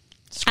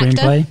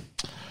 Screenplay?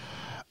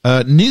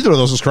 Neither of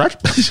those is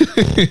correct.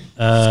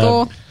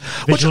 Score.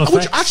 Which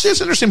actually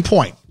is an interesting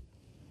point.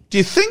 Do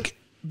you think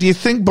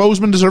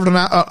Boseman deserved an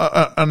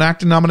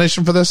acting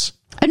nomination for this?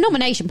 A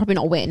nomination, probably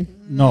not a win.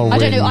 No, I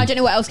don't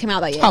know what else came out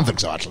that year. I don't think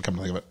so, actually, come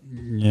to think of it.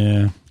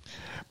 Yeah.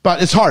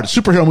 But it's hard.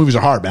 Superhero movies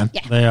are hard, man.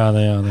 Yeah.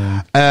 They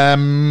are.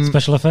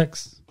 Special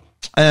effects?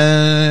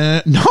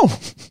 No.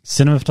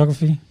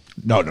 Cinematography?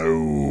 No.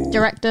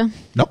 Director?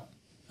 Nope.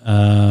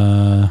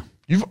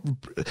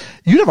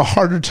 You'd have a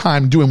harder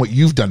time doing what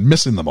you've done,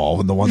 missing them all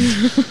than the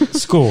ones.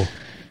 Score?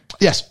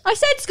 Yes. I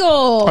said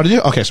score. Oh, did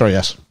you? Okay, sorry,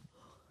 yes.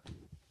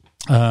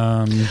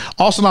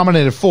 Also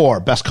nominated for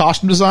Best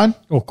Costume Design.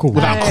 Oh, cool.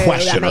 Without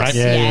question, right?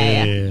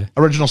 Yeah.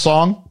 Original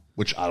Song,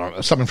 which I don't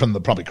know, something from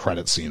the probably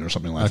credit scene or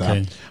something like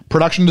Okay. that.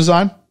 Production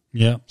Design.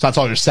 Yeah. So that's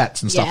all your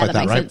sets and stuff like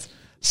that, right? Sense.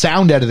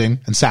 Sound editing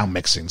and sound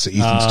mixing. So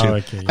Ethan's too.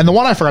 Okay. And the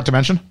one I forgot to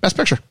mention, Best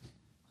Picture.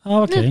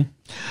 Oh, okay.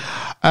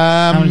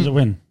 How many did it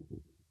win?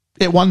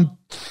 It won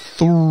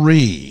 3.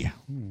 You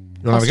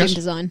want to have a guess? Costume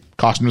design.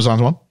 Costume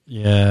design's one.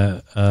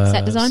 Yeah.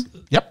 Set design.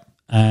 Yep.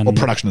 And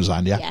Production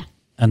design, yeah. Yeah.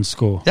 And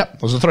score. Yep,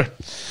 those are 3.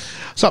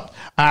 So,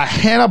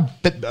 Hannah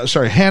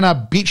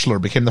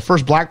Beachler became the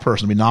first black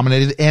person to be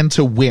nominated and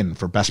to win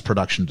for Best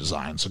Production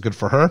Design. So good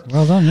for her.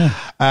 Well done,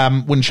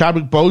 yeah. When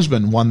Chadwick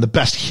Boseman won the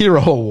Best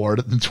Hero Award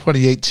at the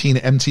 2018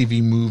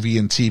 MTV Movie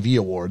and TV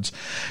Awards,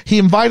 he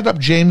invited up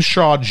James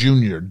Shaw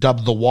Jr.,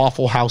 dubbed the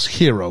Waffle House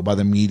Hero by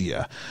the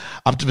media,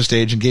 up to the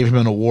stage and gave him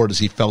an award as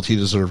he felt he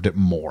deserved it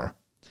more.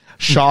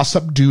 Shaw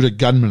subdued a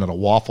gunman at a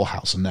Waffle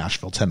House in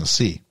Nashville,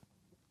 Tennessee.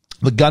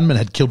 The gunman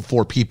had killed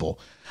 4 people,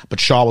 but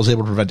Shaw was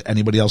able to prevent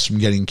anybody else from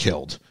getting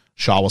killed.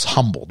 Shaw was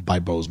humbled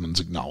by Boseman's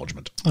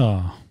acknowledgement.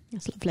 Oh,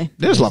 that's lovely.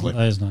 It is lovely.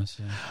 That is nice,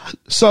 yeah.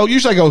 So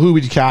usually I go, who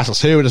would you cast as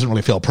who? It doesn't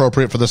really feel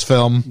appropriate for this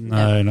film.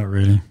 No, not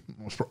really.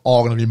 We're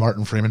all going to be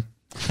Martin Freeman.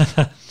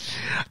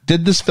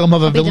 Did this film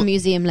have a villain? The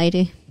museum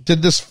lady.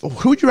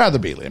 Who would you rather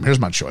be, Liam? Here's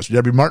my choice. Would you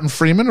rather be Martin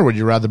Freeman or would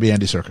you rather be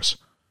Andy Serkis?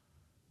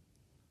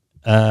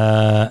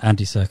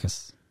 Andy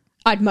Serkis.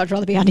 I'd much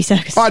rather be Andy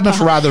Serkis. I'd much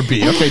rather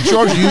be. Okay,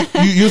 George, you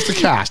use the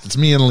cast. It's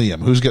me and Liam.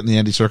 Who's getting the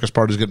Andy Serkis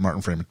part? Who's getting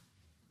Martin Freeman?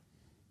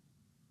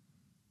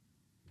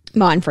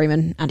 Martin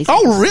Freeman, Andy Serkis.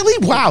 Oh,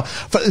 really? Wow.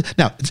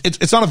 Now,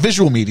 it's not a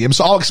visual medium,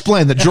 so I'll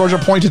explain that Georgia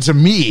pointed to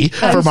me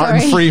for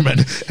Martin Freeman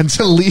and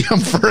to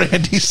Liam for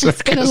Andy Serkis.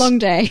 It's been a long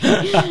day.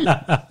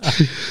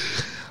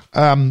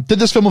 Did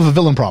this film have a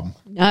villain problem?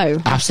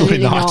 No. Absolutely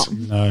not.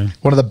 No.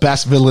 One of the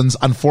best villains,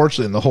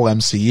 unfortunately, in the whole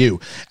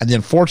MCU. And the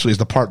unfortunately is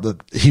the part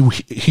that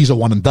he's a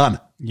one and done.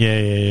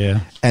 Yeah.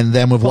 And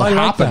then with what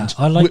happened,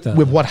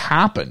 with what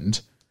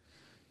happened,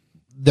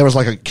 there was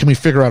like can we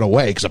figure out a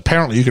way? Because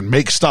apparently you can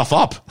make stuff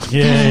up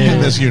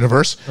in this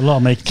universe. A lot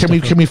of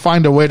making Can we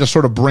find a way to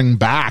sort of bring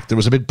back? There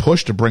was a big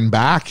push to bring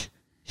back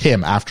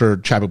him after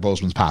Chadwick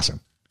Boseman's passing.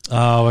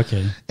 Oh,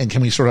 okay. And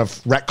can we sort of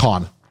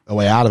retcon a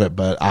way out of it?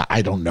 But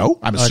I don't know.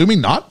 I'm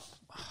assuming not.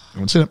 I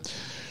haven't seen it.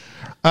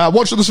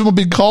 What should this film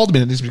be called? I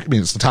mean,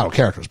 it's the title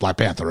character. It's Black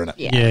Panther in it.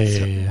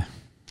 Yeah.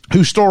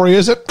 Whose story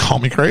is it? Call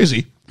me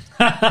crazy.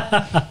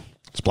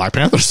 It's Black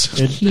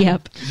Panther's.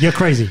 Yep. You're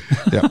crazy.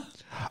 Yeah.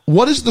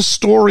 What is the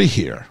story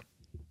here?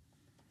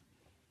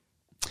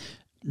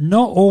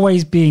 Not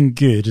always being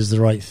good is the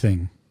right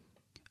thing,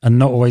 and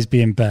not always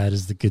being bad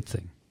is the good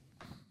thing.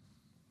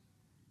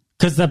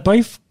 Because they're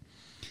both,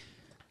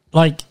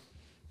 like,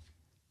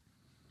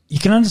 you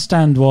can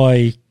understand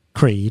why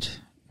Creed,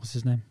 what's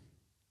his name?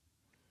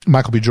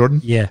 Michael B.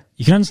 Jordan? Yeah.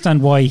 You can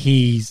understand why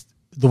he's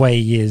the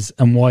way he is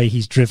and why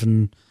he's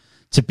driven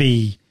to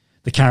be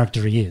the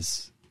character he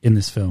is in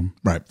this film.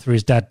 Right. Through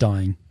his dad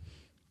dying.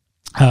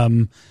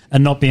 And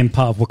not being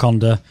part of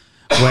Wakanda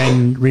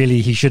when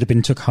really he should have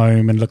been took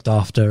home and looked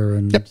after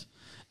and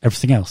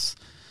everything else.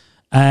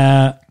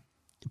 But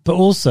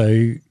also,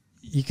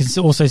 you can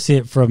also see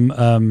it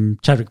from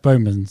Chadwick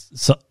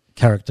Boseman's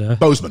character.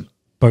 Boseman.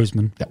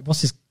 Yep.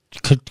 What's his...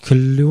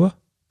 Kaluuya?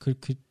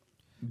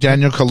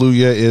 Daniel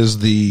Kaluuya is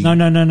the...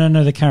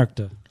 No, the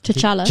character.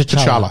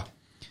 T'Challa.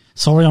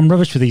 Sorry, I'm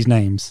rubbish with these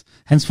names.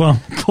 Hence why I'm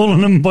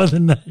calling them by the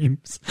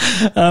names.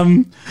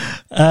 And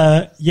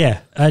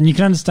you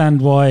can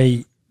understand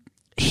why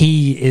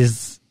he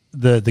is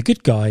the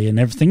good guy and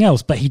everything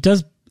else, but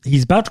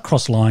he's about to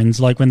cross lines,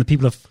 like when the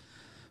people are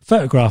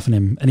photographing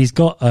him, and he's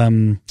got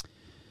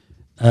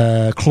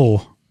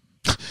Claw.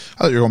 I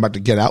thought you were going back to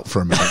Get Out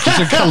for a minute. You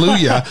said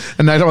Kaluuya,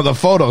 and I know the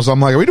photos. I'm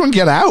like, are we doing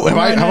Get Out? Have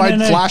I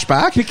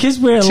flashback? Because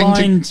we're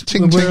aligned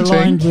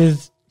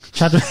with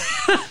Chadwick.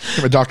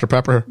 Give me Dr.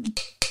 Pepper.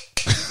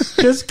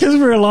 Because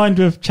we're aligned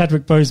with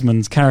Chadwick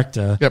Boseman's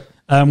character. Yep.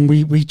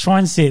 We try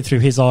and see it through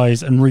his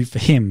eyes and root for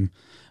him.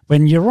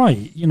 When you're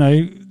right, you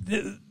know.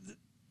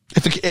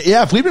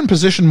 If we'd been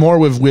positioned more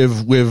with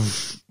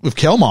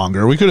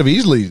Killmonger, we could have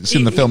easily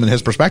seen the film in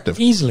his perspective.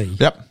 Easily.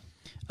 Yep.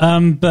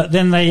 But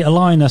then they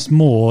align us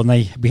more, and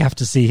we have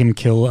to see him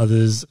kill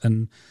others,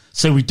 and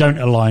so we don't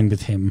align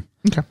with him.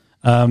 Okay.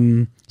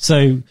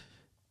 So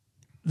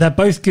they're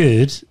both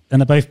good and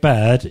they're both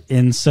bad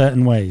in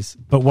certain ways,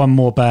 but one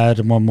more bad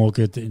and one more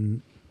good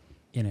in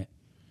it.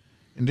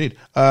 Indeed.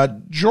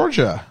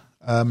 Georgia,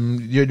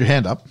 you had your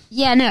hand up.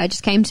 Yeah, no, it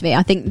just came to me.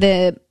 I think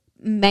the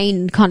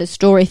main kind of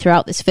story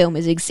throughout this film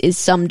is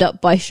summed up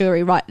by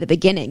Shuri right at the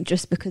beginning.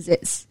 Just because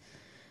it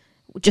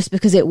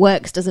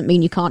works doesn't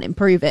mean you can't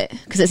improve it,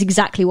 because that's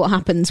exactly what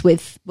happens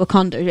with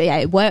Wakanda. Yeah,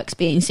 it works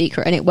being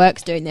secret and it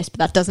works doing this, but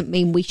that doesn't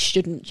mean we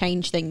shouldn't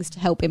change things to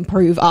help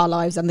improve our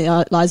lives and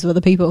the lives of other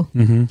people.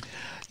 Mm-hmm.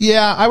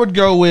 Yeah, I would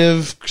go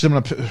with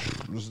someone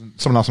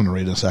else I'm going to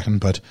read in a second,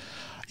 but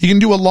you can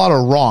do a lot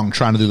of wrong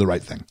trying to do the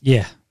right thing.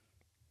 Yeah.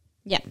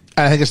 Yeah.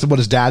 And I think it's what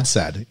his dad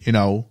said. You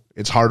know,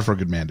 it's hard for a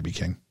good man to be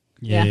king.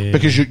 Yeah.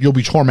 Because you'll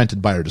be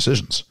tormented by your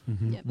decisions.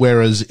 Mm-hmm. Yep.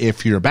 Whereas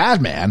if you're a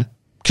bad man,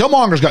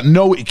 Killmonger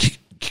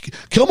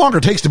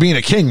takes to being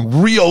a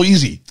king real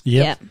easy.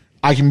 Yep.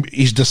 Yeah.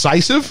 He's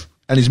decisive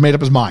and he's made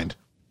up his mind.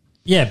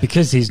 Yeah,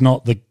 because he's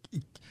not the...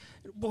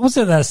 What was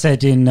it that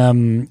said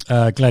in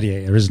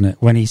Gladiator, isn't it?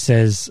 When he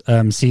says,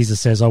 Caesar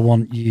says, I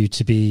want you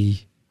to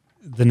be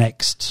the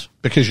next...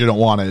 Because you don't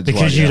want it.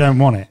 Because you don't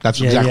want it.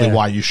 That's exactly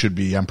why you should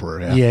be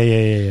emperor.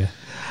 Yeah.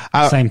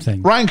 Same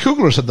thing. Ryan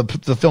Coogler said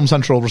the film's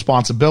central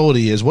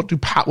responsibility is what do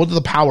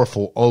the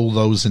powerful owe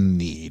those in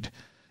need?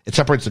 It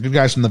separates the good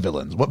guys from the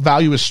villains. What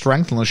value is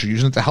strength unless you're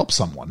using it to help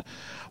someone?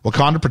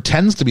 Wakanda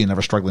pretends to be an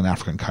ever-struggling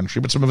African country,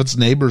 but some of its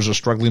neighbors are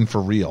struggling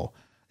for real.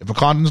 If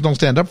Wakandans don't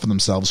stand up for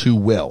themselves, who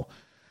will?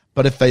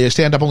 But if they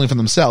stand up only for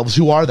themselves,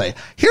 who are they?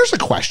 Here's a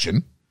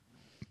question.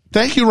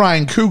 Thank you,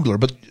 Ryan Coogler,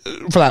 but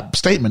for that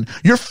statement.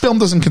 Your film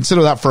doesn't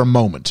consider that for a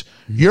moment.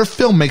 Your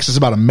film makes this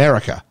about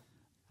America.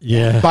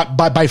 Yeah.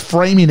 But by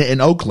framing it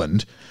in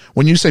Oakland,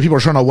 when you say people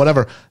are trying to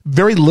whatever,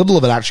 very little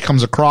of it actually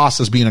comes across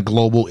as being a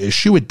global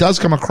issue. It does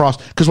come across,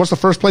 because what's the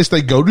first place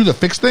they go to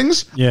fix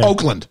things? Yeah.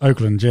 Oakland.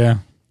 Oakland, yeah.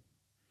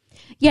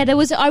 Yeah, I don't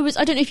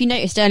know if you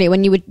noticed earlier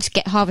when you would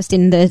get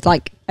harvesting the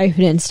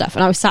opening and stuff,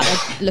 and I was sat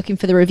there looking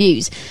for the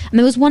reviews, and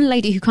there was one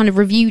lady who kind of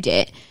reviewed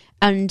it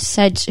and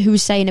who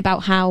was saying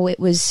about how it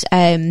was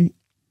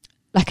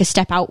like a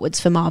step outwards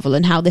for Marvel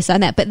and how this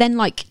and that, but then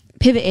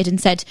pivoted and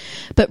said,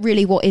 but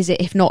really what is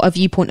it if not a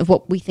viewpoint of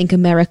what we think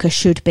America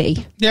should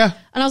be? Yeah.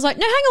 And I was like,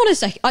 no, hang on a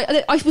sec.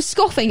 I was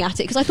scoffing at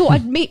it because I thought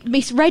I'd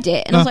misread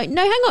it, and I was like,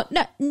 no, hang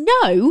on,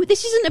 no,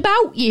 this isn't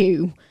about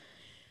you.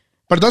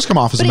 But it does come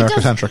off as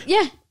America-centric.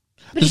 Yeah.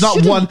 But there's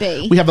not one.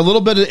 We have a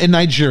little bit in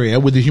Nigeria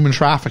with the human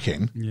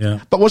trafficking.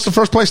 Yeah. But what's the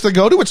first place they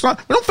go to? It's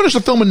not. We don't finish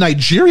the film in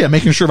Nigeria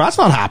making sure that's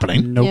not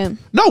happening. Nope. Yeah.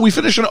 No, we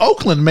finish in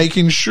Oakland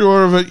making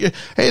sure that,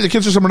 hey, the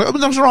kids are somewhere.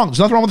 Nothing's wrong. There's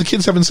nothing wrong with the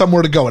kids having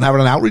somewhere to go and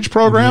having an outreach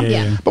program.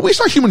 Yeah. But we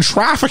saw human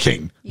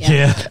trafficking.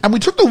 Yeah. And we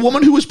took the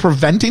woman who was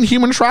preventing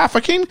human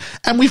trafficking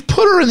and we've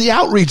put her in the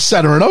outreach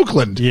center in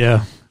Oakland.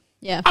 Yeah.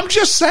 Yeah. I'm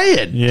just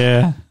saying.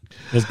 Yeah.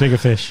 There's bigger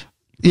fish.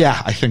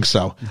 Yeah, I think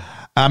so.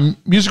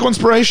 Musical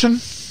inspiration?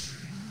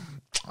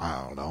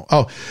 I don't know.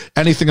 Oh,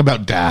 anything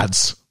about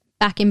dads?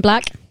 Back in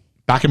Black.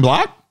 Back in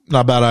Black?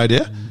 Not a bad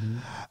idea.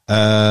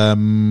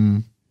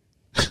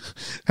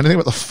 Anything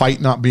about the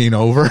fight not being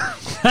over?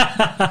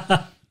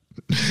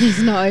 It's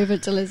not over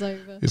till it's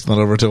over. It's not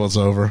over till it's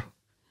over.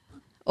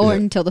 Or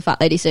until the fat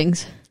lady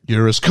sings.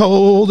 You're as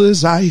cold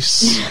as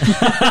ice.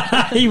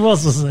 He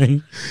was, wasn't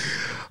he?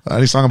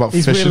 Any song about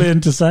He's fishing?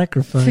 willing to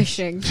sacrifice.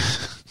 Fishing.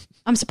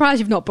 I'm surprised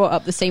you've not brought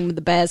up the scene with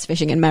the bears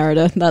fishing in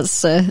Merida.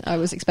 That's I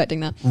was expecting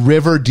that.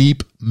 River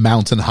deep,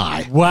 mountain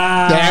high.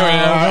 Wow. There we go.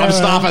 I'm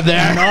stopping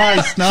there.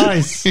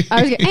 Nice.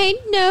 I was going,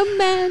 ain't no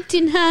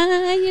mountain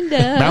high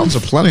enough. Mountains are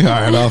plenty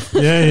high enough.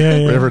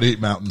 Yeah. River deep,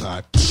 mountain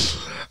high.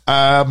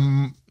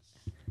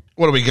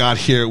 What do we got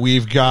here?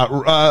 We've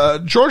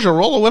got Georgia,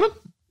 Roll of Women.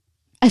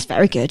 It's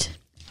very good.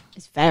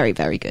 It's very,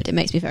 very good. It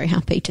makes me very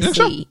happy to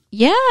see. So?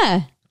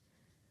 Yeah.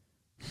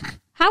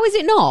 How is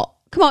it not?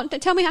 Come on,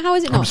 tell me how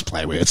is it not? I'm just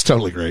playing with it. It's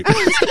totally great. I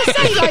was going to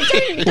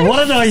say, don't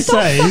what did I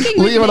say?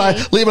 Liam and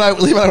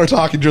I were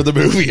talking during the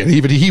movie, and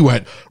even he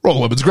went, Roll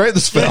of Women's great in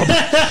this film.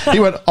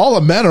 He went, all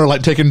the men are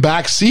taking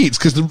back seats,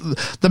 because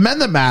the men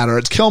that matter,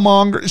 it's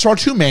Killmonger. So our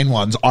two main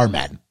ones are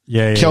men.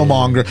 Yeah.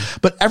 Killmonger. Yeah.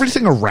 But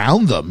everything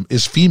around them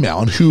is female,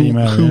 and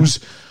who's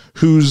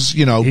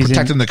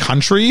protecting the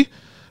country?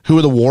 Who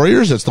are the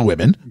warriors? It's the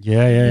women.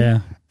 Yeah.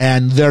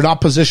 And they're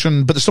not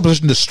positioned, but they're still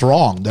positioned as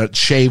strong. That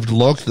shaved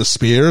look, the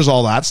spears,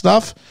 all that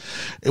stuff.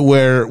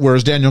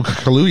 Whereas Daniel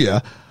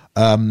Kaluuya,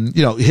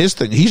 his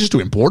thing, he's just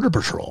doing border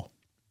patrol.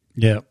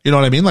 Yeah. You know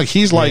what I mean?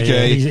 He's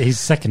he's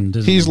second,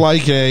 isn't he's he?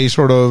 like a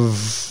sort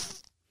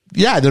of,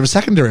 they're a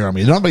secondary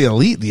army. They're not the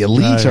elite. The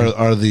elite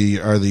are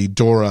the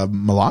Dora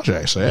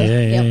Milaje. So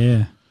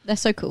Yeah. They're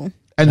so cool.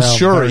 And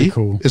Shuri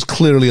is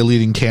clearly a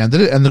leading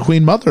candidate, and the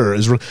Queen Mother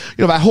is,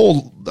 that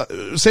whole,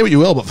 say what you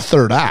will about the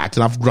third act,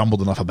 and I've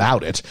grumbled enough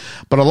about it,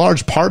 but a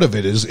large part of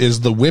it is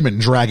the women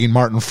dragging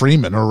Martin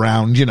Freeman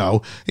around,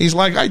 he's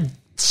like, I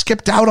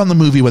skipped out on the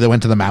movie where they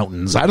went to the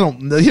mountains. I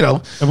don't,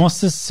 And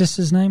what's this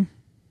sister's name?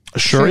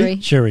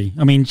 Shuri.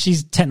 I mean,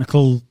 she's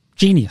technical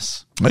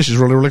genius. She's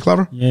really, really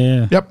clever.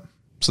 Yeah. Yep.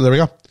 So there we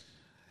go.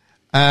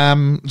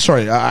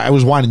 Sorry, I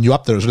was winding you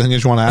up there. Is there anything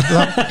else you want to add to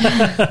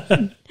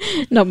that?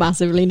 Not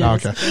massively, no.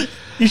 Okay.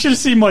 You should have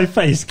seen my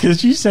face,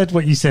 because you said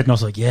what you said, and I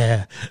was like,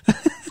 yeah. And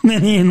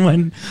then Ian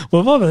went,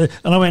 well, and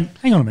I went,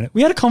 hang on a minute.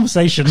 We had a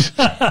conversation.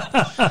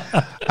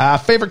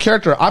 Favorite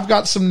character. I've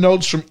got some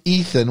notes from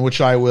Ethan,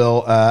 which I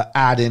will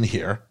add in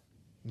here.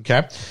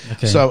 Okay.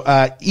 So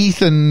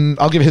Ethan,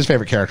 I'll give his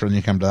favorite character and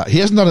you come to that. He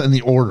hasn't done it in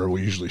the order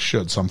we usually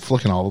should, so I'm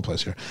flicking all over the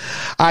place here.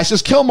 He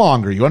says,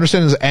 Killmonger, you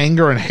understand his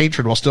anger and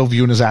hatred while still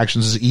viewing his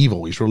actions as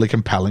evil. He's really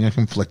compelling and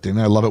conflicting.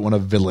 I love it when a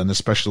villain,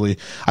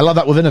 I love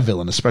that within a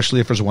villain, especially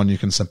if there's one you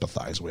can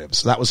sympathize with.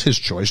 So that was his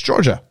choice.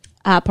 Georgia.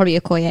 Probably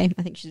Okoye.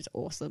 I think she's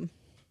awesome.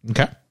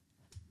 Okay.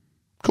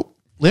 Cool.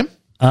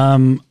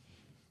 Liam?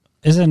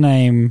 Is her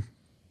name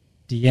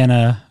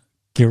Deanna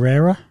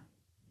Guerrera?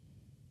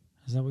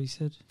 Is that what you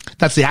said?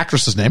 That's the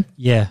actress's name.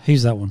 Yeah,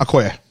 who's that one?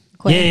 Okoye.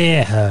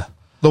 Yeah, her.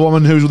 The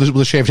woman who's with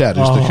the shaved head.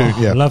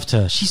 I loved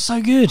her. She's so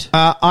good.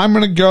 I'm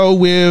going to go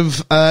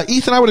with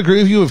Ethan. I would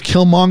agree with you of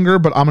Killmonger,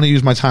 but I'm going to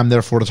use my time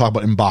therefore to talk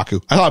about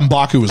M'Baku. I thought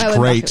M'Baku was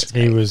great.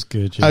 He was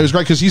good. Yeah. He was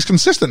great because he's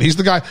consistent. He's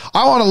the guy.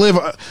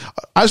 I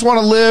just want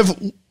to live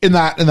in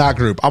that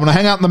group. I'm going to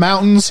hang out in the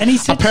mountains. And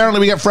apparently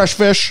we get fresh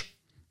fish.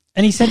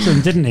 And he said to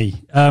him, didn't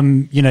he?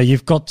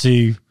 You've got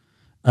to.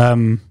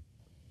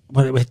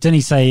 Well, didn't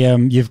he say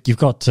you've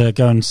got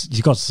to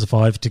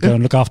survive to go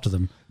and look after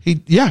them?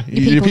 Your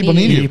people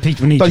need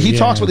you. But he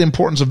talks yeah. about the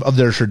importance of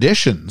their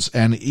traditions,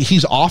 and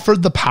he's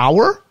offered the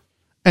power,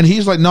 and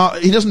he's like, no,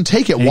 he doesn't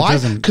take it. Why?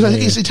 Because I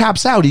think he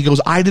taps out. He goes,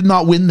 I did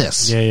not win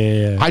this.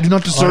 Yeah. I do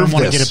not deserve this. I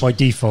don't want to get it by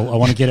default. I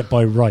want to get it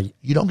by right.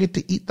 You don't get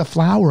to eat the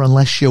flower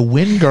unless you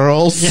win,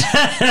 girls.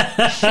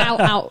 Shout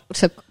out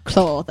to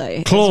Claw,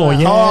 though. Claw, well.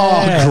 yeah.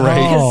 Oh, great.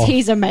 Because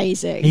he's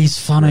amazing. He's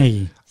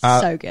funny.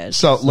 So good.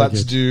 So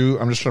let's do,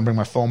 I'm just trying to bring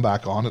my phone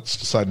back on. It's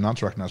decided not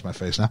to recognize my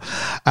face now.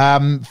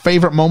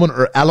 Favorite moment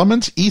or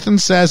element? Ethan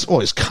says,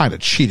 he's kind of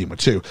cheating with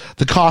two.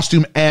 The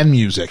costume and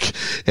music.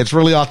 It's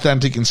really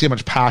authentic. You can see how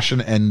much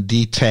passion and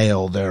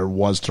detail there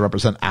was to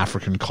represent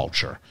African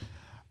culture.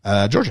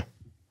 Georgia.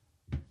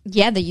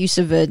 Yeah, the use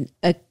of a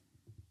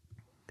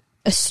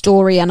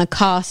story and a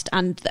cast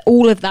and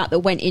all of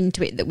that went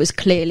into it that was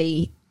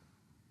clearly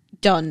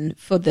done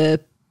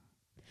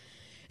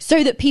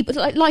so that people,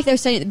 like they were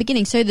saying at the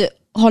beginning, so that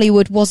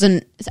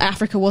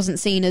Africa wasn't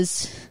seen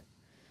as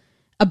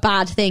a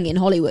bad thing in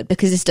Hollywood,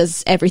 because this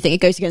does everything.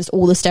 It goes against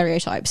all the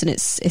stereotypes, and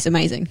it's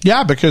amazing.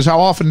 Yeah, because how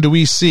often do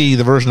we see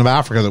the version of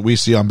Africa that we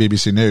see on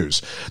BBC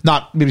News?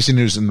 Not BBC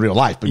News in real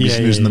life, but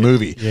BBC News in the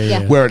movie,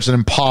 where it's an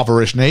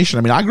impoverished nation.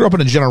 I mean, I grew up in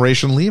a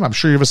generation, Liam, I'm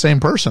sure you're the same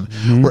person,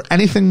 where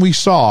anything we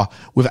saw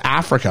with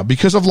Africa,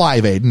 because of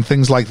Live Aid and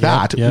things like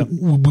that,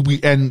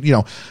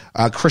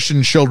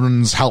 Christian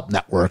Children's Help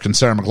Network and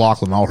Sarah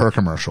McLachlan, all her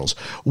commercials,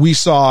 we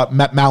saw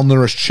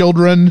malnourished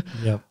children,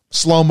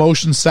 slow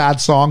motion,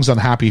 sad songs,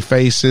 unhappy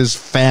faces,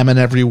 famine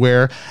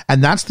everywhere.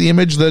 And that's the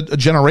image that a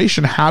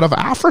generation had of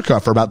Africa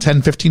for about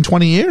 10, 15,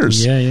 20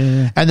 years.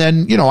 Yeah. And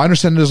then, I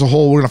understand it as a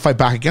whole, we're going to fight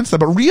back against that,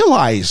 but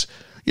realize,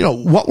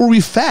 what were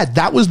we fed?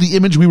 That was the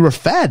image we were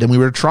fed, and we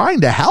were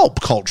trying to help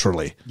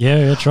culturally.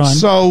 Yeah, trying.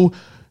 So,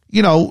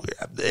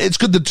 it's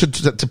good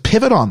to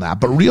pivot on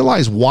that, but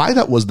realize why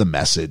that was the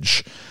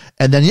message.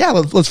 And then,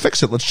 let's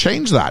fix it. Let's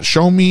change that.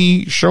 Show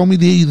me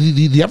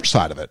the other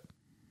side of it.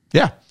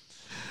 Yeah.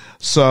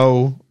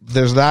 So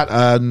there's that.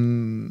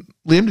 Liam,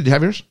 did you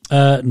have yours?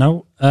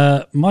 No.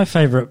 My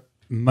favorite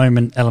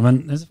moment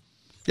element is.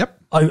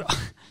 Yep.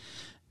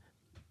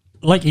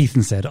 Like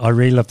Ethan said, I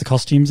really loved the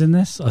costumes in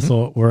this. I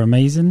thought were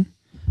amazing.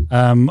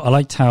 I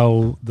liked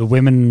how the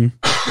women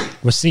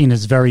were seen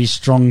as very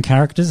strong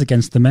characters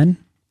against the men.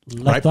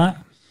 Love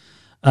that.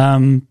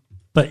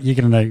 But you're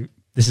going to know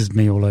this is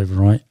me all over,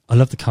 right? I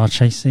love the car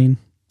chase scene.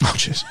 Oh,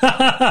 jeez.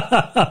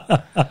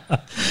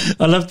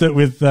 I loved it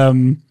with.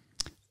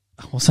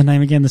 What's her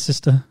name again? The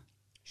sister?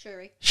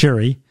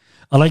 Shuri.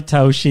 I liked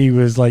how she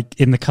was like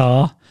in the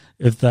car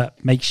of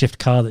that makeshift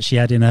car that she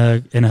had in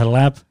her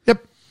lab.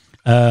 Yep.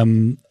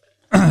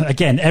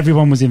 Again,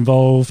 everyone was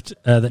involved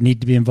that needed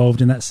to be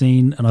involved in that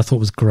scene, and I thought it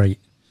was great.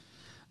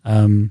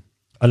 I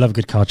love a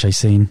good car chase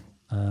scene.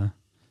 So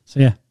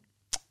yeah,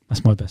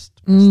 that's my best.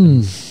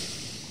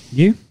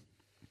 You?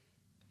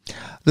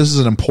 This is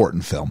an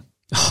important film.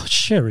 Oh,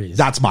 sure is.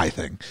 That's my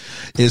thing,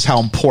 is how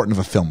important of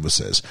a film this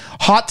is.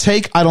 Hot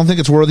take, I don't think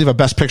it's worthy of a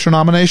Best Picture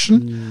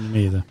nomination.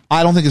 Me either.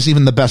 I don't think it's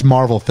even the best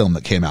Marvel film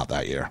that came out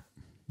that year.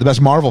 The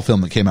best Marvel film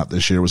that came out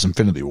this year was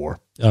Infinity War.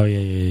 Oh,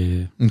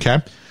 yeah. Okay?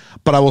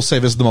 But I will say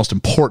this is the most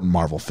important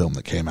Marvel film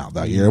that came out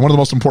that year. And one of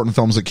the most important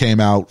films that came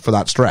out for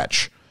that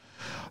stretch.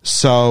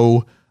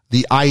 So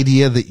the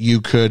idea that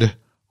you could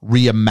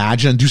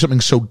reimagine and do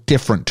something so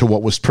different to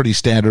what was pretty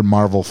standard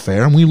Marvel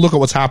fare. And we look at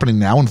what's happening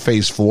now in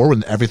phase 4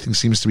 when everything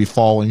seems to be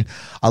falling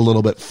a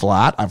little bit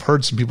flat. I've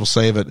heard some people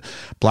say that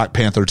Black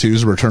Panther 2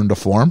 is a return to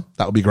form.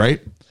 That would be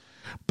great.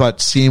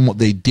 But seeing what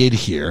they did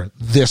here,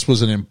 this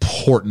was an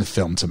important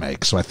film to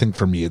make. So I think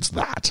for me, it's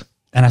that.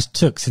 And it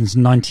took since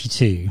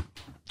 92.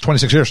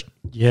 26 years.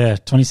 Yeah,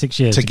 26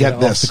 years to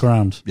get this off the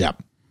ground. Yeah.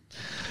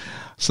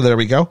 So there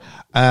we go.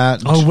 I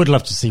would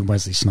love to see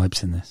Wesley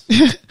Snipes in this.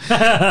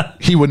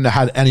 He wouldn't have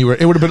had anywhere.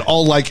 It would have been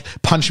all like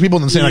punching people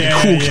and then saying like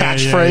a cool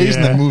catchphrase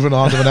and then moving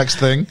on to the next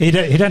thing. He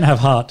don't have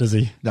heart, does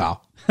he? No,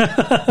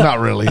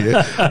 not really.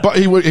 But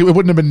it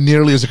wouldn't have been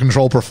nearly as a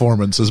control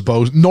performance as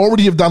Bo. Nor would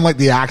he have done like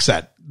the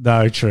accent.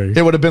 No, true.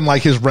 It would have been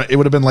like it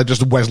would have been like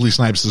just Wesley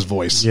Snipes'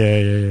 voice.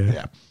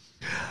 Yeah.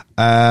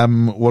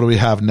 What do we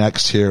have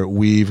next here?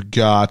 We've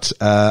got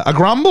a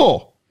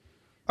grumble.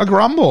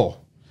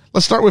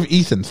 Let's start with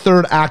Ethan.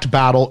 Third act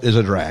battle is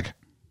a drag.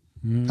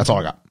 That's all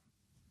I got.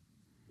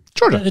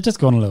 Georgia. It just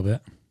gone a little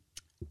bit.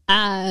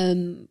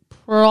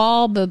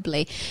 Probably.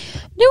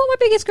 You know what my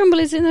biggest grumble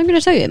is? And I'm going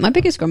to tell you, my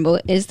biggest grumble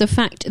is the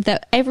fact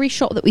that every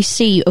shot that we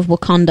see of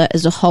Wakanda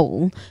as a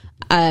whole,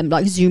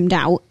 like zoomed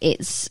out,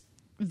 it's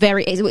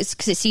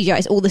because it's CGI.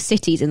 It's all the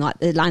cities and like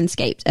the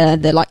landscape,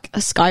 the like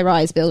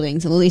skyrise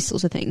buildings and all these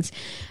sorts of things.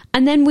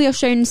 And then we are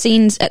shown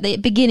scenes at the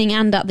beginning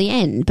and at the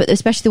end, but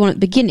especially the one at the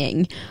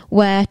beginning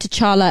where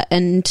T'Challa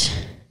and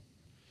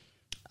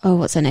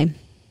what's her name?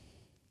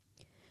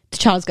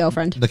 T'Challa's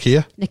girlfriend,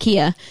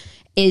 Nakia,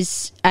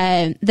 is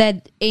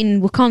they're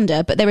in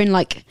Wakanda, but they're in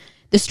like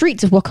the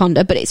streets of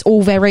Wakanda, but it's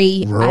all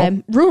very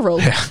rural.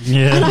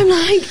 Yeah. And I'm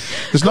like,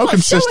 there's no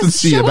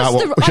consistency about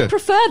what. I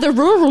prefer the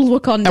rural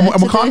Wakanda. And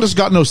Wakanda's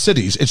got no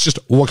cities. It's just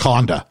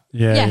Wakanda.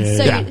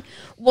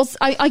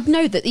 I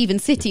know that even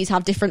cities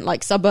have different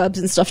like suburbs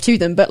and stuff to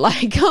them, but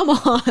like, come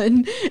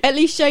on, at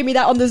least show me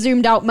that on the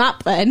zoomed out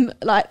map then.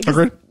 Like,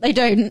 they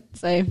don't.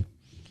 So,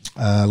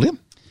 Liam.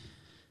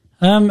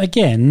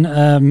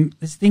 Again,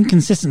 it's the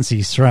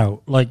inconsistencies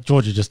throughout, like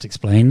Georgia just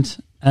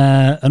explained,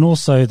 and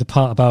also the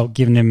part about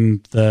giving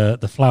him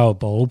the flower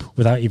bulb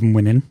without even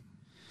winning.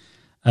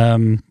 I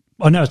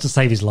know it's to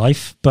save his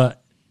life,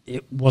 but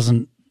it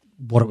wasn't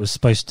what it was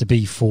supposed to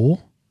be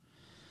for.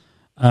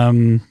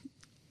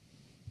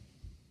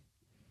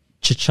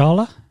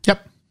 T'Challa,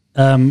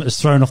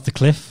 is thrown off the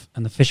cliff,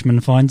 and the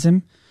fisherman finds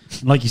him.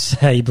 Like you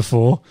say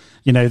before,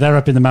 they're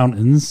up in the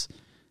mountains.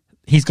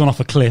 He's gone off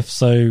a cliff,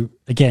 so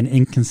again,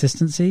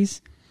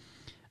 inconsistencies.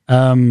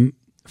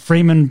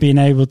 Freeman being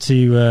able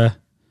to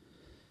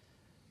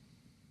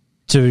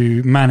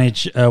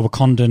manage a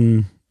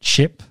Wakandan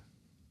ship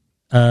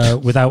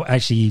without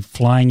actually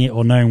flying it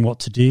or knowing what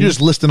to do. You're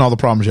just listing all the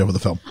problems you have with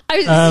the film.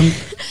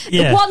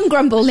 The one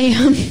grumble,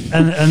 Liam.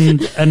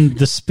 and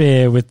the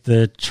spear with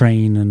the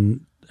train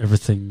and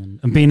everything,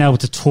 and being able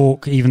to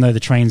talk even though the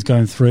train's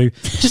going through.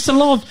 Just a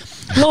lot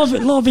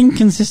of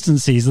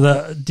inconsistencies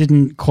that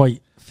didn't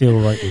quite feel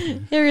right with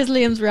me. Here is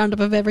Liam's roundup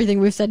of everything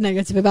we've said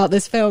negative about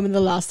this film in the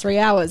last 3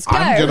 hours.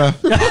 Go!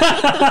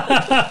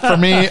 For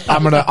me,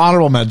 I'm gonna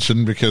honorable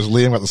mention, because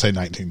Liam got to say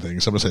 19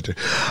 things, so I'm gonna say 2.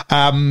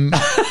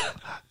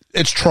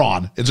 It's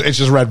Tron. It's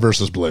just red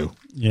versus blue.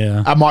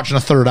 Yeah. I'm watching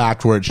a third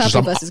act where it's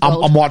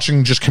I'm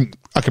watching just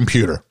a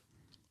computer.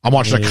 I'm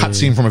watching a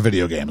cutscene from a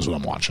video game is what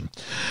I'm watching.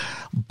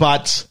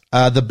 But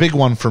the big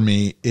one for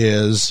me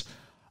is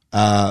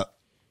the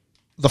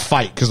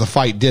fight, because the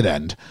fight did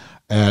end.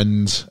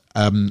 And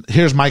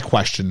here's my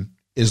question,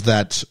 is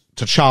that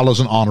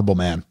T'Challa's an honorable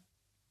man.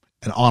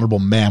 An honorable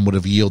man would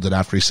have yielded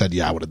after he said,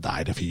 I would have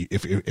died.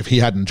 If he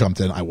hadn't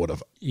jumped in, I would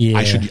have. Yeah.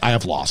 I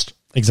have lost.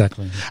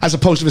 Exactly. As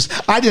opposed to this,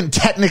 I didn't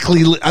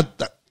technically...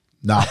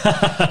 no.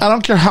 I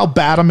don't care how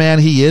bad a man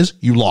he is,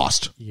 you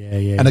lost.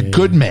 And a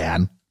good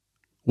man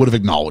would have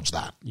acknowledged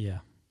that. Yeah.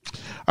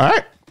 All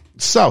right.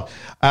 So,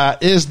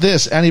 is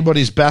this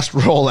anybody's best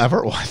role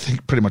ever? Well, I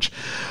think pretty much...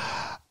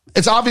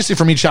 It's obviously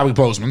for me Chadwick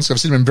Boseman, because I've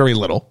seen him in very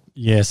little.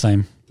 Yeah,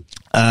 same.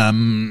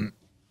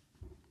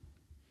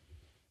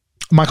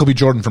 Michael B.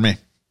 Jordan for me.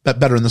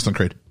 Better in this than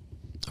Creed.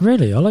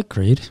 Really? I like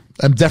Creed.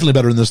 I'm definitely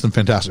better in this than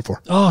Fantastic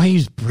Four. Oh, he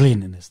was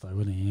brilliant in this, though,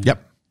 wasn't he?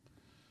 Yep.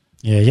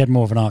 Yeah, he had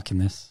more of an arc in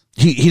this.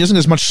 He doesn't get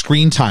as much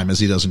screen time as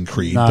he does in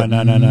Creed. No.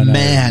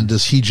 Man,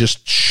 does he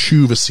just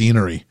chew the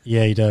scenery.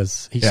 Yeah, he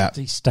does. He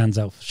stands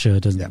out for sure,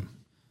 doesn't he?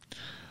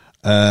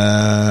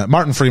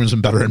 Martin Freeman's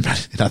been better in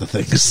other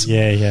things.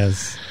 Yeah, he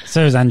has.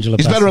 So is Angela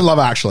Bassett. He's better in Love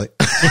Actually.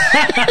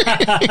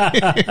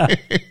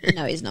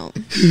 No, he's not.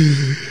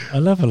 I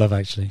love Love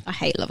Actually. I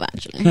hate Love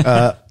Actually.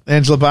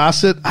 Angela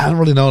Bassett? I don't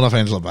really know enough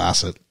Angela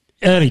Bassett.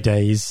 Early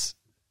days.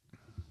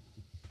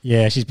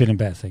 Yeah, she's been in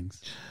better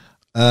things.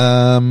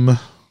 I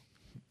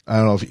don't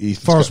know if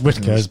Ethan... Forrest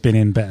Whitaker has been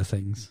in better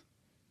things.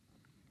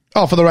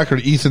 Oh, for the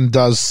record, Ethan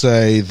does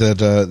say that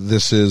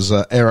this is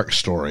Eric's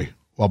story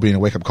while being a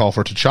wake-up call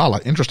for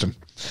T'Challa. Interesting.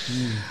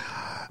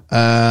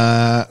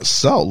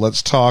 So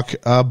let's talk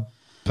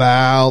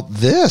about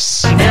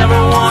this. I never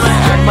want to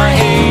act my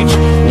age.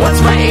 What's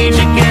my age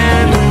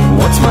again?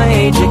 What's my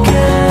age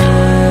again?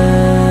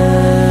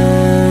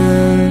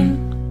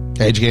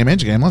 Age game.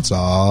 Let's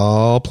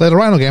all play the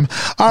Rhino game.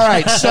 All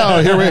right,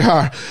 so here we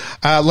are.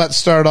 Let's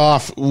start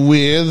off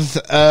with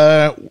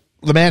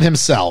the man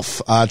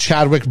himself,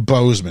 Chadwick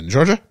Boseman.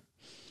 Georgia?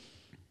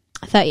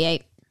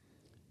 38.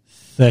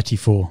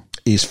 34.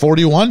 He's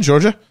 41,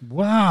 Georgia.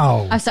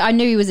 Wow. I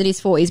knew he was in his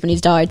 40s when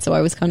he's died, so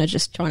I was kind of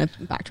just trying to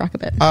backtrack a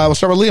bit. We'll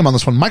start with Liam on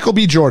this one. Michael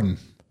B. Jordan.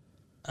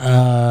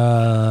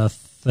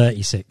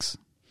 36.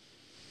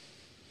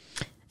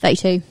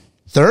 32.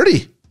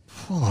 30.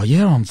 Oh,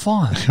 you're on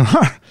fire.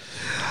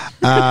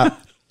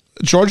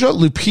 Georgia,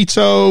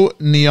 Lupito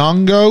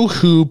Nyong'o,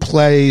 who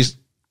plays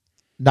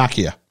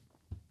Nakia.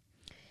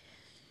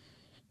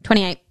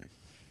 28.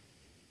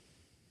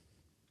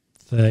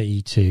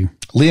 32.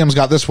 Liam's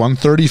got this one,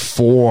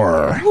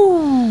 34.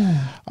 Ooh.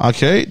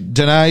 Okay,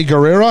 Danai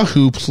Gurira,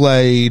 who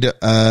played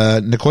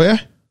Nakoya.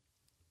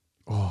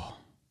 Oh.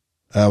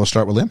 We'll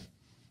start with Liam.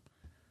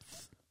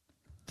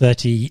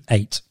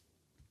 38.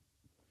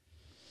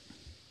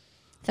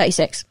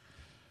 36.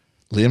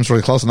 Liam's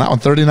really close on that one,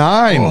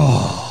 39.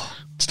 Oh.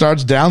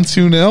 Starts down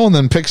 2-0 and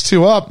then picks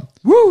 2 up.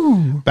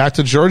 Woo! Back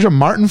to Georgia,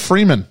 Martin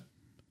Freeman.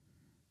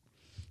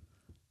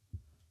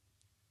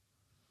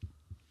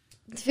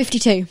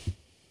 52.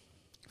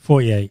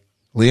 48.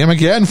 Liam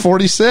again,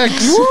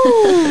 46.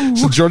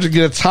 So Georgia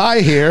get a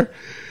tie here.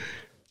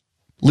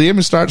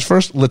 Liam starts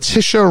first.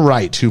 Letitia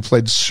Wright, who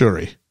played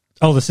Shuri.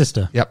 Oh, the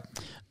sister. Yep.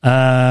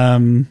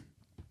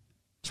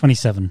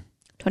 27.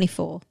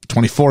 24.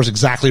 24 is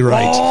exactly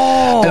right.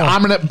 Oh. And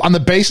I'm gonna, on the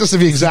basis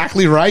of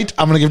exactly right,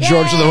 I'm gonna give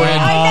George the win.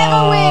 I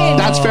never win.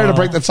 That's fair to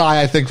break the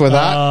tie, I think, with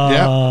that.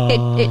 Yeah.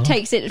 It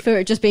takes it for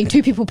it just being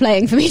two people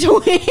playing for me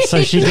to win.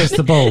 So she gets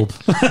the bulb.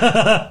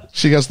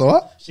 She gets the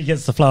what? She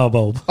gets the flower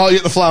bulb. Oh, you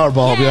get the flower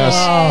bulb, yes.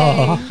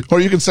 Oh. Or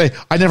you can say,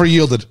 I never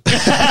yielded.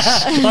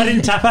 I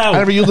didn't tap out. I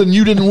never yielded and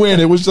you didn't win.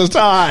 It was just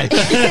tie.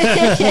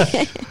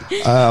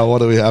 What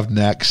do we have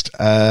next?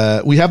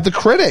 We have the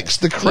critics.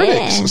 The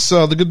critics. Yeah.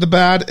 So the good, the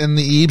bad, and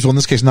the Ebes. Well, in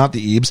this case, not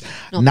the Ebes.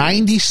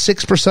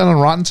 96% on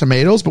Rotten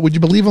Tomatoes, but would you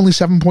believe only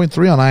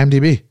 7.3 on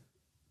IMDb?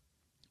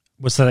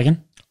 What's that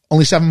again?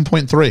 Only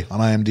 7.3 on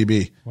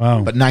IMDb.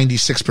 Wow. But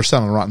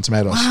 96% on Rotten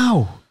Tomatoes.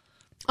 Wow.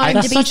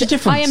 That's such a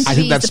difference.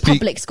 IMDb is the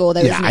public score,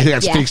 though, yeah, isn't it? I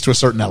think that speaks to a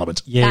certain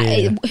element.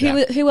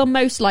 Who are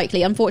most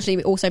likely,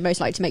 unfortunately, also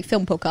most likely to make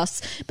film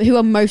podcasts, but who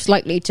are most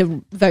likely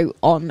to vote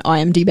on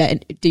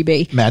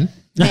IMDb? Men,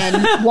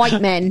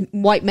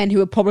 white men who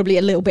are probably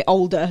a little bit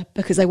older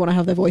because they want to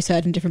have their voice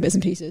heard in different bits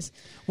and pieces.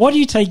 What do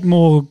you take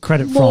more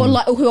credit from?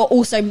 Who are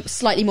also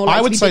slightly more likely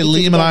I would to be say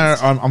bigoted Liam and I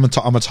against.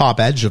 are on the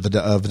top edge of the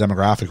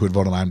demographic who would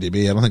vote on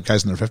IMDb. I don't think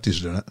guys in their 50s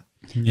are doing it.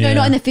 No,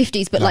 not in their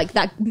 50s, but like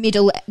that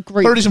middle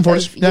group. 30s and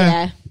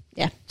 40s.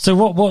 Yeah. So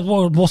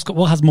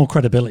what has more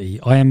credibility,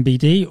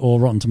 IMDb or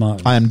Rotten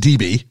Tomatoes?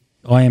 IMDb.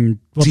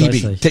 What did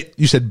I say?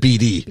 You said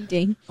BD.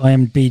 BD.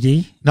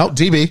 IMBD? No,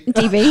 DB.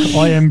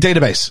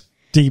 Database.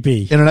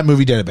 DB. Internet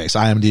Movie Database.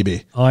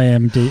 IMDb.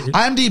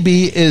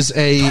 IMDb is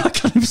a. I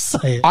can't even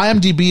say it.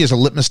 IMDb is a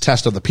litmus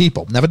test of the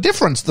people. Now, the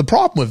difference, the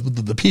problem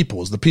with the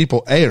people is the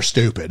people, A, are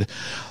stupid.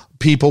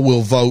 People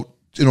will vote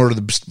in order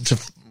to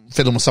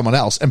fit in with someone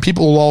else, and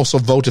people will also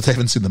vote if they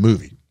haven't seen the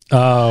movie.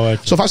 Oh,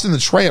 okay. So if I've seen the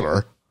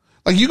trailer,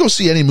 like you go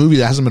see any movie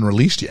that hasn't been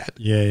released yet.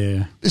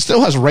 Yeah. It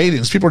still has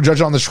ratings. People are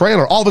judging on the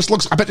trailer. All this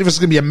looks, I bet this is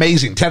going to be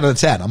amazing. 10 out of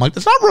 10. I'm like,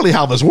 that's not really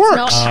how this works.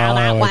 Not how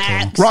that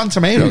works. Rotten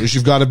Tomatoes,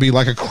 you've got to be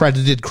like a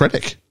credited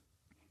critic.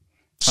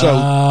 So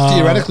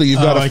theoretically, you've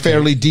got a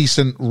fairly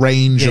decent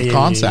range of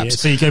concepts. Yeah.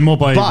 So you go more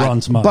by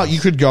Rotten Tomatoes. But you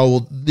could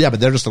go, but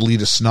they're just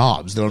elitist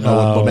snobs. They don't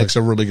know what makes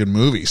a really good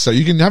movie. So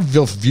you can have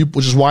view,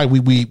 which is why we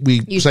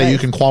say both. You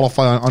can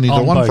qualify on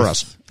either one for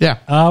us. Yeah.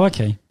 Oh,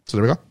 okay. So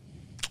there we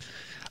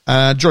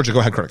go. Georgia, go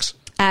ahead, critics.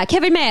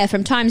 Kevin Mayer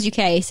from Times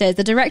UK says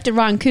the director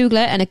Ryan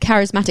Coogler and a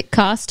charismatic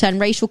cast turn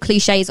racial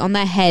cliches on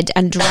their head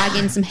and drag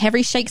in some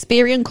heavy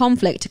Shakespearean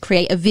conflict to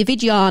create a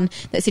vivid yarn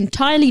that's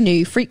entirely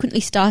new, frequently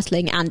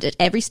startling, and at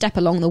every step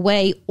along the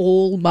way,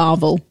 all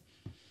Marvel.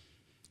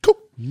 Cool.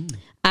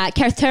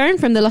 Kerith Turin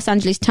from the Los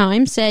Angeles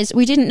Times says,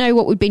 we didn't know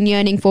what we'd been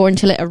yearning for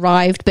until it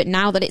arrived, but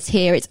now that it's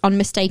here, it's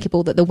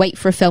unmistakable that the wait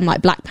for a film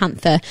like Black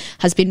Panther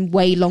has been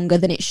way longer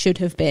than it should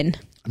have been.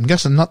 I'm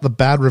guessing not the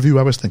bad review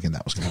I was thinking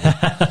that was going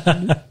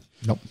to be.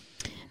 Nope.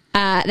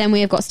 Then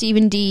we have got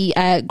Stephen D.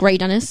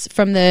 Greydanis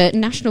from the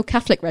National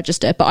Catholic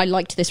Register, but I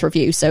liked this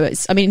review, so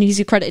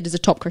he's credited as a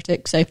top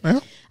critic. So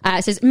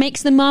it says,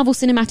 makes the Marvel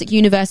Cinematic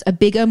Universe a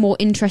bigger, more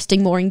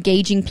interesting, more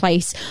engaging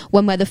place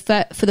when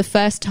for the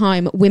first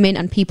time, women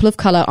and people of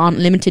colour aren't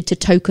limited to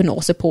token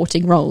or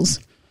supporting roles.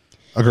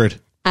 Agreed.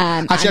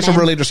 Actually, that's a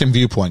really interesting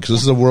viewpoint because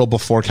this is a world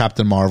before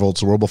Captain Marvel.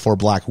 It's a world before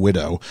Black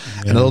Widow.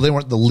 Yeah. And although they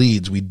weren't the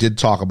leads, we did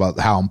talk about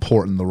how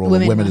important the role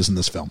of women is in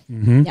this film.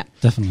 Mm-hmm. Yeah,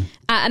 definitely.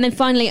 And then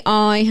finally,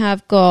 I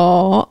have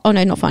got... Oh,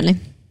 no, not finally.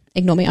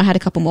 Ignore me. I had a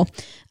couple more.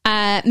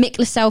 Mick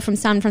Lassell from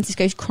San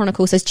Francisco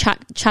Chronicle says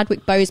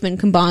Chadwick Boseman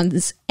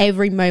combines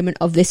every moment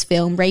of this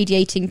film,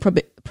 radiating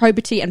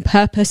probity and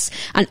purpose,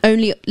 and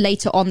only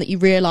later on that you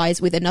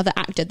realise with another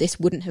actor this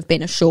wouldn't have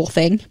been a sure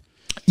thing.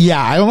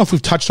 Yeah, I don't know if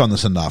we've touched on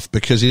this enough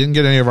because he didn't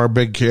get any of our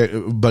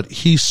but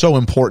he's so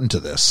important to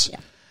this. Yeah.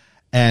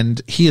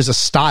 And he is a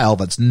style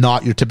that's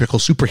not your typical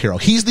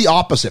superhero. He's the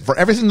opposite for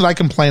everything that I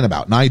complain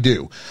about, and I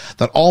do,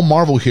 that all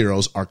Marvel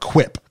heroes are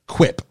quip,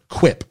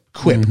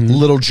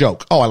 little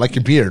joke. Oh, I like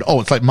your beard. Oh,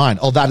 it's like mine.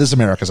 Oh, that is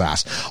America's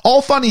ass.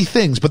 All funny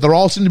things, but they're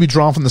all seem to be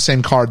drawn from the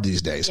same card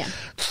these days. Yeah.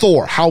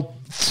 Thor, how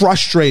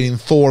frustrating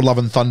Thor Love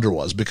and Thunder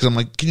was because I'm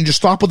like, can you just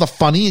stop with the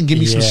funny and give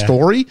me some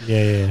story?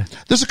 Yeah.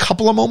 There's a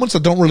couple of moments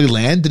that don't really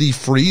land. Did he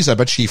freeze? I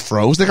bet she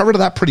froze. They got rid of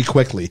that pretty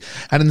quickly.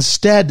 And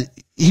instead,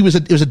 it was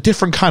a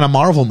different kind of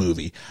Marvel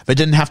movie. They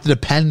didn't have to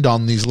depend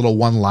on these little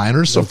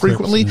one-liners so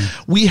frequently.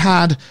 We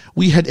had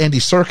Andy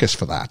Serkis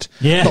for that.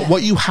 Yeah. But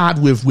what you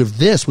had with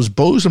this was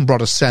Boseman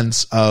brought a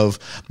sense of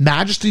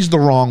majesty's the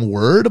wrong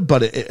word,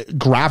 but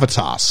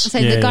gravitas.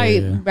 So the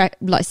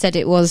guy said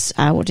it was,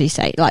 what did he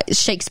say? Like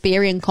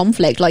Shakespearean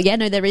conflict. Like,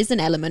 there is an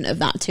element of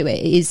that to it.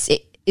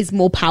 It is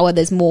more power.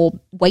 There's more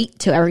weight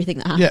to everything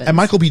that happens. Yeah, and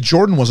Michael B.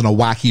 Jordan wasn't a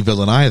wacky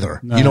villain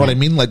either. No. You know what I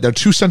mean? Like, they're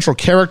two central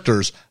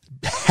characters,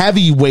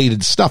 heavy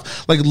weighted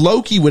stuff. Like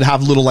Loki would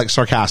have little like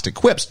sarcastic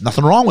quips.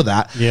 Nothing wrong with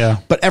that. Yeah.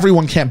 But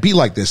everyone can't be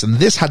like this. And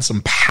this had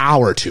some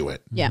power to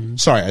it. Yeah.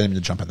 Sorry, I didn't mean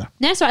to jump in there.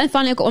 No, so and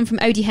finally I got one from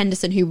Odie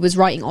Henderson, who was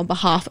writing on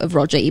behalf of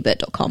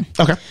RogerEbert.com.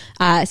 Okay.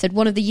 It said,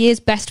 one of the year's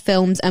best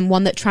films and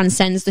one that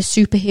transcends the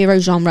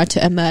superhero genre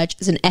to emerge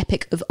as an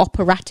epic of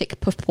operatic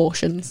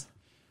proportions.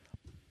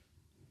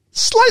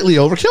 Slightly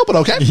overkill, but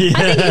okay. Yeah.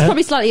 I think it's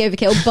probably slightly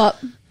overkill, but...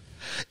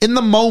 in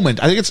the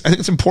moment, I think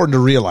it's important to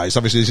realize,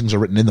 obviously these things are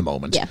written in the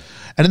moment. Yeah.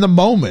 And in the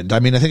moment, I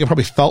mean, I think it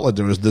probably felt like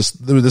this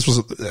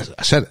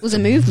was a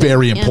movement.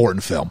 Very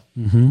important film.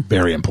 Mm-hmm.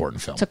 Very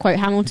important film. To quote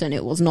Hamilton,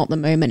 it was not the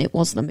moment, it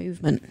was the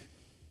movement.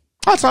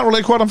 That's not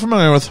really a quote I'm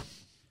familiar with.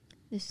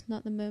 It's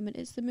not the moment,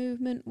 it's the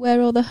movement.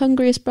 Where all the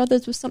hungriest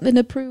brothers with something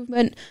to prove.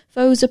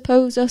 Foes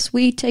oppose us,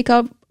 we take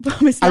our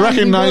promised land. I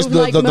recognize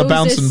the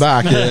bouncing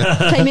back. Yeah.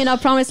 Claiming our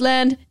promised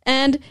land,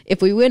 and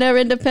if we win our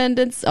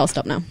independence, I'll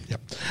stop now.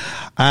 Yep.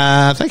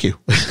 Thank you.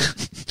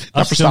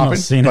 Not for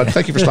stopping, but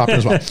thank you for stopping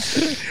as well.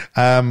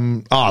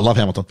 I love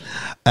Hamilton.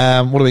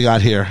 What do we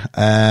got here?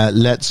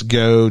 Let's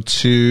go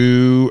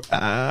to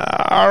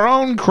our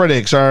own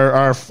critics,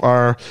 our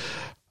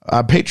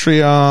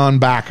Patreon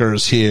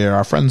backers here,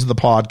 our friends of the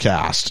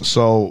podcast.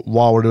 So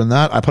while we're doing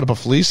that, I put up a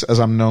fleece, as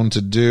I'm known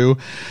to do,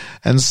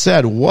 and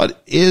said,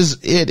 what is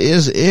it?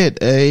 Is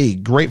it a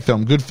great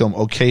film, good film,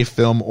 okay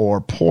film, or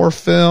poor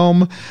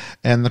film?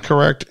 And the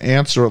correct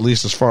answer, at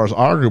least as far as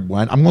our group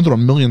went, I'm going through a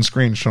million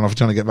screens trying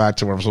to get back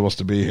to where I'm supposed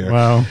to be here.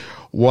 Wow.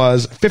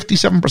 Was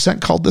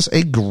 57% called this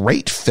a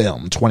great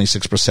film,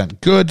 26%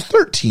 good,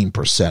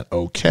 13%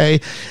 okay,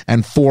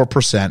 and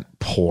 4%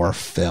 poor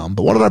film.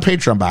 But what did our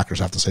Patreon backers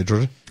have to say,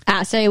 Georgia?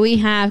 So we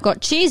have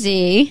got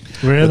Cheesy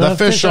with a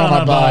fish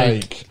on a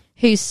bike,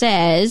 who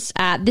says,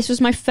 this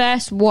was my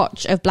first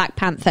watch of Black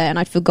Panther and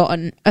I'd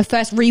forgotten,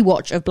 first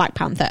rewatch of Black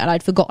Panther and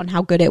I'd forgotten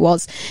how good it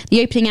was.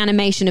 The opening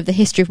animation of the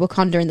history of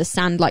Wakanda and the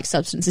sand-like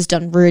substance is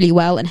done really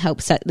well and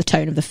helps set the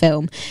tone of the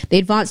film. The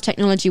advanced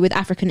technology with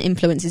African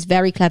influence is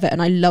very clever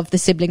and I love the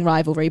sibling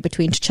rivalry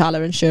between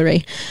T'Challa and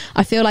Shuri.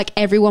 I feel like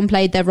everyone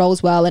played their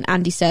roles well and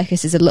Andy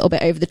Serkis is a little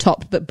bit over the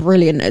top but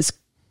brilliant as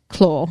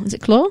Claw. Is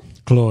it Claw?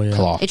 Claw, yeah.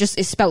 Claw. It just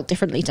is spelt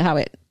differently to how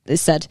it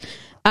is said.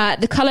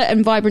 The colour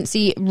and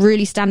vibrancy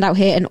really stand out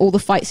here and all the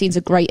fight scenes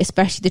are great,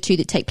 especially the two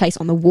that take place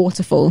on the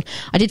waterfall.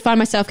 I did find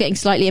myself getting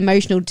slightly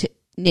emotional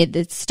near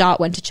the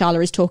start when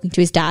T'Challa is talking to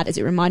his dad, as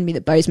it reminded me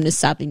that Boseman is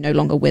sadly no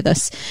longer with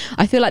us.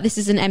 I feel like this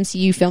is an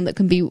MCU film that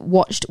can be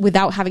watched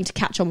without having to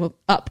catch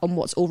up on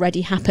what's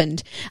already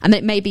happened, and that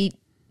it may be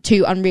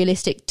too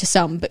unrealistic to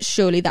some, but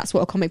surely that's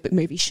what a comic book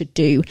movie should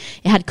do.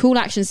 It had cool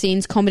action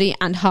scenes, comedy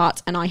and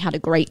heart, and I had a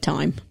great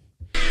time.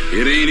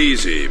 It ain't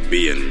easy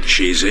being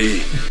cheesy.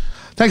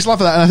 Thanks a lot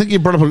for that. And I think you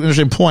brought up an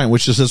interesting point,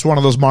 which is it's one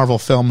of those Marvel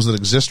films that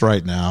exist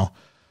right now,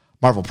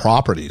 Marvel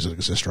properties that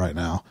exist right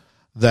now,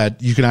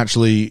 that you can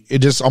actually, it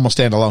just almost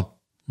stand alone.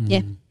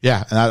 Yeah.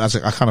 Yeah. And that's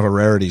a kind of a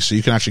rarity. So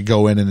you can actually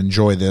go in and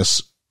enjoy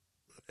this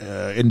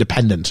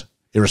independent,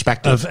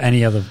 irrespective of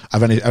any other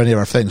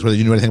things, whether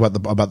you knew anything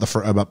about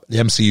the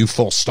MCU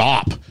full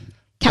stop.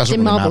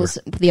 Captain Marvel's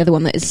the other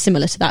one that is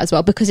similar to that as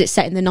well, because it's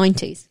set in the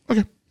 90s.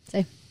 Okay.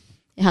 So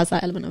it has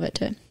that element of it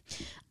to it.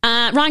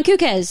 Ryan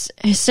Kukes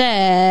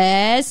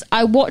says,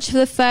 I watched for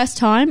the first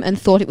time and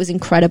thought it was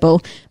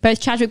incredible. Both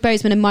Chadwick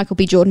Boseman and Michael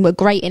B. Jordan were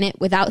great in it.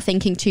 Without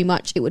thinking too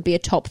much, it would be a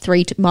top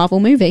 3 Marvel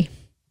movie.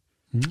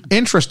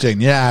 Interesting.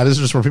 Yeah, this is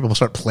just where people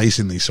start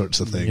placing these sorts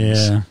of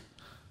things. Yeah.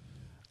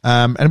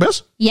 Anybody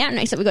else? Yeah,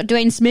 next up we've got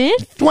Dwayne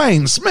Smith.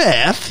 Dwayne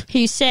Smith?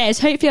 Who says,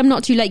 hopefully I'm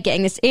not too late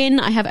getting this in.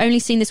 I have only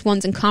seen this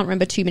once and can't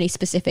remember too many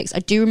specifics. I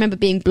do remember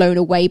being blown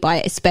away by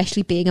it,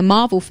 especially being a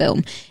Marvel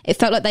film. It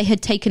felt like they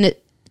had taken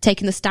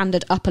the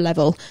standard up a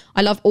level.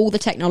 I love all the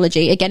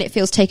technology. Again, it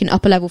feels taken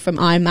up a level from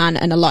Iron Man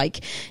and alike.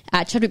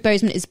 Chadwick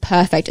Boseman is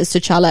perfect as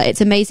T'Challa. It's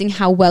amazing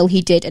how well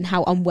he did and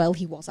how unwell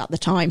he was at the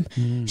time.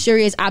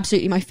 Shuri is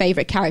absolutely my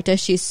favourite character.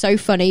 She is so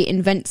funny,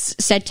 invents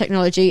said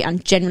technology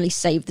and generally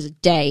saves the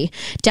day.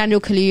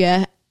 Daniel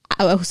Kaluuya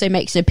also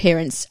makes an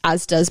appearance,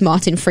 as does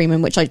Martin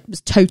Freeman, which I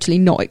was totally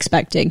not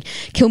expecting.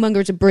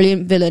 Killmonger is a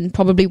brilliant villain,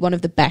 probably one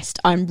of the best.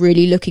 I'm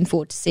really looking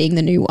forward to seeing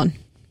the new one.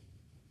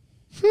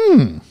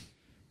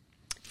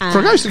 For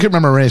a guy who couldn't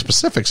remember any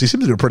specifics, he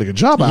seemed to do a pretty good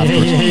job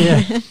afterwards.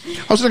 Yeah.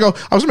 I was going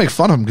to make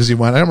fun of him because he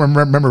went, I don't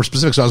remember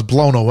specifics, so I was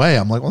blown away.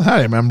 I'm like, well, how do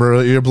you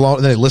remember? You're blown.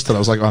 And then he listed, I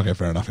was like, okay,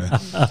 fair enough.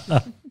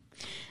 Yeah.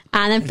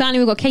 And then finally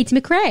we've got Katie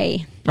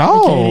McRae.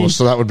 Oh, Okay.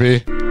 so that would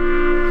be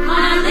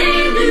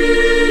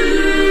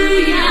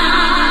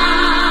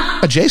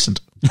adjacent.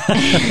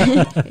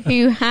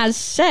 Who has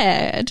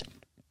said,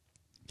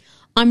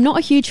 I'm not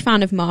a huge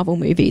fan of Marvel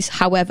movies.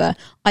 However,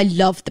 I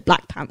love The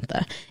Black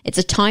Panther. It's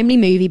a timely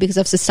movie because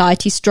of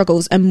society's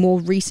struggles and more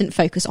recent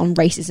focus on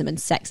racism and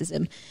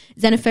sexism.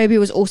 Xenophobia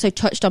was also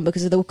touched on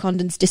because of the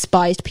Wakandans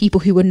despised people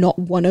who were not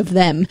one of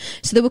them.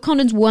 So the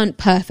Wakandans weren't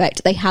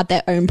perfect. They had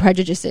their own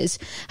prejudices.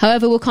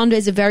 However, Wakanda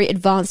is a very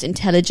advanced,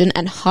 intelligent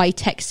and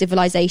high-tech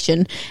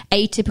civilization,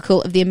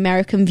 atypical of the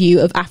American view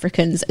of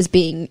Africans as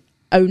being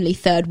only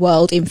third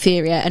world,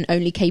 inferior and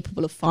only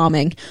capable of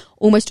farming.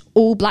 Almost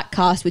all black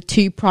cast with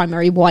 2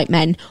 primary white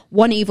men,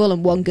 1 evil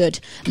and 1 good.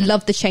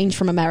 Love the change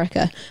from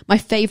America. My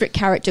favourite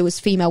character was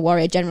female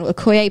warrior General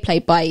Okoye,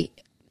 played by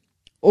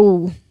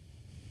Danai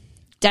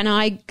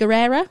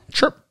Gurira.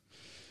 Sure.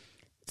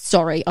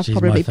 Sorry, I've She's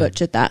probably my fave.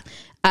 butchered that.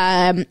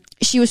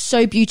 She was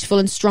so beautiful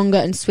and stronger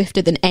and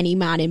swifter than any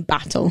man in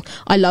battle.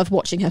 I loved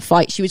watching her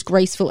fight. She was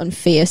graceful and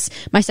fierce.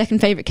 My second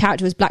favourite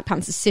character was Black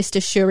Panther's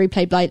sister, Shuri,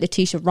 played by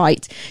Letitia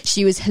Wright.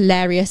 She was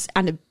hilarious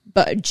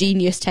but a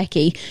genius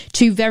techie.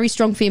 Two very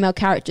strong female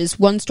characters,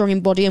 one strong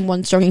in body and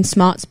one strong in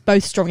smarts,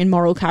 both strong in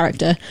moral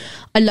character.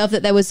 I love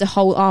that there was a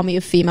whole army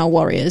of female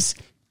warriors.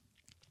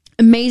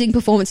 Amazing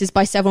performances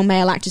by several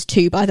male actors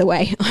too, by the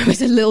way. I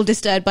was a little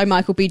disturbed by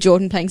Michael B.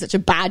 Jordan playing such a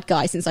bad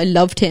guy, since I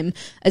loved him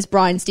as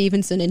Bryan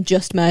Stevenson in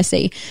Just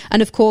Mercy.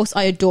 And of course,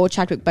 I adore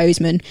Chadwick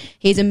Boseman.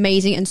 He's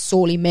amazing and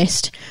sorely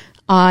missed.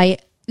 I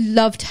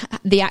loved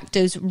the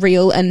actors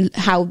real and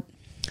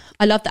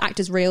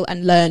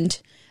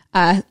learned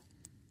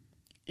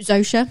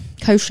Xhosa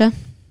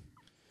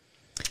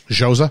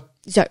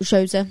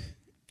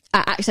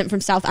accent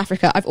from South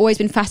Africa. I've always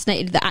been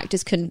fascinated that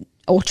actors can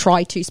or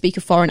try to speak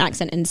a foreign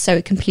accent and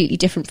so completely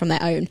different from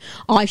their own.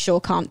 I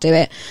sure can't do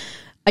it.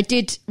 I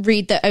did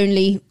read that it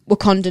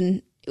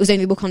was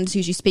only Wakandans who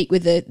usually speak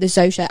with the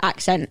Xhosa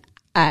accent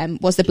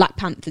was the Black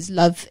Panther's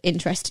love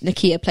interest,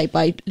 Nakia, played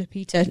by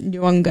Lupita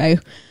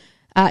Nyong'o,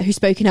 who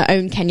spoke in her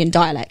own Kenyan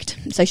dialect.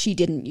 So she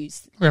didn't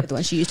use the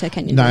one, she used her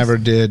Kenyan Neither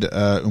did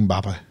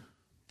Mbappe.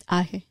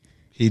 Okay.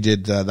 He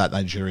did that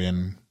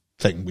Nigerian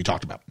thing we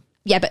talked about.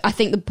 Yeah, but I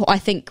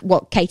think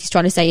what Katie's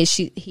trying to say is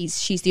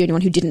she's the only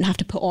one who didn't have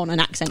to put on an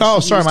accent. Oh,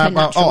 sorry,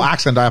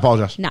 accent. I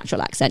apologize.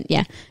 Natural accent,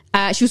 yeah.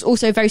 She was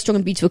also a very strong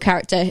and beautiful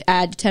character,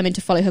 determined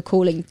to follow her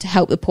calling to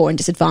help the poor and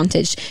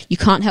disadvantaged. You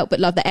can't help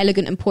but love the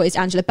elegant and poised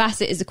Angela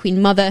Bassett as the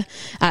Queen Mother.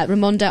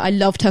 Ramonda, I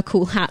loved her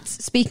cool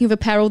hats. Speaking of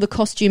apparel, the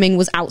costuming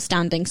was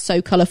outstanding,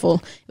 so colourful.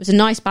 It was a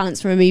nice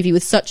balance from a movie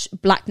with such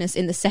blackness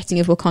in the setting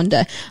of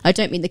Wakanda. I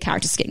don't mean the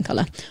character's skin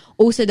colour.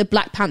 Also, the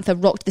Black Panther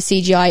rocked the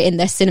CGI in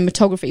their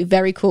cinematography.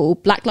 Very cool.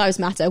 Black Lives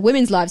Matter,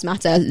 Women's Lives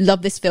Matter.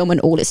 Love this film and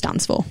all it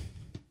stands for.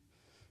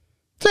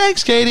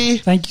 Thanks, Katie.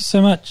 Thank you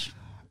so much.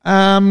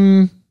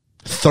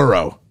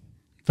 Thorough.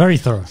 Very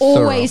thorough.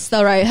 Always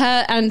thorough.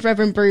 Her and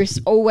Reverend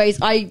Bruce,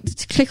 always. I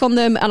click on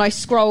them and I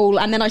scroll,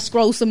 and then I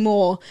scroll some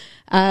more,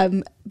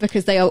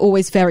 because they are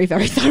always very,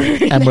 very thorough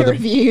in their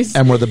reviews.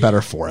 And we're the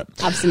better for it.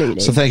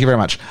 Absolutely. So thank you very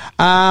much.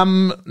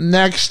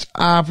 Next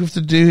we have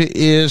to do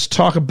is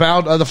talk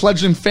about the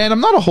fledgling fandom.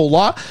 Not a whole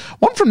lot.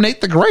 One from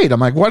Nate the Great. I'm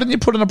like, why didn't you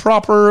put in a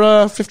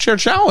proper fifth chair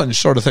challenge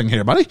sort of thing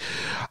here, buddy?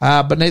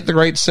 But Nate the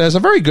Great says, a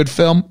very good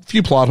film,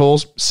 few plot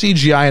holes,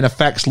 CGI and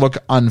effects look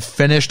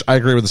unfinished. I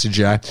agree with the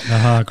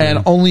CGI.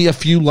 And only a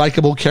few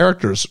likable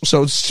characters.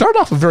 So it started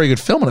off a very good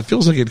film, and it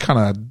feels like it kind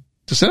of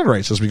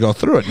disintegrates as we go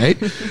through it,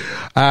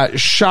 Nate.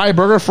 Shy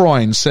Burger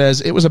Freund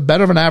says, it was a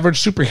better than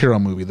average superhero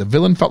movie. The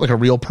villain felt like a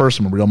real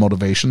person with real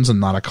motivations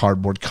and not a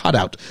cardboard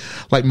cutout,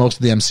 like most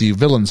of the MCU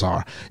villains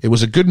are. It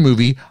was a good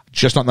movie,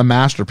 just not the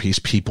masterpiece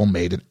people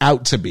made it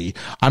out to be.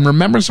 I'm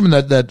remembering something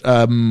that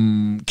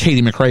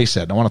Katie McRae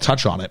said. I want to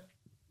touch on it.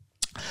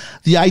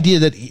 The idea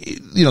that,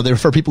 they're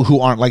for people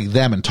who aren't like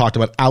them, and talked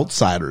about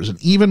outsiders.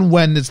 And even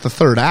when it's the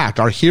third act,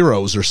 our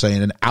heroes are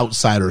saying an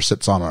outsider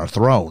sits on our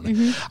throne.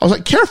 Mm-hmm. I was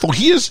like, careful.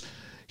 He's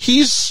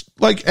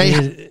like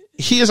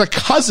he is a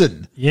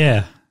cousin.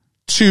 Yeah.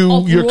 To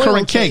of your royalty,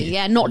 current king.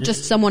 Yeah. Not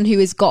just someone who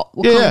has got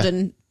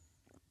Wakandan.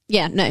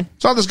 Yeah, no.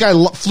 It's not this guy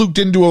fluked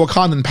into a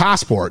Wakandan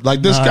passport.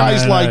 Like, this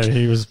guy's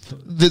he was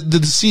the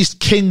deceased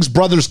king's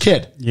brother's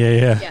kid.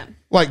 Yeah.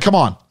 Like, come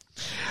on.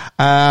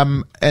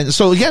 And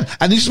so again,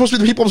 and these are supposed to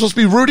be the people I'm supposed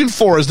to be rooting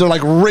for, as they're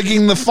like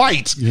rigging the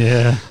fight.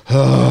 Yeah.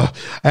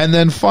 And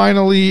then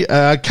finally,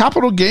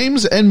 Capital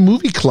Games and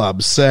Movie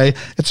Club say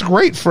it's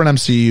great for an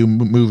MCU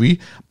movie,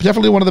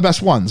 definitely one of the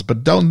best ones,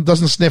 but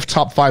doesn't sniff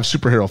top 5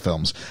 superhero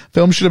films.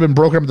 Films should have been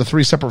broken up into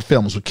 3 separate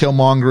films, with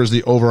Killmonger as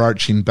the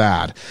overarching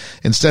bad.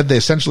 Instead, they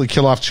essentially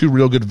kill off 2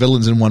 real good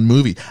villains in one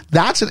movie.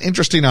 That's an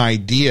interesting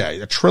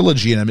idea. A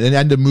trilogy, and an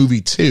end of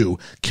movie 2,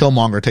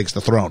 Killmonger takes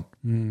the throne.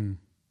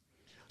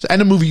 So end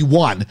of movie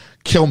 1,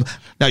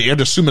 now you have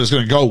to assume that it's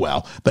going to go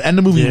well, but end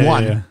of movie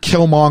 1,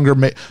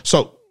 Killmonger.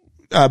 So,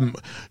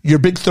 your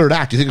big third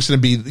act, you think it's going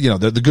to be,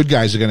 the good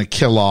guys are going to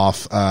kill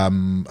off,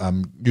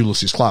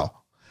 Ulysses Klaue.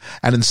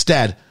 And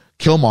instead,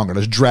 Killmonger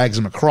just drags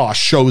him across,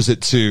 shows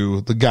it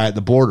to the guy at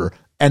the border.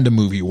 End of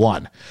movie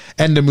 1.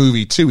 End of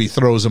movie 2, he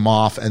throws him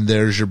off, and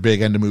there's your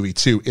big end of movie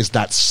 2, is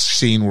that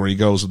scene where he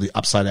goes with the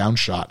upside down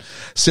shot,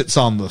 sits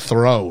on the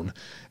throne,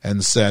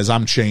 and says,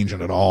 I'm changing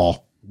it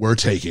all. We're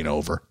taking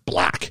over.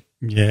 Black.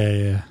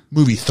 Yeah.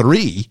 Movie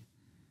 3,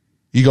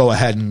 you go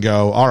ahead and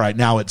go, all right,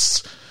 now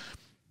it's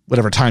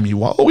whatever time you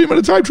want. Oh, we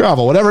invented time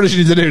travel. Whatever it is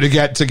you need to do to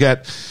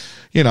get,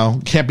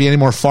 can't be any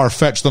more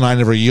far-fetched than I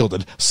never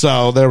yielded.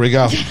 So there we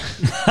go.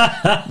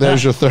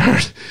 There's your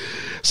third.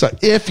 So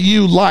if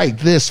you like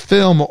this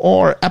film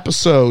or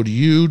episode,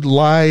 you'd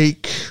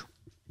like...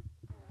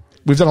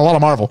 We've done a lot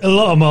of Marvel. A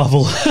lot of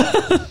Marvel.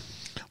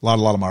 A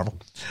lot of Marvel.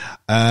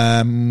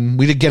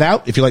 We did Get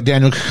Out. If you like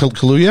Daniel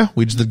Kaluuya,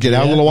 we just did Get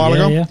Out a little while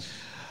ago.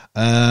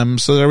 Yeah.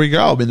 So there we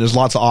go. I mean, there's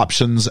lots of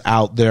options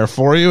out there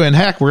for you. And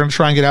heck, we're going to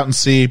try and get out and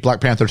see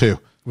Black Panther 2.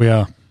 We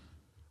are.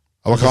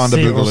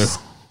 Wakanda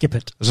Boogaloo. skip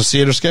it. There's a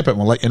see it or skip it.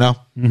 We'll let you know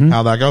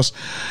how that goes.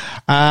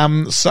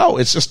 So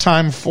it's just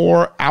time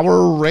for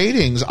our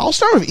ratings. I'll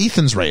start with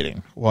Ethan's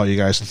rating while you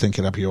guys are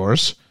thinking up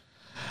yours.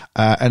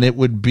 And it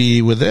would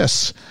be with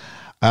this.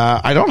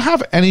 I don't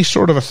have any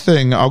sort of a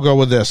thing. I'll go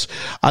with this.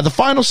 The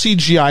final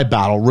CGI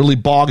battle really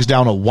bogs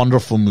down a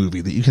wonderful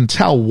movie that you can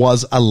tell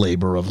was a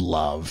labor of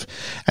love.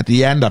 At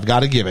the end, I've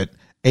got to give it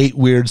 8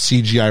 weird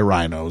CGI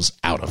rhinos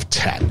out of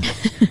 10.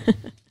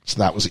 So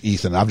that was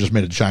Ethan. I've just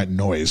made a giant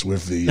noise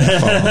with the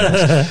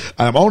phone.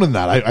 I'm owning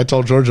that. I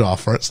told Georgia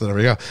off for it, so there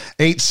we go.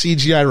 8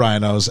 CGI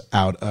rhinos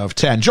out of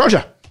 10.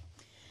 Georgia.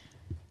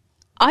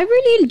 I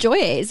really enjoy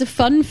it. It's a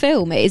fun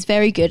film. It is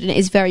very good and it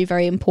is very,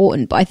 very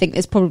important. But I think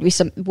there's probably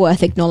some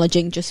worth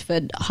acknowledging just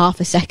for half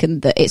a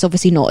second that it's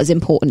obviously not as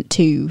important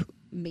to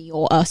me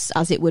or us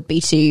as it would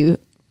be to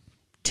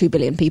 2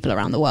 billion people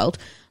around the world.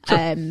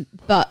 Sure.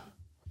 But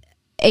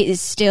it is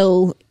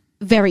still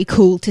very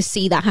cool to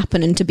see that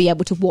happen and to be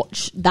able to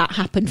watch that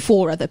happen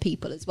for other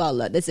people as well.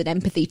 Like, there's an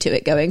empathy to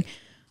it going,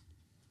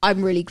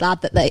 I'm really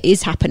glad that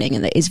is happening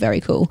and that is very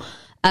cool.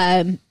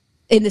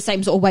 In the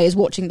same sort of way as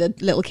watching the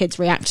little kids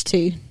react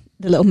to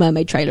the Little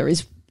Mermaid trailer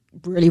is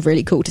really,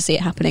 really cool to see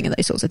it happening and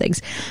those sorts of things.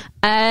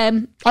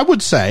 I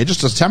would say,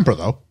 just as temper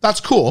though, that's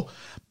cool,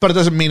 but it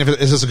doesn't mean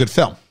is this a good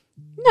film.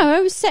 No,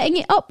 I was setting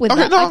it up with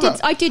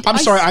that. I did. I'm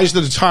sorry, I just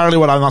did entirely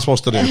what I'm not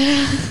supposed to do.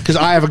 Because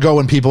I have a go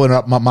when people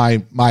interrupt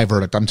my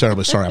verdict. I'm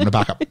terribly sorry. I'm going to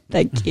back up.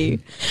 Thank you.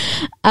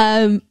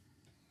 Yeah,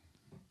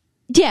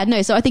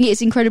 no, so I think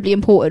it's incredibly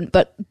important,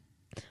 but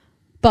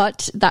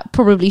that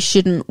probably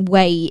shouldn't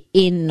weigh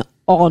in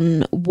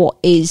on what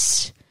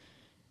is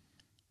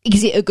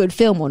it a good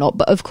film or not.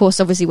 But of course,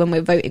 obviously, when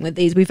we're voting with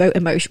these, we vote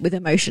with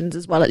emotions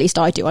as well. At least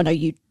I do. I know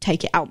you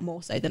take it out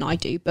more so than I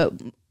do, but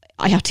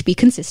I have to be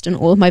consistent.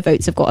 All of my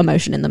votes have got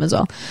emotion in them as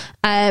well.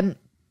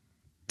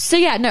 So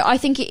yeah, no, I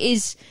think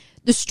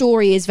the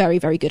story is very,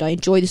 very good. I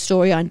enjoy the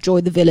story. I enjoy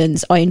the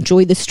villains. I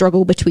enjoy the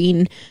struggle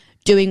between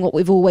doing what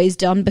we've always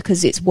done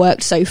because it's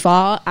worked so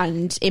far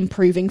and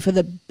improving for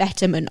the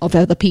betterment of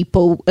other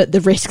people at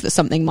the risk that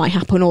something might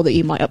happen or that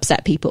you might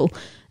upset people.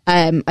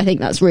 I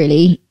think that's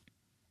really,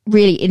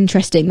 really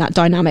interesting, that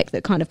dynamic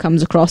that kind of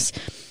comes across.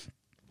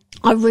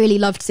 I really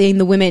loved seeing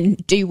the women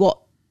do what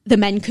the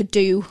men could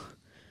do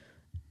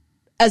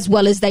as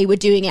well as they were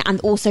doing it, and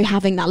also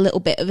having that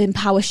little bit of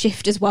empower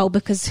shift as well,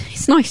 because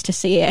it's nice to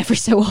see it every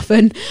so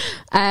often.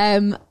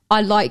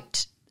 I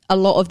liked a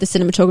lot of the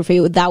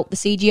cinematography without the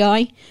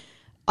CGI.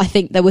 I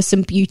think there were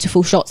some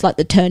beautiful shots like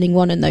the turning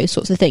one and those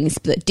sorts of things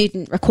that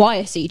didn't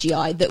require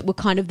CGI that were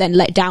kind of then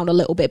let down a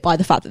little bit by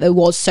the fact that there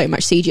was so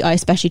much CGI,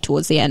 especially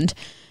towards the end.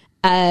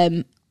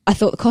 I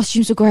thought the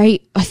costumes were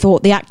great. I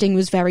thought the acting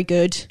was very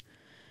good.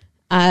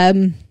 Yeah,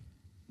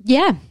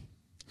 it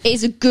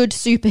is a good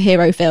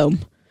superhero film.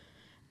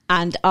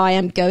 And I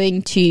am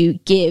going to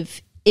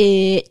give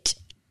it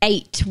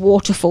 8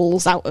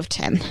 waterfalls out of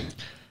 10.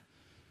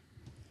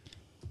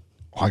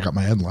 I got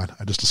my headline.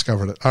 I just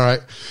discovered it. All right.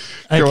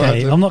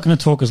 Okay, I'm not going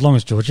to talk as long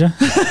as Georgia.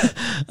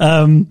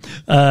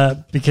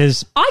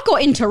 Because I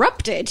got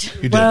interrupted.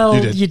 You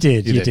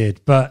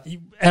did. But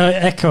I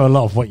echo a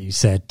lot of what you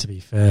said, to be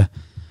fair.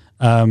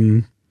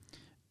 I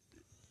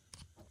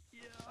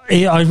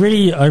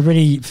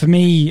really, for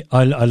me,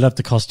 I loved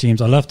the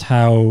costumes. I loved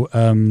how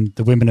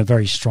the women are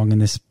very strong in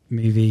this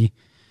movie.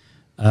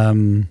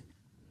 I'm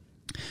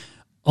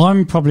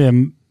probably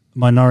a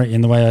minority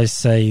in the way I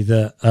say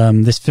that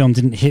this film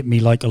didn't hit me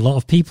like a lot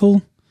of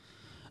people,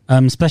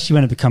 especially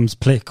when it becomes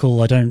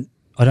political. I don't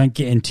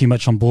get in too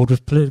much on board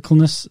with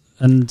politicalness.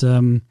 And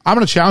I'm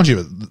going to challenge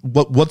you.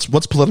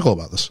 What's political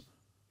about this?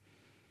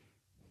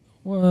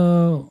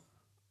 Well,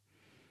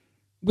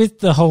 with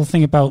the whole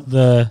thing about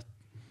the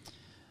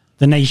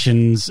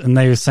nations, and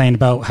they were saying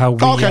about how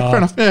we are. Fair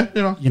enough. Yeah,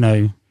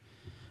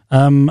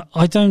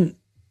 I don't.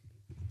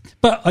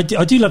 But I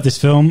do love this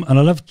film, and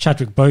I love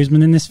Chadwick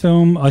Boseman in this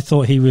film. I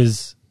thought he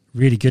was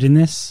really good in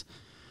this.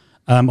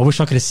 I wish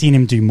I could have seen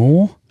him do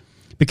more,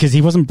 because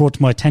he wasn't brought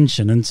to my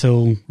attention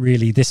until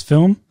really this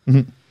film.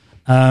 Mm-hmm.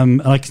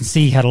 And I can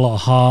see he had a lot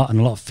of heart and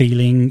a lot of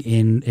feeling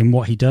in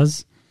what he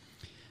does.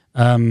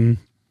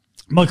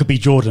 Michael B.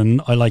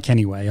 Jordan, I like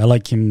anyway. I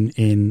like him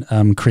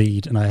in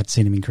Creed, and I had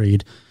seen him in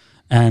Creed.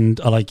 And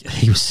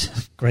he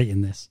was great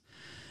in this.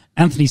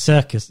 Anthony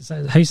Serkis, is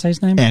that how you say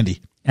his name? Andy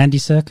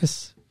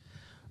Serkis.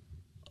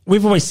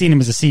 We've always seen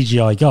him as a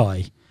CGI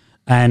guy,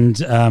 and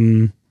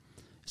to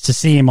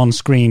see him on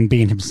screen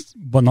being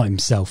not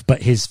himself,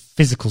 but his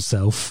physical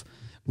self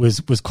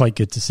was quite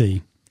good to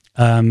see,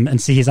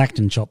 and see his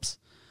acting chops.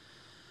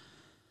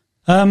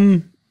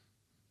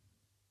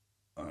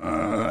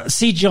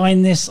 CGI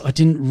in this, I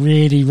didn't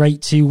really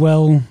rate too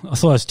well. I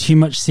thought it was too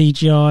much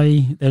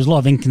CGI. There's a lot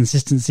of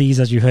inconsistencies,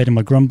 as you heard in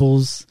my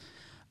grumbles.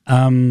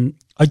 I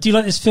do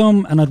like this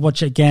film, and I'd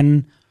watch it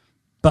again,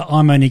 but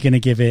I'm only going to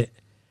give it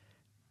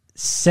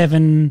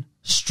 7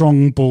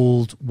 strong,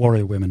 bald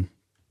warrior women.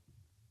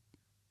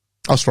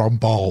 Oh, strong,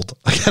 bald.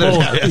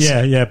 Bold.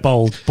 Yeah,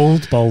 bold.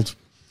 Bold.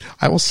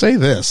 I will say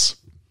this.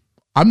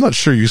 I'm not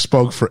sure you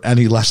spoke for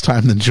any less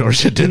time than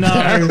Georgia did. No,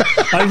 there.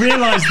 I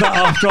realised that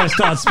after I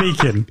started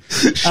speaking.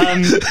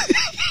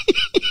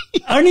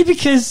 Only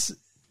because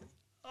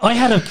I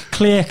had a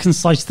clear,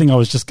 concise thing I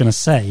was just going to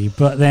say,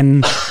 but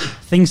then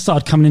things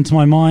started coming into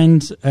my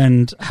mind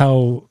and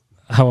how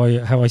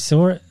I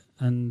saw it,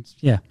 and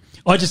yeah,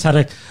 I just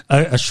had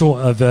a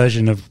shorter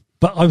version of,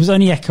 but I was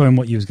only echoing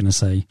what you was going to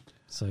say.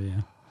 So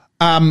yeah.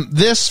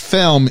 This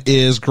film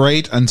is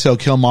great until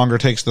Killmonger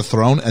takes the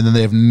throne, and then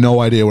they have no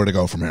idea where to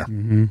go from here.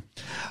 Mm-hmm.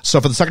 So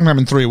for the second time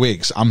in 3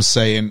 weeks, I'm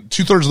saying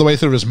 2/3 of the way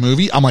through this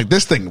movie, I'm like,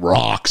 this thing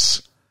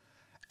rocks.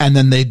 And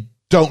then they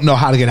don't know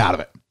how to get out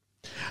of it.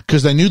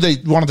 Because they knew they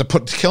wanted to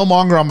put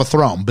Killmonger on the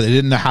throne, but they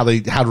didn't know how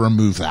to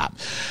remove that.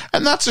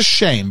 And that's a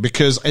shame,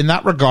 because in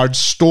that regard,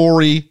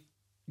 story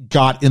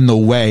got in the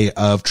way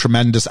of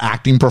tremendous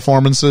acting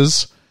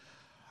performances.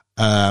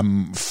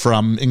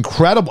 From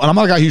incredible, and I'm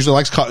not a guy who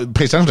usually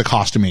pays attention to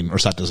costuming or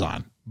set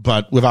design,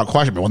 but without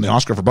question, we won the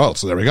Oscar for both.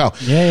 So there we go.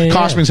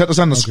 Costuming, set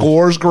design, the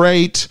score's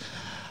great.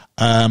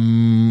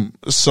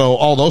 So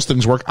all those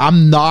things work.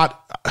 I'm not,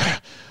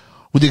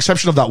 with the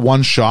exception of that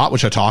one shot,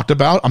 which I talked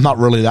about, I'm not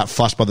really that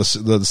fussed by the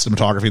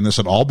cinematography in this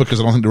at all, because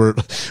I don't think there were,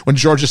 when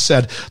George just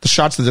said the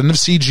shots that didn't have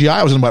CGI,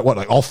 I was in about,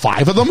 like all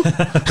 5 of them?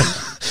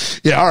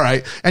 Yeah, all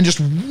right. And just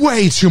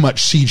way too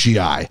much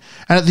CGI.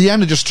 And at the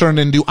end, it just turned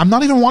into, I'm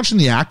not even watching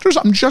the actors.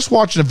 I'm just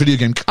watching a video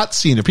game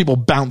cutscene of people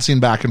bouncing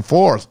back and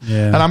forth.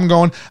 Yeah. And I'm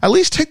going, at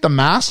least take the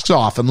masks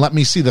off and let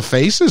me see the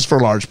faces for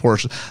large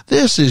portions.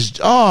 This is,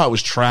 it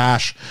was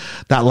trash,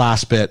 that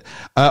last bit.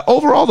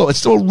 Overall, though, it's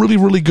still a really,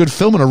 really good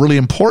film and a really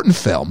important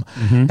film.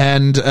 Mm-hmm.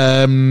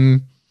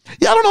 And,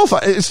 yeah, I don't know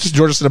if it's just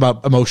George said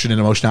about emotion and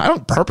emotion. I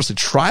don't purposely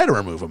try to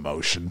remove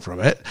emotion from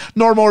it,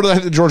 nor more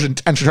that George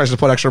intentionally tries to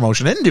put extra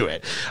emotion into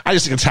it. I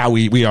just think it's how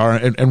we are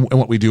and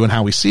what we do and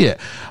how we see it.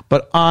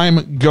 But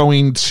I'm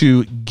going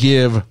to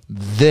give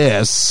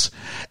this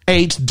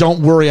 8,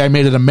 don't worry, I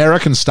made it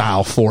American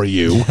style for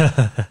you,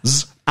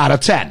 out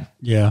of 10.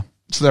 Yeah.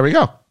 So there we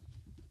go.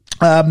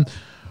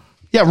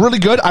 Yeah, really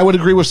good. I would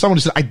agree with someone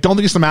who said, I don't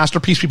think it's the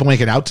masterpiece people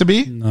make it out to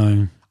be.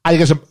 No. I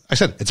think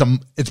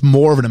it's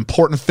more of an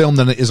important film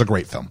than it is a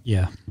great film.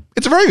 Yeah.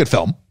 It's a very good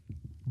film,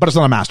 but it's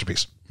not a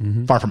masterpiece.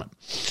 Mm-hmm. Far from it.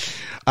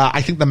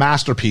 I think the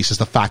masterpiece is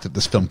the fact that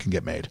this film can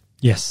get made.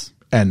 Yes.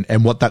 And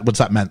what's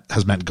that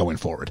has meant going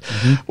forward.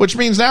 Mm-hmm. Which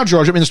means now,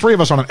 George, there's 3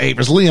 of us on an 8.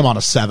 There's Liam on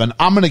a 7.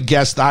 I'm going to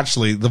guess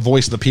actually the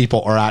voice of the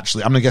people I'm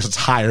going to guess it's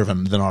higher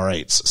than our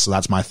 8s. So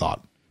that's my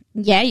thought.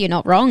 Yeah, you're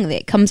not wrong.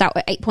 It comes out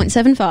at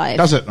 8.75.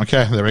 Does it?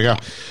 Okay, there we go.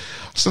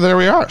 So there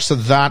we are. So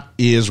that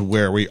is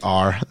where we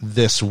are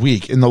this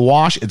week. In the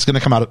wash, it's going to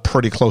come out at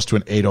pretty close to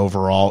an 8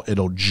 overall.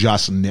 It'll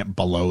just nip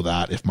below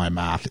that if my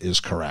math is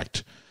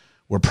correct.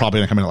 We're probably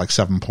going to come in at like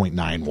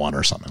 7.91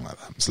 or something like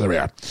that. So there we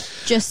are.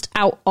 Just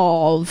out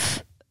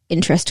of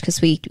interest,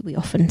 because we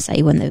often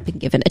say when they've been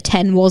given, a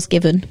 10 was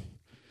given.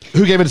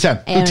 Who gave it a 10?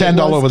 Who 10'd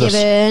all over this?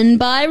 Given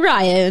by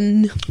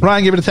Ryan.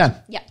 Ryan gave it a 10.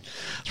 Yeah.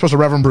 Supposed to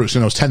Reverend Bruce, who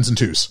knows 10s and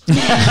 2s.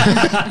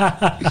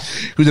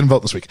 Who didn't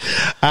vote this week.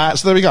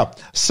 So there we go.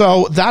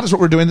 So that is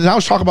what we're doing. Now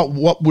let's talk about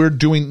what we're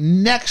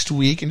doing next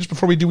week. And just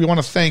before we do, we want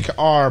to thank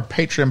our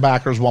Patreon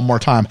backers one more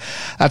time.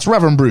 That's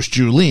Reverend Bruce,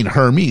 Julene,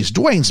 Hermes,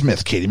 Dwayne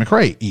Smith, Katie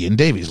McRae, Ian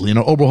Davies,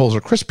 Lena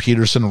Oberholzer, Chris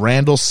Peterson,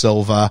 Randall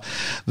Silva,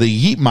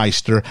 the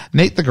Yeetmeister,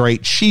 Nate the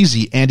Great,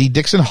 Cheesy, Andy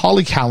Dixon,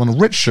 Holly Callan,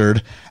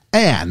 Richard,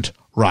 and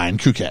Ryan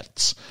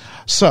Kuketz.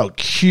 So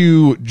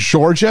cue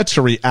Georgia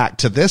to react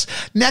to this.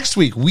 Next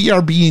week, we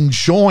are being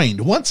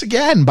joined once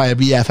again by a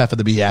BFF of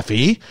the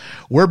BFE.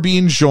 We're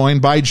being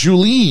joined by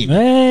Julene.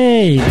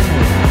 Hey!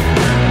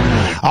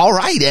 All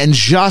right, and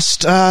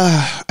just,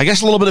 I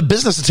guess a little bit of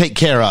business to take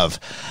care of.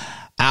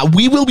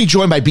 We will be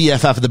joined by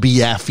BFF of the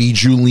BFE,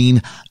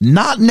 Julene,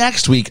 not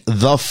next week,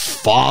 the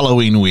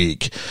following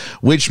week,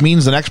 which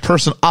means the next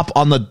person up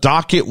on the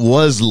docket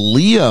was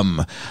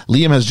Liam.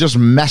 Liam has just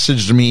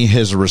messaged me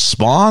his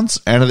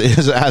response, and it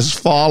is as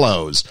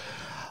follows.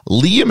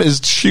 Liam is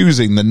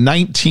choosing the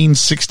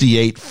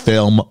 1968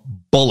 film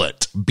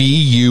Bullitt,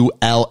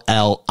 Bullit,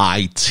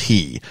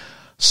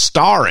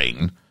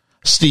 starring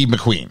Steve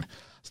McQueen.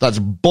 So that's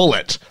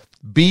Bullitt,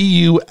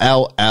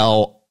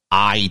 Bullit.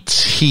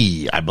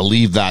 I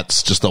believe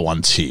that's just the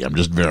one T. I'm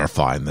just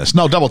verifying this.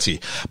 No, double T.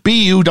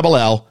 Bullitt.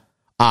 Bullitt.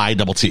 A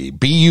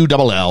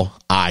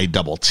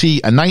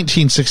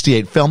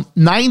 1968 film.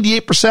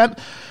 98%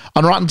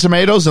 on Rotten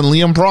Tomatoes, and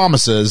Liam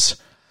promises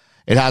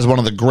it has one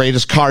of the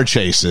greatest car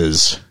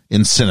chases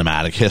in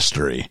cinematic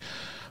history.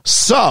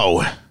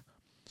 So,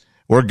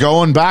 we're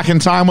going back in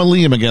time with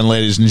Liam again,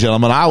 ladies and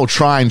gentlemen. I will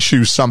try and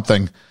choose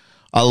something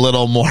a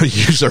little more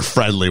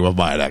user-friendly with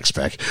my next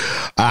pick.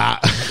 No,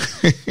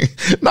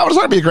 it's not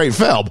going to be a great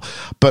film,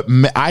 but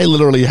I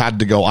literally had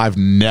to go, I've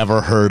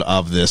never heard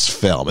of this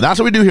film. And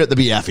that's what we do here at the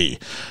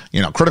BFE.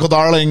 You know, critical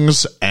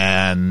darlings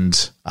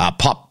and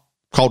pop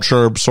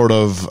culture sort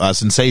of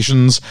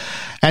sensations,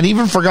 and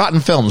even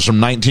forgotten films from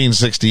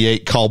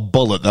 1968 called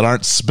Bullitt that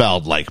aren't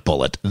spelled like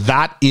bullet.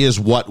 That is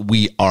what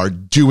we are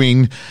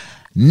doing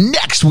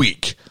next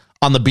week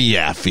on the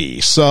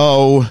BFE.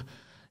 So,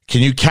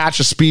 can you catch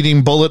a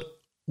speeding bullet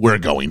we're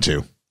going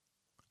to.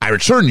 I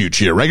return you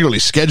to your regularly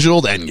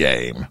scheduled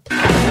endgame.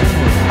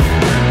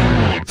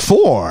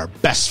 For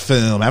Best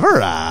Film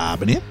Ever, I've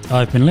been Ian.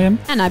 I've been Liam.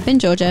 And I've been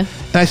Georgia.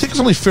 And I think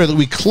it's only fair that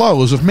we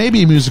close with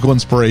maybe a musical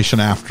inspiration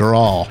after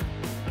all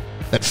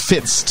that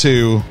fits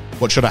to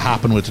what should have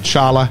happened with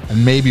T'Challa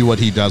and maybe what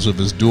he does with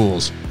his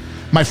duels.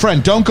 My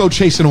friend, don't go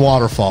chasing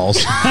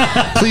waterfalls.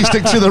 Please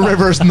stick to the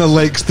rivers and the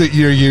lakes that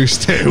you're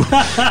used to.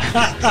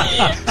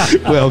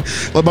 Well,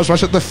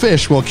 much at the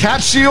fish. We'll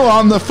catch you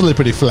on the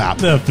flippity flap.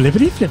 The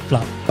flippity flip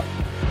flop.